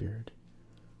 Whitebeard.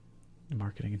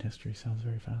 Marketing and history sounds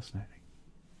very fascinating.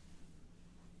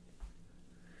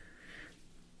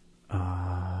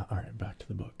 Alright, back to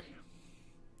the book.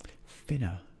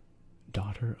 Finna,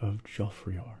 daughter of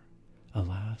Jofrior, a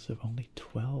lass of only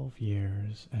 12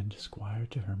 years and squire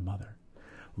to her mother,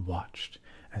 watched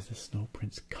as the Snow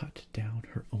Prince cut down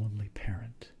her only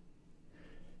parent.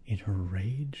 In her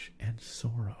rage and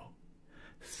sorrow,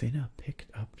 Finna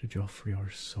picked up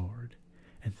Jofrior's sword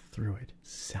and threw it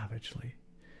savagely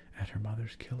at her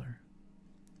mother's killer.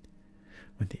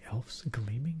 When the elf's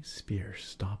gleaming spear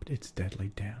stopped its deadly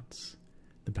dance,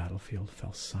 the battlefield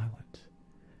fell silent,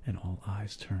 and all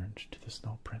eyes turned to the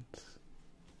Snow Prince.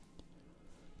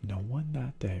 No one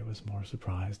that day was more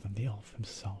surprised than the elf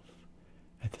himself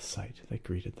at the sight that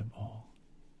greeted them all.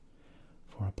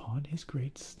 For upon his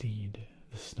great steed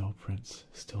the Snow Prince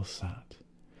still sat,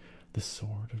 the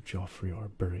sword of Jofrior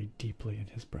buried deeply in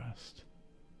his breast.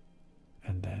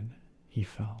 And then he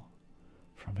fell,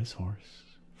 from his horse,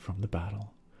 from the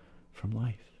battle, from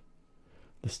life.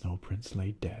 The Snow Prince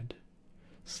lay dead,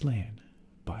 slain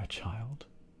by a child.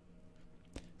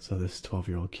 So this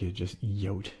 12-year-old kid just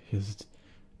yoked his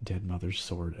dead mother's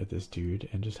sword at this dude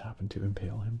and just happened to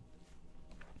impale him.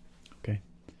 Okay,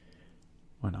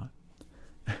 why not?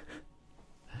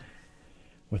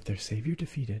 With their savior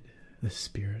defeated, the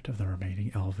spirit of the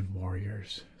remaining elven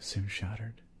warriors soon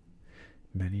shattered.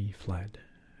 Many fled,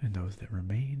 and those that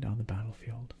remained on the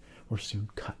battlefield were soon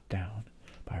cut down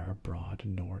by our broad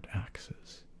Nord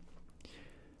axes.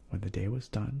 When the day was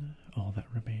done, all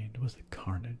that remained was the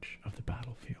carnage of the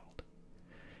battlefield.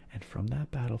 And from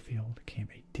that battlefield came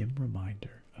a dim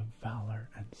reminder of valor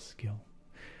and skill,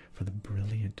 for the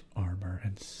brilliant armor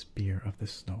and spear of the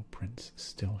Snow Prince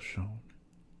still shone.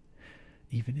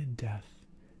 Even in death,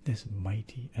 this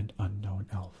mighty and unknown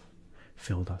elf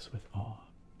filled us with awe.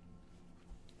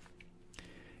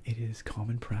 It is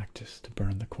common practice to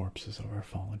burn the corpses of our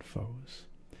fallen foes.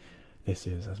 This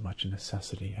is as much a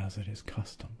necessity as it is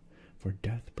custom, for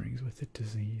death brings with it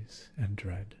disease and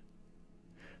dread.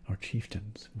 Our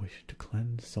chieftains wished to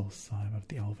cleanse Solstheim of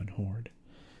the elven horde,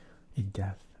 in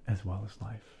death as well as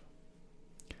life.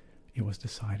 It was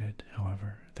decided,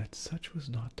 however, that such was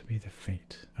not to be the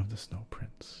fate of the Snow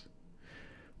Prince.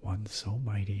 One so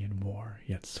mighty in war,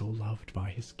 yet so loved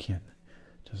by his kin,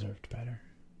 deserved better.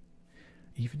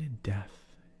 Even in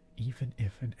death, even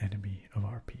if an enemy of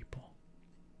our people.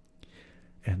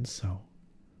 And so,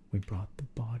 we brought the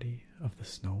body of the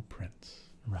Snow Prince,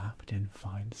 wrapped in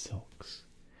fine silks,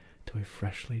 to a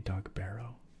freshly dug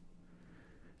barrow.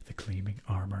 The gleaming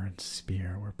armor and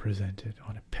spear were presented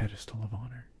on a pedestal of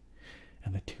honor,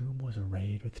 and the tomb was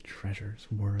arrayed with treasures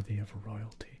worthy of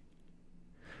royalty.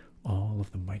 All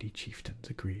of the mighty chieftains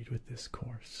agreed with this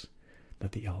course,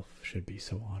 that the elf should be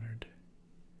so honored.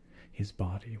 His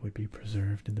body would be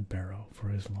preserved in the barrow for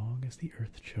as long as the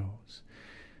earth chose,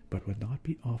 but would not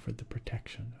be offered the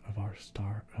protection of our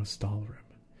Stalrim,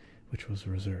 which was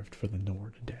reserved for the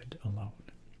Nord dead alone.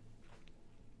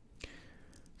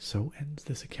 So ends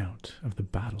this account of the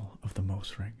Battle of the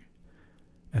Mosring,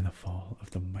 and the fall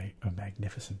of the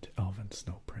magnificent elven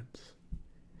Snow Prince.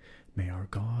 May our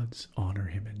gods honor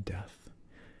him in death,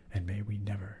 and may we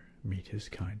never meet his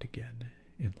kind again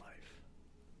in life.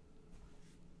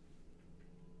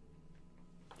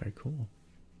 Very cool.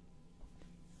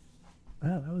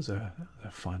 Well, that was a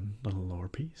fun little lore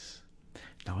piece.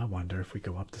 Now I wonder if we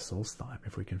go up to Solstheim,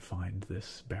 if we can find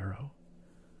this barrow.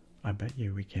 I bet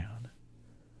you we can.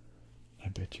 I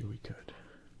bet you we could.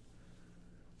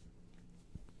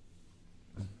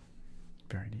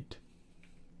 Very neat.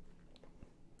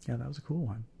 Yeah, that was a cool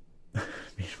one.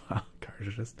 Meanwhile,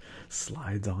 Carter just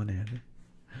slides on in.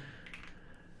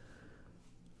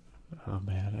 Oh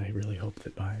man, I really hope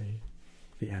that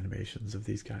the animations of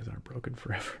these guys aren't broken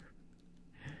forever.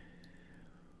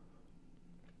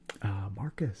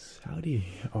 Marcus, howdy.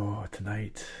 Oh,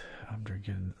 tonight I'm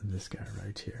drinking this guy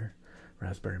right here,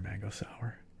 Raspberry Mango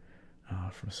Sour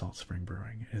from Salt Spring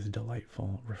Brewing. It is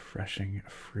delightful, refreshing,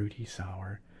 fruity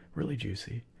sour, really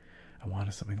juicy. I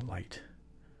wanted something light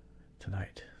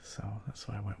tonight, so that's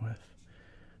what I went with.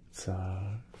 It's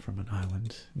from an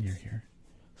island near here,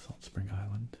 Salt Spring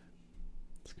Island.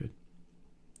 It's good.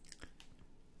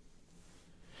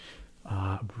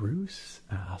 Bruce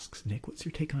asks, Nick, what's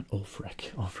your take on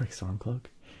Ulfric Stormcloak?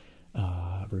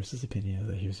 Bruce's opinion is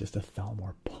that he was just a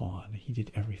Thalmor pawn. He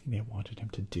did everything they wanted him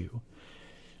to do,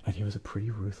 and he was pretty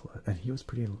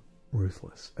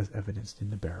ruthless, as evidenced in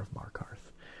the Bear of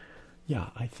Markarth. Yeah,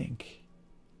 I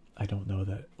don't know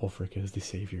that Ulfric is the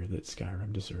savior that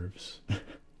Skyrim deserves.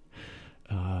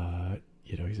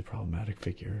 You know, he's a problematic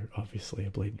figure, obviously a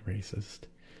blatant racist.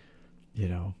 You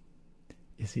know,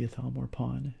 is he a Thalmor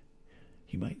pawn?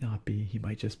 He might not be. He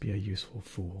might just be a useful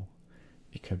fool.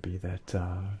 It could be that,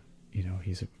 you know,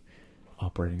 he's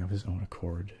operating of his own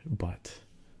accord, but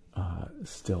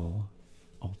still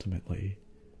ultimately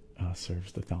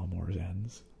serves the Thalmor's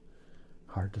ends.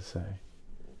 Hard to say.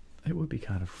 It would be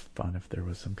kind of fun if there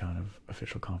was some kind of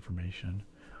official confirmation,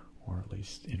 or at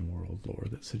least in world lore,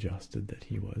 that suggested that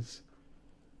he was,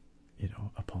 you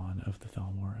know, a pawn of the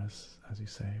Thalmor, as you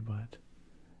say. But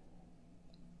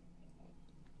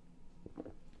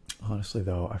honestly,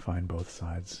 though, I find both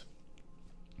sides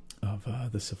of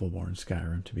the Civil War in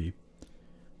Skyrim to be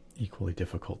equally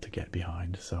difficult to get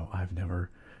behind, so I've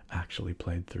never actually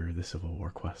played through the Civil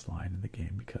War quest line in the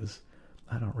game because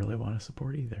I don't really want to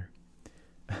support either.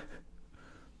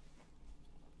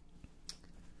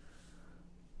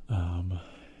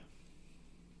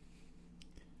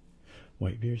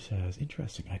 Whitebeard says,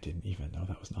 interesting, I didn't even know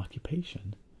that was an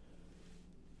occupation.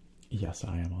 Yes,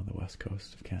 I am on the west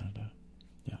coast of Canada.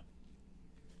 Yeah.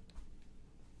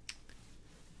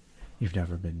 You've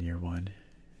never been near one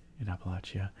in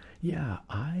Appalachia? Yeah,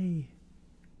 I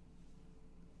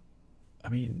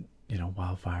mean, you know,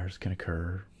 wildfires can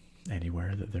occur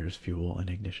anywhere that there's fuel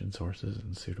and ignition sources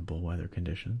and suitable weather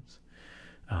conditions.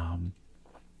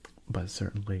 But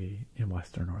certainly in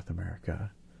Western North America,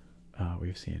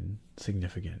 we've seen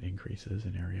significant increases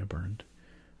in area burned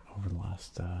over the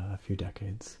last few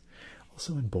decades.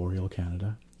 Also in boreal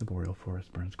Canada, the boreal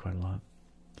forest burns quite a lot.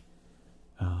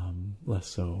 Less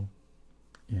so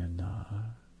in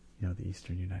the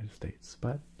eastern United States,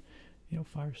 but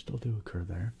fires still do occur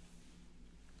there.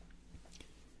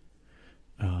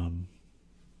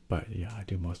 But yeah, I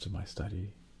do most of my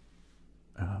study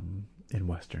in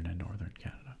western and northern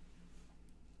Canada.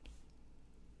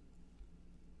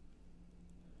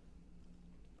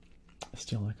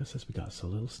 Still, like I says, we got so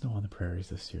little snow on the prairies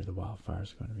this year. The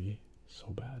wildfires are going to be so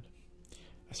bad.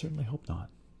 I certainly hope not,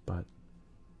 but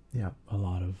yeah, a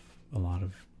lot of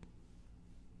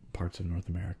parts of North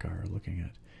America are looking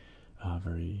at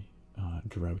very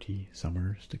droughty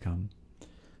summers to come.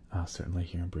 Certainly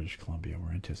here in British Columbia,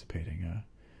 we're anticipating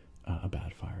a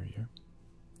bad fire year.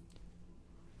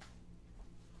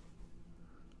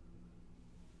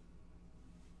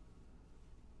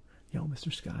 Yo,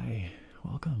 Mr. Sky,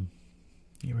 welcome.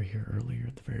 You were here earlier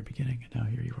at the very beginning, and now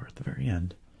here you are at the very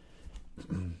end.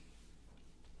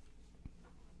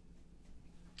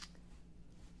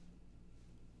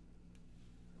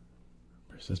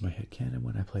 Says my headcanon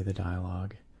when I play the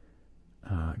dialogue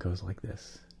goes like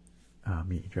this.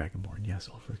 Me, Dragonborn, yes,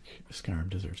 Ulfric Skyrim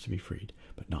deserves to be freed,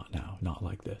 but not now, not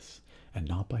like this, and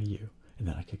not by you. And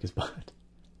then I kick his butt.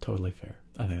 Totally fair.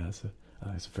 I think that's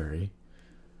a very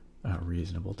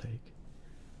reasonable take.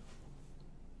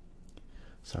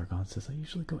 Sargon says, I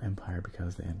usually go Empire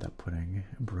because they end up putting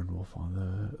Brunwulf on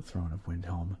the throne of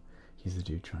Windhelm. He's the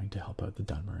dude trying to help out the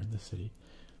Dunmer in the city.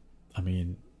 I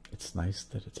mean, it's nice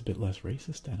that it's a bit less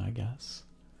racist then, I guess.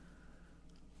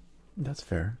 That's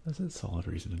fair. That's a solid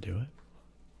reason to do it.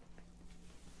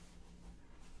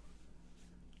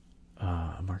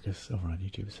 Marcus over on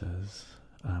YouTube says,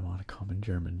 I'm on a common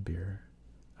German beer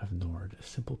of Nord,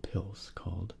 simple pills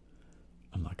called,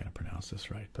 I'm not going to pronounce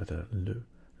this right, but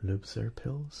Lubser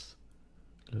pills?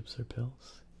 Lubser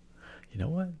pills? You know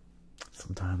what?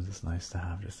 Sometimes it's nice to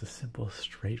have just a simple,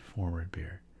 straightforward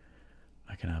beer.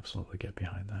 I can absolutely get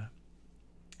behind that.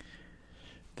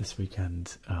 This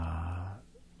weekend,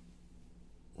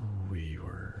 we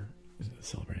were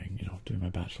celebrating, doing my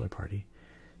bachelor party,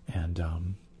 and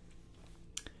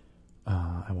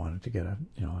I wanted to get a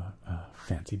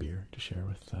fancy beer to share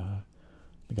with the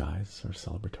guys, sort of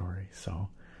celebratory. So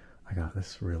I got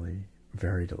this really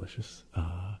very delicious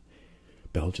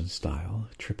Belgian style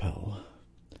Tripel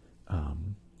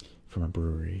from a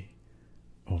brewery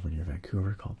over near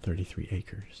Vancouver called 33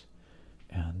 Acres,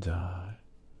 and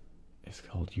it's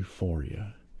called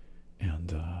Euphoria,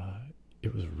 and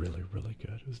it was really, really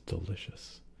good. It was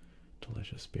delicious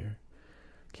beer.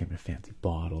 Came in a fancy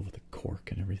bottle with a cork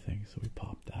and everything, so we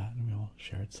popped that and we all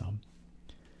shared some.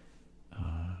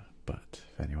 But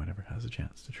if anyone ever has a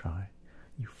chance to try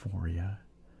Euphoria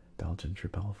Belgian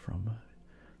Tripel from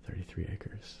 33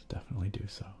 Acres, definitely do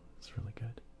so. It's really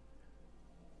good.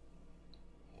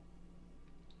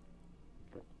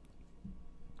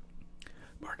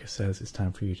 Marcus says it's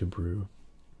time for you to brew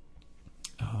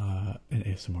an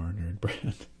ASMR nerd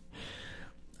brand.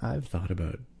 I've thought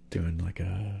about doing like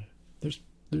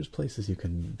there's places you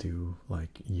can do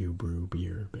like you brew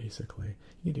beer, basically.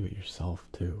 You can do it yourself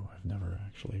too. I've never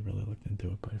actually really looked into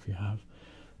it, but if you have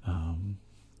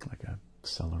like a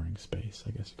cellaring space,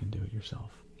 I guess you can do it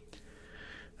yourself.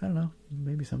 I don't know,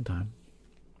 maybe sometime.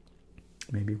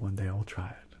 Maybe one day I'll try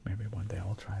it. Maybe one day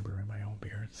I'll try brewing my own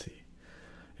beer and see.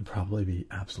 It'd probably be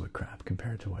absolute crap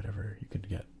compared to whatever you can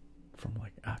get from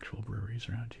like actual breweries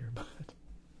around here, but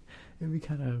it'd be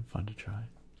kind of fun to try.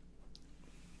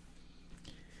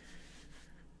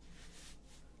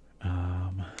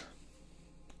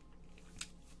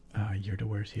 Yerda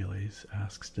Wears Heelys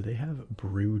asks, do they have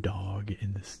Brewdog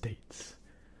in the States?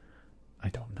 I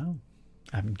don't know.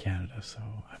 I'm in Canada, so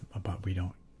but we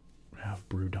don't have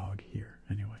Brewdog here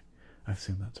anyway. I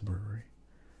assume that's a brewery.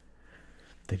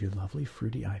 They do lovely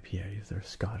fruity IPAs. They're a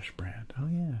Scottish brand. Oh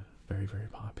yeah, very, very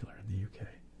popular in the UK.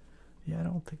 Yeah, I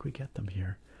don't think we get them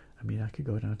here. I mean, I could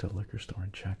go down to a liquor store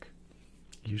and check.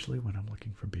 Usually when I'm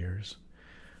looking for beers,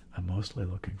 I'm mostly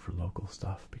looking for local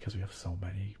stuff because we have so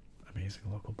many amazing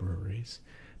local breweries.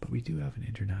 But we do have an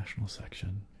international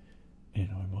section, in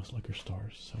most liquor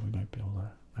stores, so I might be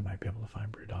able to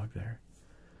find Brewdog there.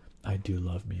 I do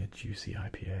love me a juicy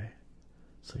IPA,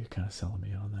 so you're kind of selling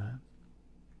me on that.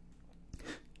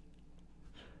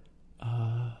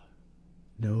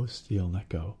 No Steel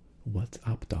Neko. What's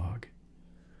up, dog?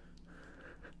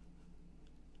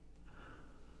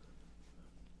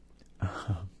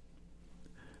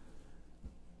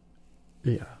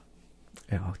 Yeah,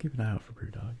 I'll keep an eye out for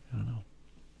Brewdog. I don't know.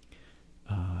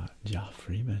 Ja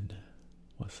Freeman,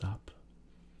 what's up?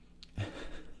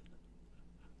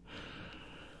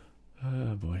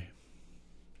 boy.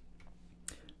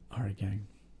 Alright, gang.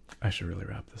 I should really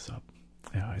wrap this up.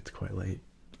 Yeah, it's quite late.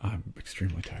 I'm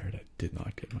extremely tired. I did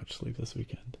not get much sleep this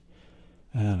weekend.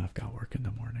 And I've got work in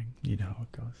the morning. You know how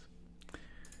it goes.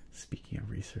 Speaking of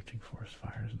researching forest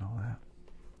fires and all that.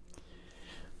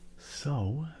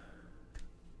 So,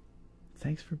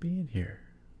 thanks for being here.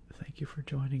 Thank you for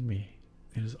joining me.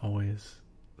 It is always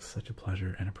such a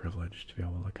pleasure and a privilege to be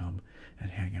able to come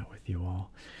and hang out with you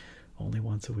all. Only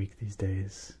once a week these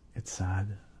days. It's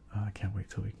sad. I can't wait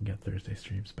till we can get Thursday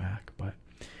streams back, but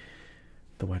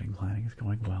the wedding planning is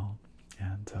going well,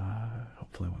 and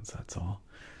hopefully once that's all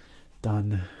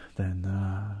done, then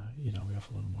you know, we have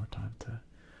a little more time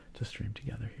to stream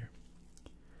together here.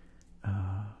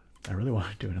 I really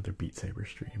want to do another Beat Saber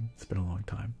stream. It's been a long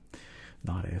time.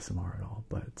 Not ASMR at all,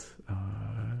 but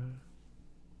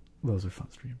those are fun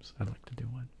streams. I'd like to do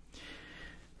one.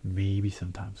 Maybe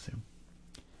sometime soon.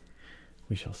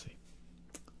 We shall see.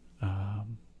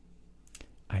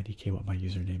 IDK, what my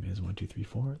username is,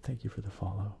 1234. Thank you for the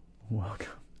follow.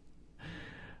 Welcome.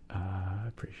 I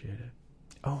appreciate it.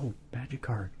 Oh, magic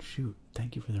card. Shoot.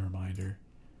 Thank you for the reminder.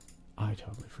 I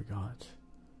totally forgot.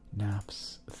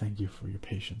 Naps, thank you for your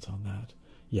patience on that.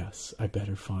 Yes, I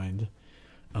better find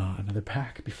another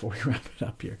pack before we wrap it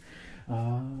up here.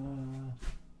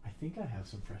 I think I have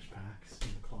some fresh packs in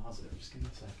the closet. Just give me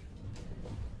a second.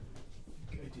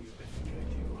 I think I do.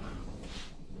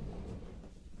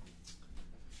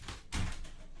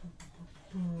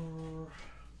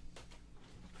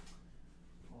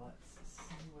 Let's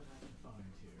see what I can find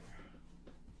here.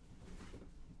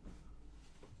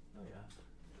 Oh yeah,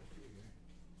 a few here.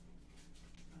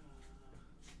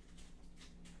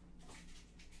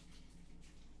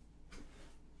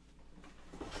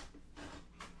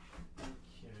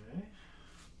 Okay.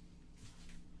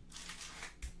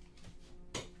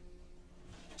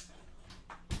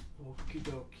 Okie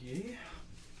dokie.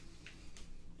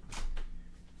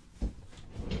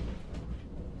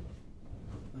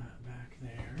 That back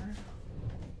there.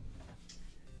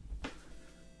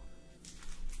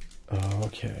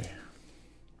 Okay.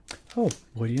 Oh,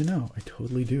 what do you know? I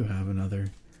totally do have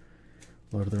another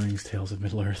Lord of the Rings Tales of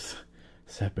Middle-earth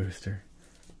set booster.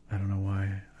 I don't know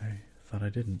why I thought I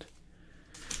didn't.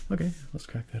 Okay, let's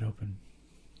crack that open.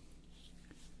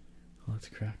 Let's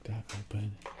crack that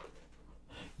open.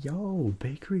 Yo,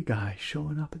 bakery guy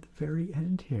showing up at the very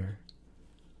end here.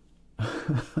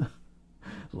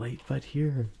 Late but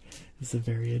here. It's the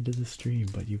very end of the stream,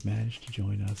 but you've managed to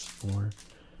join us for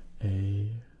a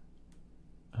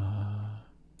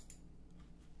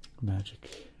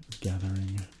Magic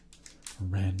Gathering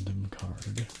random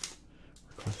card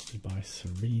requested by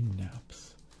Serene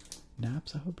Naps.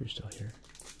 Naps, I hope you're still here.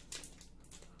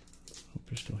 Hope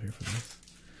you're still here for this.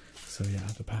 So yeah,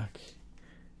 the pack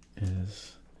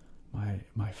is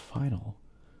my final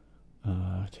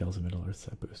Tales of Middle-earth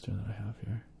set booster that I have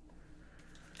here.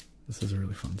 This is a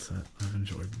really fun set. I've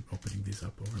enjoyed opening these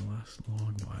up over the last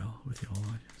long while with y'all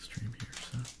on stream here,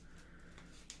 so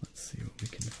let's see what we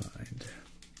can find.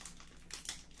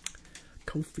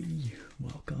 Kofi,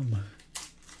 welcome.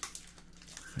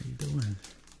 How you doing?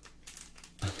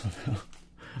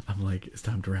 I'm like, it's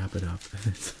time to wrap it up, and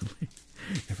then suddenly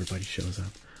everybody shows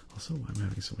up. Also, why am I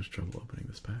having so much trouble opening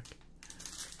this pack?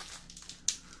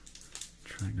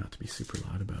 Trying not to be super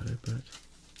loud about it, but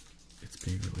it's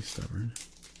being really stubborn.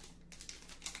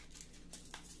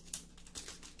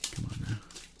 Come on now.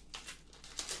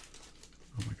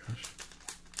 Oh my gosh.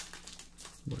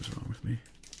 What is wrong with me?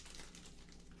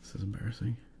 This is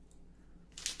embarrassing.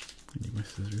 I need my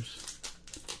scissors.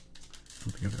 I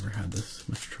don't think I've ever had this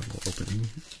much trouble opening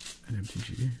an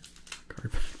MTG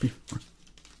card pack before.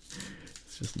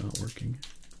 It's just not working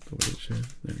the way it should.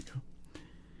 There we go.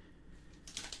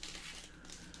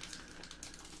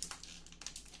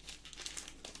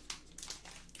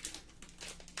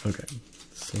 Okay,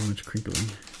 so much crinkling.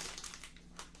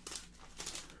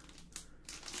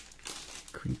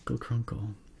 Crinkle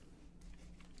crunkle.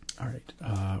 Alright,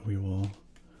 we will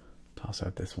toss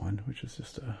out this one, which is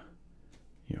just a,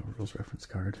 you know, rules reference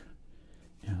card.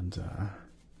 And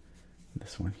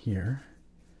this one here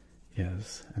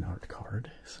is an art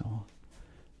card, so I'll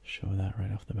show that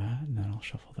right off the bat, and then I'll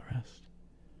shuffle the rest.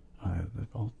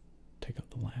 I'll take out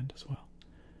the land as well.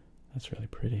 That's really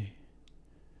pretty.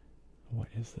 What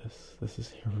is this? This is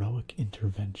Heroic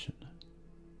Intervention.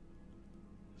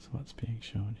 So what's being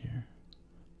shown here?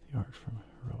 The art from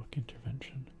Heroic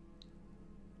Intervention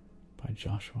by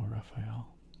Joshua Raphael.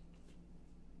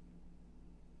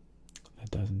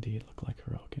 That does indeed look like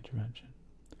Heroic Intervention.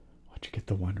 Why'd you get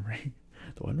the One Ring?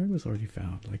 The One Ring was already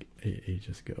found like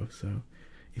ages ago, so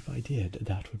if I did,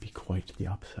 that would be quite the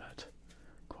upset.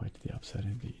 Quite the upset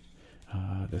indeed.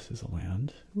 This is a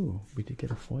land. Ooh, we did get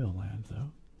a foil land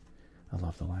though. I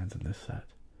love the lands in this set.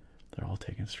 They're all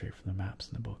taken straight from the maps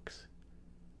and the books.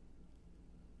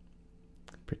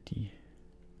 Pretty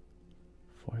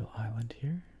foil island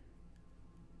here.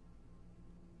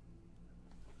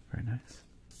 Very nice.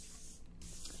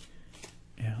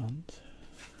 And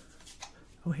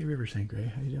oh, hey River St.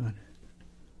 Grey, how you doing?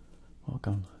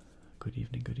 Welcome. Good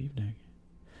evening, good evening.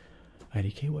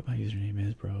 IDK, what my username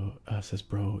is, bro, says,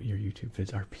 bro, your YouTube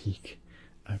vids are peak.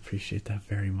 I appreciate that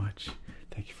very much.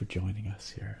 Thank you for joining us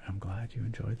here. I'm glad you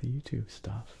enjoy the YouTube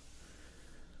stuff.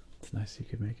 It's nice you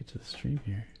could make it to the stream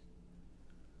here.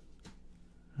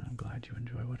 I'm glad you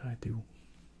enjoy what I do.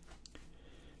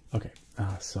 Okay,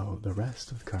 so the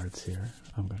rest of the cards here,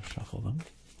 I'm going to shuffle them.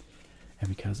 And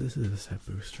because this is a set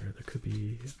booster, there could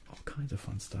be all kinds of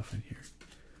fun stuff in here.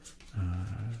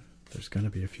 There's going to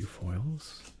be a few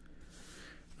foils.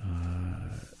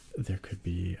 There could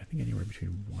be, I think, anywhere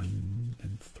between 1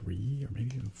 and 3, or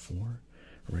maybe even 4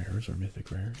 rares or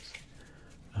mythic rares.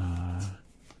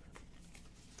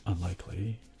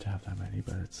 Unlikely to have that many,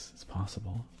 but it's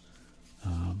possible.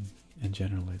 And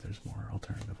generally there's more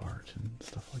alternative art and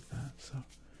stuff like that. So,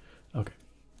 okay,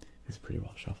 it's pretty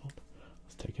well shuffled.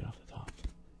 Let's take it off the top.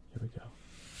 Here we go.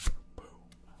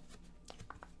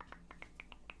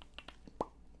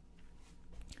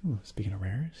 Boom. Ooh, speaking of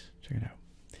rares, check it out.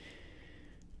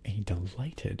 A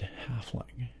delighted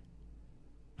halfling.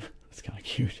 That's kind of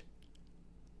cute.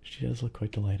 She does look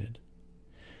quite delighted.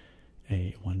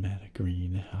 A 1-mana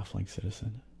green halfling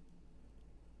citizen.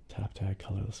 Tap to add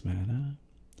colorless mana,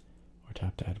 or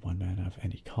tap to add 1 mana of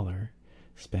any color.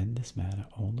 Spend this mana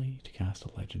only to cast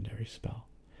a legendary spell,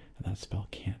 and that spell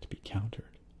can't be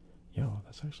countered. Yo,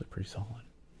 that's actually pretty solid.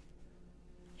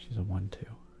 She's a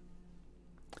 1/2.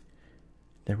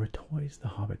 There were toys the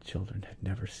Hobbit children had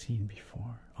never seen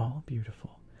before, all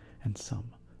beautiful, and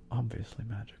some obviously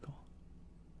magical.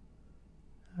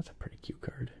 That's a pretty cute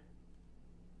card.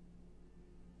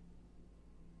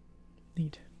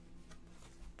 Neat.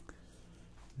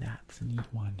 That's a neat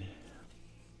one.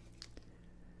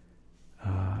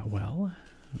 Well,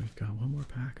 we've got one more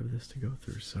pack of this to go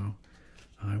through, so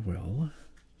I will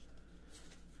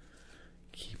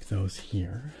keep those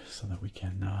here so that we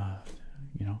can,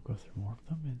 go through more of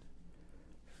them in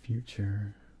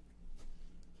future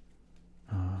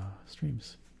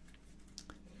streams.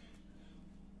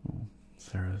 Oh,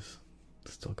 Sarah's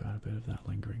still got a bit of that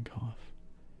lingering cough.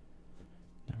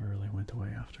 Never really went away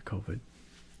after COVID.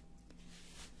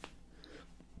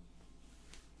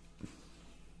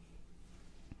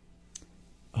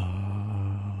 Where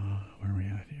are we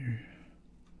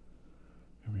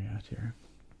at here?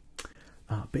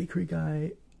 Bakery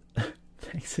Guy,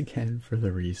 thanks again for the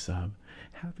resub.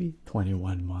 Happy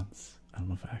 21 months. I don't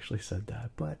know if I actually said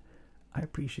that, but I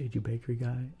appreciate you, Bakery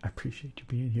Guy. I appreciate you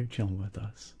being here chilling with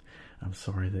us. I'm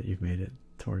sorry that you've made it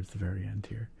towards the very end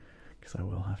here, because I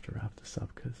will have to wrap this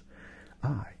up, because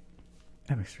I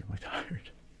am extremely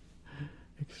tired.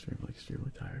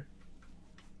 Extremely tired.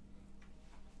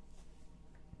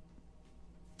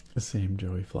 The same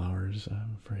Joey Flowers.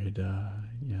 I'm afraid,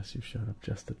 yes, you showed up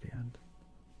just at the end.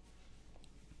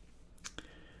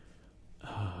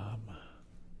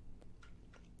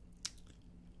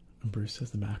 Bruce says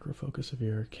the macro focus of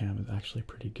your cam is actually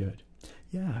pretty good.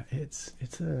 Yeah, it's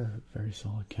a very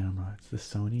solid camera. It's the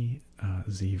Sony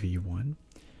ZV-1,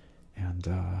 and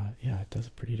yeah, it does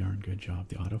a pretty darn good job.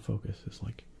 The autofocus is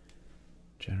like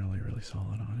generally really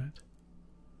solid on it.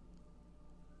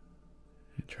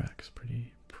 It tracks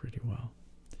pretty well.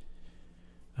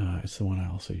 It's the one I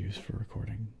also use for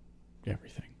recording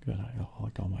everything that I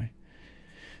like, all my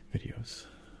videos,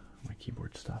 my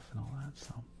keyboard stuff and all that,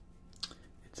 so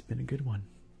it's been a good one.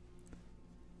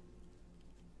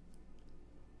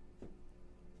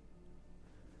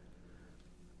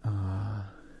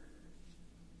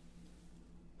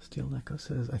 Steel Neko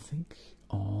says, I think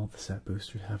all the set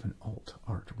boosters have an alt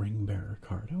art ring bearer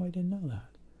card. Oh, I didn't know that.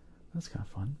 That's kind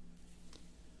of fun.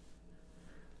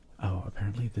 Oh,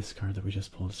 apparently this card that we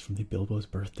just pulled is from the Bilbo's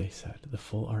birthday set. The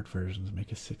full art versions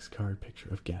make a 6-card picture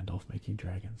of Gandalf making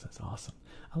dragons. That's awesome.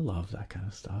 I love that kind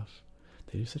of stuff.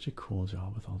 They do such a cool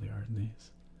job with all the art in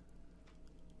these.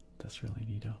 That's really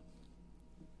neato.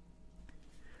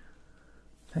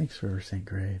 Thanks for St.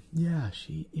 Grey. Yeah,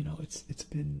 she, it's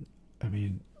been, I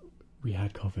mean, we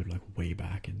had COVID like way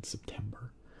back in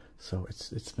September. So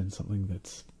it's been something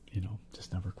that's,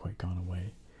 just never quite gone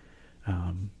away.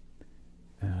 And,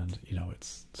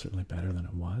 it's certainly better than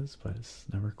it was, but it's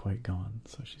never quite gone.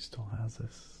 So she still has a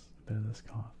bit of this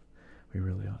cough. We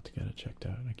really ought to get it checked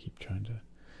out. And I keep trying to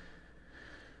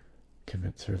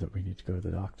convince her that we need to go to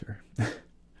the doctor.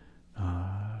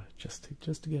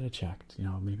 Just to get it checked. You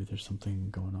know, maybe there's something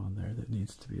going on there that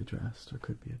needs to be addressed or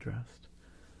could be addressed.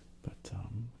 But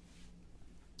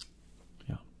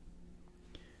yeah,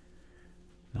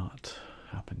 not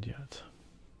happened yet.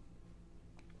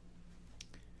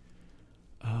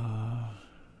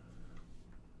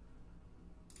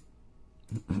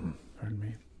 Pardon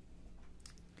me.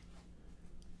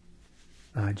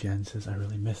 Jen says, I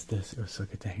really missed this. It was so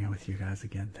good to hang out with you guys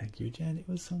again. Thank you, Jen. It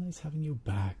was so nice having you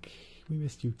back. We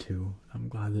missed you too. I'm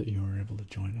glad that you were able to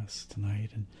join us tonight,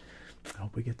 and I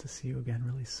hope we get to see you again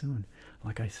really soon.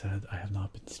 Like I said, I have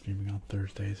not been streaming on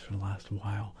Thursdays for the last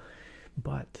while,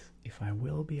 but if I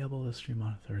will be able to stream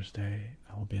on a Thursday,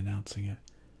 I will be announcing it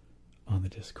on the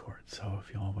Discord. So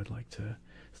if y'all would like to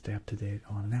stay up to date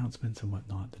on announcements and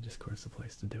whatnot, the Discord's the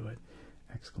place to do it.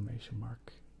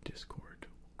 !Discord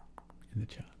in the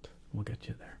chat. We'll get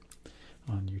you there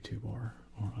on YouTube or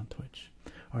on Twitch,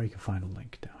 or you can find a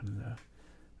link down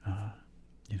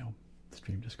in the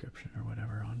stream description or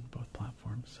whatever on both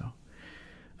platforms. So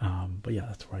but yeah,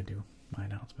 that's where I do my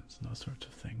announcements and those sorts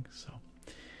of things. So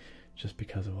just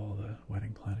because of all the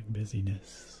wedding planning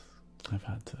busyness, I've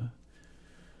had to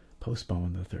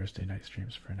postpone the Thursday night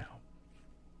streams for now.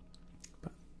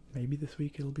 But maybe this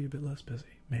week it'll be a bit less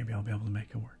busy. Maybe I'll be able to make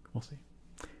it work. We'll see.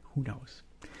 Who knows?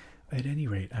 At any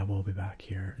rate, I will be back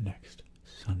here next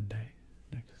Sunday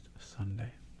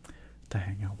to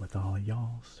hang out with all of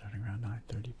y'all starting around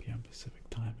 9:30 p.m. Pacific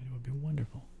time. It would be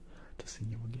wonderful to see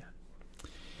you again.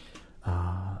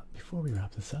 Before we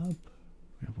wrap this up,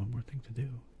 we have one more thing to do,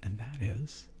 and that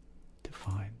is to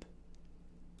find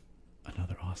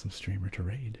another awesome streamer to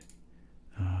raid.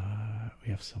 We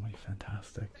have so many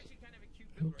fantastic...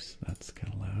 Oops, that's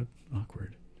kind of loud.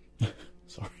 Awkward.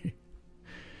 Sorry.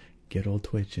 Get old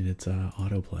Twitch and its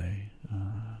autoplay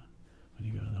when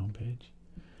you go to the homepage.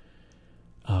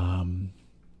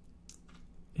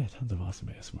 Yeah, tons of awesome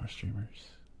ASMR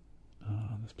streamers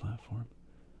on this platform,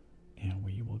 and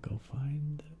we will go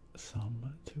find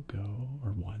some to go,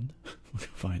 or one, we'll go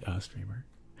find a streamer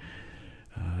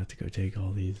to go take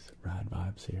all these rad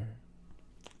vibes here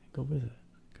and go visit,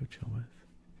 go chill with.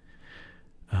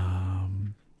 I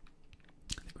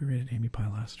think we rated Amy Pie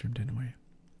last stream, didn't we?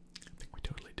 I think we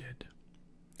totally did.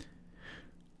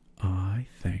 I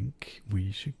think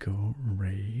we should go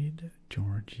raid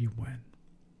Georgie Wen.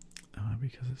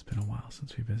 Because it's been a while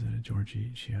since we visited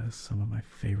Georgie. She has some of my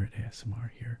favorite ASMR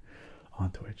here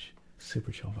on Twitch.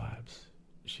 Super chill vibes.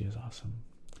 She is awesome.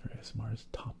 Her ASMR is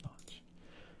top notch.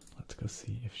 Let's go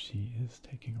see if she is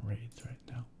taking raids right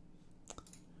now.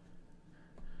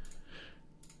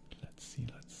 Let's see.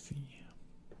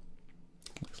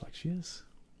 Looks like she is.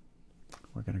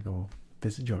 We're gonna go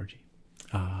visit Georgie.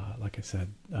 Like I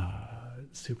said,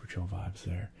 super chill vibes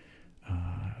there.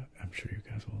 I'm sure you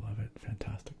guys will love it.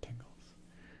 Fantastic tingles.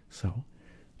 So,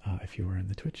 if you were in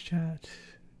the Twitch chat,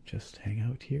 just hang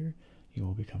out here. You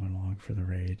will be coming along for the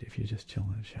raid if you just chill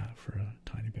in the chat for a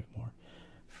tiny bit more.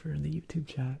 If you're in the YouTube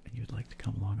chat and you'd like to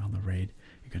come along on the raid,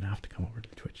 you're going to have to come over to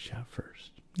the Twitch chat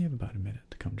first. You have about a minute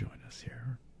to come join us here,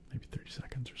 or maybe 30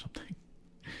 seconds or something,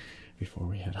 before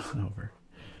we head on over.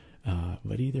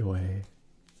 But either way,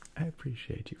 I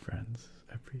appreciate you, friends.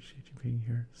 I appreciate you being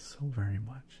here so very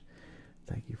much.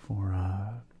 Thank you for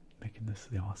making this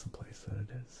the awesome place that it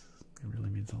is. It really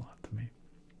means a lot to me.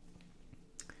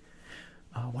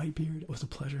 Whitebeard, it was a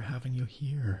pleasure having you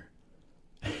here.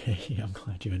 Hey, I'm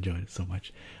glad you enjoyed it so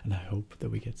much, and I hope that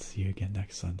we get to see you again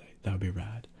next Sunday. That would be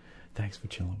rad. Thanks for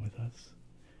chilling with us.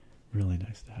 Really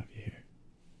nice to have you here.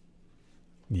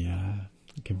 Yeah,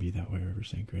 it can be that way over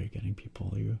St. Grey. Getting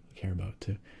people you care about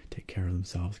to take care of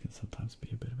themselves can sometimes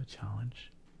be a bit of a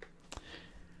challenge.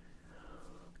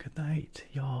 Good night,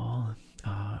 y'all.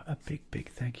 A big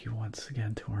thank you once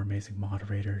again to our amazing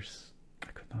moderators. I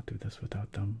could not do this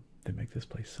without them. They make this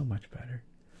place so much better.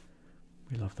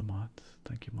 We love the mods.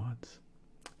 Thank you, mods.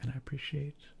 And I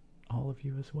appreciate all of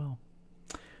you as well.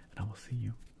 And I will see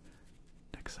you